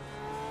spotter.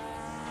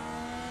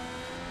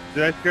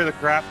 Did I scare the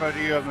crap out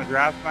of you on the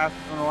draft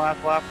masters on the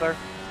last lap there?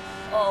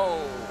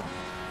 Oh.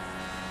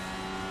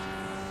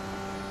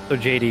 So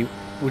JD,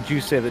 would you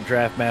say that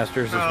Draft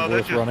Masters is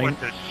worth running? Went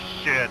to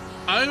shit.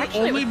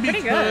 Only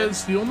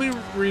because the only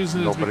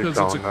reason is because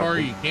it's a car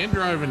you can't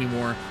drive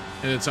anymore,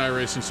 and it's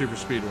iRacing Super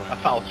Speedway. I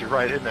followed you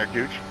right in there,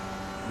 Gooch.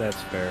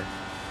 That's fair.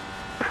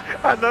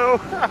 I know.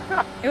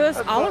 It was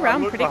all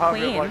around pretty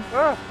clean.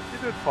 Like, you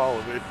did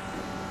follow me.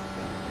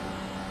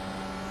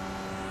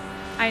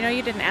 I know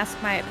you didn't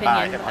ask my opinion.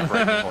 I hit my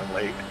brake going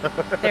late.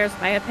 There's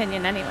my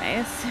opinion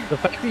anyways. The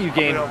fact that you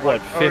gained, what,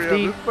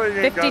 50?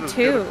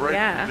 52,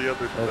 yeah.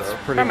 That's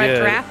pretty From good. a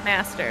Draft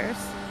Masters.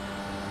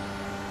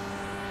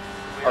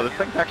 Oh, this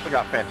thing's actually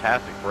got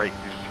fantastic brakes.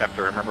 You just have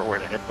to remember where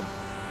to hit them.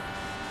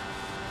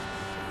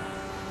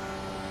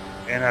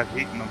 And I was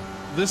heating them.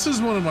 This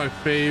is one of my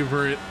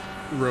favorite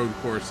road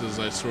courses,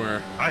 I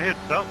swear. I hit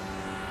something.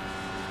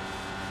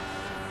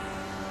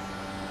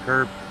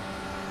 Curb.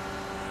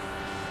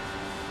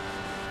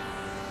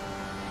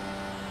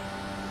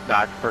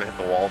 Nah, I prefer to hit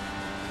the wall.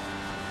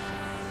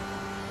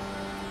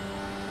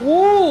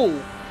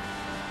 Whoa!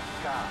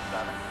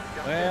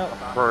 Well,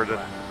 Prefer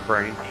to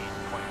crane.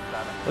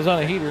 I was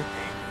on a heater.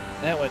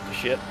 That went to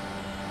shit.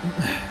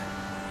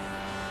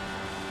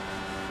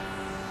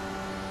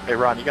 Hey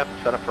Ron, you got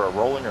the setup for a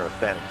rolling or a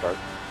standing start?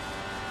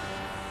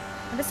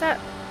 What is that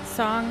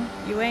song?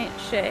 You ain't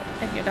shit,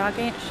 and your dog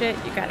ain't shit.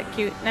 You got a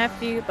cute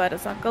nephew, but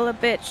his uncle a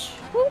bitch.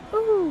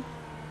 Woo-hoo.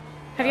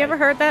 Have you ever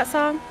heard that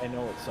song? I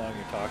know what song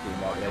you're talking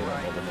about, but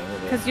I don't know the name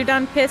of it. Because you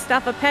done pissed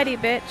off a petty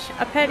bitch.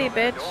 A petty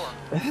bitch.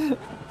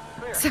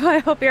 So I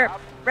hope you're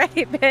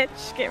ready,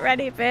 bitch. Get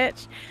ready,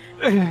 bitch.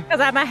 Because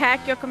I'ma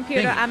hack your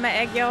computer. I'ma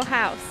egg your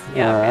house.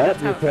 Yeah, okay,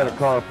 that's how it just had a goes.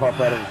 car pop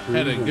out of the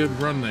Had a good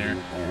run there.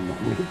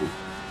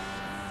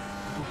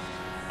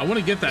 I want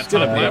to get that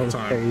top lap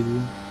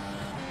time.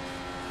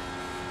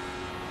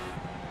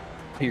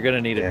 You're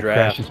gonna need a Yeah,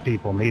 draft. Crash's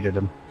people needed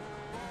him.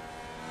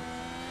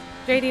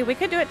 JD, we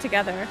could do it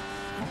together.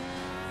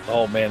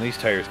 Oh man, these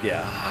tires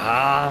get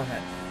hot.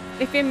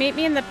 If you meet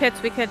me in the pits,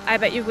 I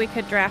bet you we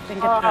could draft and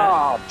get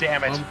Oh,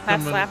 damn it. the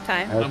best lap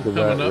time. I'm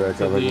coming up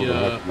to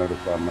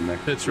the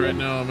pits right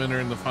now. I'm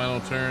entering the final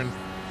turn.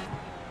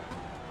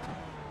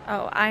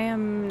 Oh, I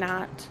am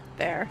not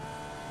there.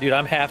 Dude,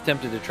 I'm half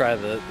tempted to try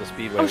the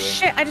speedway. Oh wing.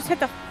 shit, I just hit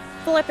the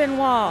flipping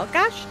wall.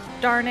 Gosh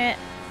darn it.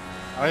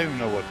 I don't even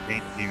know what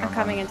paint team I'm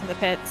coming into the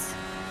pits.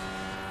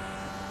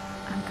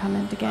 I'm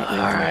coming to get you.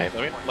 Alright,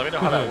 let me know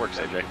how that works,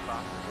 AJ.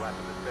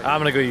 I'm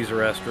gonna go use the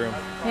restroom.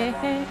 Hey,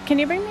 hey. Can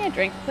you bring me a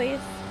drink, please?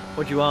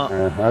 What you want?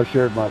 I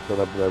shared my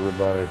setup with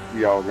everybody.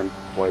 Y'all can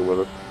play with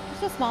it.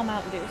 Just a small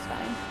Mountain Dew is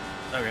fine.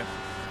 Okay.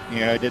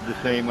 Yeah, I did the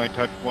same. I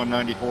touched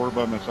 194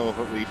 by myself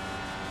at least.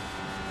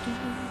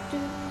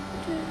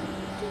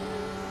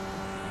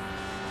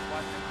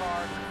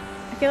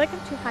 I feel like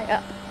I'm too high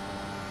up.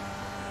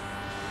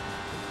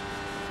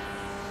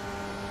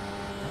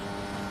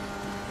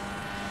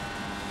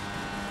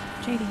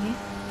 JD,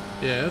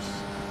 Yes.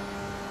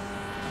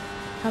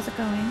 how's it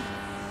going?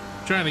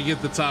 Trying to get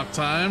the top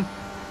time.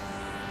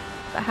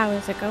 But how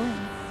is it going?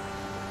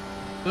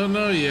 Don't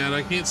know yet.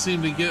 I can't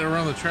seem to get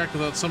around the track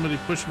without somebody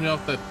pushing me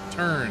off that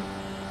turn.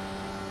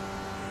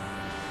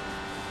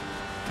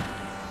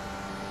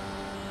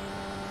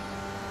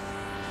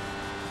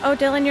 Oh,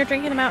 Dylan, you're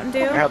drinking a Mountain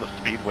Dew? How the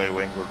speedway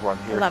wing would run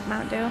I here. love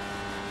Mountain Dew.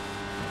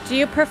 Do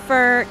you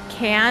prefer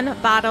can,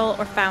 bottle,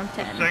 or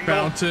fountain?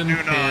 Fountain,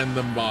 can,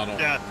 then bottle.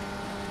 Yeah.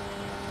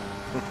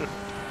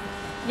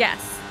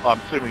 Yes. Well,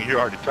 I'm assuming you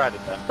already tried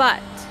it then.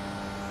 But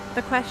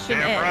the question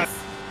is,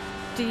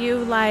 do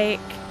you like,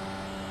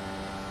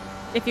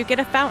 if you get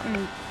a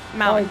fountain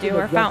Mountain Dew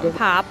or fountain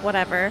pop,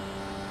 whatever,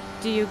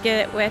 do you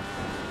get it with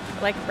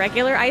like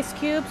regular ice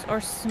cubes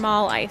or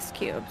small ice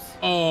cubes?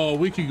 Oh,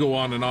 we could go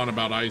on and on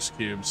about ice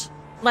cubes.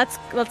 Let's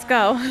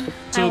go.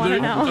 So I want to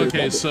know.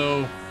 Okay,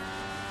 so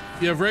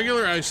you have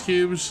regular ice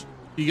cubes.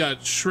 You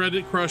got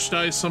shredded crushed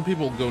ice. Some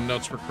people go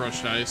nuts for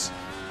crushed ice.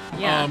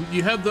 Yeah.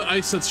 You have the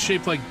ice that's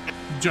shaped like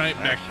giant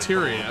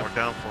bacteria. More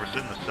downforce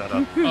in the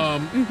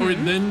setup. Or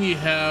then you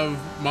have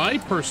my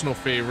personal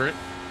favorite,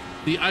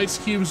 the ice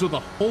cubes with a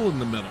hole in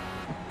the middle.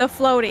 The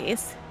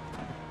floaties.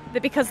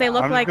 Because they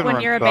look like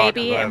when you're a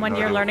baby and when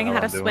you're learning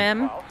how to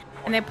swim,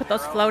 and they put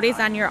those floaties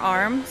on your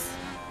arms.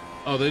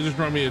 Oh, they just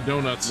brought me a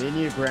donuts. Me and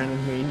you,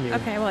 Brandon, me and you.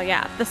 Okay, well,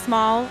 yeah, the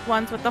small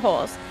ones with the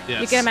holes.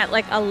 Yes. You get them at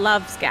like a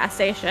Love's gas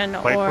station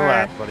Wait or for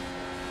that, buddy.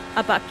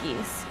 a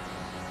Buc-ee's.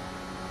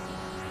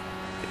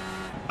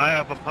 I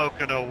have a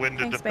Pocono wind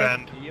to Thanks,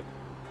 defend. babe.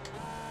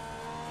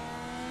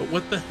 But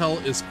what the hell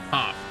is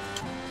pop?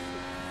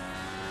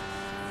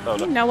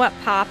 You know what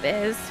pop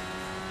is.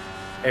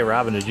 Hey,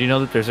 Robin, did you know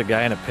that there's a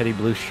guy in a petty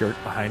blue shirt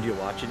behind you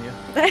watching you?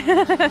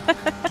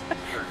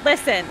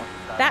 Listen,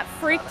 that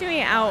freaked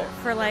me out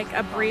for like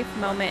a brief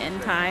moment in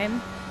time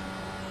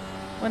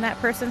when that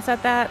person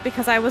said that,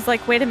 because I was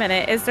like, wait a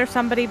minute, is there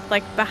somebody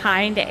like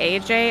behind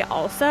AJ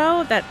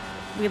also that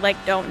we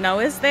like don't know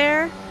is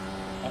there?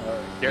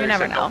 You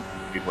never know.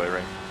 Speedway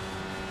ring.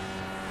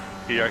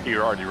 He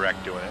already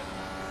wrecked doing it.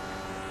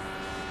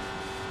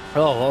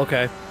 Oh,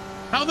 okay.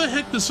 How the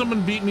heck does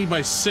someone beat me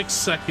by 6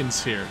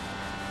 seconds here?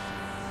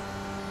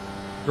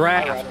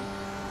 Draft.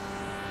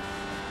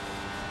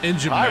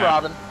 Engine Hi, map.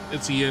 Robin.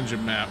 It's the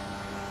engine map.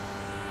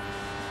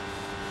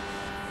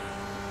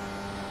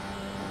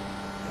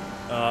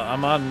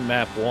 I'm on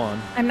map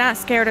 1. I'm not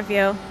scared of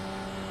you.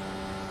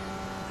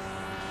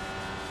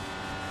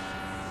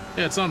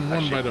 Yeah, it's on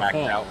 1 by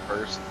default. Out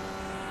first.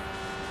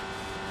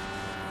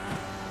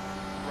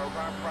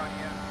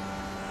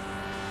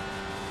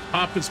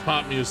 Pop is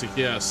pop music,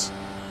 yes.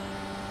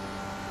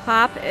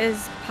 Pop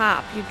is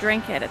pop. You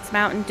drink it. It's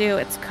Mountain Dew.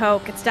 It's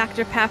Coke. It's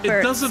Dr. Pepper.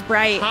 It doesn't it's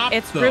Sprite. pop,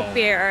 it's though. root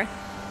beer.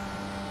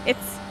 It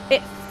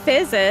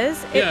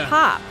fizzes. Yeah. It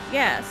pop.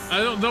 Yes.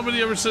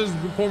 Nobody ever says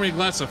pour me a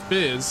glass of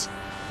fizz.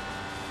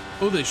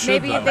 Oh, they should.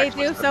 Maybe though. they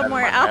do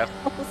somewhere else.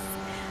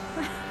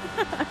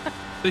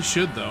 They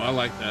should though. I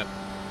like that.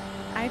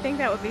 I think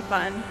that would be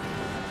fun.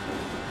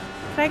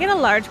 Can I get a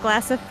large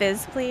glass of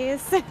fizz,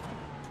 please?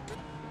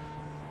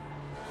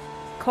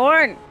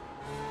 Corn.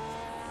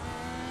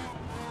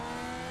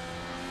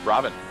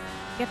 Robin.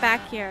 Get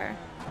back here.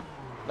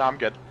 No, I'm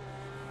good.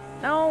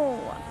 No.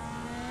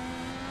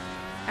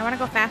 I want to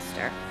go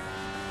faster.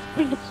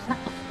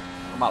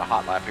 I'm on a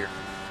hot lap here.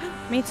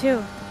 Me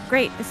too.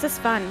 Great. This is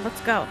fun. Let's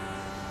go.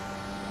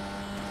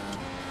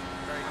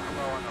 Very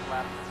slow on the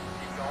left.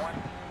 Keep going.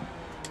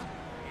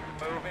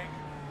 He's moving.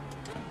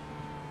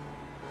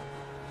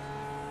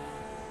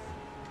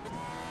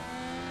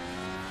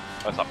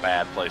 That's a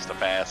bad place to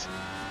pass.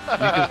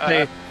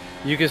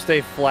 You can stay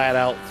flat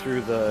out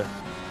through the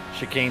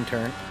chicane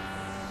turn.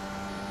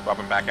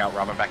 Robin back out,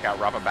 Robin back out,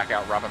 Robin back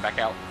out, Robin back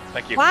out.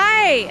 Thank you.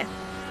 Why?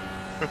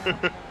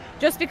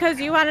 Just because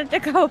you wanted to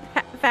go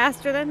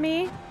faster than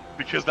me?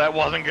 Because that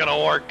wasn't going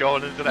to work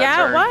going into that Yeah,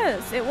 turn. it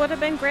was. It would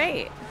have been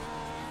great.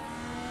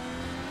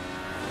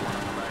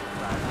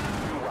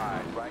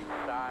 Right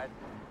side.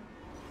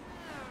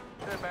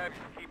 Good, man.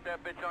 Keep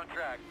that bitch on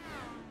track.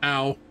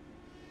 Ow.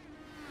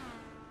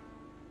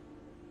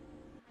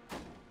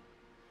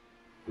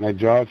 My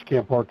Josh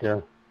can't park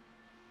there.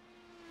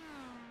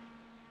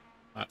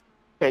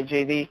 Hey,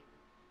 JD.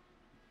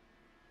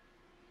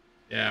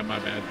 Yeah, my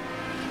bad.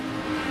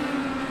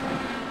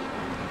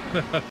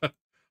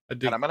 I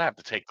did. And I'm going to have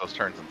to take those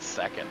turns in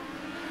second.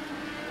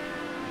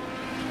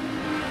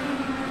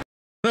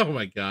 Oh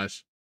my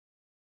gosh.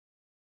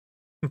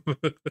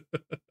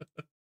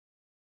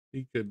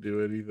 He couldn't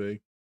do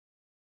anything.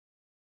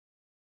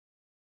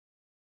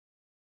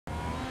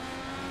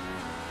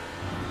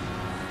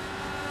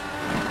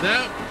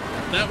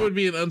 That would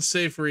be an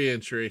unsafe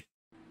re-entry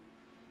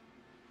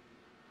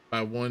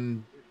by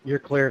one. You're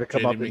clear to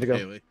come JD up and to go.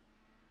 McKaylee.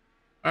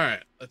 All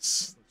right,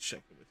 let's check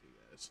it with you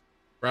guys.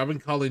 Robin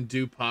calling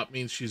Dew pop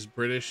means she's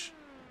British,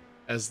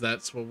 as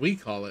that's what we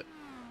call it.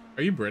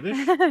 Are you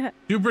British?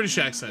 Do a British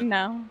accent.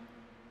 No.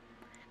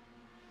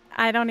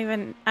 I don't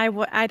even. I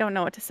don't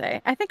know what to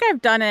say. I think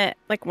I've done it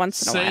like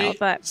once in a while,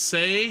 but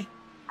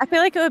I feel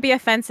like it would be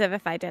offensive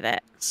if I did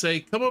it.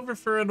 Say, come over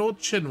for an old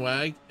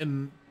chinwag,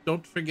 and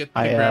don't forget to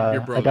grab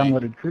your I brother.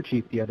 downloaded Crew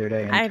Chief the other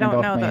day and I turned don't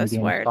off know my those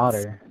in-game words.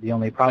 spotter. The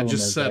only problem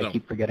just is said that I 'em.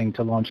 keep forgetting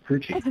to launch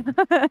Crew Chief.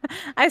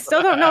 I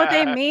still don't know what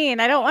they mean.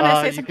 I don't want to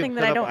say You something can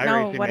that set I up don't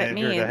know iRacing what it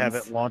Manager means. to have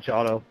it launch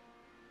auto.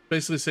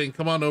 Basically saying,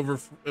 come on over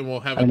and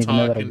we'll have I a didn't even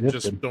know talk, that and just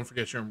existed. don't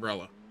forget your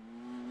umbrella.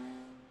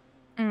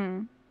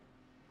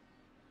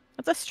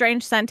 That's a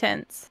strange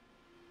sentence.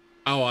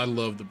 Oh, I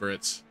love the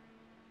Brits.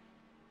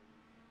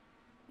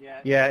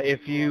 Yeah,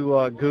 if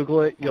you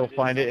Google it, you'll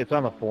find it. It's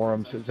on the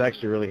forums. It's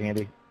actually really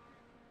handy.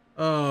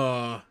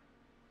 I'm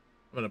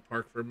gonna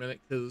park for a minute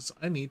because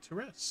I need to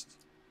rest.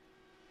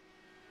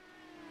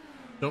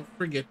 Don't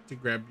forget to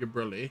grab your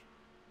brolly.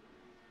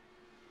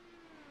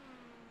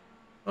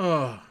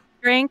 Oh.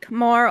 Drink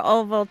more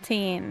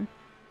Ovaltine.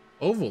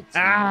 Ovaltine.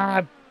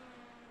 Ah.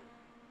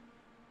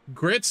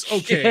 Grits.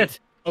 Okay. Shit.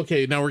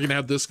 Okay. Now we're gonna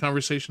have this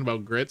conversation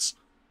about grits.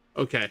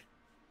 Okay.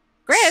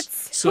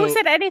 Grits? So, who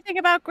said anything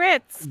about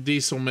grits?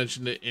 Diesel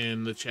mentioned it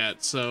in the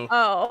chat. So.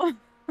 Oh.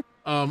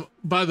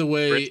 By the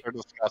way. Grits are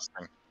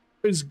disgusting.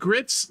 Is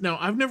grits now?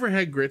 I've never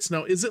had grits.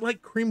 Now, is it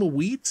like cream of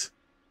wheat?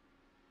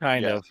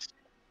 Kind of.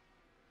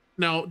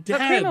 Now, But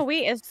cream of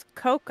wheat is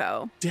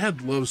cocoa.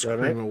 Dad loves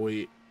cream of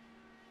wheat.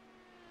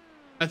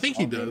 I think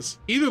he does.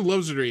 He either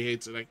loves it or he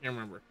hates it. I can't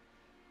remember.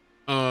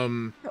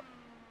 Got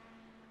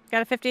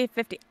a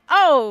 50-50.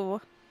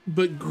 Oh!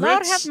 But grits...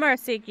 Lord have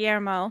mercy,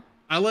 Guillermo.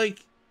 I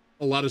like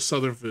a lot of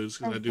Southern foods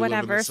because I do live in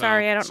Whatever. the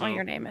Sorry, South, I don't know what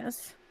your name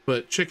is.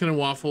 But chicken and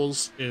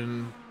waffles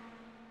and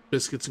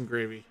biscuits and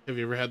gravy. Have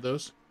you ever had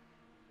those?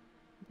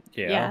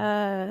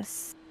 Yeah.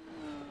 Yes.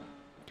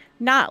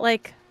 Not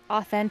like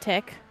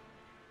authentic.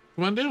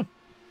 Come on down.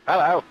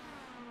 Hello.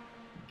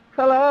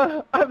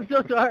 Hello. I'm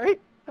so sorry.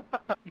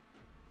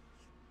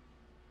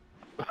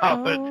 Dude,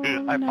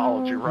 I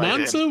followed you right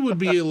Monza in. would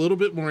be a little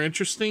bit more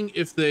interesting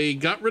if they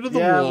got rid of the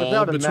wall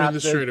without a between map, the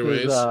this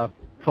straightaways. is,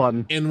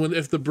 fun. And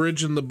if the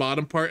bridge and the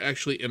bottom part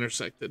actually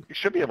intersected. You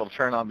should be able to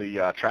turn on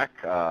the track.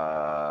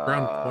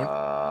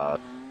 Dylan,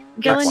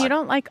 you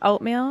don't like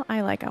oatmeal?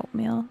 I like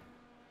oatmeal.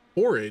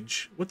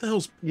 Porridge? What the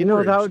hell's porridge, You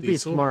know, that would be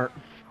Diesel? smart.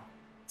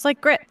 It's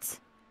like grits.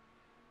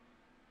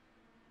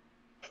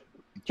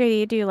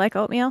 JD, do you like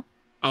oatmeal?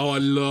 Oh, I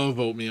love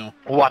oatmeal.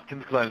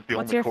 Watkins Glen is the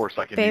What's only your course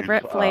I can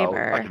favorite use.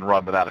 flavor? I can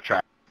run without a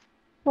track.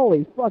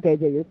 Holy fuck,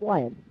 AJ, you're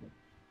flying.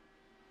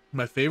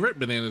 My favorite,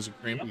 bananas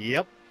and cream.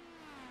 Yep.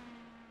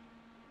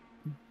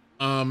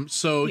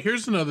 So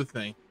here's another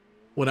thing.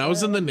 When I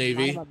was in the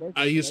Navy,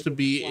 I used to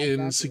be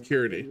in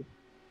security.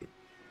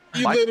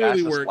 You My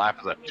literally fastest work. lap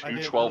is at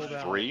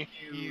 2:12.3.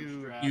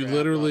 You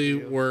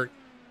literally work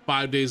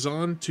 5 days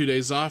on, 2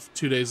 days off,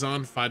 2 days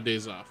on, 5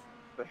 days off.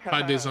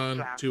 5 days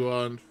on, 2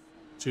 on,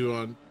 2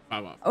 on,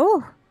 5 off.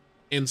 Oh.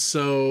 And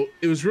so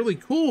it was really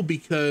cool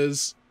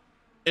because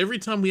every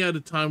time we had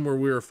a time where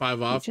we were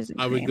 5 off,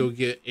 I would go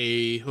get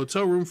a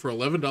hotel room for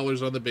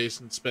 $11 on the base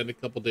and spend a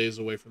couple days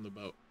away from the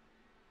boat.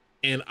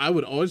 And I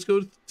would always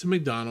go to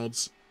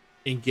McDonald's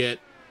and get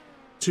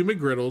 2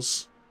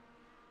 McGriddles,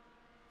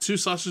 2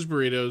 sausage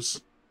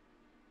burritos,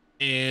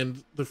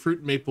 and the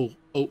fruit maple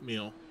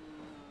oatmeal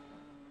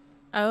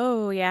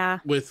Oh, yeah.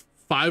 with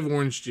 5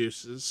 orange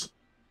juices.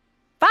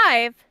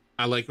 5?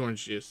 I like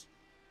orange juice.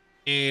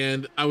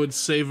 And I would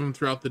save them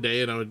throughout the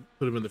day and I would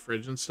put them in the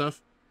fridge and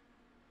stuff.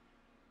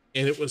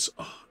 And it was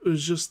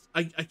just,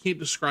 I can't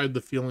describe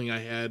the feeling I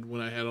had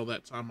when I had all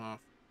that time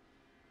off.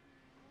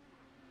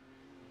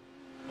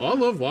 Oh, I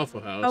love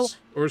Waffle House.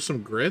 Or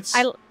some grits.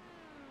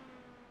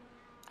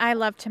 I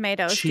love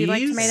tomatoes. Cheese? Do you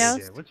like tomatoes?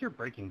 Yeah, what's your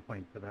breaking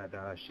point for that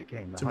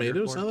chicane?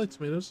 Tomatoes? I like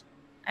tomatoes.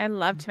 I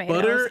love tomatoes.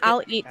 Butter-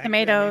 I'll eat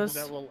tomatoes.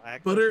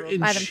 Butter and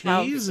by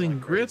themselves. cheese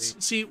and grits.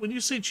 See, when you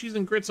say cheese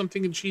and grits, I'm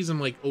thinking cheese and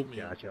like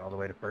oatmeal. Gotcha, all the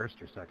way to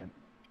first or second?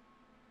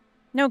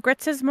 No,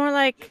 grits is more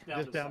like...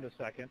 Just down to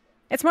second.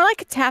 It's more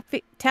like a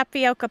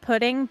tapioca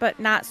pudding, but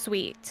not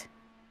sweet.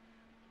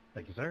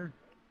 Thank you, sir.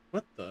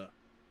 What the?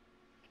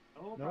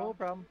 No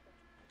problem.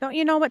 Don't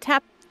you know what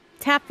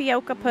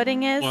tapioca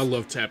pudding is? Oh, I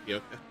love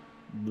tapioca.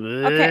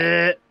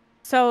 Okay.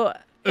 So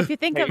if you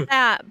think of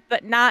that,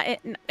 but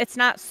it's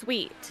not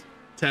sweet.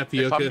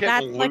 Tapioca. If I'm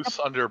getting That's like loose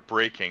under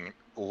braking,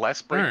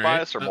 less brake Alright,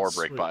 bias or more that's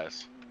brake sweet.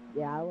 bias?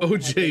 Yeah.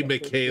 OJ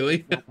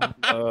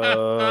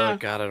McKaylee.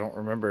 God, I don't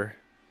remember.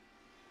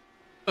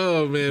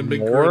 Oh man,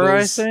 More,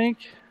 I McGriddles. think.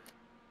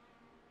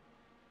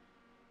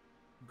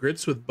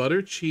 Grits with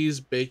butter, cheese,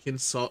 bacon,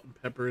 salt, and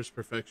pepper is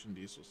perfection,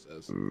 Diesel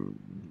says.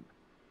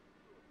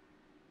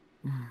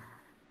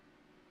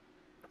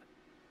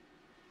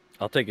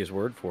 I'll take his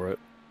word for it.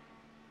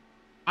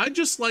 I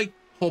just like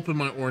pulp in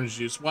my orange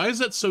juice. Why is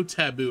that so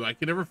taboo? I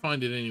can never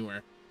find it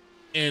anywhere.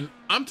 And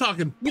I'm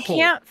talking You pulp.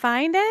 can't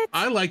find it?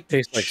 I like to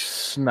Tastes like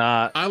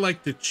snot. I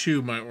like to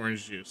chew my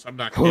orange juice. I'm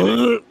not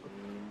kidding.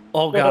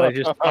 Oh god,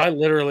 I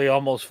literally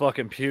almost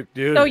fucking puked,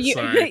 dude.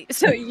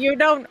 So you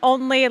don't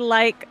only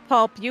like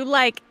pulp, you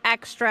like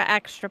extra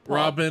pulp.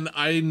 Robin,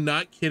 I'm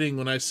not kidding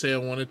when I say I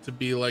want it to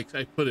be like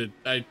I put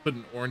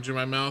an orange in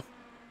my mouth,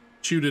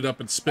 chewed it up,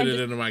 and spit it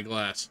into my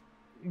glass.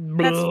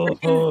 That's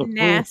freaking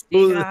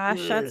nasty,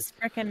 gosh. That's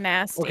freaking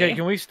nasty. Okay,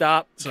 can we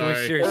stop? Can we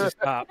Sorry. seriously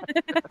stop?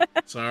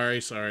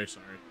 Sorry.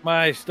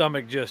 My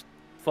stomach just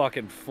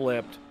fucking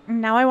flipped.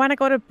 Now I want to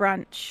go to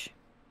brunch.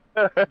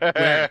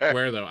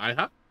 Where though?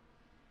 IHOP?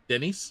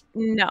 Denny's?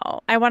 No,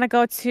 I want to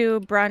go to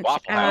brunch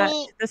Waffle at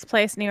House? this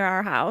place near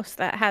our house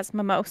that has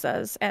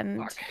mimosas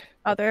and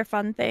other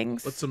fun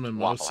things. What's a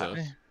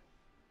mimosa?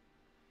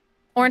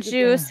 Orange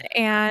juice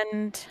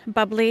and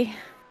bubbly.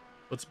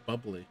 What's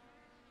bubbly?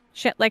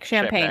 like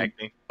champagne.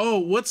 Oh,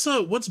 what's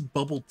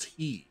bubble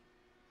tea?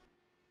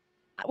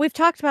 We've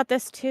talked about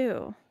this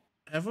too.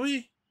 Have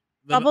we?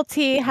 Bubble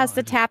tea has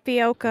the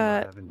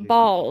tapioca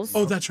balls.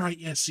 Oh, that's right.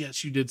 Yes,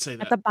 you did say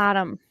that. At the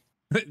bottom.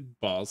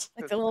 Balls.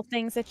 Like the little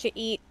things that you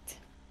eat.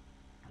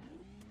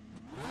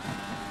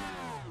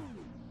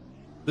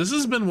 This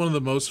has been one of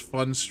the most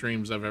fun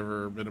streams I've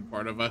ever been a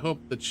part of. I hope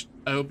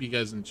you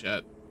guys in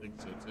chat think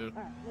so too.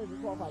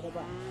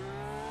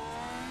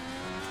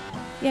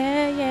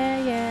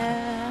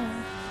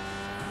 Yeah.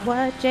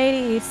 What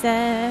JD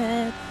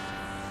said.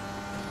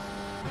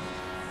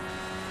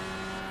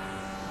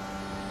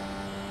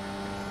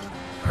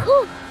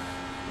 Whew.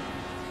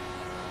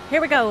 Here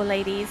we go,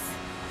 ladies.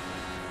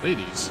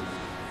 Ladies.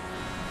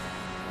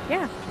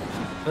 Yeah.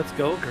 Let's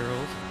go,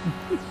 girls.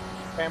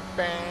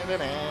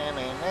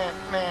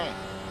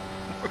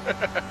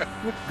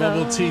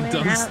 Bubble tea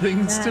does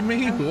things to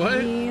me?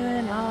 What?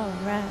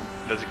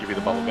 Does it give you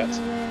the bubble guts?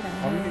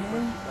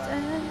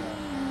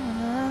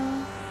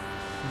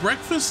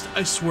 Breakfast,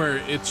 I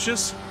swear, it's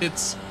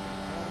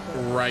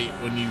right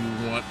when you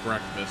want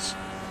breakfast.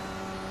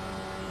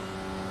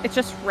 It's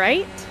just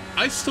right?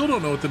 I still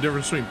don't know what the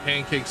difference between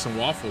pancakes and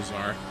waffles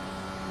are.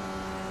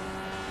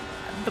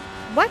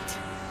 What?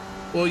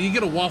 Well, you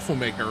get a waffle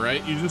maker,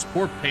 right? You just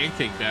pour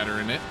pancake batter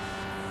in it.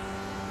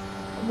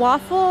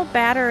 Waffle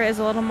batter is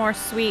a little more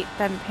sweet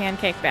than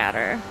pancake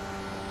batter.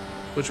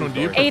 Which one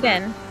do you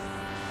prefer?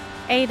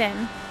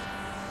 Aiden.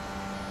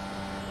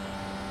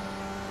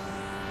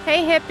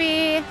 Hey,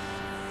 hippie.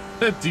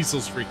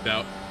 Diesel's freaked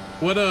out.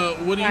 What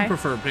do you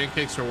prefer,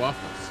 pancakes or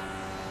waffles?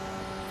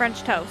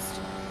 French toast.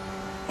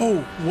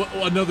 Oh,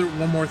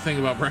 one more thing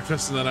about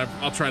breakfast, and then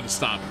I'll try to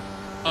stop.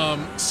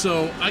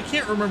 So I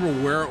can't remember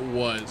where it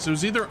was. It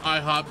was either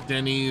IHOP,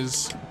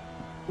 Denny's,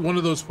 one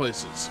of those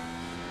places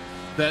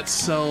that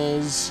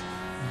sells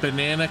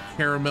banana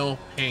caramel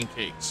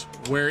pancakes.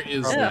 Where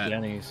is that?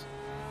 Denny's.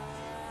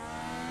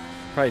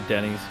 Probably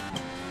Denny's.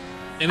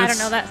 And I don't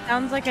know. That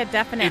sounds like a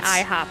definite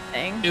IHOP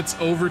thing. It's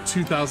over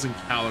 2,000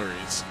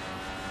 calories.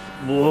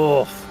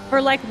 Woof.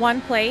 For like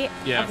one plate?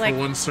 Yeah, of like for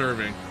one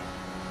serving.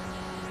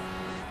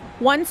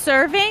 One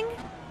serving?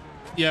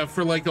 Yeah,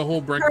 for like a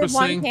whole breakfast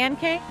for one thing.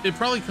 Pancake? It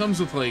probably comes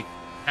with like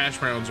hash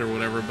browns or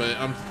whatever, but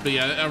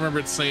yeah, I remember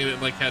it saying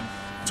it like had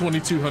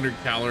 2,200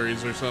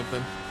 calories or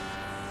something.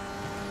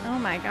 Oh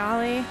my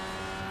golly.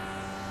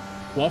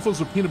 Waffles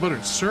with peanut butter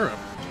and syrup.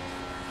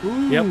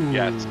 Ooh. Yep.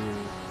 Yes.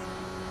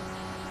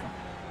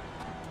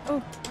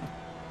 Ooh.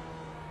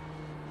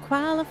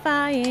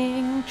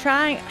 Qualifying,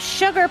 trying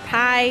sugar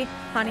pie,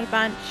 honey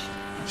bunch.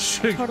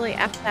 Totally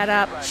effed that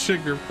up.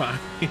 Sugar pie.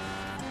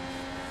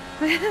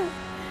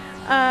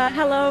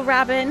 Hello,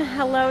 Robin.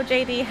 Hello,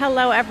 JD.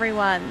 Hello,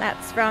 everyone.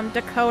 That's from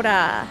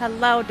Dakota.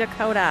 Hello,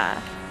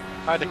 Dakota.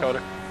 Hi,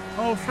 Dakota.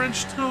 Oh,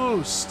 French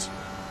toast.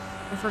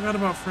 I forgot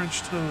about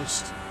French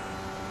toast.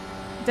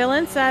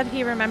 Dylan said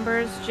he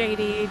remembers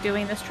JD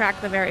doing this track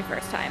the very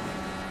first time.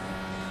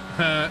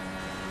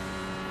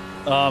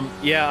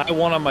 Yeah, I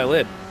won on my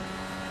lid.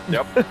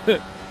 Yep.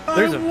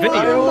 There's a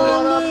video.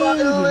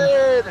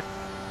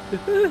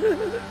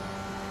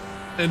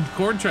 And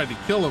Korn tried to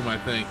kill him, I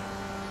think.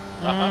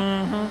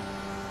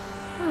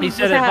 He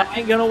said, if I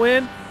ain't gonna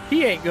win,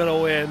 he ain't gonna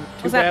win.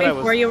 Was that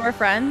before you were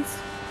friends?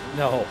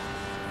 No.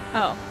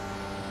 Oh.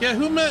 Yeah,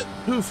 who met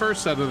who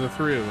first out of the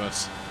three of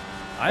us?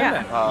 I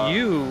met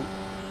you.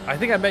 I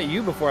think I met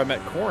you before I met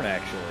Korn,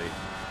 actually.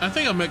 I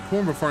think I met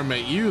Korn before I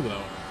met you,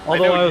 though.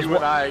 Although I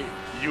know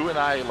you and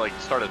I like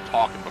started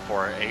talking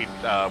before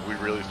we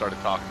really started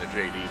talking to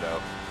JD,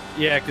 though.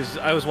 Yeah, because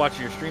I was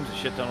watching your streams and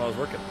shit while I was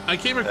working. I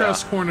came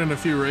across Korn in a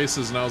few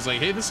races, and I was like,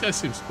 hey, this guy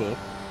seems cool.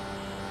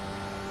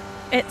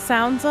 It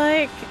sounds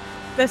like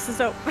this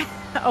is a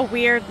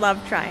weird love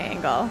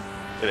triangle.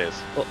 It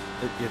is. Well,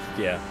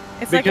 yeah.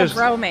 It's because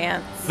like a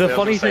romance. The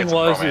funny thing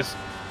was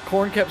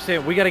Korn kept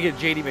saying, we got to get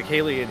JD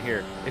McHaley in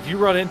here. If you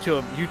run into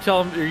him, you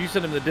tell him, or you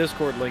send him the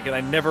Discord link, and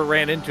I never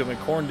ran into him, and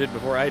Korn did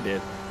before I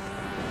did.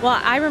 Well,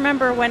 I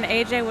remember when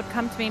AJ would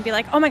come to me and be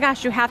like, oh my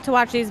gosh, you have to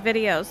watch these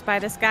videos by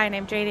this guy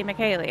named JD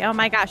McHaley. Oh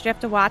my gosh, you have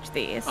to watch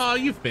these. Oh,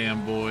 you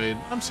fanboyed.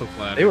 I'm so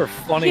glad. They were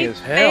funny as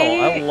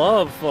hell. I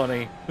love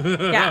funny.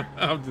 Yeah.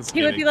 I'm just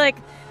kidding.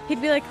 He'd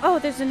be like, oh,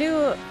 there's a new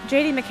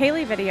JD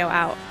McHaley video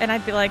out. And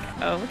I'd be like,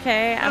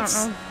 okay, I don't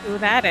know who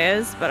that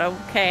is, but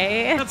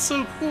okay. That's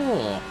so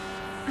cool.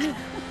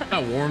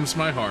 That warms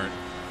my heart.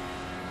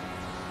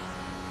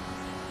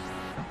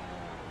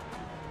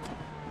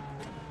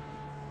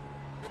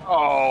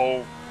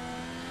 Oh,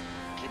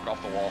 keep it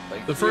off the wall.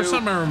 The first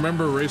time I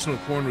remember racing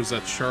with Korn was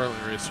that Charlotte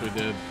race we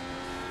did.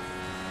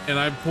 And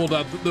I pulled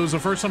out, that was the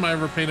first time I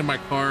ever painted my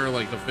car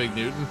like a Fig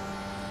Newton.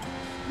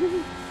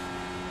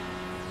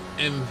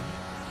 And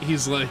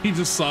he's like, he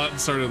just saw it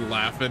and started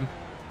laughing.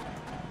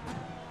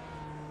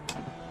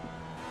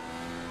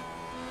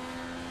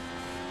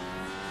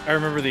 I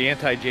remember the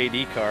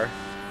anti-JD car.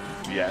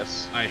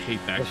 Yes. I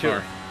hate that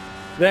car.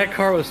 That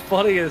car was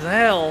funny as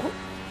hell.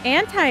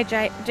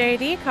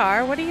 Anti-JD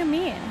car? What do you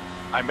mean?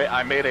 I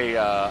made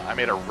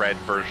a red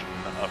version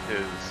of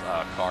his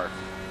car.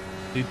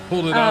 He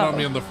pulled it out on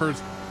me on the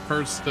first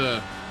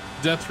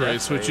death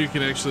race, which you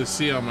can actually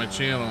see on my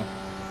channel.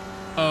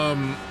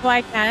 Well,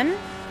 I can.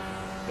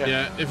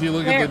 Yeah, if you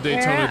look at the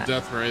Daytona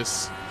death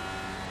race.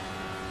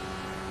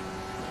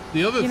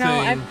 The other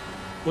thing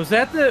was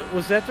that the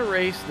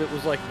race that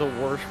was like the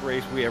worst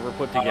race we ever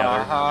put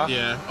together.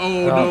 Yeah.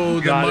 Oh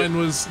no, mine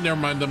was never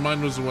mind.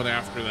 Mine was the one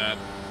after that.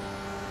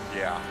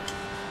 Yeah.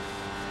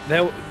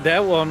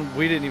 That one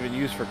we didn't even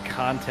use for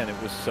content.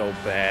 It was so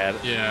bad.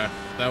 Yeah,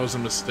 that was a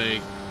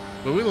mistake,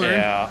 but we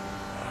learned.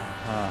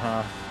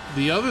 Yeah.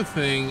 The other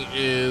thing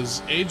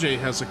is AJ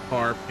has a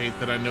car paint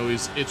that I know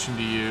he's itching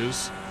to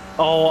use.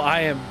 Oh,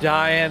 I am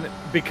dying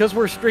because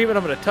we're streaming.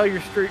 I'm going to tell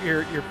your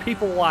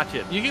people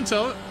watching. You can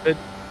tell it.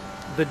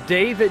 The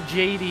day that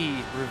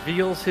JD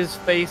reveals his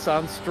face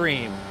on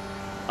stream,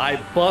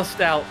 I bust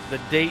out the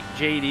Date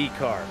JD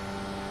car.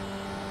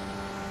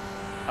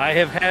 I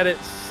have had it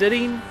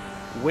sitting,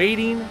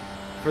 waiting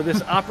for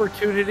this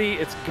opportunity.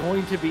 It's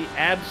going to be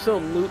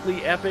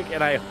absolutely epic,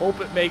 and I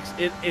hope it makes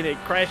it in it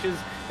crashes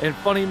and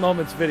funny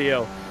moments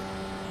video.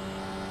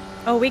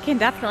 Oh, we can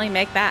definitely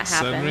make that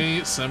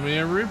happen. Send me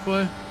a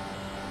replay.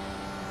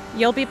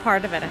 You'll be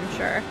part of it, I'm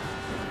sure.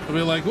 I'll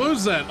be like, what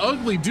was that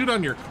ugly dude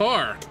on your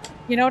car?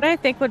 You know what I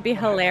think would be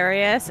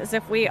hilarious is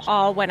if we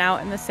all went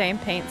out in the same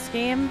paint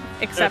scheme,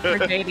 except for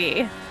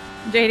JD.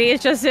 JD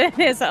is just in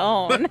his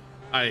own.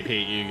 I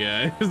hate you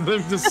guys.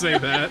 Just say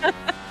that.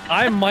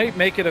 I might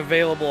make it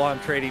available on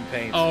Trading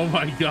Paints. Oh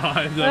my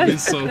god, that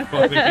is so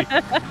funny.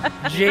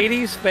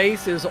 JD's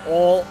face is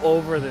all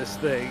over this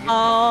thing.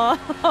 Oh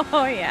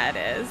yeah,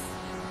 it is.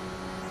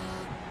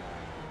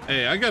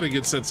 Hey, I got a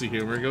good sense of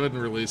humor. Go ahead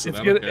and release it. It's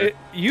I don't good. care.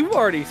 You've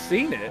already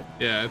seen it.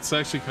 Yeah, it's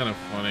actually kind of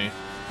funny.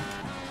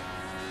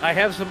 I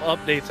have some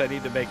updates I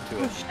need to make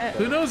to it. Shit.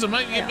 Who knows? It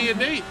might get me a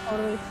date.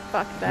 Totally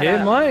fucked that It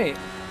up. might.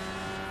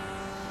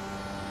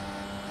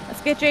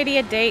 Let's get JD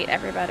a date,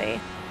 everybody.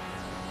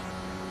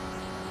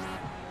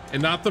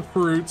 And not the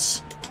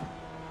fruits.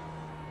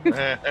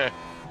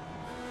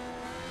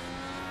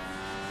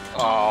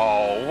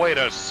 Oh, way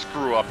to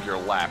screw up your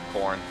lap,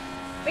 Corn.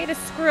 Way to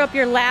screw up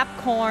your lap,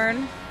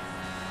 Corn.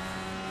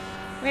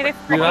 Way to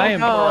Dude, I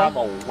am go. on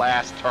the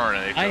last turn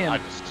and I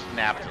just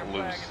snapped it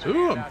loose.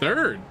 Ooh, I'm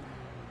third.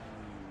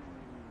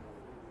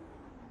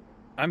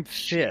 I'm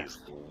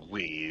fifth.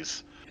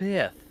 Louise.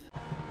 Fifth.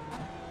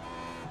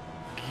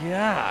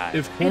 God.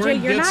 If Corn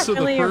AJ, you're gets not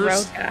to really the a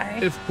first, road guy.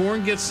 if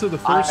Corn gets to the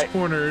first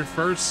corner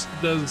first,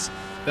 does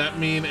that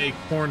mean a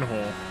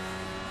cornhole?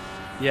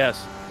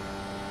 Yes.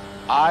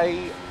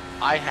 I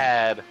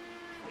had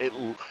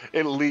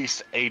at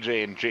least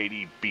AJ and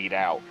JD beat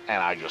out,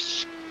 and I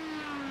just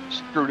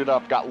screwed it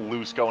up, got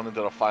loose going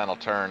into the final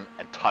turn,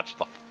 and touched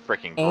the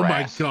freaking grass. Oh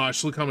my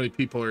gosh, look how many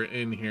people are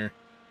in here.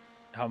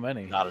 How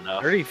many? Not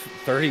enough.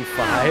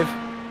 35?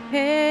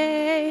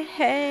 Hey,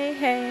 hey,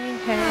 hey,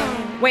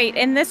 hey. Wait,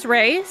 in this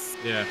race?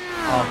 Yeah.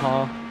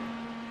 Uh-huh.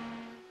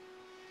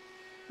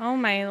 Oh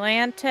my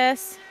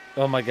Lantis.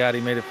 Oh my god,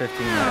 he made it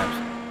 15 laps.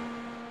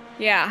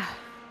 Yeah.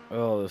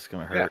 Oh, this is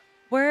gonna hurt.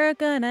 We're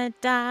gonna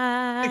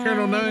die. Hey,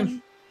 Colonel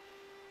 9.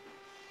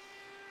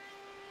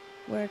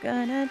 We're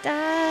gonna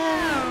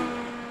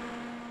die.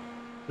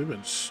 We've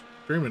been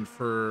streaming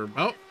for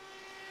about,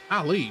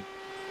 5 hours,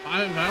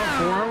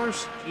 4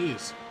 hours?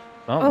 Jeez.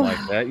 Something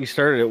like that. You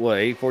started at what,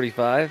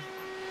 8:45?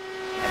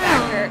 My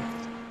back hurts.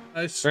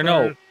 I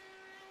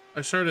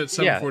started at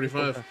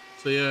 7:45. Yeah.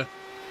 So yeah.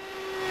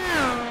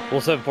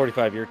 Well,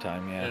 7:45 your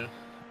time, yeah.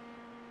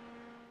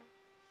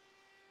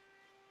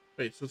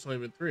 Wait, so it's only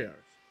been 3 hours.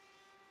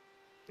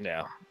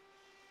 Yeah.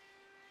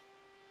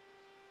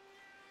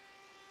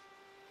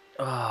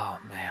 Oh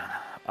man,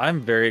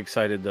 I'm very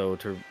excited though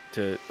to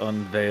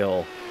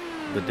unveil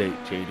the Date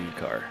JD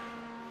car.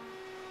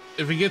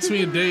 If it gets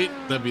me a date,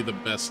 that'd be the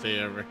best day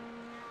ever.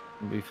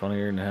 It'd be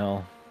funnier than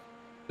hell.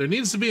 There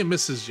needs to be a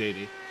Mrs.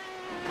 JD.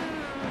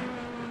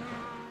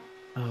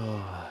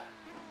 Oh.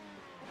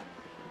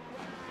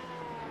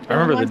 I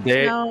remember the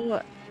day.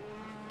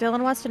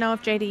 Dylan wants to know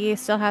if JDE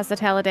still has the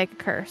Talladega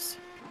curse.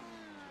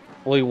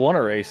 Well, he won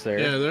a race there.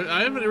 Yeah,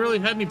 I haven't really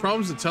had any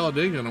problems at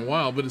Talladega in a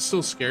while, but it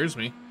still scares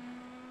me.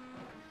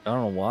 I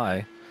don't know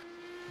why.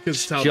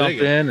 Because Talladega.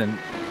 Jump in and.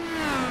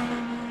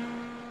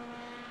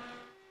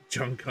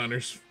 John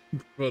Connor's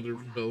brother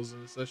Bill's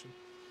in the session.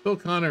 Bill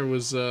Connor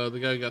was the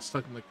guy who got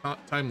stuck in the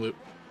time loop.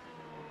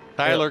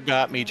 Tyler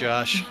got me,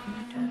 Josh.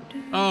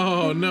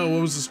 Oh no!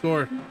 What was the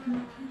score?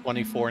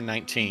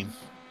 24-19.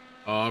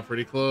 Oh,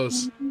 pretty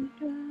close.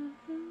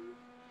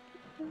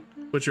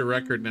 What's your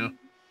record now?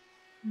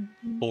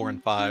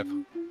 4-5.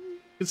 You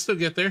can still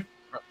get there.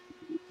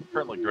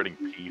 Currently gritting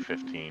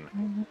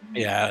P15.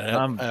 Yeah,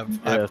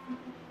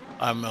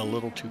 I'm a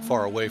little too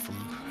far away from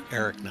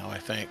Eric now, I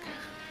think.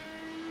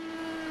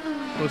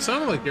 Well, it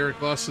sounded like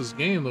Eric lost his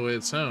game the way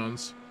it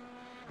sounds.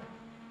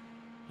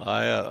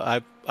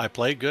 I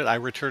played good. I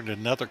returned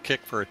another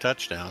kick for a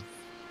touchdown.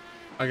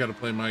 I got to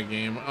play my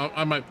game.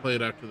 I might play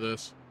it after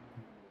this.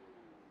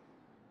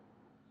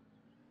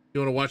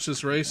 You want to watch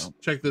this race?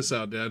 Check this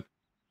out, Dad.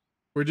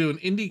 We're doing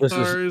Indy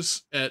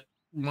cars at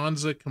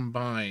Monza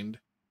combined.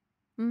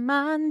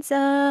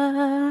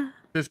 Monza.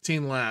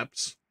 15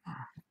 laps.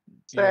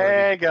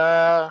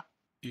 Sega.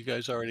 You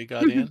guys already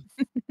got in?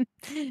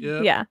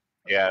 Yep. Yeah.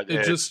 Yeah,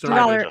 It just Y'all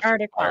started.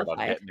 already fired on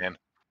qualified. Hitman.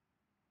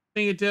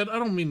 Dang it, Dad. I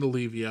don't mean to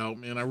leave you out,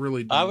 man. I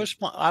really don't.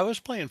 I was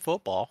playing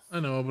football. I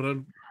know, but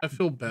I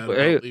feel bad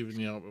Hey, about leaving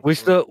you out.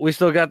 Before. we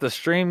still got the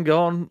stream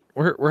going.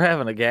 We're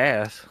having a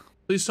gas.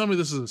 Please tell me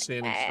this is a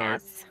standing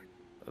start.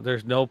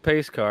 There's no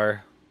pace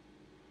car.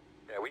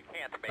 Yeah, we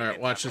can't All right,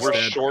 watch this, We're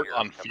Dad. short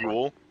on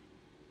fuel.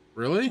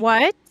 Really?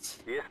 What?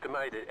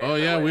 Oh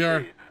yeah, we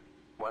are.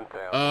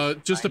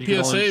 Just a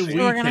PSA. We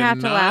We're gonna have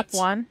to lap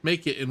cannot one.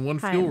 make it in one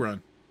Time. fuel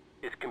run.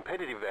 It's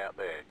competitive out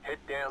there. Head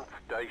down,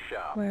 stay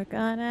sharp. We're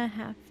gonna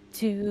have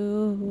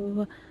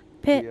to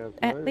pit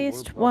at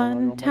least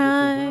one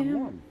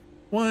time.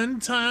 One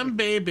time,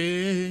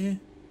 baby.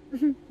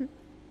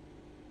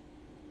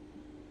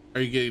 Are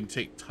you getting to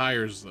take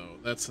tires though?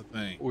 That's the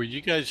thing. Were you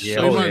guys Yeah,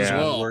 so might as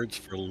well. words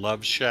for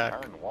Love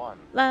Shack?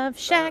 Love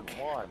Shack,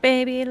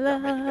 baby,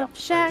 Love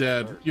Shack.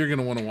 Dad, you're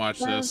gonna want to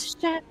watch Love this.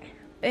 Shack,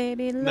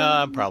 baby, Love No,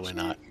 I'm probably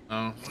not.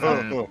 Oh,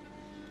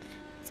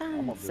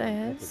 Time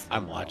says.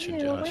 I'm watching,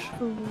 Josh.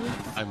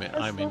 I'm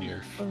in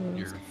your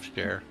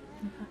share.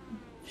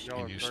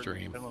 In your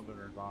stream.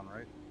 On,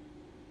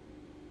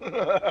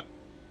 right?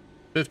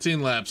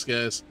 15 laps,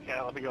 guys.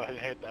 Yeah, let me go ahead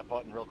and hit that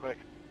button real quick.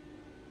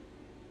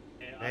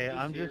 Hey,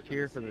 I'm just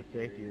here for the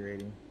safety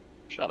rating.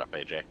 Shut up,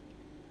 AJ.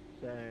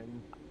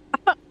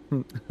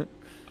 Same.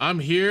 I'm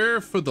here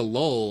for the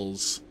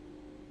lulls.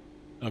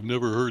 I've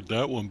never heard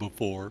that one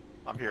before.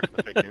 I'm here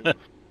for the fake news.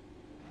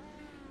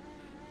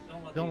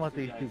 Don't let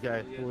these two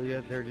guys fool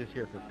you. They're just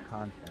here for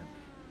content.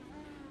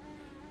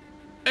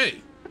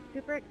 Hey.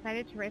 Super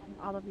excited to race with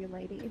all of you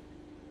ladies.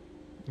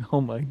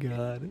 Oh my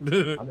god.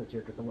 I'm just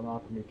here because someone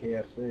offered me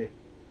KFC.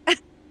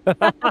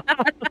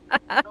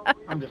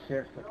 I'm just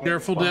here.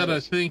 Careful, Dad. I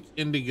think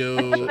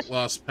Indigo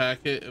lost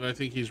packet, and I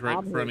think he's right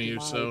in front of you.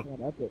 So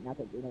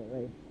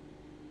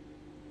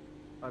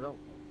I don't.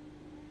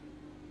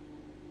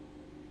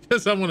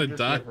 because I want to Just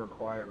die. here for a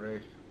quiet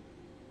race.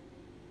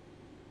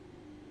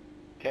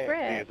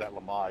 KFC is at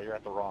Lamar. You're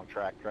at the wrong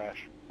track,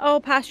 Trash.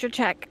 Oh, posture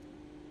check.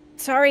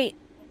 Sorry.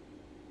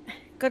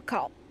 Good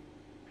call.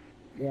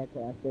 Yeah,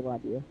 Crash, they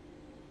love you.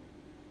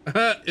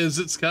 Is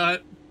it,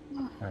 Scott?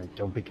 Alright,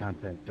 don't be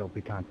content. Don't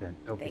be content.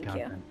 Don't be Thank you.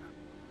 content.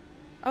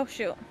 Oh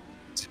shoot.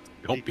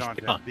 Don't be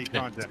content. Be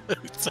content.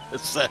 It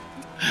says that.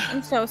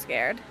 I'm so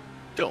scared.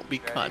 Don't be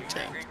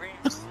content.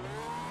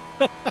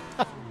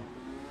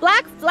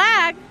 Black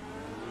flag.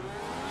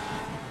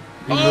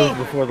 You moved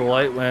before the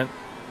light went.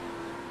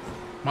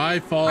 My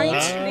fault. Are you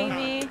kidding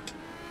me?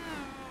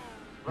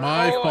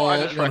 My Oh, I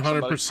fault. just wrecked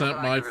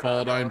 100% my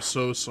fault. I'm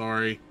so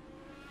sorry.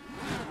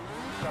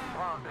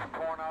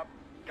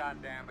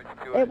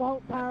 It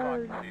won't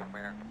turn.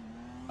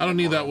 I don't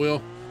need that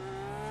wheel.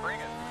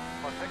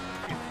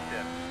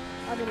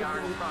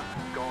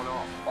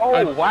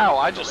 Oh, wow.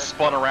 I just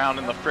spun around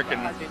in the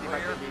frickin'...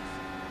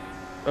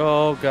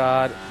 Oh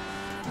god.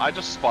 I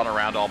just spun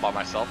around all by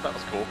myself. That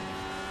was cool.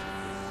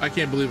 I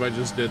can't believe I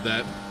just did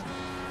that.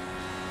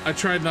 I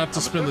tried not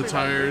to spin the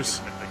tires.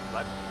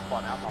 I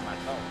spun out by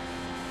myself.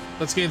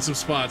 Let's gain some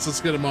spots. Let's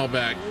get them all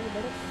back.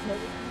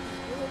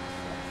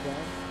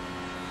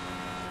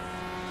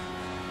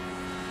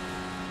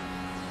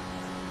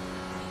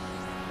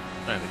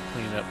 Trying to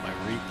clean up my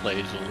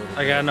replays a little bit.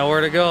 I got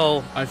nowhere to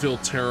go. I feel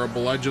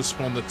terrible. I just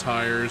spun the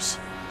tires.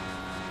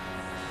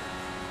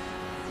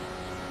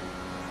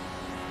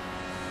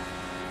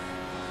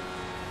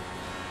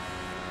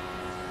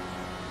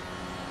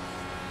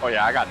 Oh,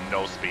 yeah, I got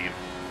no speed.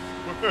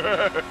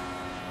 The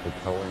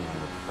towing on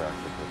this track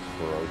is just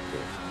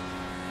ferocious.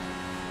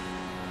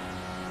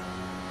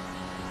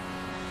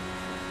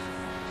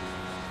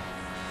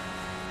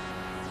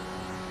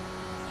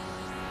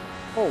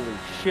 Holy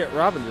shit,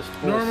 Robin just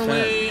full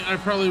Normally, I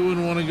probably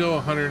wouldn't want to go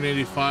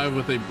 185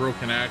 with a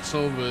broken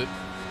axle, but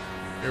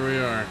here we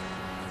are.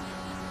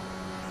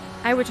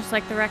 I would just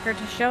like the record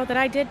to show that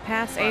I did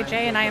pass AJ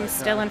and I am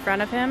still in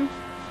front of him.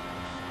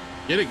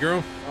 Get it,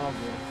 girl.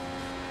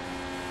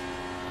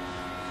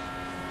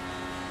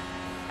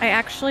 I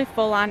actually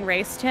full on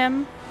raced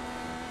him.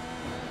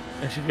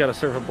 And she's got to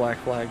serve a black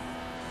flag.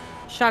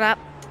 Shut up.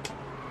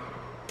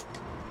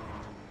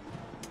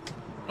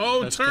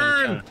 Oh, That's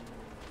turn!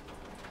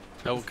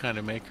 That would kind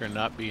of make her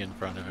not be in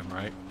front of him,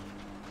 right?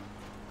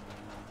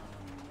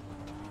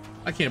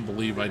 I can't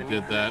believe I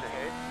did that.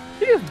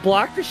 He just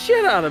blocked the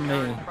shit out of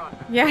me.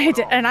 Yeah, I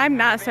did, and I'm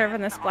not serving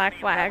this black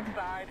flag.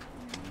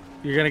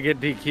 You're gonna get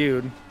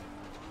DQ'd.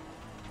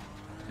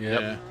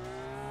 Yep. Yeah.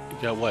 You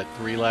got what,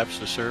 3 laps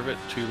to serve it?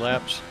 2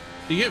 laps?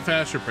 You get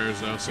fast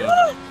repairs though, so.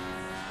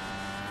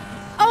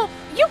 Oh,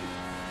 you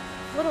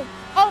little.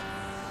 Oh,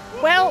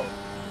 well.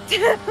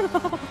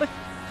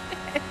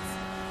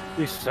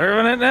 He's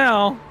serving it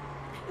now.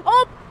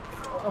 Oh.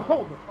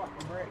 Oh, the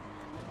fucking brake.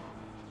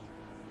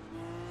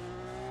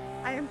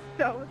 I am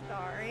so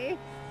sorry.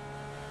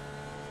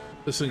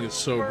 This thing is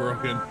so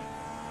broken.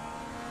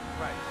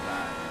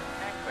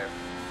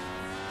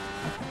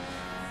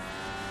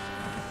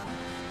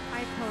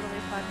 I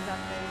totally fudged up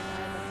there,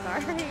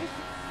 guys. I'm sorry.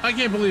 I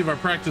can't believe I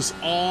practiced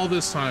all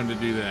this time to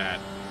do that.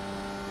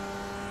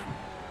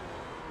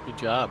 Good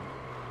job.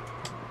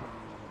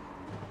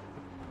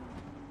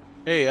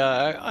 Hey,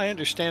 I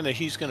understand that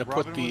he's going to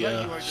put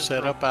the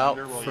setup out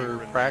for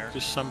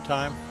practice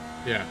sometime.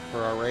 Yeah.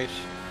 For our race.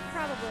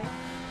 Probably.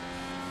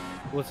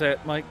 What's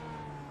that, Mike?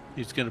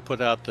 He's going to put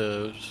out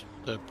the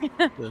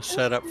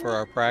setup for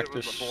our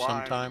practice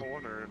sometime.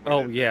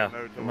 Oh yeah,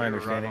 from my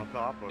understanding.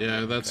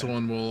 Yeah, that's the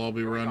one we'll all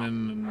be running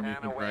and we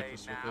can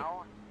practice with it.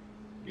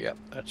 Yep,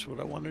 that's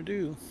what I want to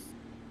do.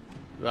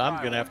 I'm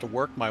going to have to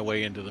work my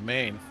way into the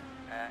main.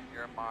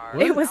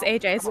 It was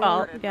AJ's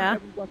fault, yeah.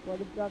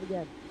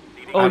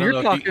 Oh,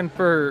 you're talking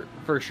for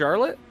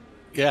Charlotte?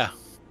 Yeah.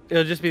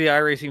 It'll just be the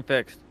iRacing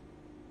fixed.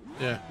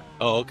 Yeah.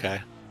 Oh,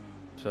 okay.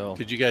 So.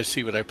 Did you guys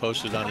see what I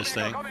posted on this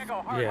thing?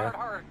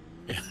 Yeah.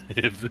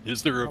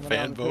 Is there a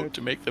fan vote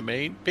to make the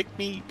main? Pick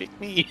me,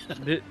 pick me.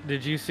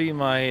 Did you see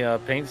my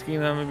paint scheme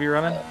that I'm gonna be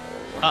running?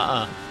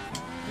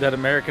 That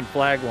American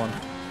flag one.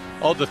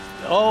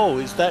 Oh,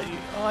 is that?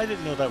 Oh, I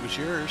didn't know that was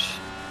yours.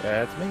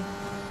 Yeah, that's me.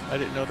 I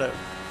didn't know that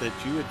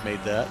you had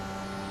made that.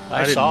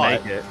 I saw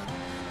didn't make it.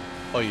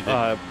 Oh, you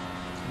did.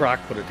 Brock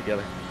put it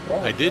together.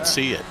 I did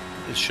see it.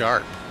 It's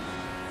sharp.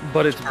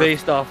 But it's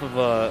based off of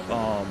a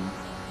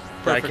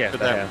perfect for diecast I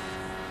that. have.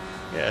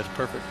 Yeah, it's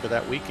perfect for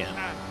that weekend.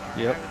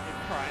 Yep.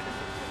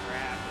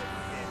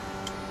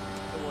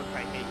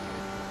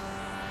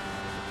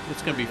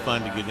 It's going to be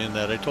fun to get in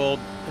that.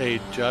 Hey,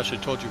 Josh, I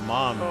told your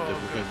mom that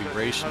we're going to be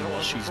racing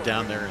while she's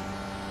down there in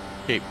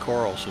Cape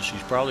Coral, so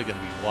she's probably going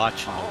to be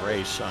watching the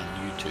race on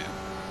YouTube.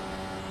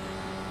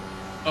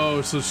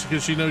 Oh, so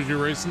because she knows you're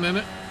racing in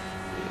it?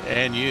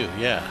 And you,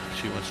 yeah.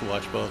 She wants to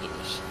watch both of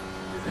us.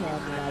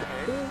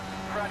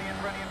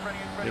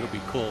 It'll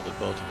be cool that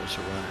both of us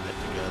are running it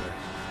together.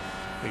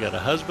 We got a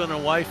husband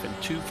and wife and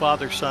 2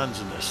 father-sons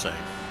in this thing.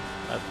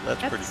 That's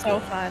pretty cool. So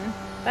fun.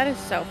 That is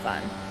so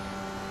fun.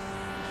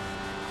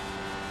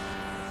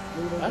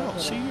 I don't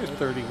see your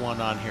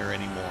 31 on here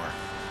anymore.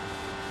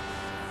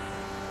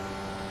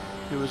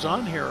 It was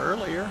on here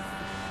earlier.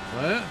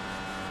 What?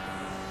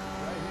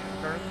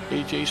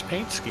 AJ's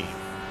paint scheme.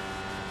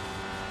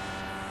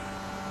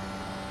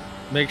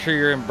 Make sure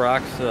you're in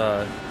Brock's.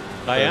 I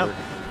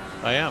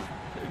am.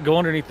 Go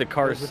underneath the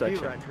cars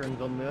section.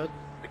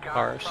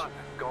 Cars.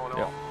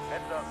 Yep.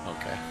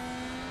 Okay.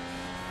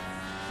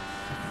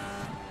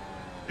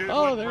 Dude,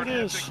 Oh, there it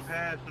is.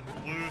 pass and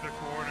blew the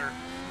corner.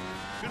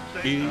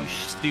 You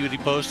see what he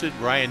posted?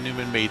 Ryan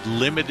Newman made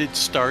limited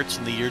starts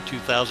in the year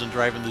 2000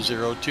 driving the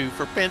 02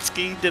 for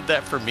Penske. Did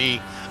that for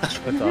me. That's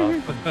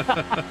awesome.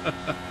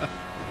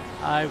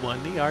 I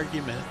won the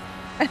argument.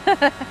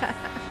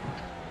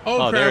 Oh,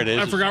 crap. There it is.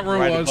 I forgot where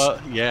right I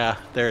was. Yeah,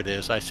 there it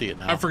is. I see it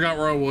now. I forgot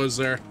where I was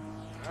there.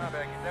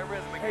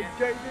 Hey,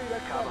 JD,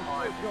 that's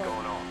what's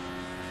going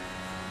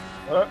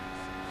on.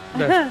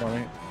 That's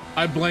funny.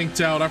 I blanked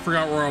out. I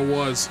forgot where I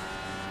was.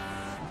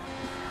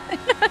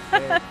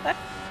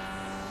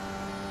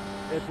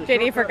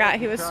 JD forgot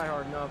he was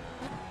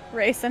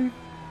racing.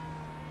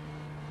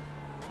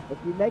 If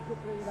you make it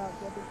through without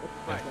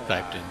I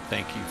typed in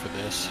thank you for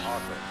this.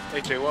 Awesome.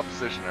 AJ, what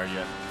position are you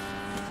in?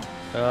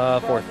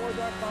 4th.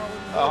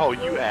 Oh,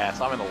 you ass.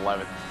 I'm in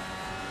 11th.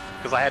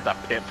 Because I had to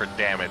pit for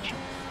damage.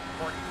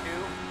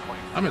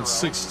 I'm in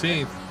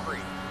 16th.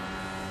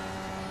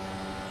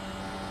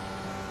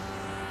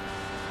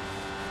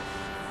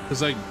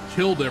 Because I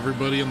killed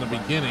everybody in the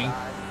beginning.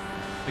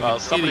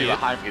 Like Somebody idiot.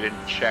 behind me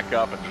didn't check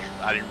up, and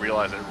I didn't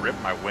realize it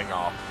ripped my wing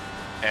off.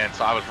 And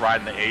so I was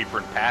riding the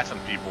apron, passing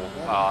people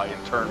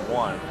in turn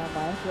 1.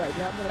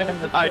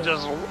 And I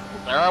just,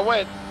 there I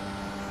went.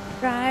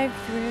 Drive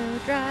through,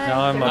 drive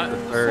Now I'm through. up to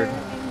 3rd.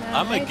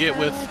 I'm gonna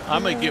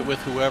get with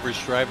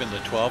whoever's driving the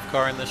 12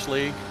 car in this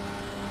league,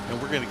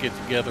 and we're gonna get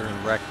together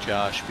and wreck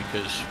Josh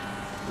because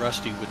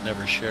Rusty would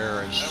never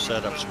share his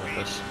setups with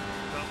us.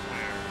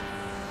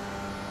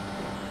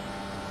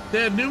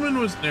 Dad, Newman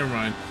was. Never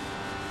mind.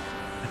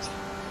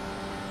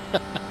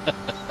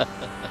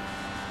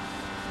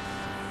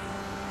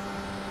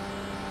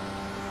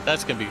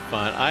 That's gonna be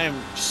fun. I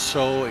am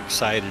so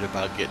excited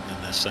about getting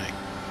in this thing.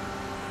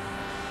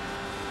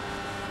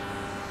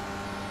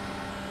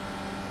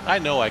 I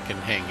know I can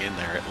hang in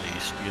there at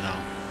least, you know.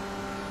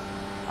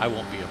 I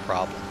won't be a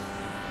problem.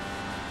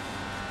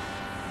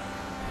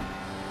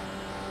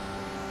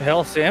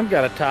 Hell, Sam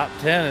got a top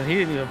 10 and he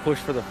didn't even push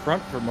for the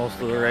front for most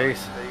of the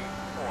race.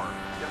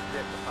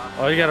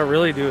 All you gotta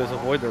really do is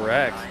avoid the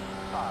wrecks.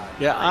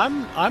 Yeah,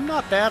 I'm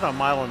not bad on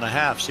 1.5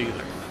 miles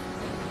either.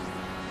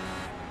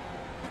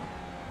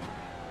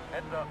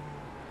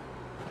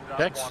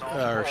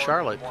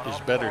 Charlotte is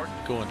better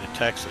than going to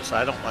Texas.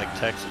 I don't like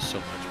Texas so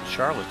much, but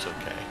Charlotte's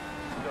okay.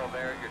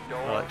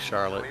 I like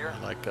Charlotte. I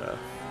like the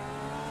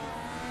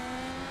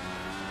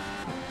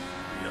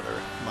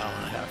other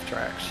 1.5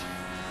 tracks.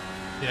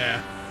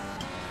 Yeah.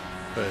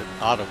 But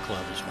Auto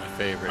Club is my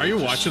favorite. Are you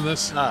watching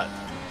this?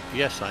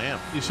 Yes, I am.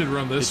 You should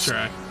run this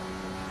track.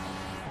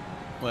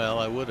 Well,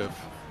 I would have,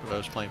 but I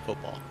was playing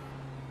football.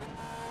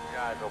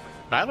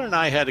 Tyler and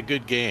I had a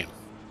good game.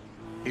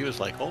 He was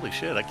like, "Holy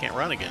shit, I can't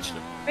run against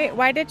him." Wait,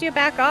 why did you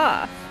back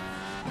off?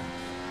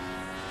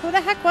 Who the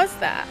heck was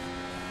that?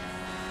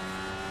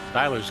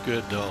 Tyler's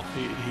good though.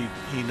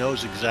 He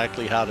knows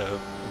exactly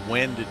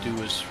when to do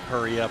his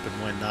hurry up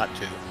and when not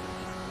to.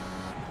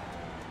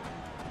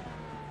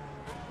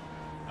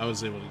 I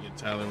was able to get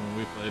Tyler when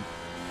we played.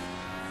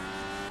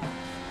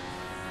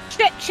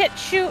 Shit,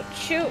 shoot,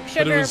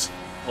 sugar.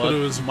 But it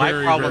was my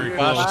very, problem. very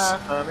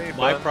close.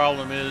 My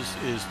problem is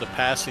the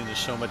passing is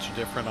so much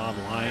different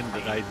online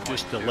that I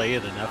just delay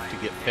it enough to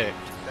get picked.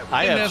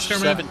 I have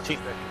 17.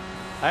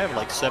 I have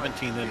like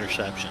 17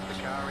 interceptions.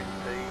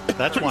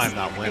 That's why I'm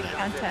not winning.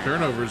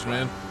 Turnovers,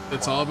 man.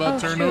 It's all about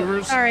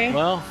turnovers. Sorry.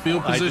 Well,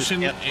 field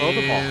position I just can't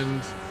throw the ball.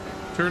 and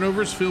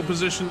turnovers, field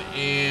position,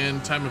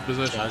 and time of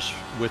possession. Josh,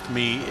 with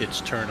me, it's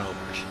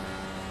turnovers.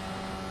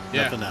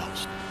 Yeah. Nothing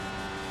else.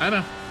 I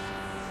know.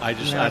 I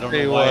don't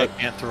know why I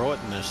can't throw it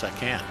in this. I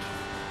can't.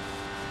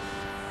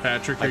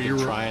 Patrick, are you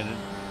trying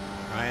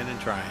and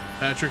trying?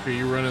 Patrick, are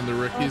you running the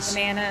rookies? Oh,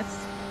 bananas.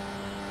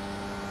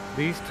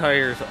 These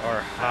tires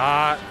are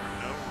hot.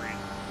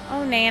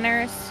 Oh,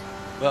 nanners.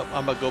 Well,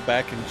 I'm gonna go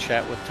back and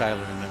chat with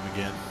Tyler and them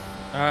again.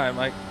 All right,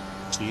 Mike.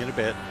 See you in a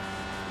bit.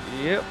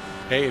 Yep.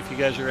 Hey, if you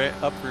guys are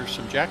up for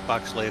some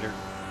Jackbox later,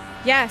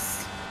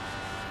 Yes.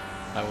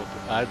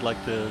 I'd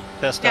like to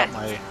test out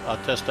I'll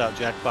test out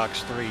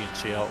Jackbox 3 and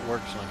see how it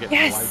works, and I'll get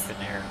my wife in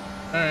there.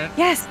 All right.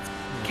 Yes.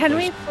 Can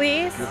we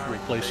please?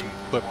 Replace some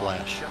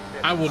Quiplash.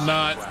 I will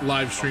not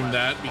live stream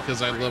that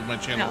because I love my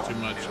channel No. too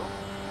much.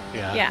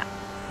 Yeah. Yeah.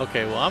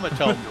 Okay. Well, I'm gonna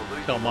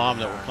tell Mom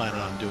that we're planning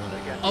on doing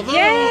it.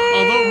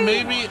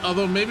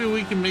 Although maybe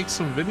we can make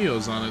some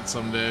videos on it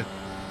someday.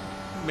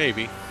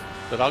 Maybe,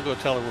 but I'll go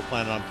tell her we're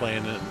planning on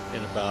playing it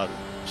in about,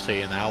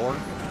 say, an hour.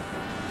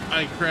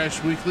 I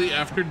crash weekly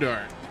after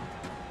dark.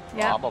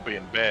 Yeah. I'm gonna be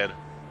in bed.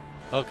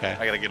 Okay.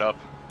 I gotta get up.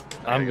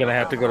 I'm gonna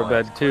have to go to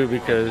bed too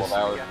because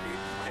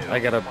I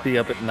gotta be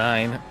up at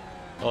 9.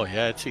 Oh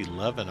yeah, it's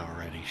 11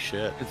 already.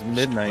 Shit. It's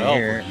midnight 12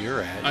 here. where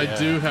you're at. I yeah.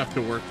 do have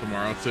to work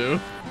tomorrow too.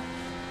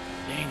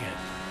 Dang it.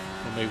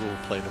 Well, maybe we'll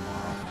play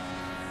tomorrow.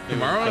 Maybe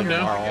Tomorrow, we'll play no.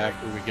 tomorrow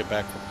after we get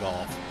back from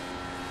golf.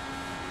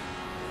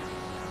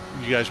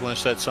 You guys want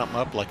to set something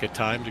up, like a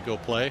time to go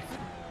play?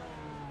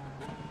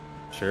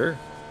 Sure.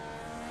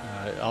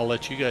 I'll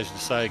let you guys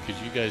decide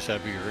because you guys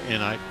have your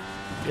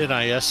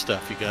NIS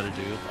stuff you got to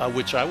do,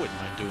 which I wouldn't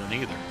mind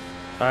doing either.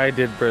 I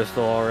did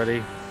Bristol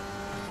already.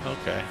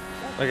 Okay.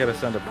 I gotta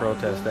send a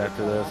protest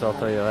after this, I'll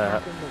tell you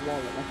that.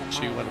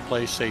 So you want to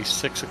play, say,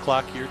 6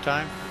 o'clock your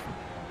time?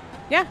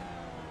 Yeah.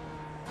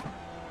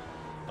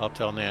 I'll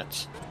tell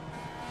Nance.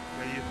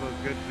 Yeah, use those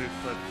good suits,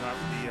 but not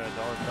the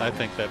dollar. I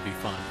think that'd be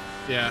fun.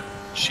 Yeah.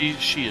 She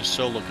is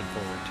so looking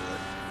forward to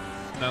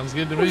it. Sounds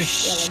good to me.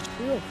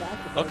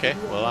 Okay,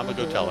 well, I'm going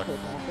to go tell her.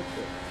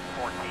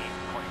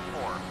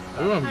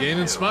 Ooh, I'm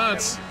gaining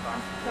spots.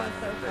 I'm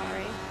so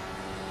sorry.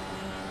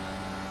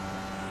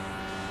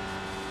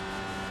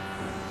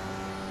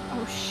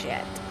 Oh,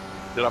 shit.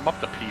 Dude, I'm up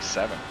to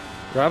P7.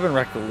 Robin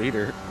wrecked the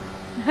leader.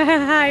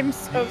 I'm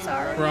so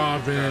sorry.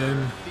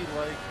 Robin.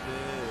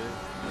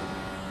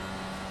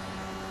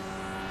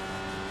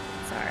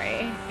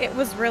 Sorry. It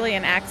was really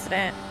an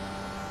accident.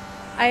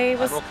 I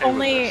was okay with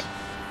only this.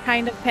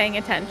 kind of paying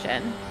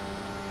attention.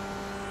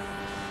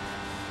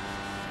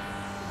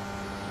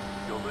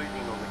 You're losing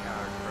on the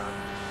car in front.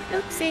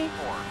 Oopsie.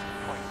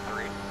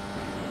 4.3.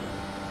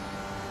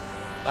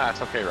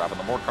 That's okay, Robin.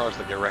 The more cars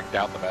that get wrecked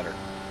out, the better.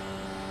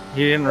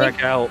 He didn't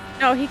wreck out.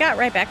 No, he got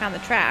right back on the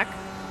track.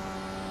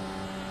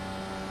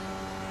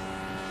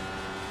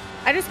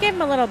 I just gave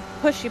him a little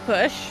pushy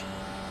push.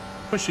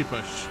 Pushy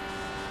push.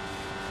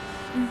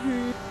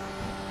 Mm-hmm.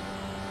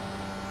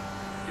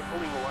 You're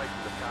pulling away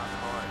from the car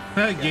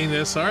behind. Gained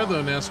SR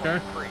though,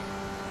 NASCAR.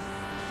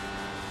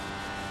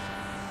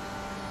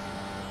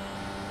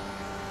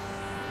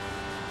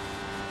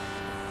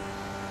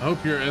 I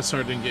hope your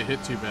SR didn't get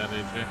hit too bad,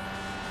 AJ.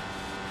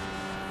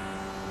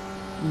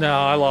 No,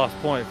 I lost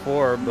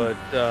 0.4, but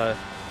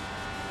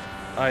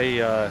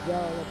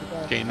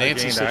Okay,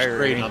 Nancy gained says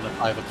great irony. on the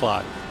 5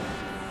 o'clock.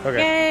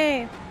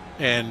 Okay. Yay!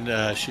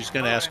 And she's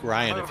going to ask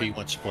Ryan if he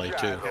wants to play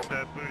too. Get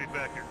that booty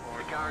back here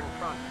for The car in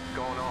front is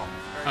going off.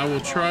 I will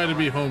try to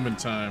be home in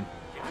time.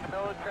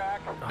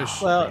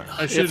 Well,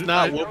 I should. if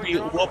not,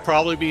 we'll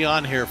probably be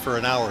on here for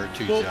an hour or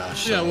two, well,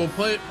 Josh. yeah, so- well,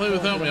 play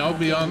without me. I'll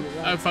be on.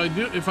 If I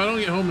don't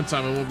get home in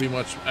time, it won't be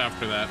much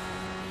after that.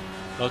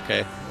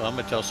 Okay, well, I'm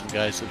going to tell some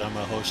guys that I'm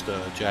going to host a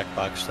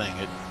Jackbox thing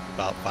at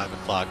about 5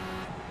 o'clock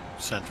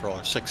Central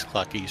or 6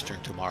 o'clock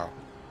Eastern tomorrow.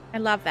 I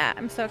love that.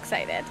 I'm so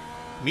excited.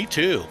 Me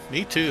too.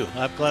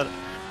 I'm glad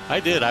I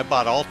did. I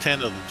bought all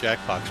 10 of the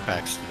Jackbox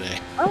packs today.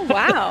 Oh,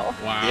 wow.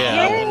 Wow.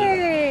 Yeah,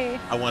 Yay!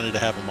 I wanted to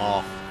have them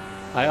all.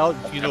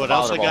 You know what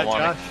else I got,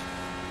 Josh?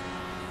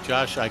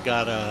 Josh, I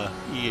got a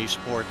EA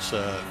Sports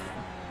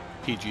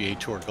PGA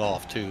Tour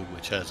Golf too,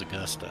 which has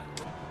Augusta.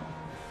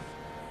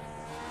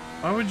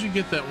 Why would you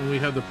get that when we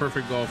have the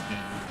perfect golf game?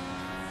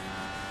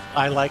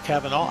 I like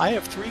having all. I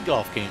have 3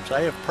 golf games.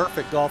 I have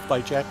Perfect Golf by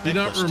Jack Do you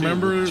not Nicklaus,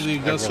 remember too, the which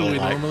I Augusta really we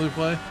like. normally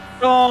play?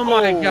 Oh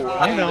my Oh, god.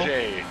 I know.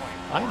 AJ,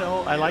 I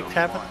know. I liked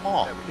having them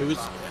all.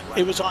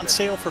 It was on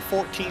sale for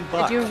 $14.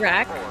 Did you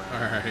wreck? All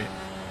right.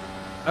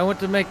 I went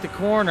to make the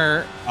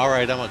corner. All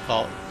right, I'm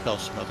gonna tell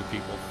some other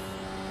people.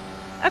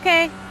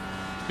 Okay.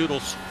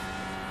 Toodles.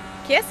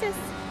 Kisses.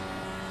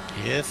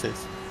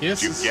 Kisses.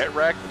 Did you get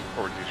wrecked,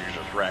 or did you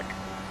just wreck?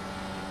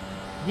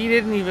 He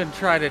didn't even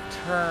try to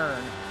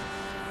turn.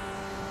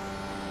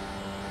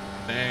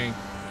 Dang.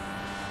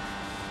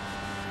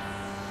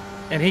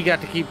 And he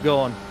got to keep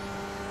going.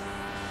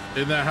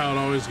 Isn't that how it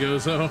always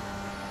goes, though?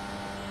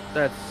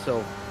 That's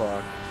so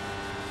fucked.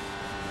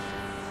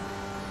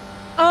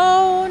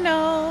 Oh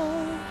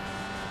no.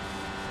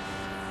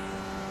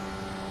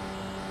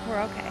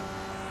 We're okay.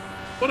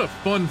 What a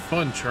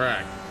fun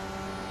track.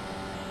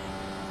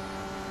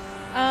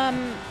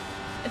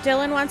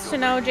 Dylan wants to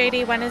know,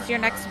 JD, when is your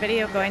next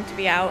video going to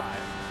be out?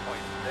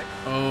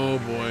 Oh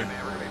boy.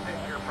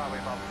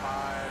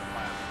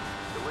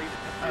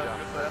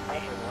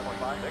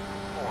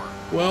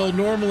 Well,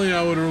 normally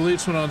I would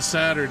release one on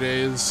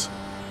Saturdays.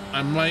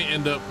 I might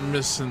end up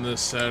missing this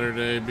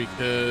Saturday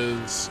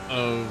because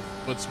of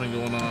what's been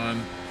going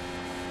on.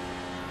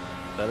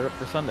 Better up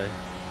for Sunday.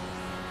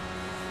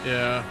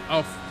 Yeah,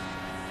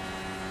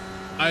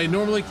 I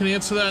normally can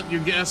answer that. You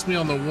asked me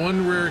on the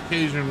one rare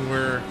occasion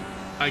where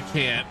I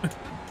can't.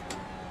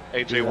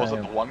 AJ, Yeah, was it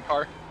the one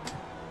car? It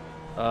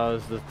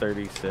was the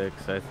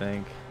 36, I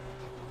think.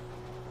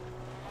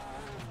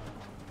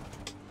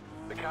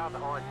 The car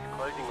behind is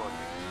closing on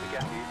you. The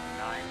gap is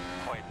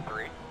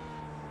 9.3.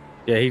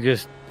 Yeah, he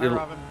just Bye,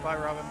 Robin. Bye,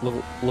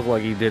 Robin. looked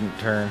like he didn't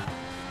turn.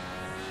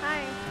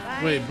 Hi.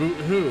 Bye. Wait, boot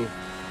who?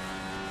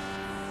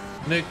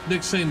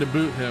 Nick's saying to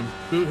boot him.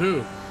 Boot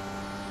who?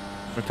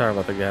 We're talking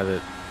about the guy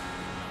that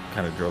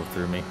kind of drove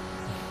through me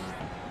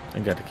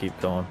and got to keep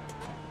going.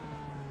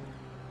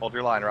 Hold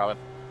your line, Robin.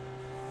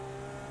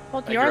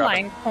 Hold Thank your you,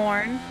 line, Robin.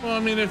 corn. Well, I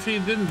mean, if he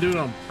didn't do it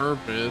on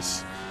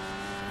purpose.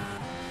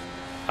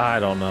 I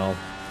don't know.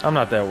 I'm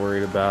not that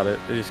worried about it.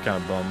 It just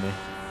kind of bummed me.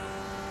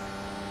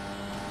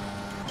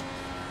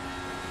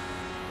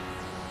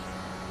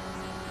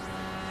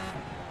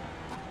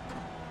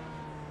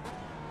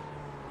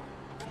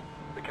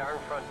 The car in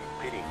front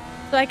is pitting.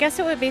 So I guess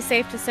it would be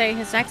safe to say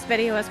his next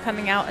video is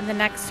coming out in the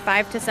next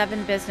 5 to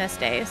 7 business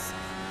days.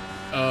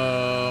 2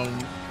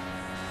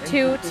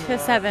 to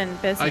 7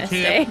 business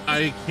days.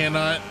 I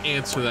cannot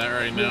answer that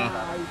right now.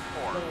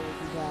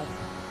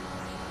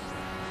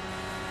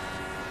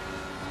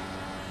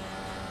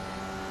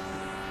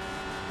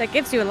 That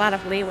gives you a lot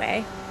of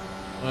leeway.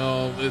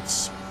 Well,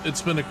 it's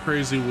been a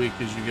crazy week,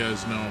 as you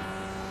guys know.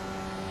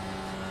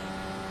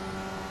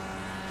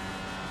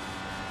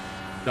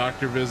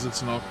 Doctor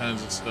visits and all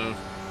kinds of stuff.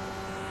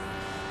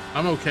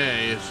 I'm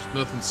okay. It's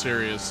nothing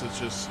serious. It's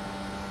just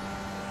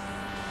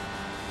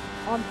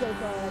I'm so sorry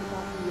I did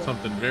not see you.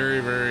 something very,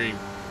 very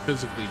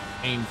physically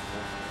painful.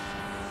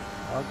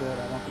 Oh, good.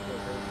 I don't think it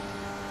hurt.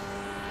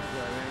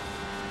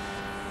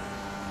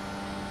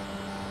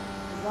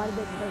 Why did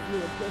it hurt you?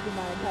 It's taking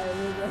my entire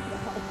rig right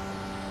now.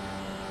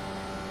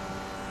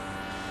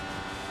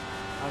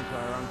 I'm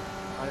sorry,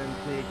 I didn't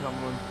see it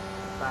coming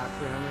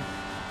faster than me.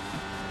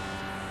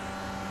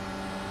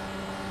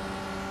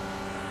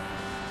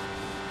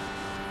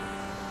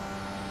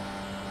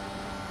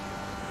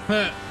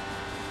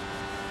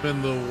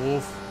 Then the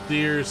wolf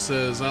deer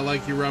says, "I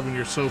like you, Robin.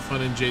 You're so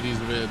fun in JD's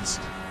vids."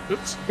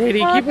 Oops.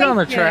 JD, keep it on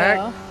the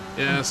track.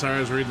 Yeah, sorry, I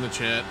was reading the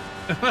chat.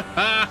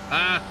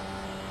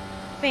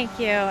 Thank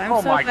you. I'm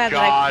Oh so my glad that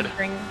I God. can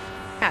bring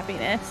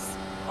happiness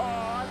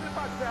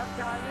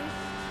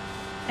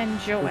and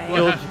joy.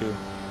 What Killed you.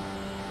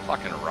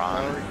 Fucking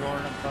Ron.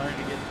 I'm trying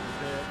to get to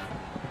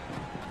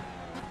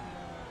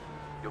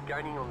You're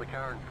gaining on the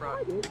car in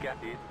front. The gap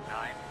is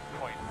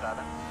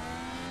 9.7.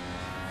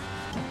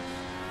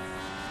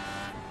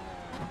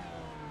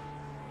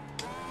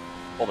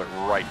 Hold it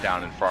right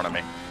down in front of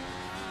me.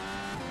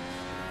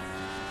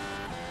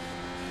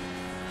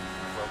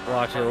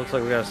 Watch it. Looks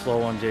like we got a slow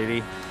one,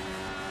 JD.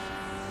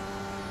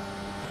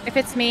 If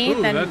it's me,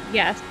 Ooh, then that-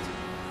 yes.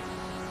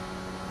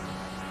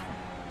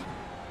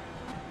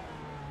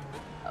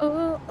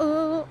 Ooh,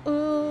 ooh,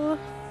 ooh.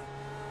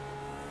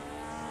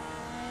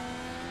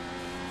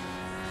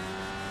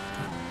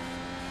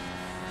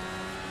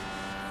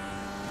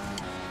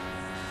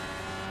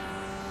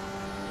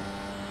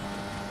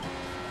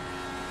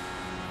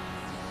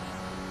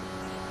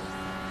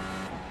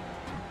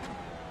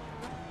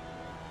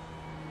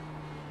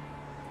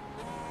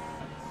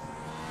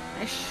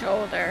 My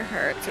shoulder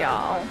hurts,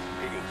 y'all.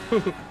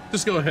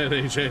 Just go ahead,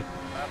 AJ.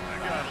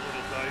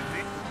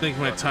 I think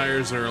my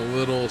tires are a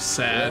little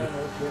sad.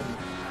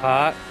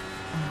 Hot.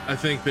 I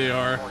think they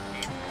are.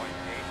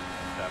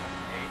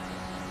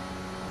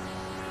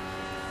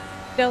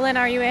 Dylan,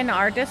 are you in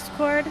our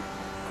Discord?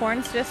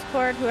 Corn's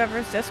Discord?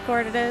 Whoever's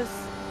Discord it is?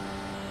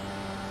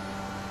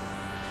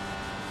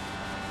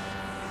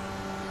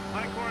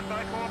 Bye, Corn.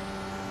 Bye, Corn.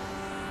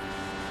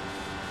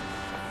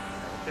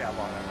 see how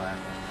long that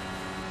lasts.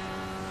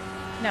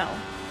 No.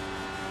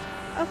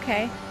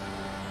 Okay.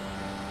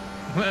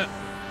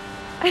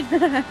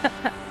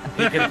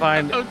 You can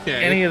find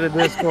any of the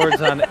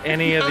Discords on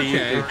any of the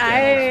YouTube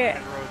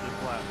channels.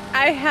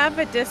 I have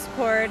a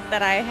Discord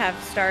that I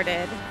have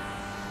started,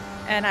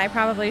 and I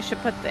probably should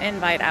put the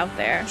invite out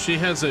there. She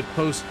has a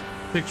post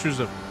pictures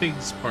of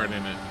pigs part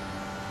in it.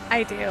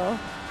 I do.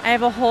 I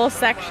have a whole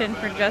section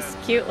for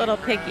just cute little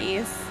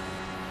piggies.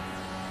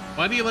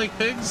 Why do you like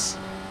pigs?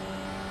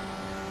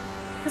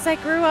 Because I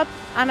grew up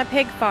on a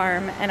pig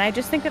farm, and I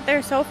just think that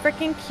they're so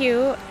freaking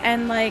cute,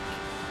 and like,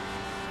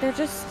 they're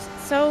just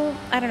so,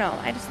 I don't know,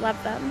 I just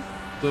love them.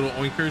 Little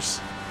oinkers.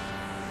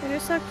 They're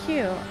just so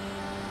cute.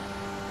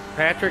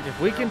 Patrick, if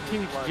we can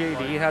teach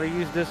JD how to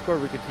use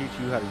Discord, we can teach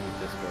you how to use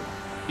Discord.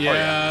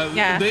 Yeah,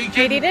 Yeah, they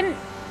can, JD didn't.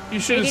 You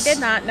JD did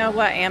not know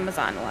what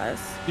Amazon was.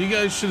 You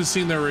guys should have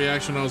seen their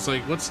reaction. I was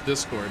like, "What's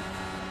Discord?"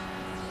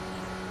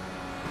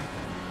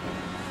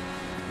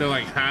 They're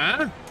like,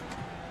 "Huh?"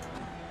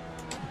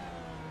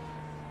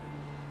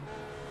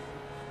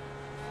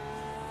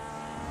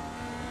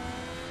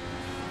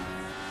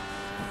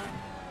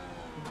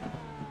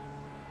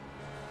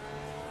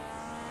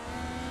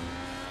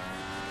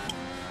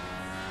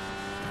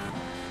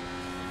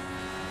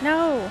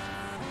 No.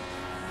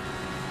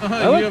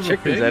 I like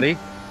chickens, Eddie.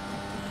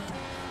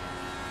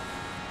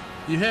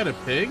 You had a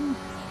pig?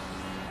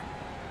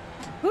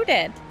 Who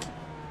did?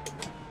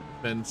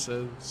 Ben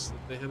says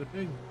that they had a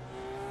pig.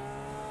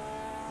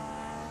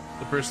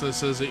 The person that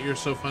says that you're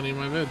so funny in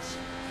my vids.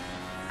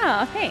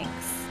 Oh, thanks.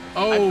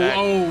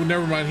 Oh,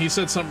 never mind. He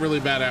said something really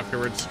bad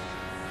afterwards.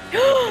 He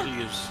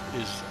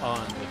is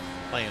on with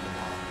playing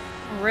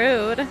tomorrow.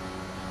 Rude.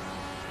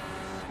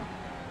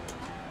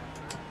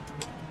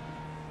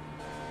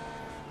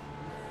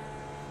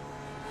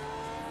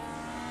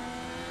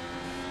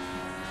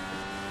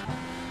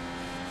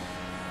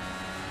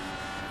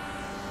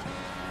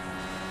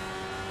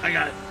 I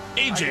got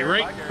AJ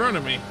right in front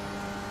of me.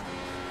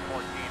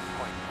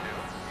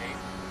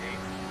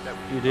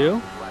 You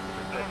do?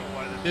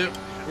 Yep,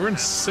 we're in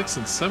 6th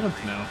and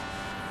 7th now.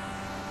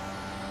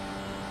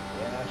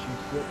 Yeah,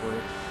 she's slippery.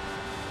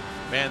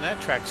 Man, that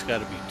track's got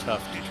to be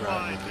tough to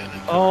drive within.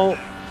 Oh,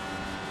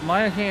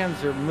 my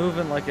hands are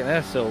moving like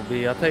an SOB.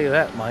 I'll tell you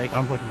that, Mike.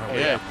 I'm putting my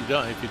way Yeah,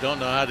 if you don't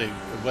know how to,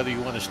 whether you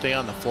want to stay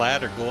on the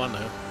flat or go on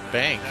the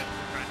bank.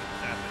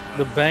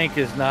 The bank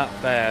is not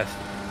fast.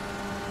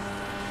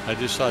 I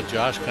just saw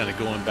Josh kind of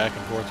going back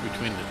and forth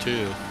between the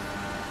two.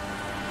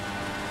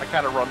 I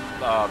kind of run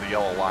the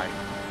yellow line.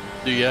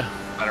 Do you?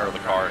 Center of the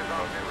car.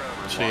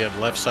 So you have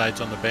left sides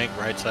on the bank,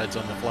 right sides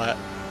on the flat?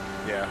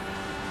 Yeah.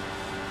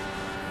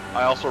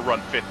 I also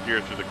run 5th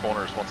gear through the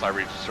corners once I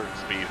reach a certain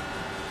speed.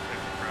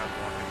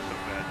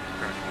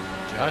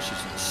 Josh is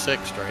in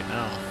 6th right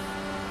now.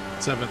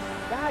 7th.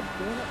 God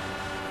damn it.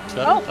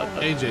 7th?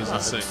 AJ's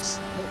in 6th.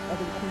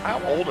 How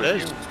old are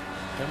you?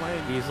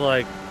 He's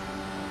like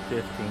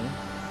 15.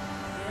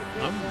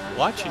 I'm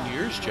watching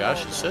yours,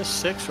 Josh. It says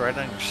 6 right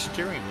on your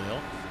steering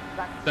wheel.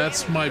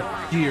 That's my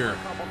gear.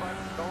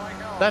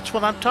 That's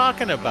what I'm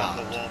talking about.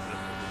 I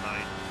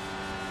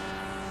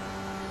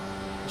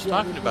was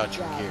talking about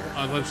your gear.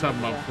 I was talking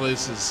about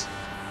places.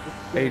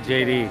 Hey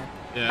JD,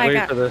 Yeah.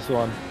 wait for this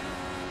one.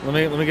 Let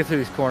me get through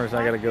these corners.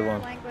 I got a good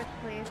one. Language,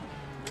 please.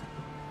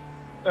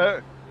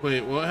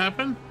 Wait, what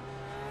happened?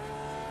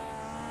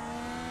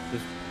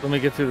 Just let me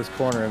get through this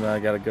corner and then I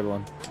got a good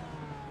one.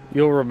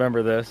 You'll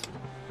remember this.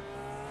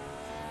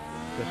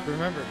 Just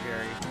remember,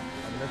 Gary, a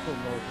missile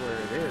knows where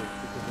it is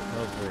because it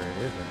knows where it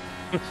isn't.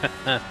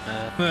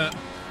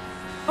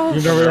 Oh, You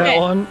remember that shit.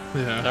 one?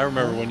 Yeah. I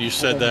remember when you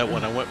said that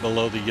when I went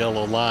below the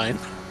yellow line.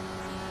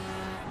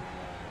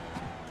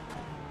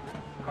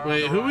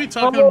 Wait, who are we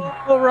talking?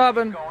 Oh,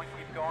 Robin.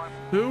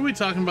 Who are we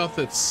talking about?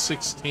 That's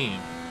 16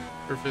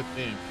 or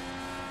 15?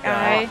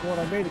 Guy. Well,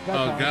 I made a cut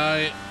Oh, on.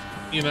 guy.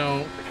 You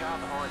know,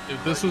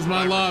 if this was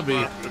my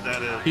lobby,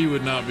 he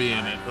would not be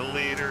in it The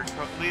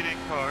leading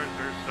cars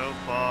are so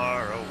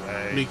far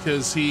away.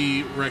 because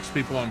he wrecks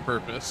people on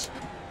purpose.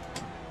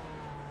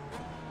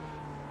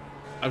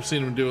 I've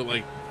seen him do it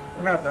like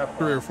Not that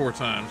 3 or 4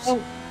 times. Oh,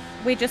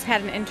 we just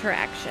had an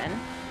interaction.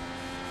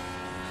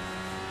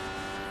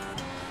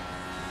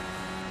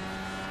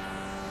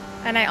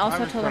 And I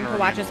also told him to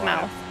watch his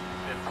mouth.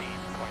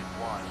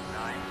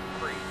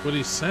 What'd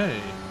he say?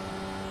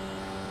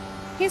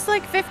 He's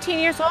like 15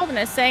 years old and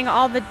is saying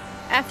all the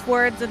F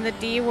words and the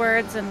D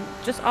words and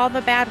just all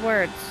the bad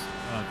words.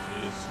 Oh,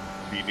 jeez.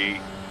 BD.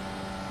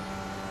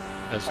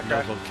 Has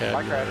no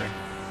vocabulary.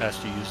 Has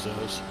to use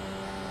those.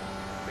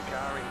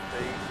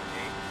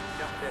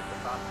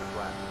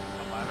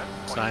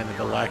 Sign of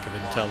the lack of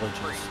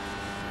intelligence.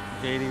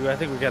 JD, I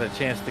think we got a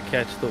chance to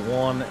catch the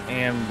one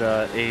and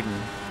Aiden.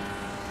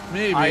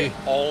 Maybe. I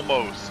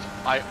almost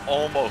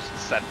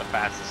set the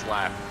fastest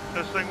lap.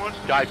 This thing wants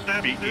to Guy be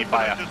snapped beat me stupid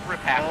by and a just rip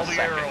half all a the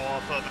second. arrow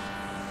off of it.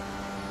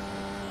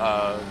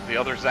 The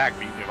other Zach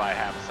beat me by a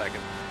half a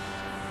second.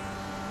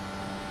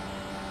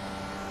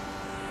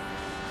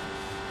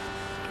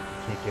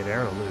 Can't get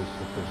arrow loose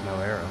if there's no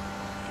arrow.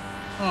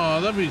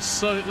 Oh, that would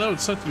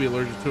suck to be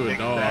allergic to a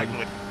dog.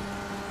 Exactly.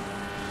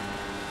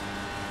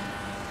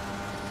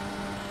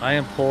 I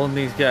am pulling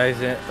these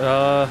guys in.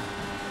 No.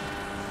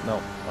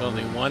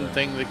 Only one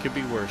thing that could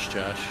be worse,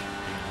 Josh.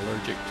 Being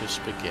allergic to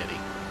spaghetti.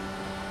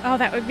 Oh,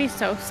 that would be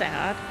so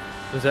sad.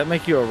 Does that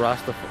make you a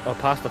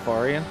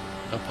pastafarian?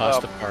 A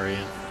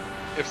pastafarian.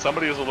 If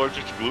somebody is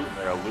allergic to gluten,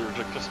 they're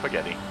allergic to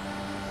spaghetti.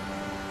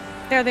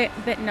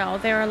 No,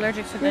 they're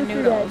allergic to the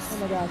noodles. Oh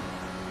my god.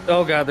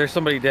 Oh god, there's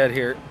somebody dead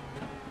here.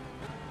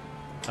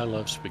 I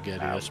love spaghetti.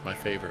 That's my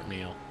favorite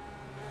meal.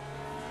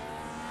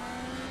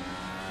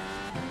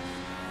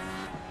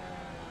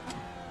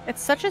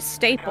 It's such a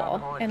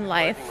staple in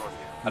life.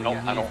 I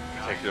don't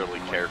particularly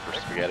care for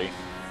spaghetti.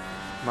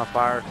 My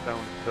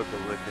Firestone took a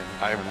licking.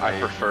 I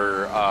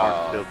prefer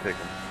still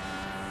ticking.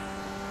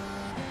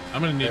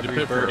 I'm gonna need to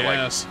put for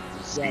gas.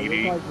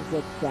 Speedy.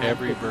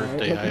 Every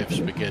birthday I have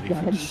spaghetti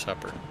for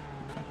supper.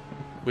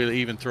 We'll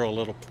even throw a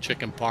little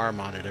chicken parm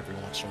on it every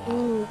once in a while.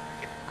 Ooh.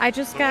 I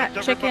just got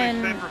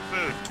chicken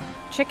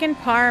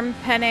parm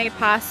penne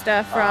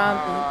pasta from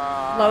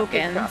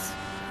Logan's.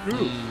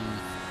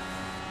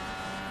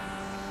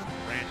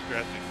 Ranch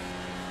dressing.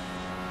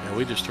 Yeah,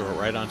 we just throw it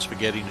right on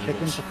spaghetti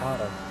noodles. Chicken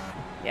tapata.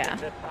 Yeah.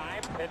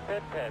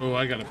 Oh,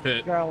 I got a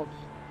pit. Scallops.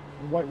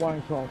 White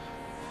wine sauce.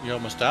 You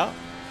almost out?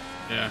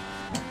 Yeah.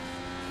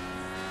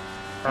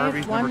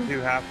 Arby's number 2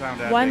 half-pound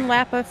that One big.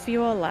 lap of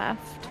fuel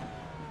left.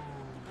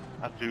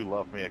 I do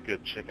love me a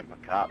good chicken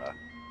piccata.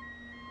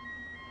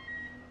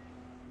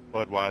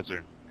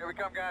 Budweiser. Here we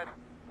come, guys.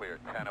 We're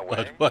 10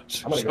 away.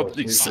 Budweiser,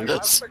 somebody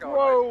says.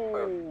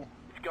 Whoa!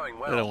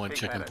 They don't want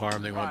chicken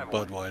parm, they want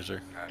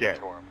Budweiser. Yeah.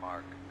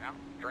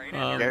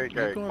 You're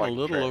going a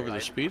little over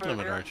the speed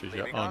limit, aren't you?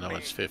 Oh no,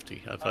 it's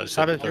 50. I thought it How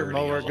said does your 30.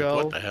 mower I was like, go?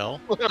 what the hell?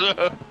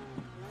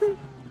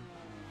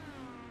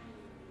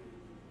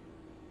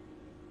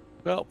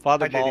 Well,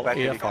 Father Ball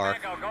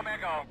AFR. Go, man,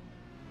 go.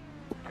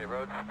 Okay,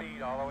 road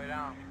speed all the way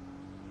down.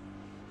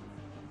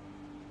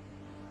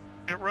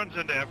 It runs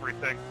into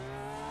everything.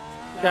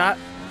 God,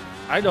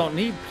 I don't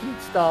need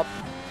Pete stop.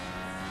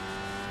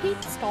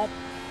 Pete stop.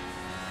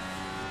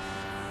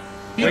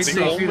 Wait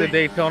till you see the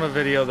Daytona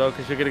video though,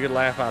 because you'll get a good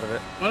laugh out of it.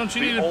 Why don't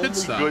you need a pit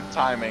stop?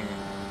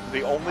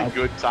 The only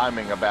good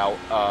timing about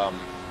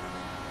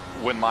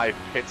when my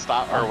pit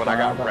stop or when I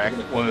got wrecked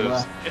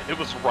was it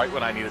was right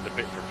when I needed to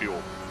pit for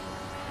fuel.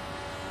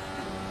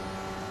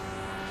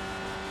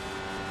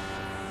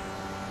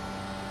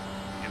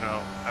 You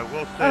know, I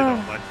will say though,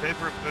 my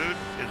favorite food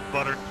is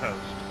buttered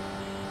toast.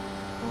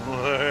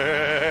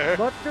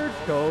 Buttered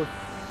toast.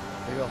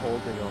 Dig a hole,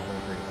 dig a hole,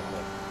 dig a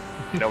hole.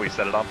 You know, we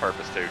said it on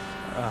purpose too.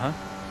 Uh-huh.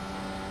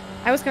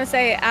 I was gonna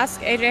say,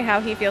 ask AJ how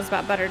he feels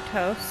about buttered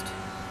toast.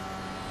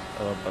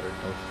 I love buttered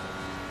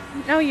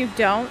toast. No, you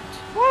don't.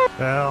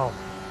 Hell.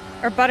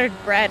 Or buttered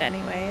bread,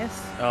 anyways.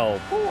 Oh.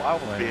 I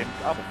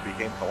almost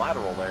became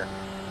collateral there.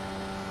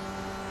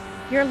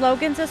 Your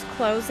Logan's is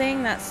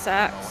closing. That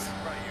sucks.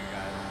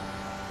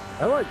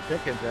 I like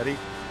chickens, Eddie.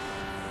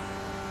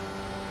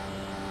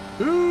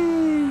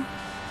 Ooh.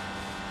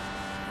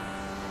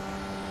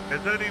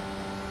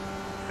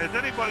 Has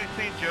anybody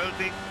seen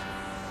Josie?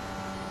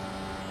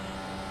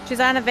 She's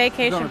on a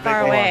vacation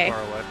far away.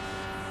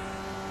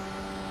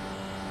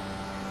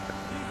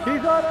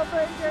 She's on a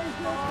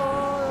vacation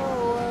far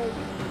away.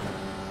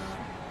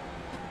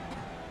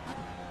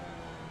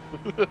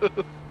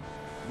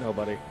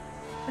 Nobody.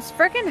 It's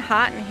freaking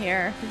hot in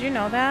here. Did you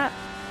know that?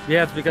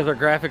 Yeah, it's because our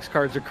graphics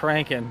cards are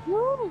cranking.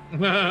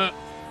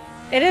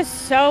 It is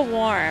so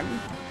warm.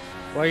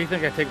 Why do you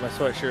think I take my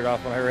sweatshirt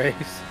off when I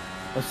race?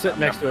 I'm sitting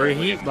next to a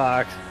heat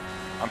box.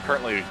 I'm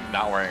currently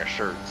not wearing a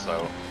shirt,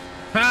 so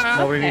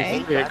nobody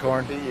needs to see it,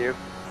 Corn.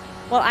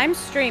 Well, I'm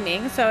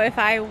streaming, so if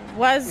I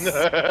was,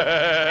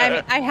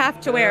 I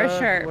have to wear a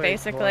shirt,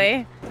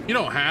 basically. You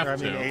don't have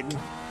to.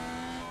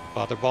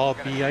 Father Ball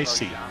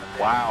BIC.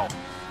 Wow.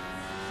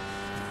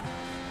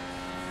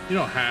 You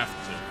don't have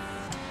to.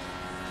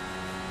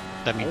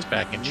 That means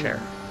back in chair.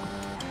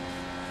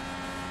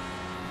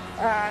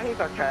 He's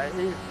okay.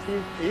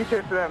 He's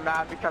just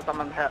mad because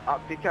I'm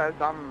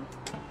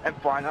in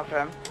front of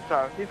him,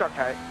 so he's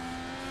okay.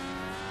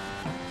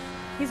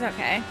 He's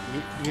okay.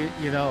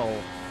 You know,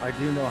 I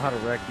do know how to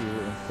wreck you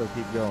and still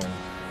keep going.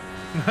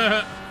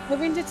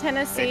 Moving to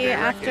Tennessee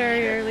after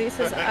your lease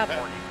is up.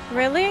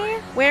 Really?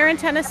 Where in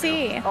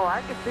Tennessee? Oh,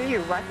 I can see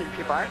you wrecking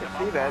people. I can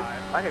see that.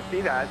 I can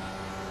see that.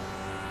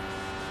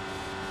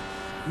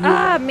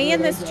 Me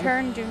and this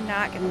turn do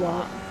not get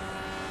along.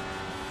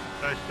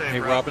 Hey,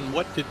 Robin,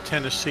 what did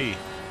Tennessee?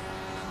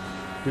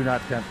 Do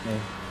not tempt me.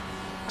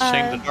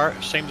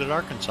 Same that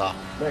Arkansas.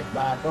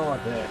 Back on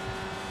there.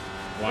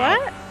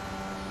 What?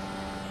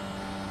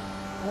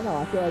 I know,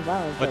 I feel like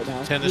violence What right now.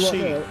 did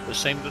Tennessee? The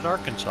same that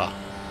Arkansas.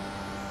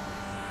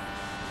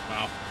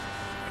 Wow.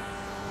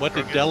 What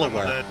did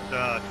Delaware?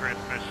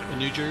 Transmission. And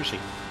New Jersey.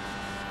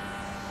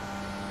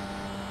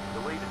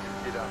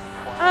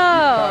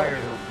 Oh.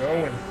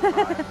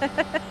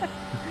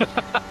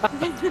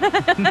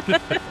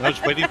 I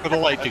was waiting for the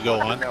light to go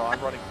on. No, I'm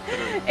running.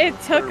 It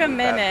took a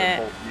minute.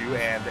 Both you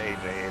and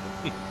AJ.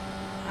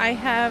 I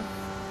have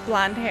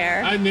blonde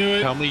hair. I knew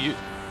it. Tell me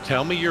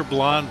Tell me you're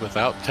blonde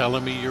without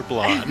telling me you're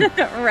blonde.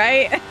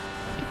 Right?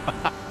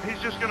 He's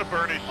just gonna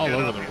burn his All shit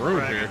over up. the He's road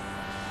bragging. here.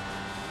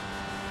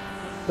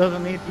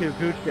 Doesn't need to.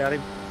 Gooch got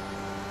him.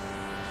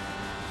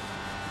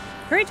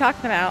 Who are you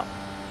talking about?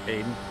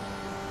 Aiden.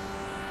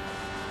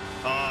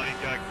 Oh, he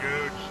got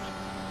gooched.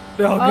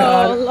 Oh,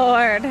 God. Oh,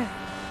 Lord.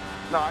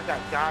 No, I got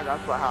God.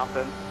 That's what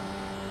happened.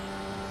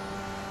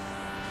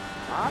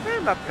 I'm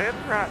in the pit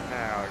right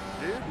now,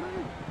 excuse me.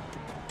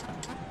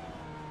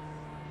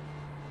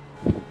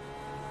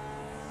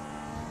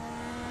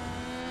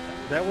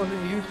 That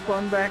wasn't you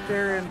spun back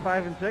there in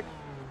 5 and 6?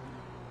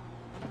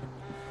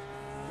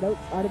 Nope,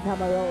 I didn't have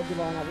my relative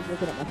on. I was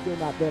looking at my screen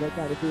map there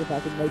trying to see if I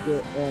could make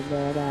it, and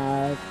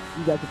then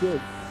you guys appeared.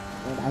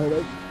 And I hit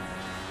it.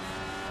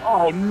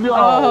 Oh no!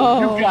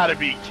 Oh. You gotta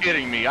be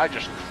kidding me! I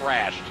just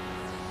crashed.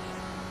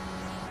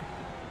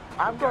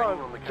 I'm going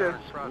to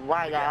just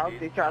white out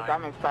because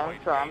I'm in front,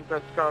 so I'm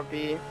just going to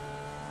be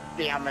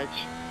damaged.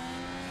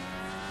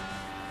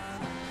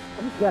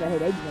 I'm just glad I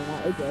hit AJ,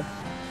 not AJ.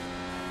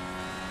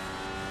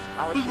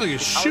 Looks like a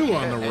shoe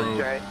on the road.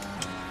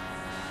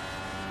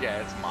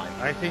 Yeah, it's mine.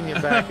 I seen you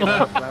backing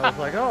up, and I was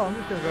like, oh, I'm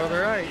just going to go to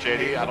the right.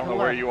 JD, I don't know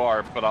where you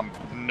are, but I'm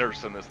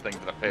nursing this thing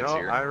to the pits No,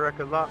 here. I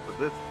reckon not, but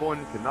this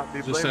one cannot be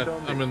Just blamed that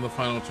on me. I'm in the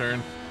final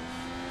turn.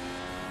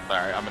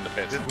 Sorry, I'm in the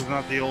pits. This was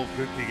not the old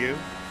Gucci you.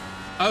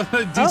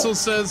 Diesel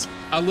says,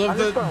 I love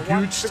that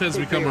gooch has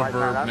become a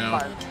verb now.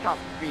 Top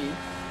speed.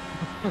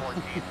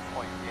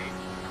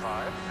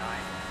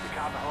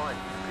 14.859.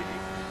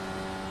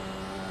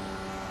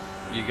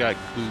 You got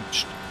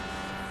gooched.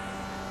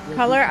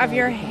 Color of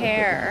your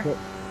hair.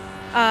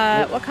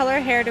 What color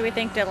hair do we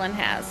think Dylan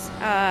has?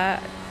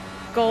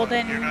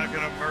 Golden You're not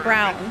gonna murder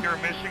brown. You're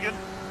Michigan?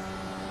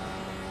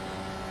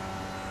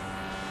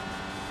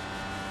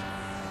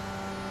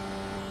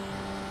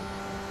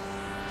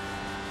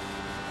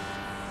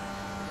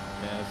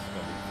 Yeah, this is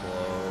gonna be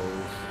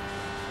close.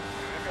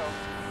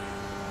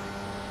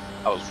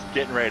 I was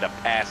getting ready to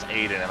pass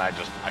Aiden, and I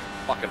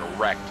fucking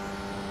wrecked.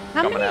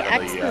 How coming many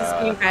out of X's the,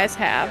 do you guys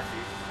have?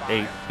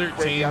 8.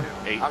 13. I'm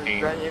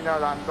 18. letting you know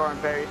that I'm going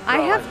very slow I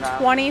have right now.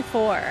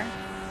 24.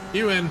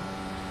 You win.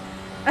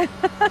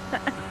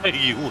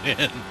 You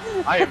win.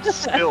 I am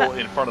still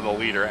in front of the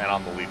leader and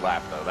on the lead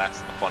lap, though. That's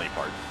the funny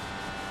part.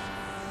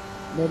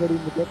 Nobody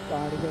even gets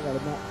on anything that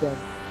I'm not done.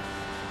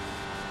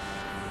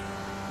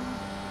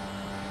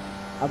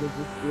 I was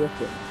just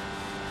drifting.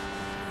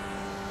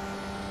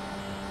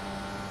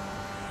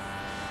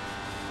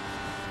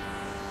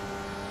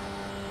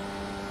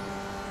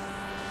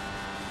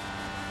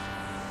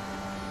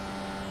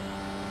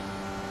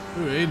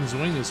 Ooh, Aiden's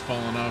wing is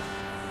falling off.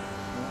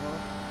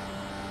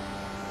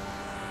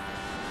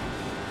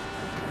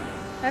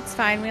 That's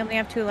fine. We only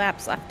have 2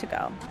 laps left to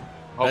go.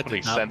 Hoping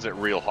he sends it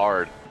real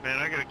hard. Man,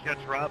 I gotta catch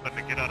Robin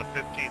to get out of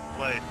 15th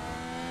place.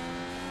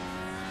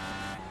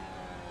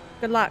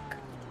 Good luck.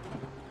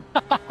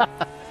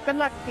 Good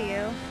luck to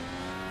you.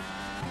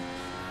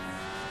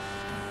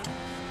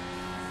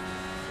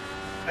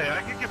 Hey,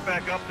 I can get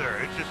back up there.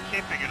 It's just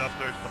keeping it up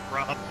there's the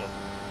problem.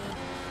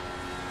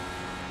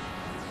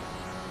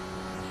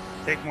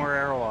 Take more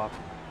arrow off.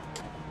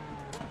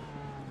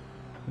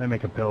 They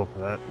make a pill for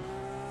that.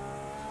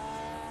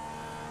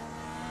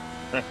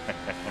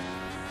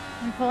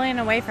 I'm pulling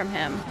away from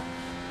him.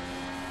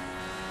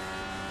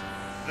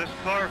 This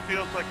car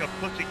feels like a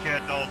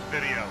Pussycat Dolls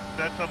video.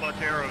 That's how much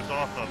arrow's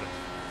off of it.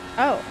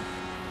 Oh.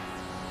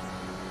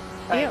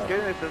 Thank Ew.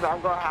 goodness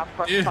I'm going to have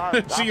fun Yeah,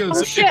 time. she goes,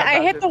 Oh shit,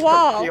 I hit the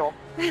wall. Deal.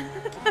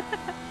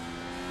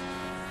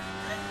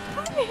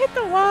 I hit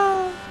the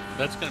wall.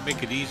 That's going to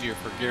make it easier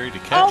for Gary to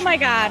catch. Oh my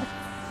god.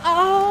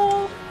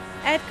 Oh,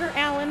 Edgar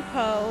Allan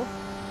Poe.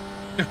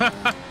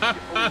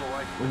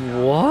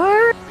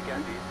 What?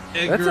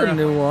 Edgar, That's a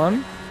new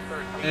one.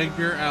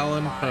 Edgar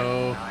Allan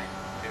Poe.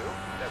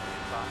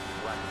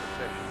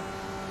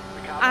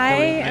 I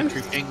am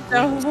Elementary so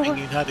penguins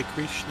singing Hare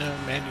Krishna,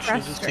 man, you should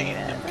have seen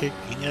them frustrated.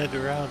 kicking it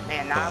around.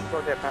 Man, now I'm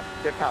going to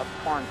dip out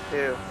corn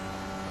too.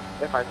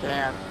 If I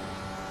can.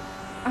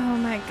 Oh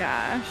my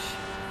gosh.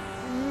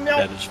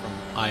 That is from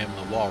I Am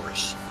the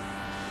Walrus.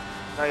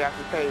 No, you have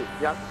to say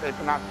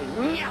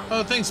pronunciation.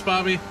 Oh, thanks,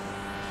 Bobby.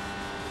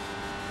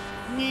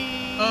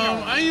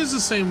 I use the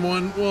same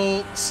one.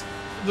 Well,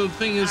 the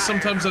thing is,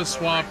 sometimes I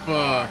swap.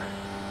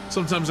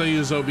 Sometimes I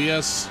use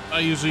OBS. I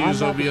usually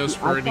use OBS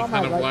for any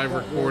kind of live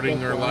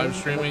recording or live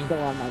streaming.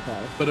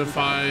 But if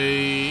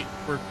I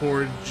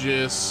record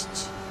just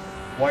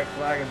White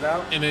flag is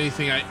out. in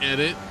anything I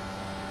edit,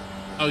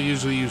 I'll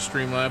usually use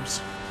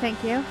Streamlabs.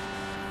 Thank you.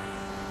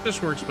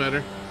 This works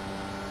better.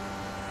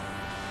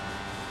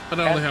 But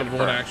I only have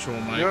one actual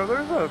mic. You know,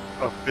 there's a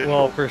official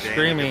Well, for game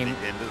streaming,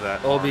 at the end of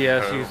that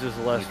OBS arc uses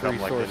code less when you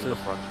come, like, into resources. the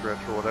front stretch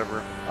or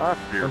whatever. I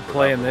fear When for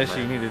playing that this,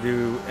 little you man. need to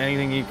do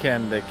anything you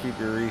can to keep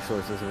your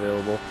resources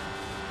available.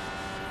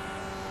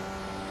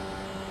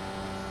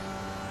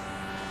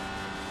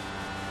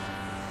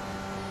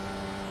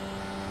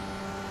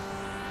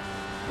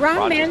 Ron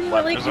Rod just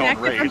manually left his own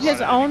connected from race.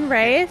 his own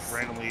race.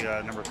 Randomly,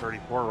 number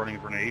 34 running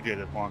for an AJ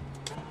this long.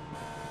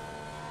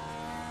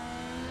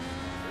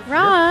 You're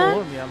Ron,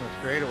 pulling me on the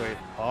straightaways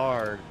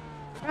hard.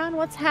 Ron,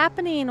 what's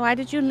happening? Why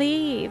did you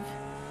leave?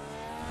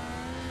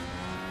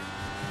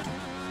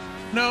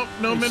 No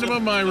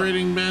minimum I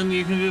rating, Ben.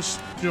 You can just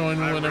join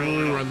whenever really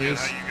we don't run get these.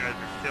 how you guys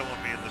are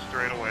killing me in the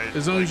straightaways.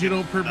 As long as you Like,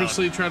 don't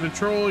purposely try to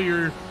troll,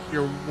 you're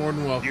more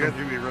than welcome. You guys are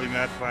gonna be really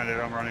mad to find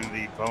out I'm running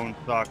the bone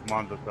stock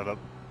Monza setup.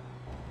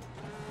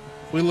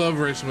 We love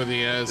racing with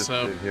you guys.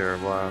 So Sit here,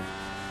 wow.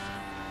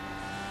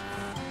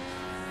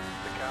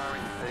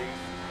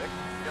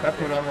 That's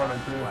what I'm running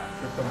too.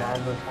 Just a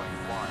Mazda.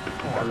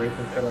 My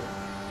racing setup.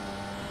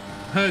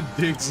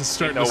 Diggs is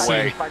starting no to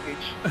way.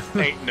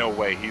 sing. Ain't no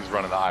way he's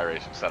running the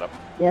iRacing setup.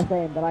 Yeah,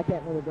 same, but I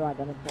can't really drive.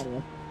 I'm in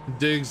 20th.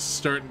 Diggs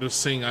starting to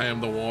sing "I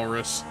Am the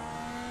Walrus."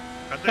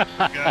 I think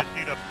you guys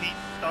need a Pete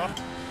stuff.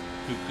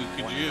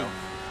 Could you?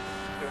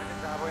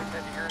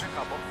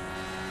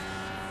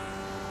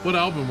 What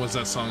album was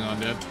that song on,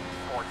 Dad?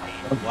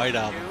 White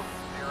Album.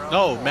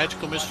 No,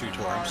 Magical Mystery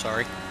Tour. I'm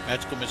sorry.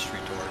 Magical Mystery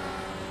Tour.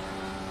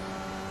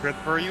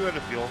 Christopher, you had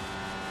a fuel.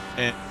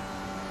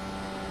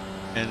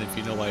 And if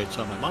you know why it's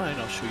on my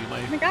mind, I'll show you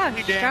Oh my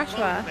gosh,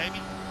 Joshua.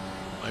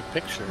 my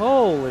picture.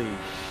 Holy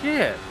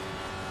shit!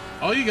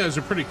 All you guys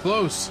are pretty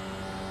close.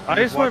 I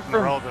just went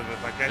from.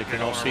 You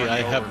can all see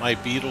I have my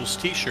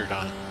Beatles T-shirt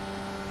on.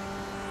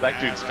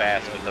 That dude's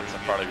fast, but that's in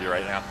front of you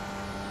right now.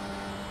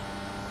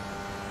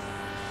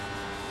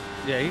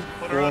 Yeah, he's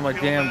blowing my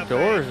damn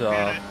doors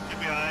off.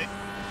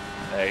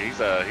 Hey, he's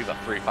a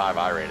 3.5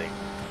 I rating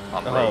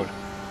on the road.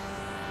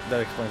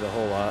 That explains a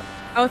whole lot.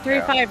 Oh,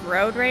 3.5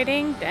 road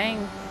rating?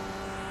 Dang.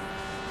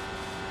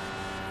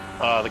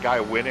 The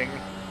guy winning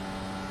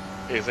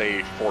is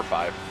a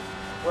 4.5.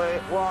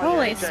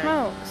 Holy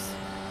smokes.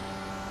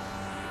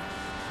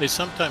 Hey,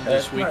 sometime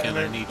this weekend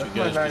I need you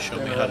guys to show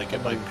me how to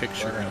get my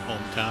picture and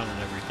hometown and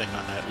everything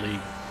on that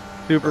league.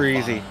 Super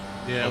easy.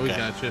 Yeah, we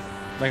got you.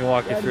 I can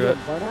walk you through it.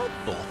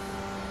 Cool.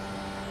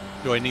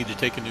 Do I need to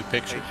take a new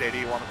picture? Hey,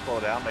 JD, you want to slow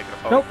down, make it a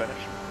photo finish?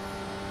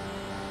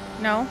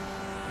 No,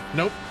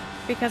 Nope.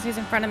 because he's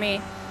in front of me.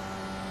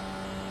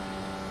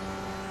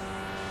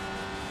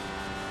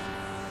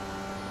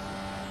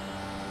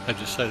 I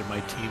decided my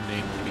team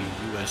name will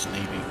be U.S.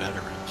 Navy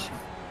Veterans.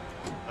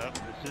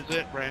 This is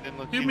it, Brandon.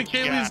 Let's Dude, see what you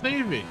McKaylee's got.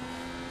 Navy.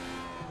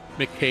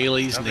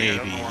 McKaylee's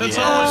Navy. That's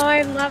yeah. Oh,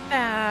 I love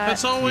that.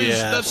 That's always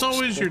Yeah. that's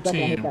always your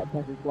team.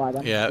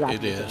 Yeah,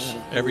 it is.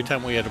 Every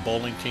time we had a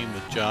bowling team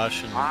with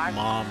Josh and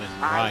Mom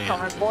and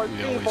Ryan,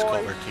 we always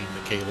called our team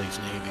McKaylee's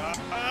Navy.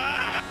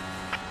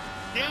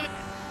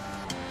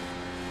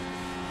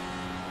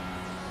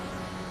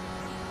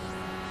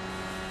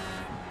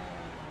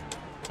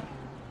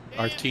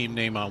 Our team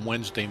name on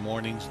Wednesday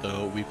mornings,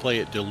 though, we play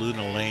at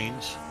DeLuna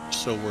Lanes,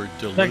 so we're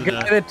That guy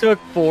DeLuna. that took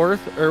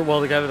fourth, or well,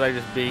 the guy that I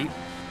just beat.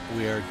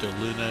 We are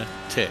DeLuna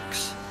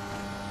Ticks.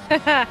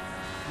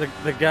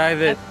 The guy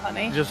that That's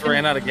funny. just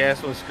ran out of gas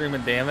and was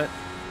screaming, "Damn it!"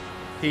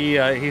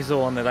 He's the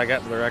one that I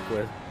got in the wreck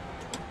with.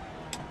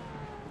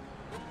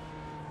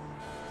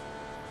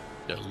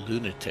 The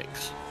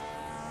Lunatics.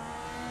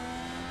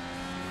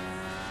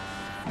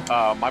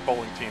 My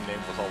bowling team name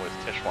was always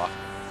Tishwa.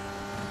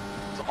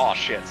 It's "aw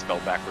shit"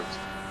 spelled backwards.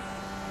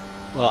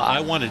 Well, I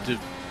wanted to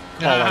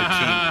call our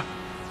team.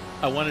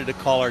 I wanted to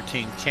call our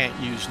team "Can't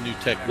Use New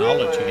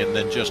Technology" and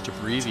then just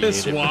abbreviate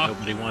it, but Tiswa.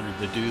 nobody wanted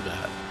to do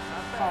that.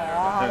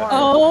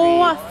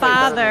 Oh,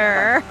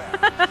 Father.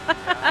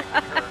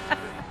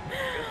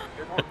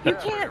 You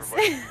can't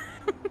say.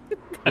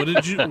 What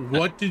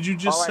did you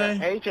just say?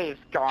 AJ's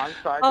gone,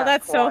 so I Oh, got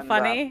that's so one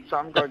left, funny. so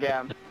I'm good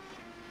again.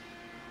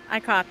 I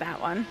caught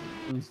that one.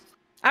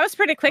 I was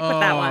pretty quick with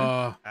that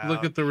one.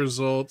 Look at the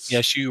results.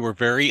 Yes, you were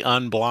very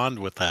unblonde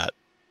with that.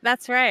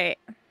 That's right.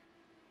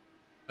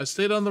 I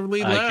stayed on the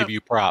lead I lap. give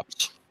you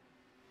props.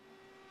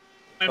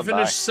 I Bye-bye.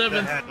 finished 7th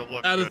That had to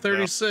look out of good, though.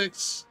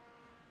 36.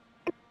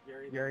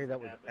 Gary,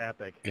 that was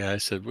epic. Yeah, I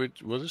said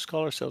we'll just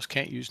call ourselves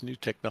 "Can't Use New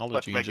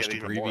Technology" and make just it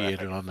even more abbreviate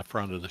it epic. on the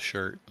front of the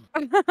shirt.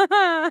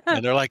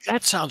 And they're like,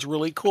 "That sounds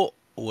really cool."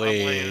 I'm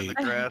laying in Wait,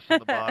 the grass at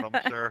the bottom,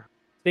 sir.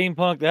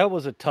 Steampunk, that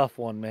was a tough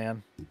one,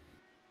 man.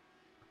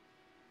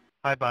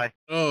 Bye-bye.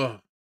 Oh,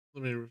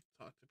 let me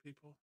talk to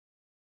people.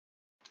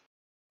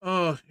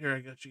 Oh, here, I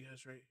got you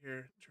guys right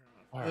here. Turn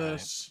off All right.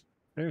 this.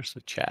 there's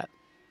the chat.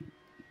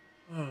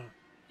 Oh.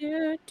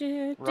 Do,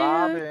 do, do,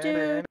 Robin.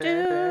 do,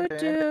 do,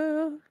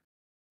 do.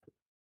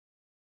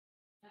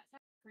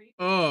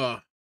 Oh,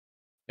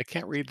 I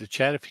can't read the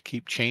chat if you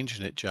keep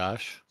changing it,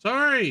 Josh.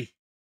 sorry.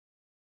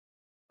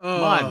 Oh,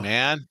 Come on,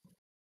 man.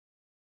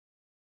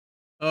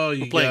 Oh,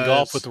 you We're playing guys.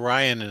 golf with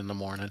Ryan in the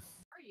morning.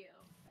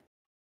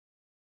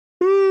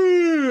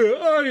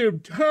 I am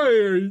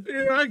tired.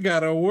 I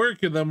gotta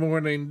work in the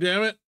morning.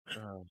 Damn it!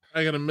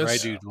 I gotta miss.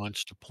 Right dude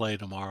wants to play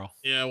tomorrow.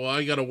 Yeah, well,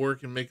 I gotta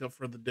work and make up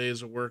for the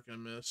days of work I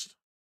missed.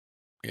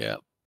 Yeah.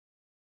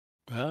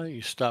 Well,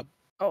 you stop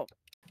Oh.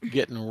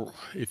 getting,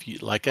 if you,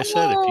 like I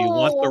said, if you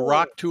want The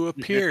Rock to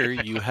appear,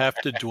 you have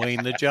to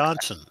Dwayne the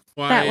Johnson.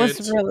 That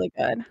was really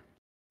good.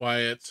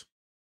 Wyatt.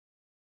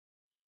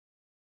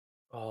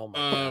 Oh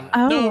my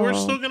No, we're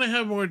Oh. still gonna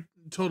have more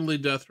totally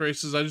death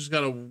races. I just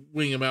gotta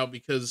wing them out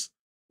because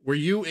Were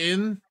you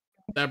in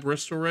that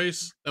Bristol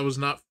race? That was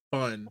not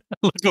fun.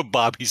 Look what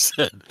Bobby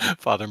said.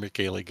 Father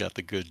McKaylee got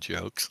the good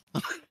jokes.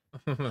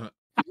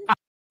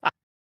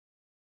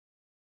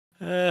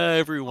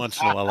 Every once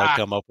in a while, I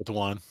come up with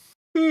one.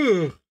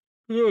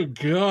 Oh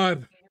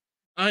God,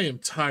 I am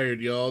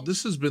tired, y'all.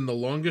 This has been the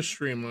longest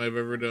stream I've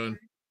ever done.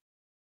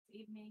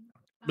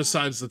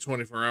 Besides the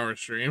 24-hour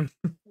stream.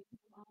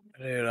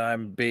 Dude,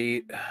 I'm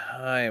beat.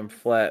 I am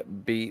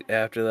flat beat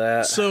after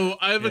that. So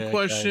I have a Yeah,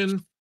 question.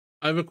 guys.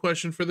 I have a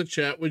question for the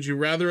chat. Would you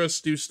rather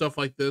us do stuff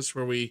like this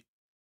where we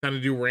kind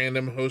of do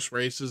random host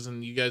races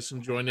and you guys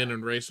can join in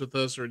and race with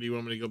us, or do you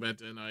want me to go back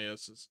to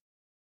NISs?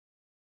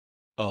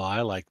 Oh,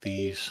 I like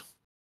these.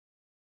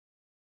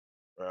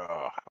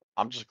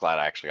 I'm just glad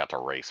I actually got to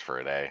race for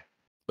a day.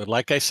 But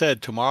like I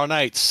said, tomorrow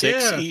night,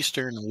 6 Yeah.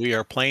 Eastern, we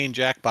are playing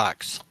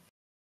Jackbox.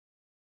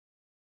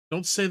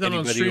 Don't say that on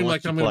Anybody stream wants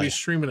like to I'm going to play? be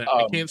streaming it.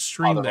 I can't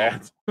stream Audible.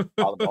 that.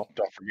 Audible,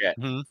 don't forget.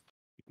 Mhm.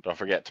 Don't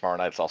forget, tomorrow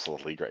night's also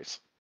the league race.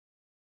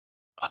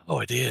 Oh,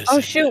 it is.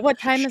 Oh shoot! What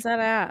time is that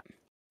at?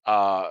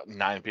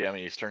 9 p.m.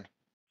 Eastern.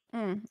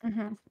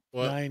 Mm-hmm.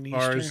 What 9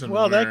 cars Eastern. and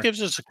Well, where? that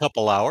gives us a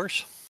couple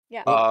hours.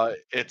 Yeah.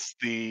 It's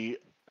the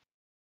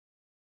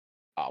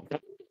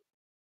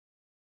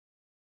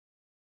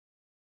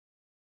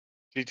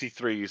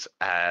GT3s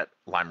at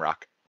Lime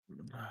Rock.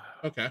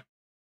 Okay.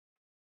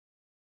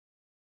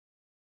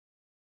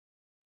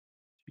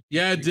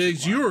 Yeah,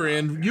 Diggs, you were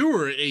in. You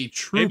were a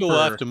trooper. Maybe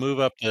we'll have to move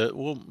up to.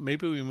 Well,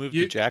 maybe we move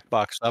the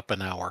Jackbox up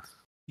an hour.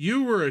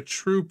 You were a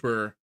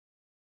trooper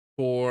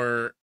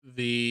for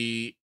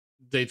the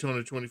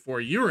Daytona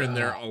 24. You were in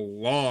there a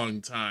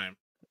long time.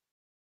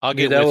 I'll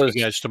get with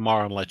you guys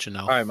tomorrow and let you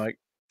know. All right, Mike.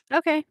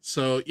 Okay.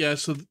 So yeah,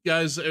 so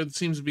guys, it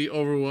seems to be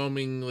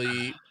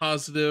overwhelmingly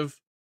positive.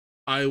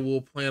 I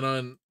will plan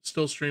on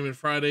still streaming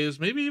Fridays,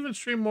 maybe even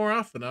stream more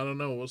often. I don't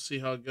know. We'll see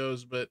how it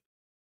goes, but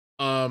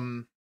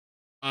we'll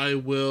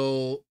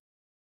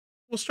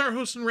start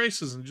hosting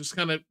races and just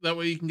kind of that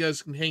way you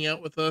guys can hang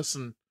out with us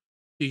and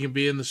you can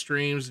be in the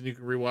streams and you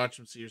can rewatch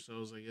them, see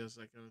yourselves, I guess,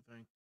 that kind of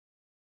thing.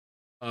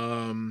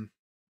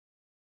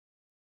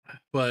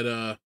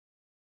 But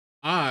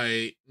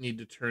I need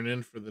to turn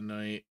in for the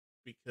night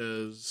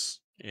because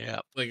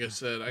like I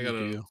said, I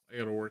gotta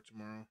work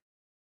tomorrow.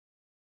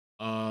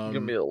 It's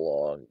gonna be a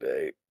long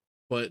day.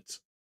 But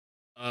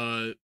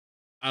I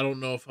don't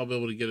know if I'll be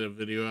able to get a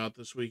video out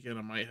this weekend.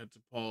 I might have to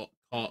call it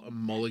a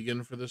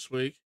mulligan for this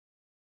week.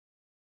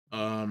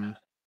 We'll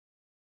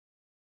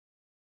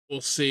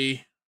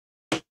see.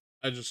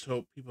 I just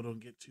hope people don't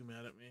get too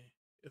mad at me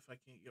if I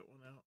can't get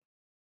one out.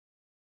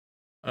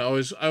 I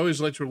always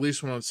like to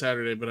release one on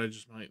Saturday, but I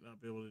just might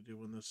not be able to do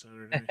one this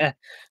Saturday.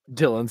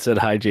 Dylan said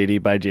hi,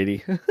 JD. Bye,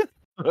 JD.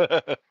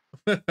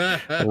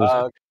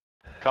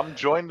 Come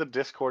join the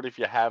Discord if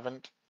you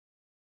haven't.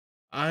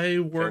 I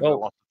work. Anyone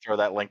wants to throw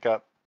that link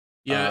up?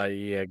 Yeah.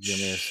 Yeah. Give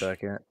me a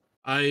second.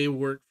 I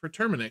work for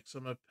Terminix.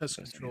 I'm a pest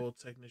control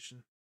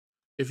technician.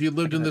 If you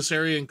lived in this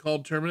area and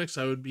called Terminix,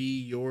 I would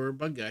be your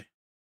bug guy.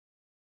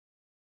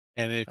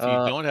 And if you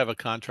don't have a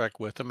contract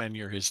with him and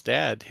you're his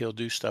dad, he'll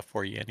do stuff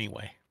for you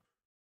anyway.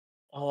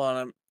 Hold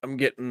on, I'm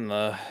getting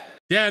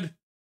Dad.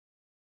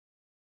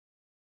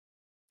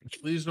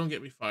 Please don't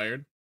get me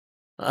fired.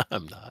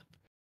 I'm not.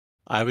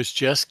 I was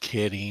just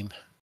kidding.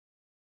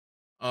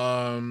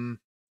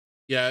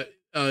 Yeah,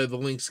 the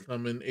link's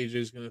coming.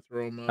 AJ's gonna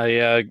throw them up.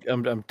 Yeah,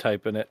 I'm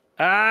typing it.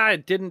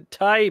 It didn't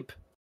type.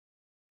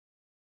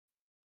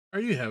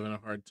 Are you having a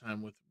hard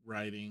time with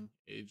writing,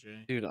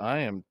 AJ? Dude, I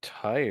am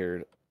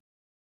tired.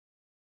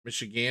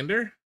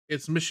 Michigander?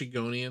 It's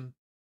Michigonian.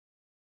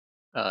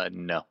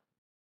 No.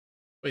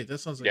 Wait, that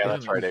sounds like Yeah,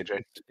 Dennis. that's right,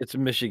 AJ. It's a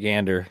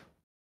Michigander.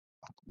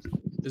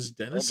 Is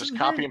Dennis Just in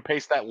copy here? and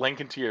paste that link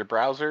into your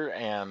browser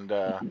and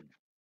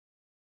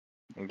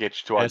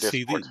get you to our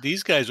See, Discord.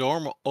 these guys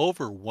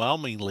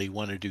overwhelmingly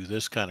want to do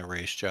this kind of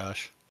race,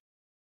 Josh.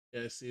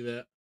 Yeah, I see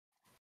that.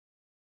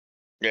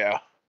 Yeah.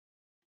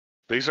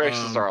 These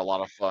races are a lot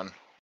of fun.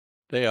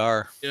 They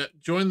are. Yeah,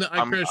 join the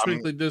I'm- iCrash I'm-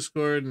 Weekly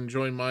Discord and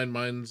join mine.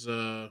 Mine's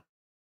on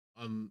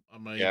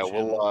my channel.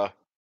 We'll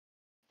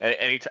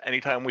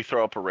anytime we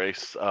throw up a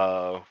race,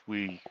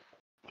 we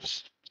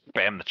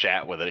spam the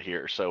chat with it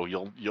here, so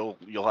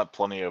you'll have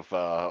plenty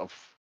of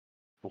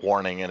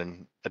warning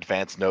and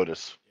advance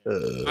notice.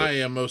 I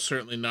am most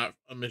certainly not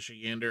a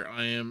Michigander.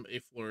 I am a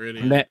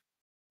Floridian.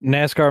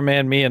 NASCAR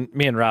man, me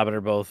and Robin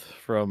are both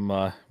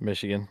from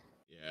Michigan.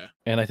 Yeah.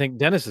 And I think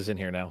Dennis is in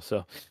here now,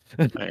 so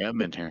I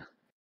am in here.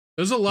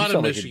 There's a lot of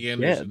sound like a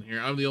Michiganders dad. in here.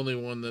 I'm the only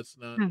one that's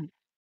not.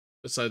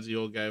 Besides the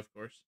old guy, of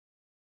course.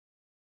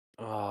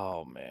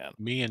 Oh man.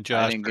 Me and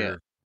Josh didn't get-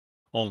 are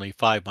only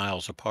 5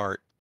 miles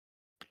apart.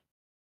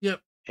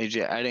 Yep.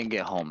 AJ, I didn't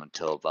get home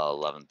until about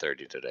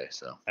 11:30 today,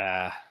 so.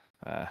 All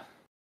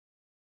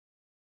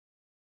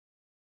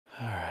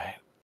right.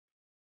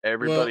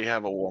 Everybody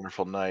have a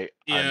wonderful night.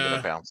 I'm yeah.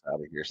 gonna bounce out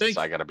of here since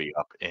I gotta be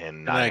up in Good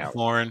 9 night, hours.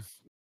 Lauren.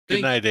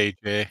 Good night,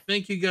 AJ.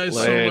 Thank you guys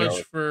Later. so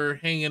much for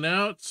hanging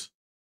out.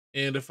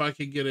 And if I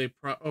could get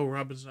oh,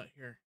 Robin's not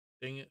here.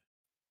 Dang it.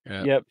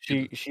 Yep,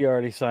 she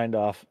already signed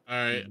off. All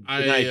right.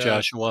 Good night,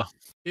 Joshua.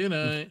 Good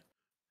night.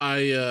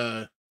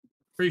 I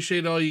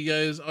appreciate all you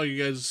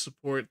guys'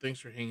 support. Thanks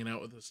for hanging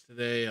out with us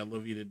today. I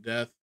love you to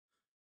death.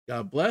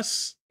 God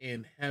bless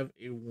and have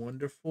a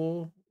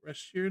wonderful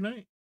rest of your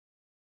night.